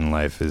about in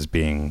life is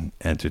being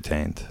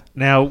entertained.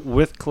 Now,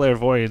 with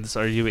clairvoyance,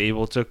 are you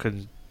able to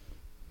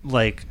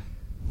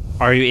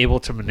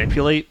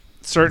manipulate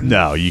certain?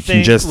 No, you can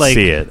things? just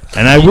see it,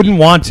 and I wouldn't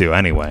want to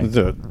anyway.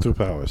 The 2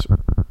 powers.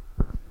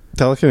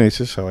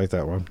 Telekinesis, I like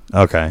that one.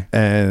 Okay.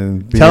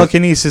 And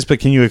telekinesis, but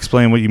can you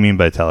explain what you mean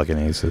by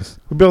telekinesis?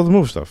 We'll be able to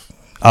move stuff.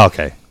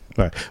 Okay.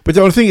 Right. But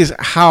the only thing is,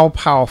 how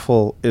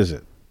powerful is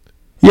it?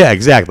 Yeah,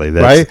 exactly.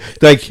 Right?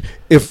 Like,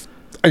 if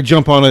I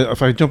jump on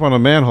a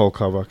manhole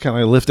cover, can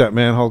I lift that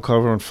manhole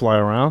cover and fly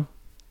around?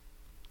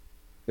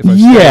 If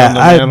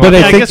I but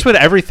I guess with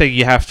everything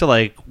you have to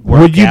like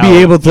work would you out, be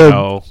able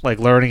to like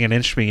learning an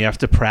instrument, you have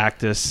to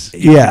practice.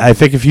 Yeah, I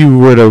think if you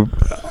were to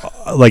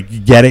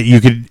like get it, you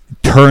could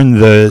turn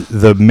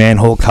the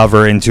manhole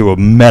cover into a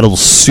metal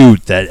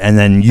suit and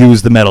then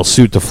use the metal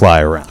suit to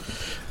fly around.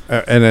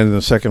 And then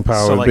the second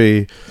power would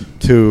be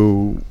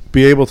to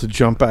be able to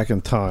jump back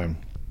in time.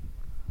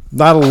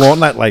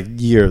 Not like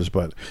years,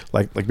 but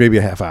like maybe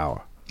a half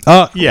hour.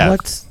 Oh, yeah.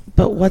 What's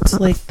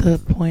like the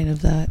point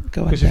of that?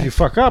 Because if you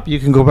fuck up, you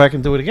can go back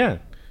and do it again.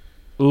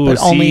 Ooh, But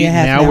only a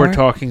half now an we're hour?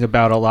 talking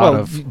about a lot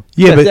of.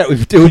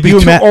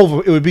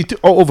 It would be too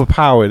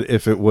overpowered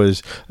if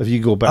you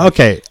go back.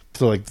 Okay.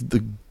 So like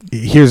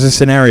here's a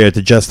scenario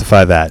to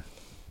justify that.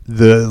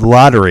 The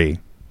lottery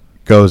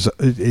goes,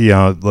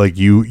 like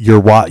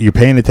you're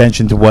paying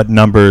attention to what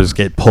numbers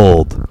get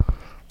pulled,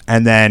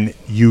 and then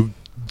you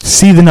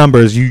see the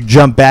numbers, you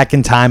jump back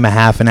in time a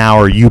half an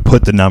hour, you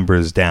put the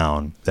numbers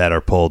down that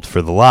are pulled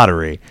for the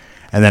lottery,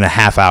 and then a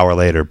half hour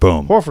later,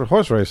 boom.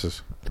 Horse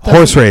races.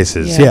 Horse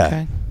races, yeah.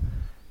 Okay.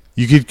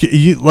 You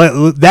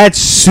could that's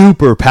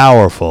super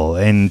powerful,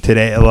 and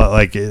today,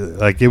 like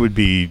it would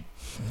be.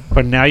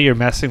 But now you're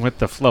messing with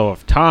the flow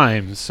of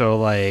time, so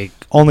like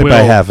Only by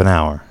half an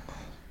hour.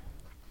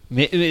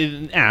 I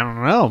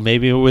don't know.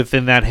 Maybe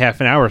within that half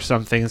an hour,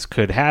 some things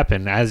could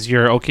happen. As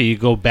you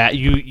go back,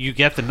 you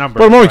get the number.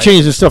 But I'm only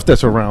changing stuff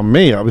that's around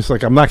me. I was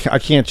like, I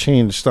can't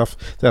change stuff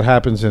that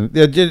happens, and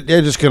they're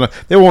just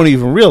they won't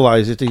even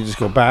realize it. They just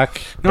go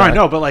back. No, I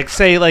know, but like,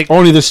 say, like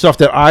only the stuff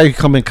that I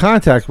come in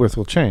contact with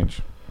will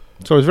change.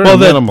 So it's very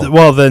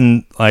minimal.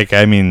 Then, like,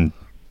 I mean,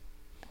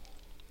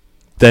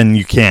 then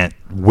you can't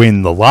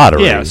win the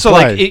lottery. Yeah, so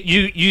like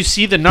you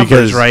see the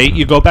numbers, right?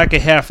 You go back a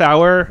half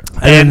hour,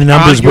 and the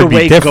numbers would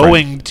be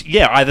different.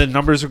 Either the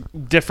numbers are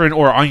different,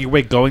 or on your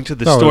way going to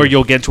the store,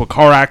 you'll get into a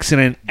car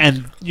accident,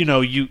 and you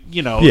know.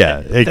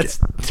 Yeah, that's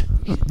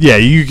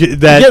you get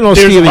that. You get no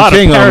There's Stephen a lot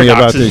King of on me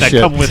about paradoxes this that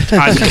shit. come with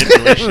time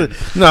manipulation.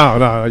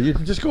 No, you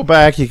can just go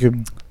back. You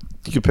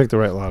could pick the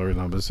right lottery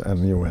numbers,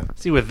 and you win.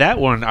 See, with that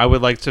one, I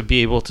would like to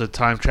be able to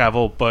time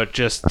travel, but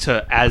just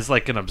as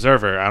like an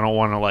observer. I don't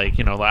want to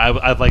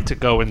I'd like to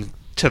go into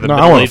the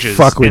Middle Ages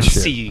and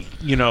see,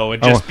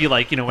 and just be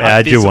like,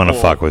 I do want to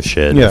fuck with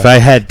shit. Yeah. If I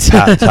had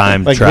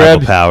time like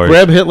travel powers,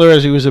 grab Hitler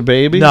as he was a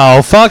baby.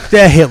 No, fuck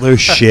that Hitler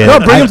shit. No,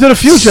 bring him to the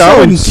future. I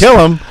wouldn't kill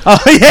him. Oh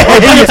yeah,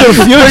 bring him to the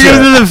future. Bring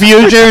him to the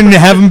future and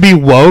have him be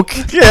woke.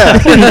 Yeah,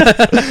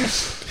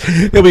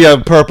 he'll be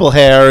have purple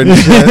hair and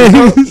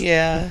shit.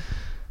 Yeah.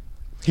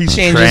 He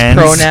changes trans.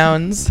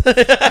 pronouns.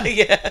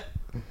 Yeah.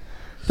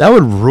 That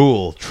would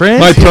rule. Trans.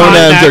 My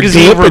pronouns are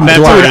glip and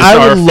dry.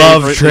 I would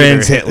love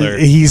trans Hitler.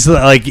 He's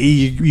like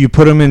you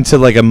put him into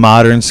like a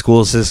modern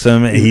school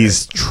system.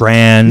 He's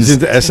trans. He's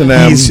into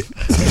S&M.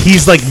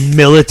 He's like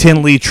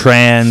militantly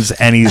trans,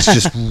 and he's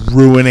just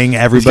ruining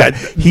everybody.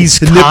 He's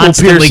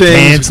constantly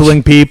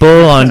canceling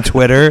people on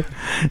Twitter.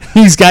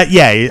 He's got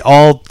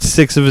all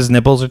 6 of his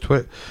nipples are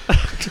Twitter.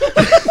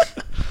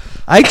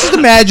 I just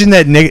imagine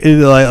that Nick,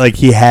 like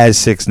he has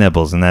 6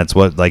 nipples, and that's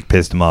what like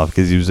pissed him off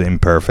because he was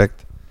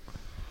imperfect.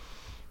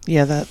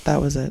 Yeah,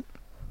 that was it.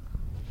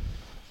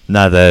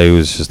 Not that he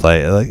was just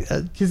like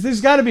because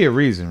there's got to be a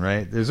reason,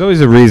 right? There's always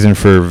a reason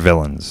for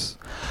villains.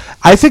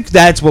 I think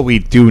that's what we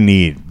do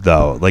need,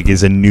 though. Like,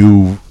 is a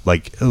new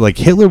like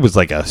Hitler was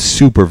like a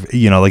super,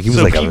 like he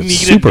was like a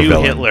super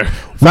villain. Hitler.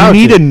 We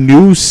need a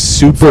new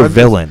super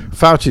villain.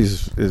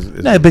 Fauci's is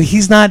no, but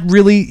he's not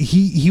really.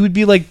 He would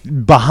be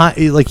like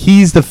behind, like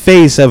he's the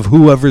face of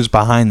whoever's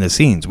behind the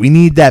scenes. We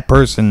need that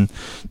person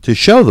to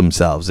show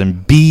themselves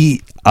and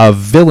be a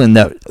villain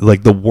that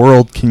like the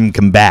world can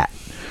combat.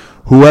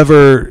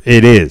 Whoever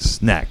it is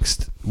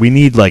next, we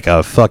need like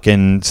a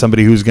fucking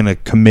somebody who's gonna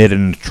commit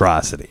an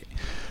atrocity.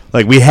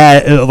 Like we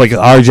had, like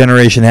our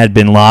generation had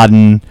Bin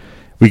Laden,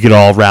 we could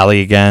all rally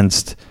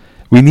against.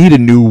 We need a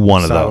new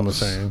one of those.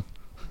 Hussein.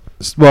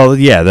 Well,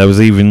 yeah, that was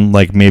even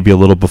like maybe a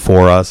little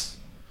before us.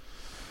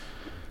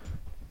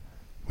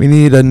 We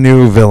need a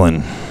new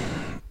villain.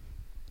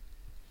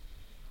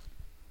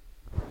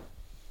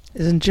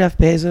 Isn't Jeff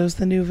Bezos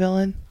the new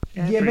villain?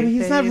 Yeah, but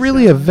he's not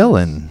really a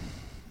villain.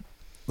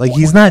 Like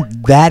he's not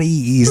that.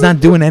 He's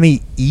not doing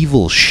any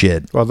evil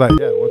shit. Well, once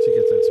he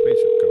gets that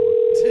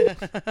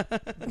spaceship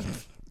going.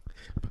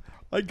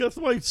 I got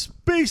my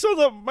space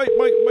on my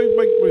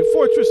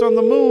fortress on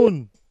the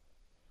moon.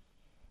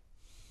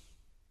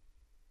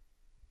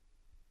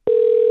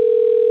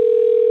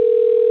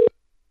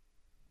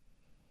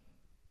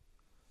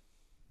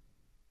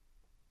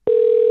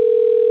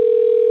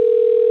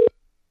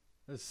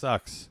 This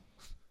sucks.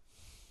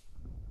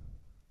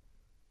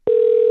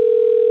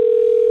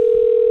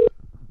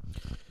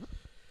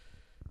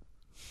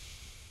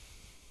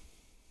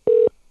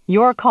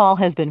 Your call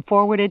has been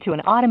forwarded to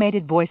an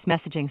automated voice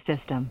messaging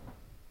system.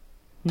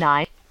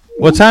 9.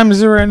 What time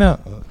is it right now?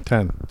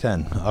 10.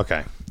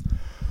 Okay.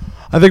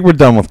 I think we're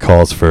done with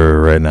calls for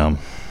right now.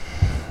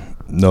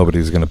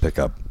 Nobody's going to pick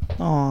up.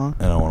 Aw.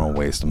 I don't want to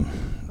waste them.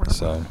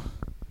 So,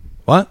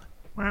 what?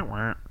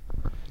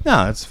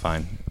 No, it's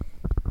fine.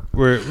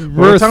 We're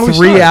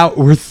 3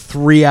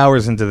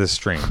 hours into this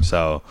stream,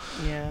 so.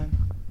 Yeah.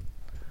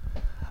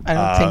 I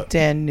don't think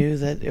Dan knew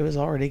that it was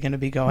already going to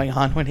be going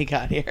on when he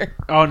got here.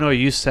 Oh, no,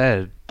 you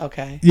said.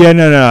 Okay. Yeah,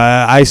 no.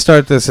 I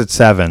start this at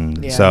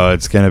 7, so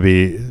it's going to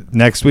be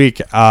next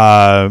week.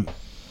 We're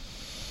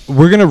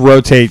going to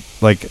rotate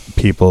like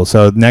people.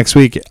 So next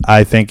week,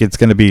 I think it's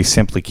going to be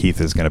Simply Keith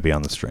is going to be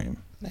on the stream.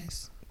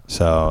 Nice.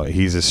 So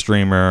he's a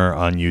streamer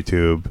on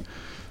YouTube.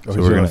 Oh,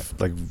 so we're going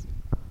to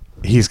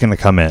he's going to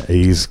come in.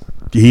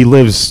 He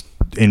lives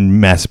in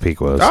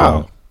Massapequa.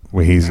 So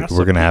we're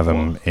going to have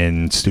him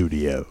in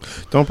studio.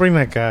 Don't bring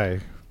that guy,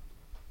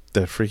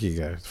 that freaky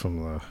guy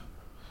from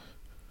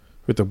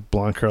with the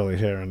blonde curly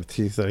hair and the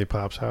teeth that he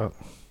pops out.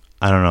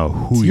 I don't know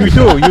who you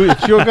do.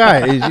 It's your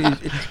guy.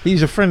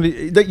 He's a friend.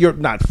 That you're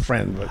not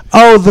friend, but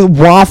the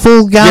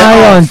waffle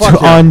guy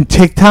on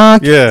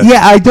TikTok. Yeah,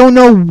 I don't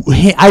know.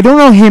 I don't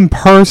know him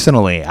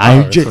personally.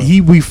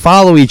 We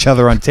follow each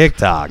other on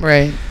TikTok.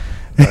 Right.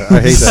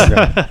 I hate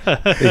that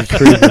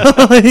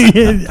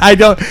guy. I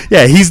don't.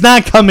 Yeah, he's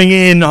not coming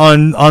in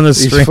on the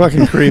stream. He's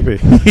fucking creepy.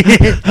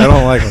 I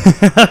don't like him.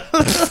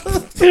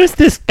 Who's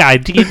this guy?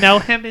 Do you know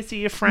him? Is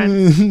he a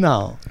friend?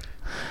 No.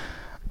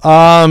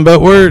 But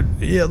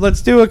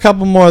let's do a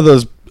couple more of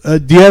those.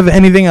 Do you have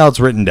anything else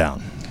written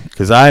down?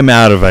 because I'm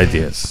out of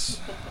ideas.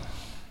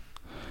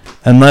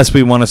 Unless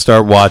we want to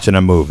start watching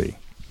a movie.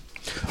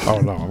 Oh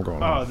no, I'm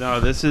going. Oh no,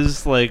 this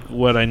is like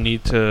what I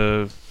need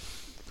to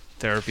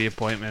therapy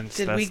appointments.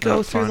 Did That's we go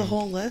not through the fun.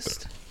 whole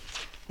list?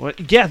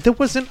 What? Yeah, there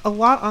wasn't a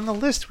lot on the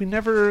list. We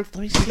never.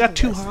 We got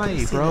too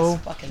high,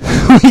 bro.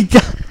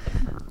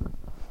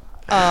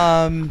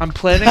 I'm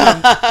planning.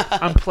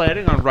 I'm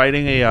planning on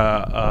writing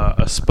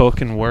a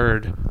spoken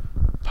word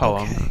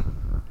poem.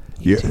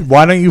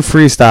 Why don't you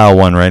freestyle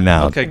one right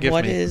now? Okay, give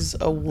What me. is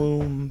a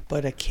womb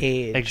but a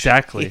cage?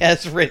 Exactly. He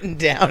has written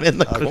down in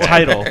the corner.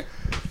 Title.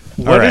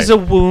 What is a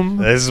womb?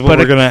 This is but what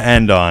we're gonna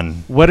end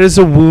on. What is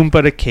a womb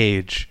but a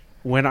cage?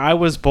 When I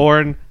was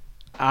born,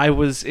 I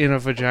was in a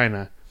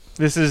vagina.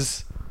 This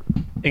is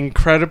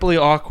incredibly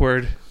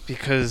awkward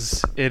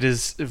because it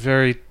is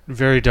very,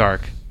 very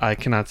dark. I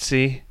cannot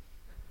see.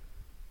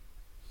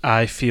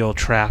 I feel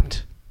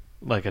trapped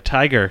like a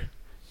tiger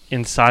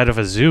inside of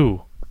a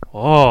zoo.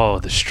 Oh,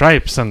 the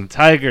stripes on the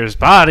tiger's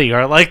body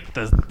are like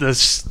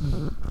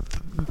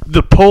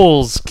the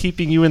poles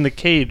keeping you in the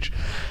cage.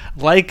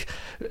 Like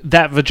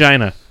that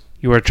vagina.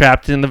 You are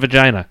trapped in the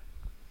vagina.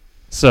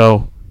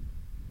 So...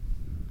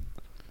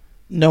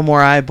 No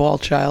more eyeball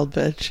child,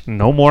 bitch.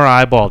 No more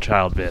eyeball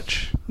child,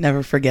 bitch.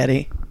 Never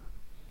forgetty.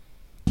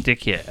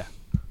 Dick, yeah.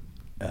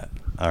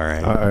 All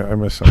right. I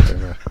missed something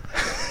there.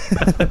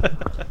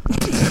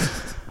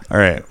 All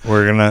right.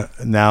 We're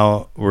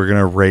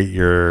gonna rate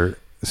your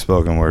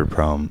spoken word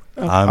poem.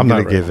 Okay. I'm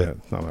not gonna give rating it.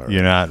 it. No, I'm not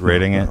You're not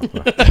rating it?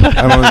 No. I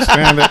don't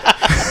understand it.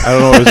 I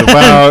don't know what it's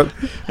about.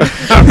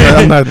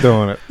 I'm not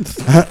doing it.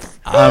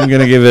 I'm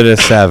gonna give it a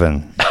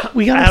 7.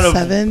 We got a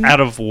 7?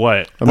 Out of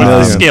what? A What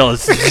million. scale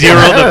is 0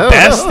 the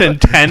best and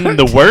 10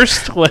 the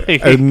worst?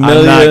 Like, I'm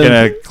not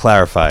gonna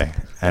clarify.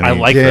 I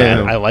like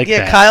that. I like yeah,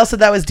 that. Kyle said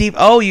that was deep.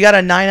 Oh, you got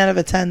a 9 out of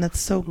a 10. That's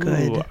so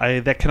good. Ooh,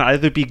 that can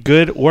either be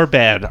good or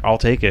bad. I'll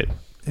take it.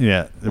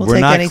 Yeah, We'll we're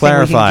take not anything we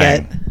can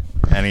clarifying get.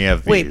 any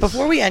of these. Wait,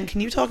 before we end, can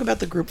you talk about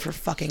the group for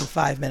fucking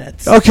 5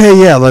 minutes? Okay,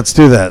 yeah, let's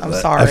do that. I'm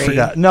sorry. I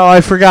forgot. No,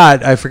 I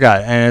forgot.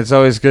 And it's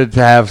always good to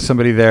have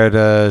somebody there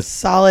to...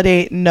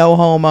 Solidate, no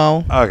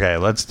homo. Okay,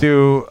 let's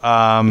do...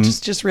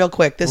 Just real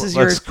quick. This is let's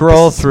your...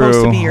 scroll this is supposed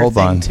through. to be your Hold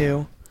thing, on.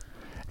 too.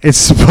 It's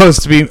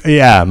supposed to be...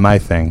 Yeah, my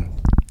thing.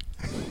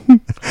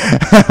 supposed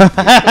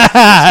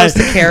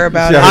to care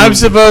about it. I'm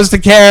supposed to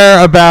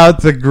care about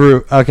the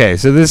group. Okay,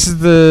 so this is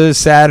the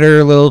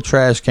sadder little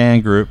trash can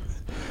group,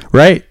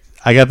 right?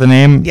 I got the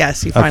name.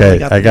 Yes, you finally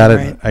got the I got name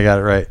it. right. I got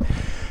it right.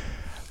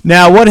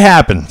 Now, what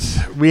happened?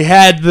 We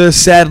had the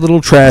sad little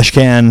trash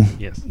can.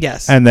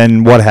 Yes. And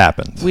then what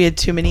happened? We had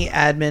too many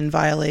admin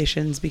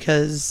violations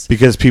because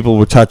People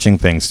were touching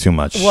things too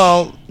much.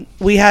 well,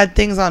 we had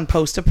things on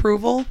post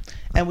approval,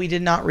 and we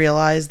did not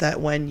realize that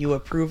when you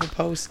approve a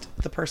post,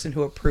 the person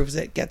who approves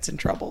it gets in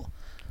trouble.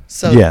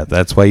 So yeah,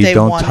 that's why you they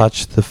don't wanted-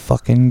 touch the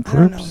fucking I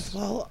don't know. groups.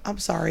 Well, I'm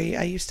sorry.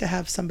 I used to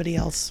have somebody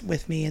else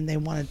with me, and they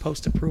wanted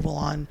post approval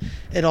on.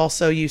 It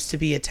also used to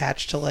be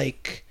attached to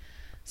like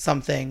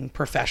something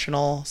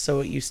professional, so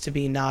it used to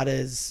be not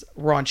as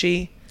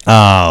raunchy.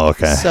 Oh,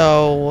 okay.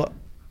 So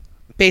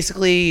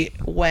basically,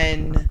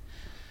 when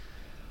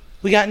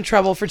we got in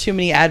trouble for too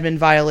many admin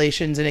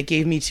violations, and it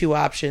gave me 2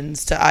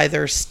 options to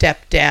either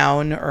step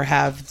down or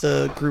have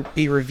the group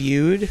be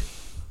reviewed.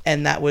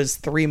 And that was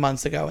 3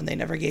 months ago, and they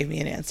never gave me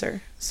an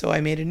answer. So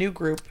I made a new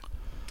group,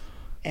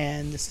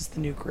 and this is the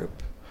new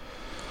group.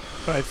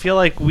 But I feel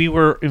like we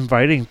were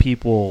inviting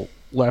people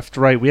left,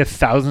 right. We had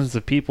thousands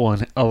of people,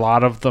 and a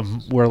lot of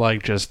them were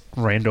like just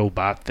rando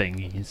bot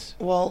thingies.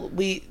 Well,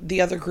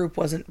 the other group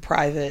wasn't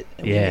private.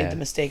 And We Yeah. made the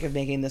mistake of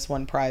making this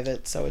one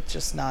private, so it's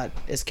just not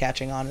as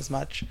catching on as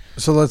much.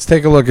 So let's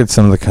take a look at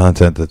some of the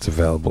content that's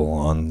available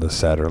on the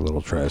Sadder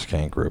Little Trash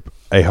Can group.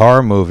 A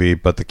horror movie,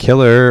 but the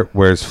killer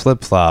wears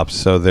flip-flops,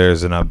 so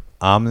there's an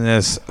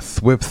ominous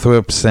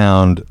thwip-thwip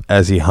sound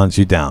as he hunts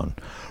you down,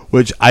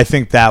 which I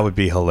think that would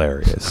be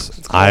hilarious.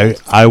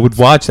 I would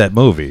watch that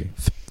movie.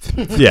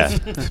 Yeah,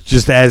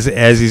 just as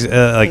he's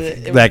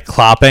like that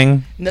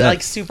clopping. No,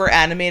 like super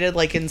animated,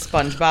 like in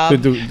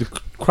SpongeBob. The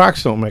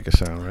Crocs don't make a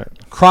sound, right?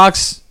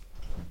 Crocs.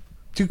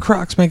 Do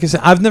Crocs make a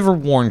sound? I've never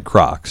worn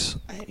Crocs.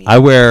 I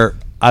wear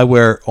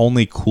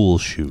only cool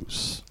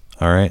shoes.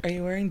 All right. Are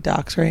you wearing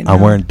Docs right now?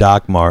 I'm wearing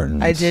Doc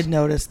Martens. I did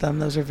notice them.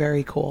 Those are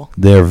very cool.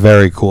 They're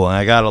very cool, and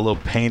I got a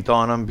little paint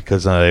on them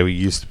because I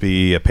used to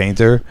be a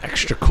painter.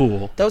 Extra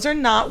cool. Those are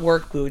not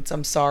work boots.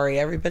 I'm sorry.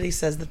 Everybody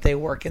says that they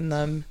work in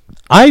them.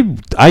 I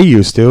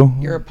used to.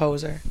 You're a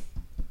poser.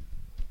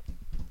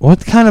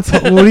 What kind of?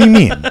 What do you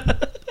mean?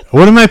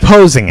 What am I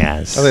posing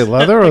as? Are they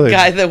leather or are The they?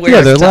 guy that wears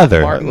Yeah, they're Doc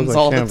leather. Martens Look like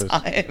all canvas. the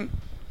time.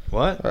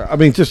 What? I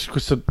mean, just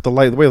 'cause the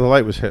way the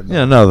light was hitting.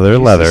 Yeah, no, they're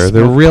leather.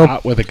 They're real.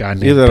 With a guy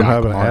named Either I'm Doc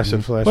having an Martin.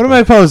 acid flash. What am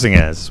I posing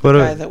as? What? The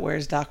guy that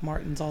wears Doc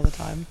Martens all the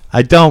time.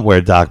 I don't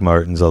wear Doc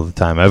Martens all the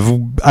time.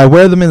 I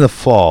wear them in the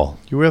fall.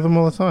 You wear them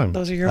all the time.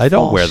 Those are your I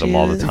don't fall wear them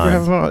all the shoes. You have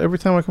time. them on every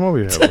time I come over.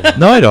 You have them.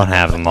 No, I don't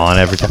have them on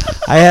every time.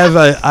 I have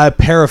a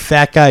pair of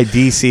Fat Guy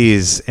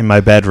DCs in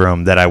my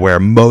bedroom that I wear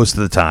most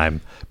of the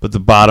time, but the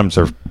bottoms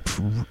are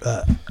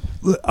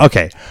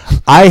okay.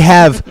 I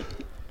have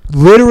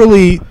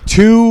literally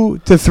 2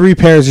 to 3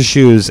 pairs of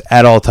shoes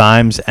at all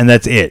times, and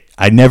that's it.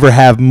 I never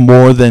have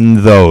more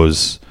than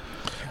those.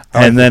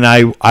 And then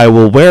I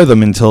will wear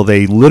them until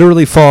they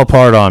literally fall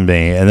apart on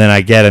me, and then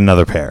I get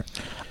another pair.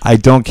 I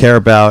don't care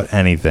about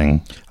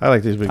anything. I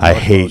like these big I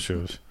hate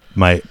shoes.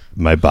 my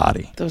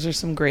body. Those are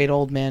some great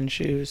old man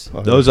shoes.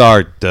 Those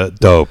are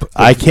dope.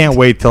 I can't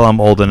wait till I'm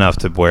old enough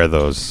to wear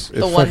those.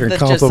 The ones that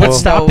just What's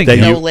stopping no,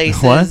 you? no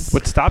laces. What?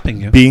 What's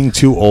stopping you? Being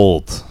too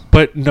old.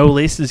 But no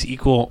laces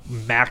equal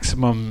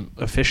maximum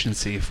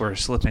efficiency for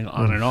slipping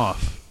on and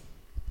off.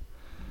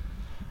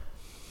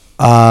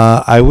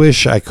 I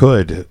wish I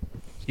could.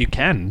 You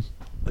can.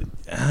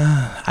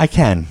 I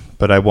can,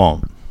 but I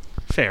won't.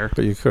 Fair.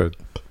 But you could.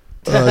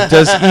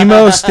 Does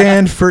emo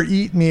stand for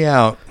eat me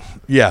out?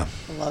 Yeah.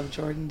 I love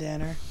Jordan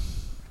Danner.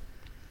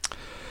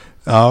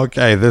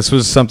 Okay, this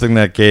was something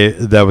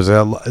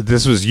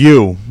this was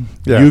you.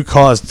 Yeah. You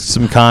caused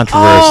some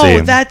controversy.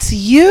 Oh, that's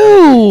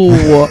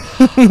you.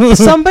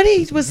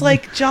 Somebody was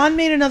like, John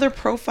made another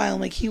profile.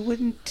 I'm like, he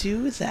wouldn't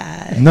do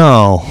that.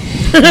 No.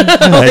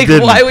 Like,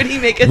 why would he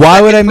make a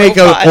Why would I second make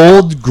profile? an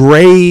old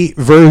gray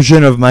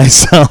version of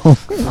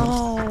myself?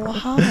 Oh,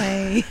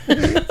 hi.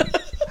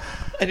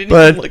 I didn't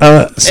even look at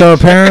But the so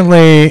picture.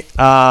 apparently,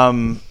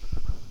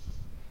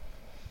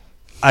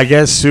 I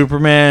guess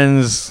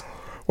Superman's.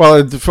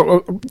 Well,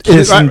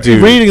 Kissing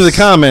dudes. reading the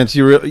comments,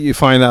 you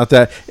find out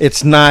that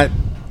it's not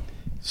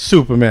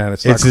Superman.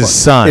 It's It's his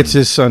son. It's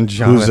his son,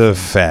 Jonathan. Who's a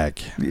fag.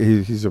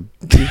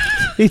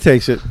 He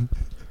takes it,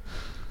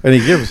 and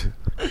he gives it.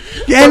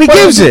 Yeah, and he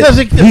gives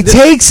it. He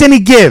takes and he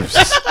gives.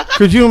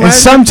 Could you And imagine?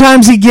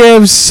 sometimes he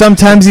gives,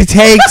 sometimes he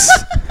takes.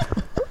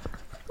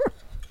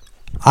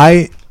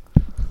 I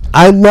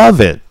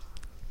love it.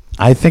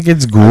 I think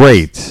it's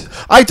great.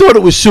 I thought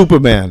it was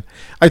Superman.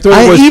 I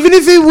thought it was even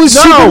if it was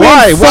no. Superman,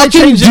 Why fucking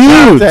change the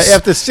character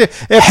dudes.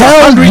 after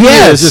Hell 100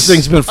 yes. years? This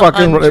thing's been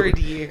fucking. 100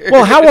 years.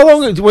 Well, how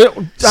long?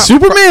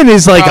 Superman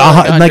is like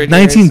Probably like 100 years.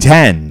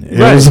 1910. It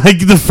Right. was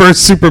like the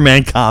first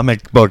Superman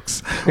comic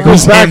books. It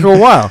goes back a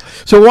while.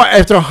 So why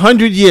after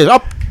 100 years?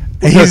 Up.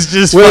 He's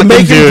just we're fucking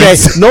making gay.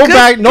 dudes. No Good-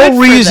 back. good No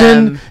for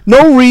reason. them.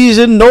 No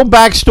reason. No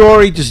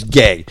backstory. Just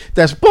gay.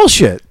 That's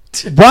bullshit.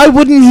 Why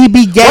wouldn't he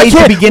be gay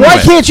to begin why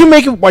with? can't you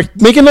make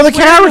another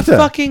character?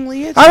 Fucking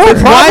Leah. I don't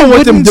have a Why problem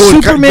with them wouldn't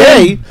doing Superman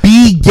gay.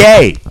 be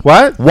gay?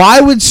 What?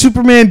 Why would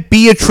Superman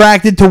be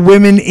attracted to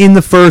women in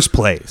the first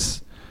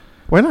place?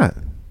 Why not?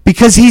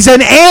 Because he's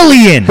an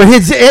alien. But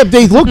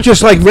they look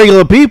just like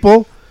regular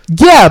people.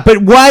 Yeah,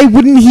 but why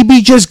wouldn't he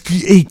be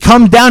he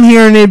come down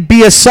here and it'd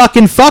be a suck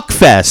and fuck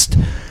fest?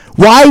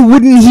 Why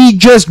wouldn't he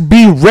just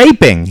be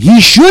raping? He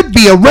should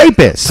be a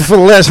rapist. For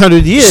the last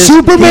 100 years,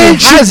 Superman he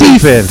should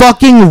hasn't be been.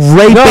 fucking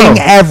raping No.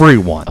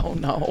 everyone. Oh,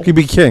 no. He'd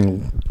be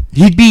king.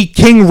 He'd be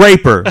King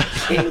Raper.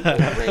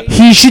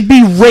 He should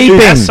be raping.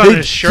 That's on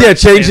his shirt. Yeah,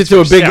 change it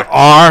to a big Yeah.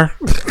 R.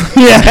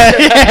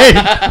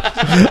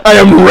 Yeah. I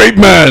am rape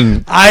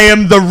man. I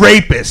am the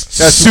rapist,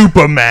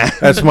 Superman.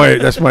 That's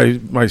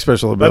my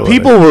special ability. But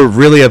people were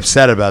really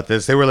upset about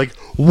this. They were like,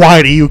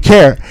 "Why do you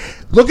care?"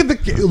 Look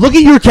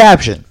at your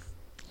caption.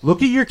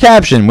 Look at your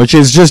caption, which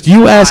is just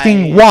you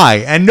asking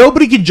why, and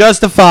nobody can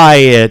justify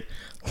it.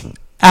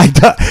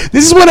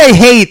 This is what I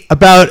hate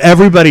about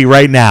everybody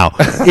right now.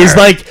 Is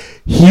like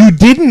you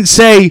didn't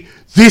say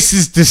this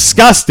is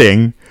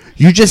disgusting.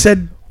 You just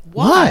said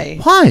Why?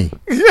 Why?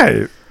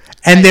 Yeah.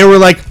 And they were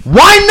like,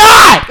 "Why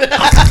not?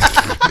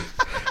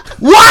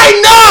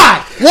 Why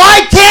not?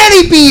 Why can't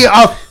he be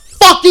a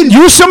fucking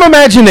Use some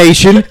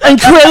imagination and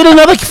create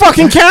another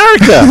fucking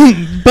character.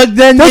 But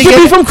then They could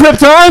be from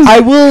Krypton. I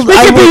will. They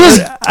could be his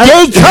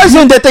gay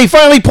cousin that they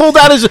finally pulled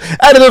out of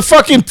the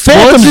fucking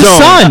Phantom It's his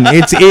Zone. son.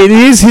 It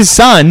is his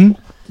son.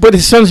 But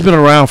his son's been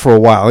around for a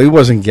while. He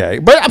wasn't gay.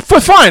 But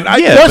fine.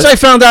 Once I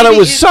found out it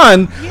was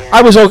son,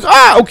 I was like,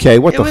 okay,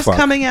 what It the was fuck?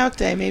 coming out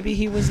day. Maybe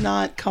he was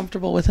not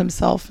comfortable with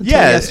himself until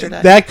Yeah, yesterday.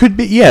 that could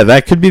be. Yeah,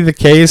 that could be the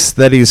case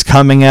that he's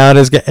coming out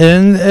as gay.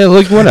 And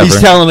like whatever.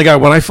 He's telling the guy,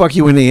 when I fuck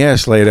you in the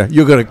ass later,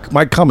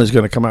 my cum is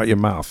gonna come out your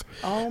mouth.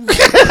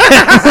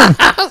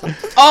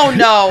 Oh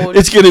no!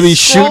 It's gonna be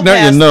Scroll shooting out your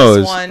past this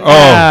nose. one. Oh,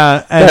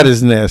 and- that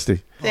is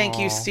nasty. Thank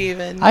you,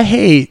 Steven. I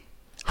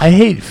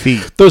hate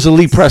feet. Those are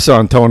Lee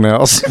press-on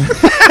toenails.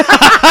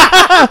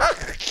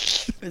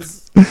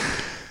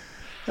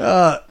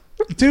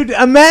 Dude,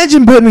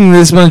 imagine putting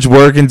this much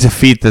work into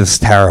feet that's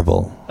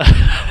terrible.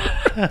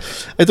 I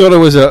thought it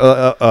was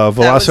a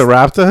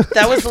velociraptor.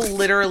 That was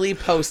literally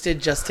posted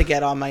just to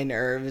get on my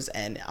nerves,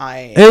 and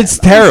It's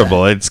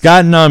terrible. It's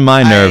gotten on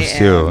my nerves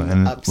too.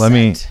 am And let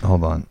me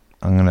hold on.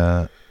 I'm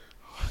gonna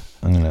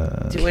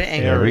Do an angry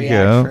there we react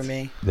go. for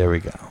me. There we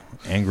go.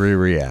 Angry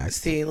react.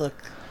 See, look.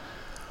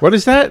 What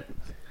is that?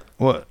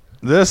 What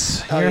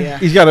this? Oh, here? yeah.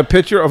 He's got a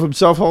picture of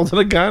himself holding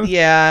a gun.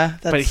 Yeah,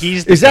 that's, But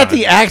he's Is that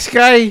the axe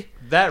guy?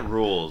 That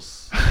rules.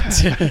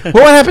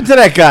 What happened to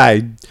that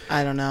guy?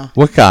 I don't know.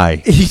 What guy?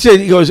 He said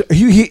he goes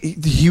he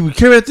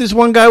came at this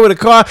one guy with a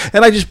car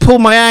and I just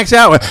pulled my axe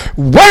out.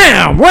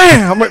 Wham!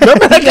 Wham!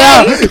 Remember that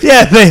guy?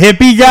 Yeah, the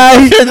hippie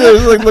guy.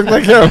 It looked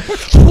like him.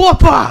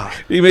 Whoppa!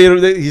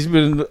 He's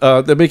been.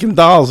 They're making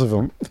dolls of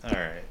him. All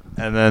right.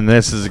 And then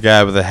this is a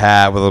guy with a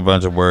hat with a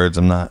bunch of words.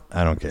 I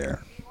don't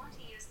care.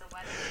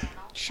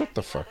 Shut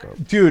the fuck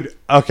up, dude.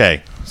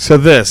 Okay, so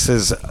this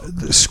is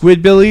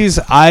Squidbillies.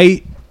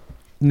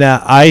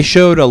 I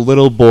showed a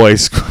little boy.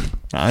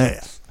 I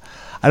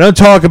don't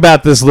talk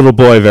about this little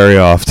boy very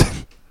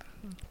often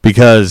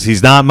because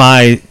he's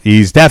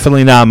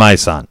definitely not my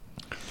son.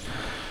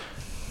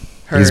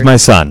 He's my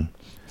son.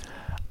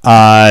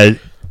 I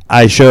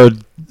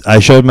showed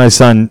my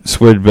son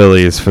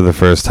Squidbillies for the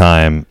first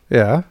time.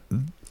 Yeah.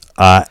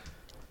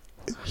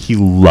 He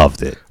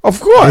loved it. Of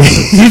course.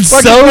 It's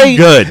so great.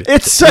 good.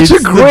 It's such a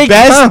great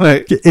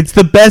comic. It's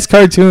the best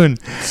cartoon.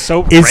 It's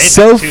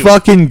so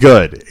fucking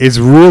good. It's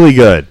really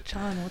good.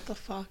 John, what the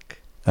fuck?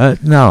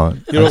 No.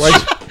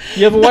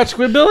 You ever watch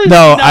Squidbillies?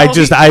 No,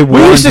 we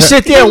used to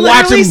sit there He watching.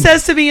 literally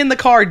says to me in the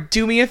car,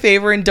 "Do me a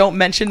favor and don't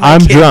mention my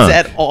I'm kids drunk.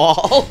 at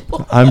all."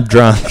 I'm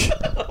drunk.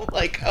 I'm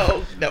like,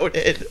 oh,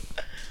 noted.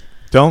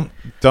 Don't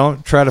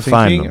try to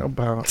find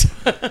them.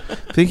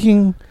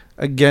 Thinking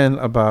again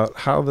about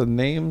how the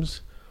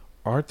names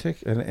Arctic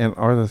and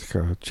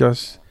Antarctica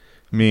just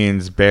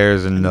means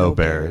bears and no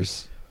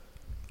bears.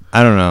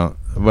 I don't know.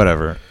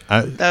 Whatever.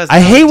 was I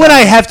hate when dumb.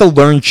 I have to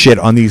learn shit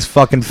on these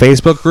fucking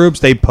Facebook groups.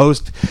 They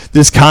post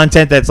this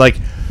content that's like,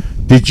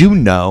 did you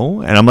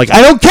know? And I'm like,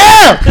 I don't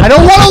care. I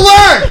don't want to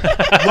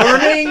learn.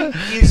 Learning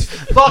is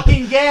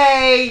fucking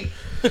gay.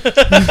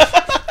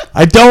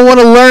 I don't want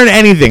to learn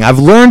anything. I've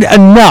learned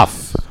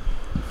enough.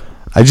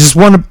 I just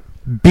want to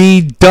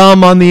be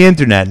dumb on the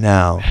internet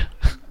now.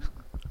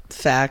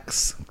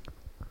 Facts.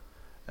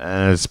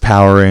 And it's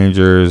Power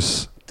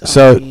Rangers.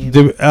 So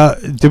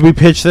did we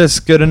pitch this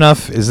good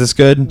enough? Is this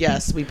good?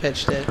 Yes, we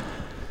pitched it.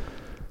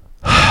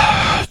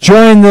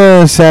 Join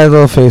the sad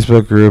little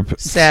Facebook group.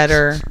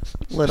 Sadder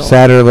little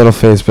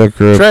Facebook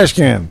group. Trash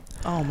can.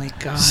 Oh my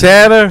god.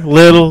 Sadder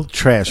little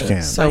trash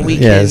can. So we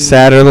can.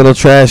 Sadder little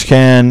trash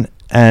can,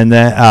 and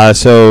then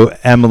so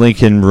Emily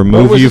can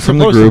remove you from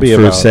the group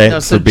for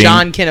so being.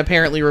 John can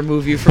apparently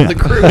remove you from the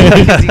group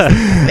because he's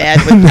mad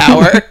with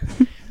power.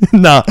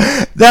 No,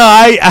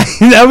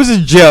 that was a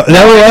joke.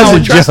 That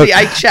was a trust joke. me,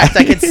 I checked.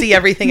 I could see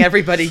everything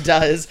everybody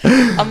does.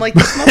 I'm like,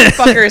 this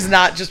motherfucker is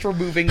not just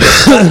removing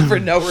people for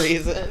no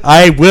reason.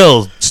 I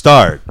will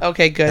start.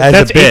 Okay, good.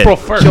 That's April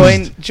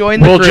 1st. Join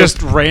the We'll group.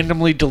 just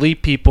randomly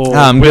delete people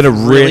I'm with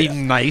gonna really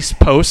nice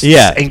posts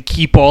Yeah. and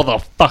keep all the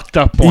fucked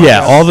up ones. Yeah,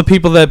 all the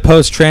people that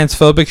post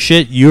transphobic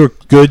shit, you're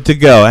good to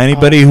go.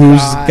 Anybody who's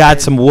got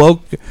some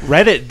woke.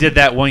 Reddit did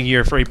that one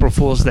year for April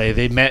Fool's Day.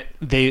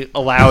 They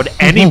allowed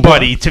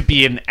anybody to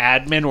be an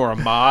admin or a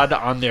mod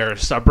on their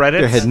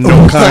subreddits. They had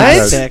no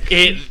contact.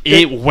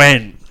 It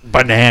went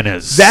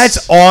bananas.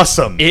 That's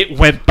awesome. It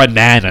went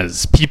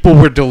bananas. People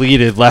were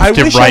deleted left I and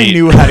wish right. I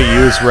knew how to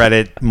use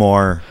Reddit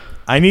more.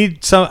 I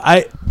need some.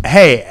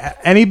 Hey,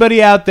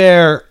 anybody out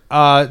there,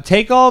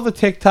 take all the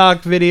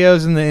TikTok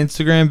videos and the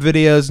Instagram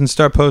videos and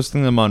start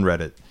posting them on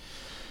Reddit.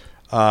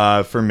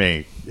 For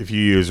me, if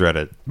you use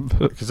Reddit,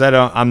 because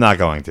I'm not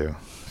going to.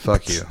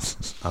 Fuck you.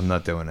 I'm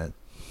not doing it.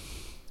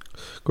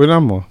 Go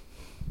down more.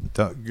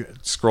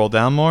 Scroll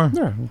down more.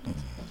 Yeah.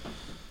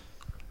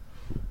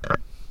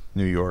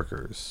 New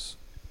Yorkers.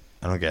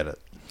 I don't get it.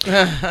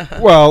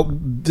 Well,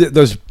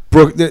 those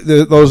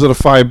are the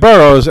 5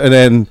 boroughs,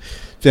 and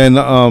then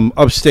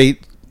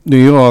upstate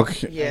New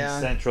York. Yeah.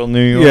 Central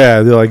New York.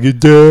 Yeah, they're like,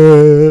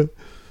 duh.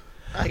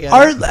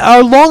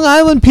 Are Long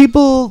Island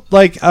people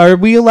like? Are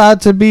we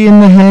allowed to be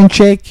in the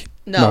handshake?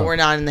 No, we're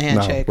not in the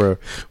handshake.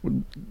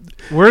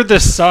 We're the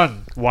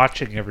sun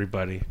watching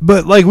everybody.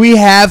 But like, we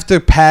have to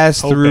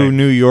pass Hoping. through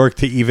New York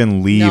to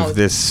even leave No,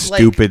 this like-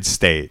 stupid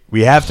state.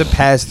 We have to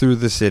pass through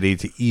the city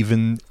to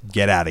even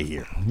get out of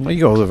here. Well, you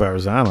go to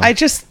Verrazano.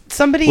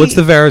 What's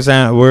the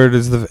Verrazano? Where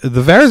does the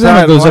Verrazano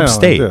Staten goes Island.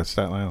 upstate? Yeah,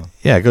 Staten Island.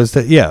 Yeah, it goes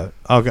to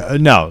Okay,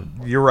 no,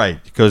 you're right.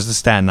 It goes to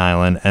Staten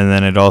Island, and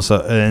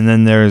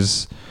then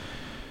there's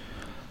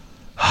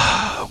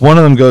one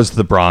of them goes to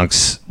the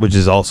Bronx, which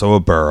is also a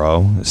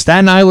borough.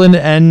 Staten Island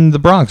and the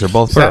Bronx are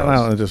both Staten boroughs.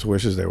 Island just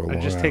wishes they were Long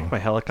I just Island. take my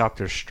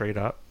helicopter straight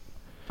up.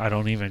 I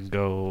don't even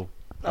go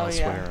Oh,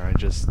 elsewhere. I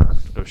just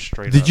go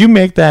straight up. Did you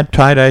make that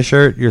tie-dye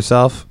shirt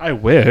yourself? I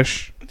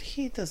wish.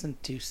 He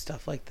doesn't do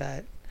stuff like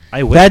that.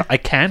 I wish. I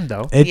can,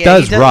 though. It Yeah,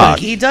 does he rock.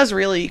 He does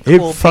really It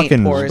cool fucking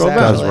paint pours. does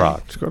actually.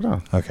 rock. Just go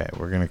down. Okay,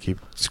 we're gonna keep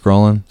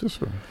scrolling. Just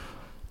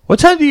What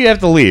time do you have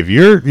to leave?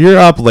 You're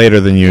up later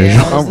than usual.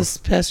 Yeah, is this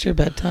past your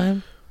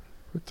bedtime?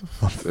 What the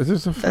fuck? Is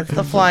this a That's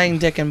the flying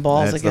dick and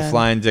balls That's again. the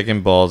flying dick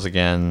and balls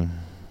again.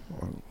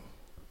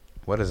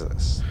 What is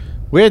this?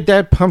 Where'd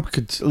that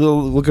pumpkin?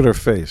 Look at her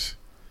face.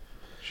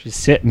 She's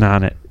sitting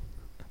on it.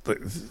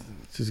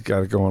 She's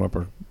got it going up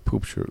her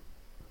poop chute.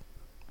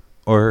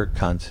 Or her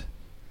cunt.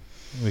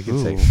 We can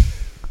say.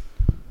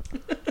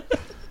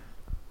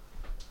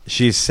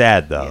 She's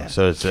sad though,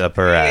 so it's up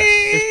her ass.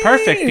 It's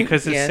perfect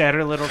because it's Yeah.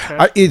 sadder little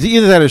trash. It's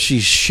either that or she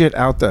shit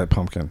out that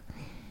pumpkin.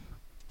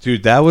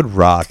 Dude, that would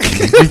rock.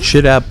 You could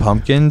shit out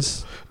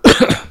pumpkins.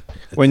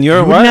 When you're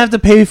You what? wouldn't have to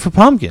pay for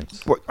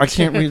pumpkins. What? I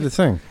can't read the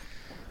thing.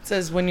 It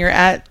says when you're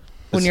at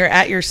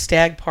your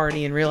stag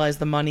party and realize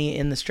the money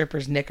in the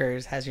stripper's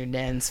knickers has your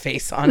nan's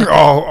face on it.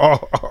 Oh.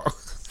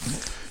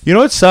 You know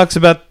what sucks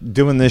about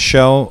doing this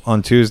show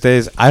on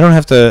Tuesdays? I don't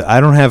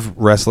have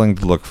wrestling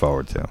to look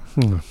forward to.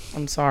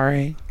 I'm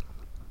sorry.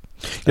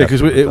 Yeah,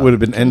 because it would have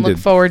been ended. Look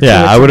forward to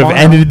Yeah, it I would have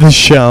tomorrow. ended the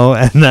show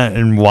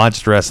and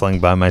watched wrestling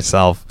by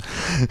myself.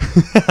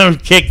 I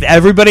would kicked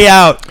everybody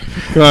out.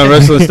 Come on,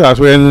 wrestling stops.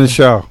 We're ending the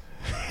show.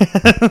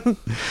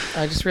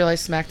 I just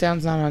realized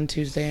SmackDown's not on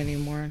Tuesday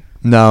anymore.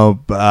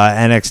 No,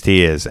 NXT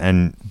is,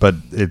 but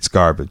it's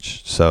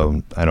garbage,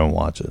 so I don't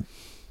watch it.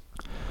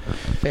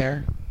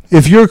 Fair.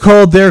 If you're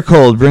cold, they're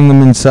cold. Bring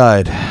them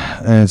inside,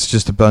 and it's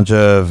just a bunch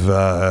of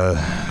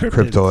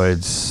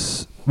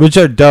cryptoids, which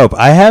are dope.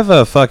 I have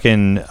a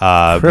fucking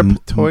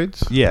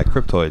Cryptoids? Yeah,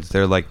 cryptoids.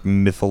 They're like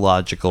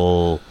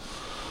mythological.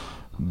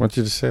 Why don't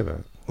you just say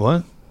that?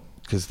 What?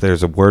 Because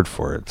there's a word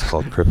for it. It's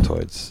called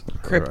cryptoids.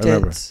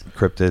 Cryptids.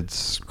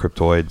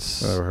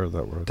 Cryptoids. I never heard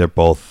that word. They're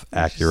both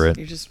accurate.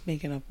 You're just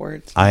making up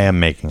words. I am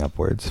making up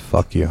words.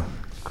 Fuck you.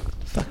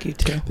 Fuck you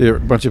too. They're a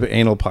bunch of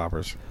anal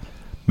poppers.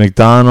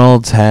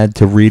 McDonald's had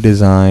to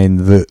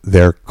redesign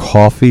their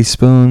coffee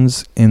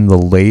spoons in the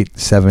late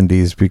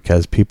 70s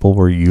because people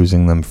were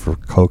using them for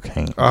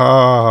cocaine.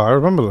 I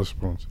remember those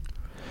spoons.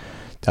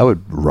 That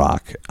would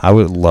rock. I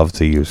would love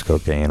to use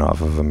cocaine off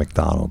of a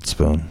McDonald's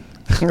spoon.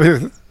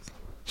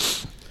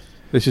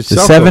 They should The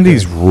sell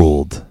 70s cocaine.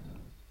 ruled.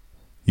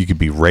 You could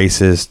be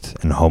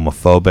racist and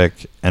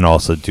homophobic and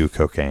also do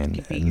cocaine.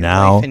 beat And your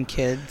now, wife and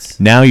kids.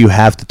 now you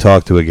have to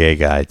talk to a gay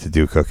guy to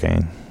do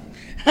cocaine.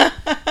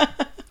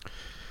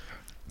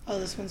 Oh,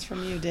 this one's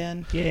from you,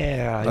 Dan.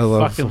 Yeah, I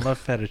love- fucking love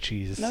feta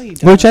cheese. No, you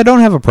don't. Which I don't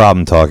have a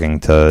problem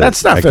talking to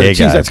That's not a feta gay cheese,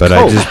 guy, that's but I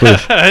Coke. just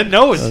wish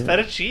No, it's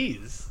feta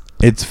cheese.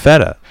 it's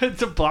feta.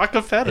 It's a block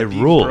of feta It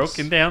being rules.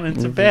 broken down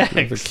into The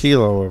bags.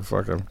 kilo of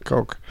fucking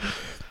Coke.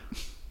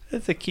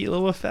 It's a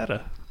kilo of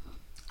feta.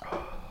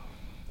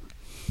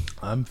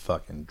 I'm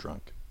fucking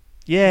drunk.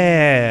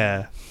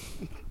 Yeah.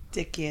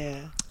 Dick,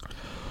 yeah.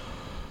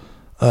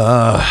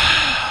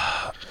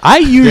 I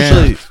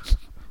usually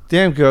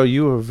Damn, girl,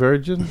 you a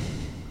virgin?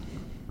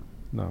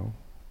 No.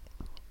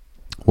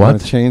 What? Wanna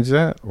change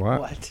that?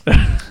 What?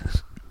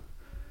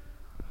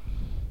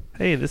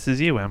 Hey, this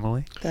is you,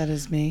 Emily. That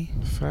is me.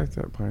 The fact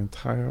that my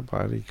entire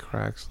body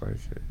cracks like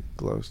a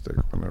glow stick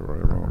whenever I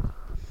roll.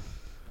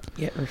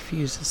 Yet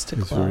refuses to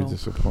It's glow. very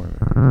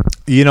disappointing.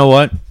 You know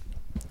what?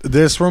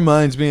 This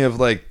reminds me of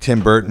like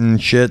Tim Burton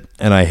shit,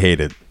 and I hate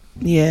it.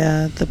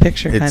 Yeah, the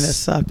picture kind of It's-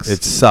 sucks.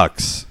 It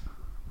sucks.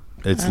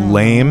 It's I don't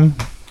lame,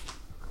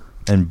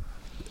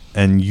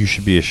 and you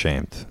should be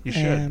ashamed. You I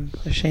should. am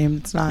ashamed.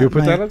 It's not. You put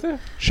my- that up there?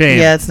 Shame.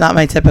 Yeah, it's not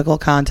my typical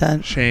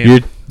content.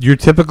 Shame. Your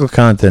typical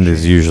content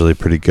is usually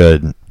pretty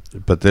good,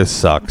 but this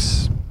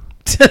sucks.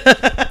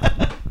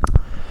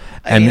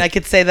 I mean, I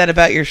could say that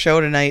about your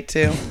show tonight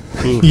too.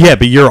 Yeah,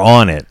 but you're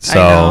on it, I so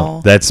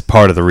know. that's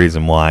part of the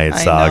reason why it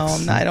I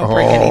sucks. know. I don't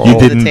bring anything You to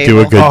the didn't do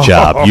table. a good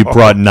job. You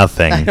brought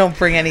nothing. I don't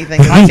bring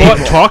anything to the I table.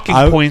 brought talking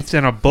points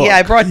in a book. Yeah,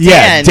 I brought Dan.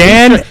 Yeah,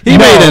 Dan. He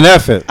made an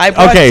effort. I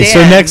brought Okay, so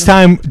Dan. next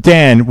time,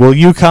 Dan, will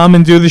you come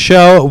and do the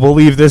show? We'll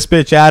leave this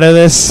bitch out of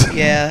this.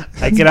 Yeah.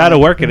 I get out of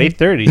work at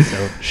 8:30,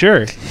 so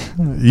sure.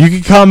 You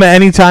can come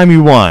anytime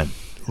you want.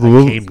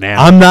 came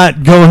now. I'm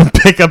not going to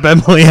pick up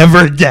Emily ever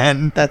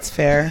again. That's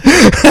fair.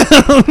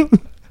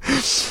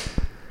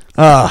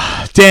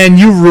 Dan,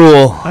 you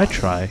rule. I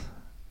try.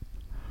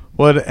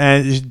 What?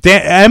 And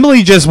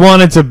Emily just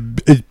wanted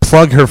to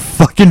plug her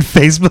fucking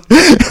Facebook.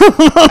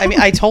 I mean,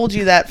 I told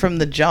you that from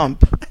the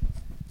jump.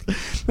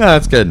 No,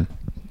 that's good.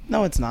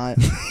 No, it's not.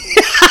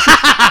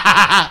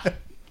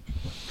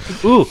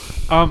 Ooh,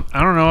 I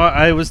don't know.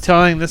 I was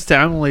telling this to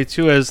Emily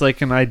too as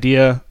like an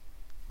idea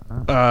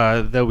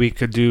that we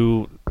could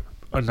do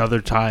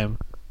another time,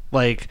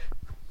 like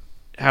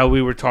how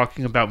we were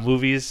talking about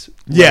movies.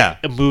 Yeah,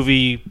 like a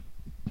movie,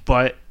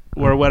 but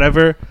or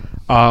whatever.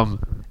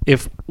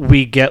 If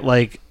we get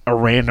like a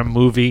random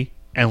movie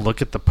and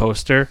look at the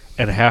poster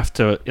and have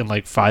to in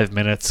like 5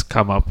 minutes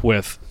come up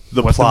with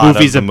The what plot the of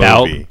movie's the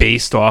about movie.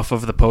 based off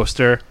of the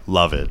poster.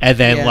 Love it. And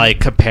then Yeah. like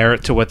compare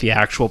it to what the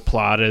actual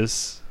plot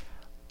is.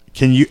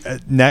 Can you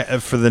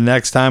for the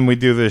next time we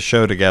do this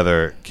show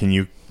together? Can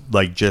you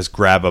like just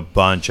grab a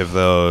bunch of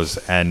those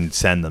and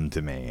send them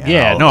to me? And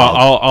Yeah,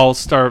 I'll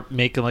start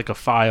making like a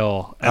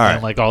file and All then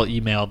right. like I'll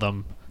email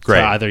them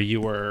Great. to either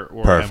you or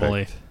Perfect.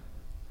 Emily.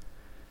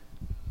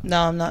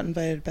 No, I'm not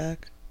invited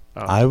back.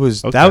 Oh, I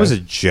was. okay. That was a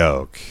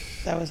joke.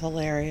 That was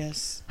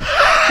hilarious.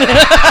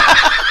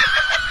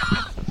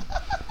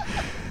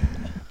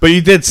 But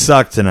you did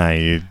suck tonight.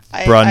 You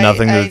I- brought I-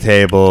 nothing to I- the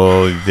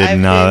table. You did I've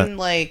not. been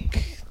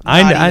like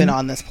not even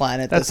on this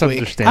planet this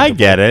week. I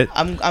get it.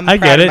 I'm I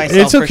proud get of it.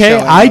 myself It's for okay.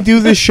 showing I up. do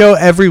this show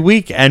every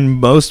week, and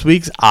most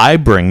weeks I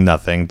bring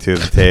nothing to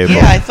the table.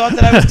 Yeah, I thought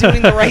that I was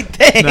doing the right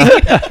thing.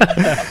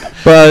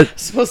 But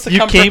supposed to you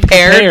come came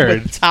prepared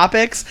prepared. with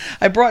topics.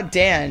 I brought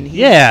Dan. He's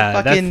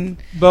Yeah, fucking.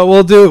 but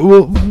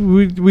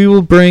we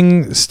will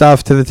bring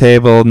stuff to the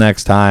table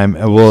next time,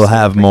 and we'll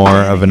have more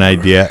of an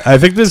idea. I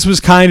think this was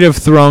kind of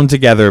thrown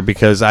together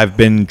because I've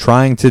been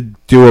trying to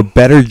do a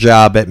better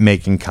job at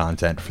making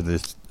content for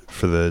this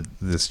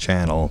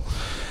channel,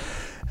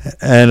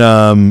 and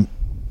I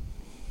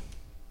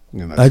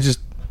just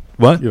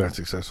what You're not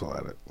successful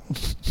at it.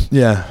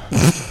 yeah.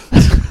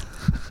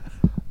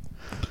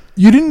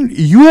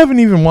 You haven't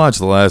even watched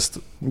the last.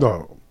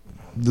 No.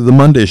 The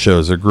Monday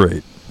shows are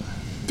great.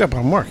 Yeah, but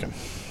I'm working.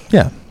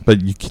 Yeah,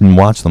 but you can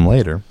watch them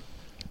later.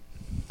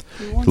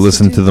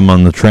 Listen to them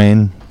on the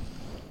train.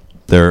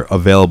 They're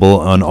available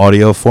on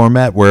audio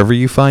format wherever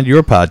you find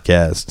your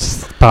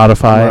podcasts.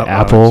 Spotify, I'm not on it,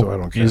 Apple so I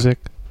don't care. Music.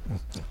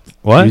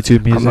 What?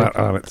 YouTube Music. I'm not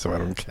on it, so I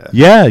don't care.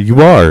 Yeah,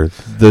 you are.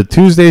 The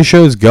Tuesday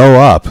shows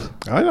go up.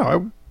 I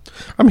know.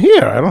 I'm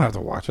here. I don't have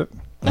to watch it.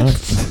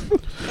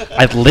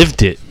 I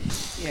lived it.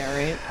 Yeah,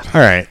 right.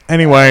 All right.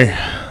 Anyway.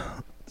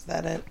 Is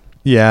that it?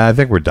 Yeah, I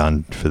think we're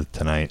done for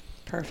tonight.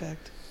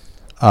 Perfect.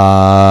 We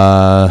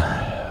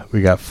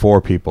got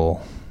 4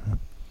 people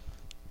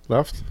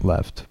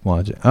left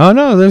watching. Oh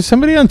no, there's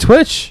somebody on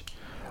Twitch.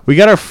 We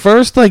got our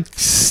first like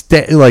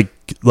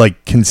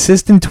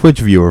consistent Twitch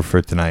viewer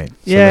for tonight. So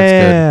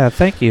Yeah,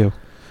 thank you.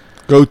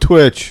 Go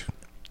Twitch.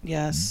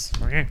 Yes.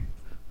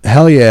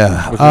 Hell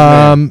yeah.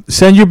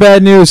 Send your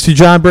bad news to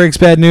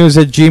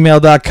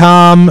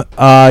johnbreaksbadnews@gmail.com.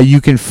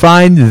 You can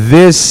find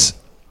this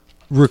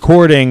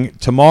recording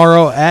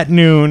tomorrow at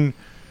noon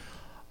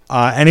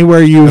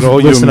anywhere you At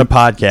all listen your to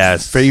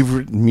podcasts.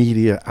 Favorite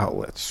media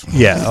outlets.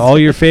 Yeah, all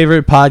your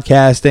favorite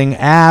podcasting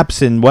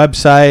apps and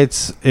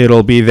websites.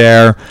 It'll be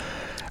there.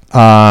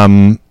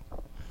 I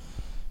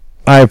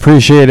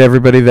appreciate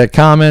everybody that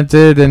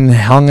commented and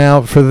hung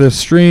out for the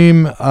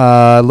stream.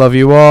 Love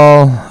you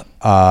all.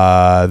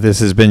 This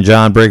has been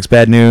John Breaks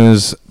Bad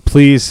News.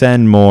 Please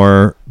send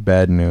more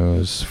bad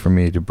news for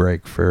me to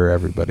break for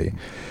everybody.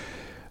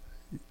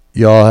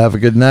 Y'all have a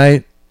good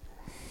night.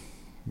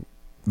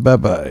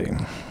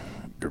 Bye-bye.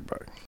 Goodbye.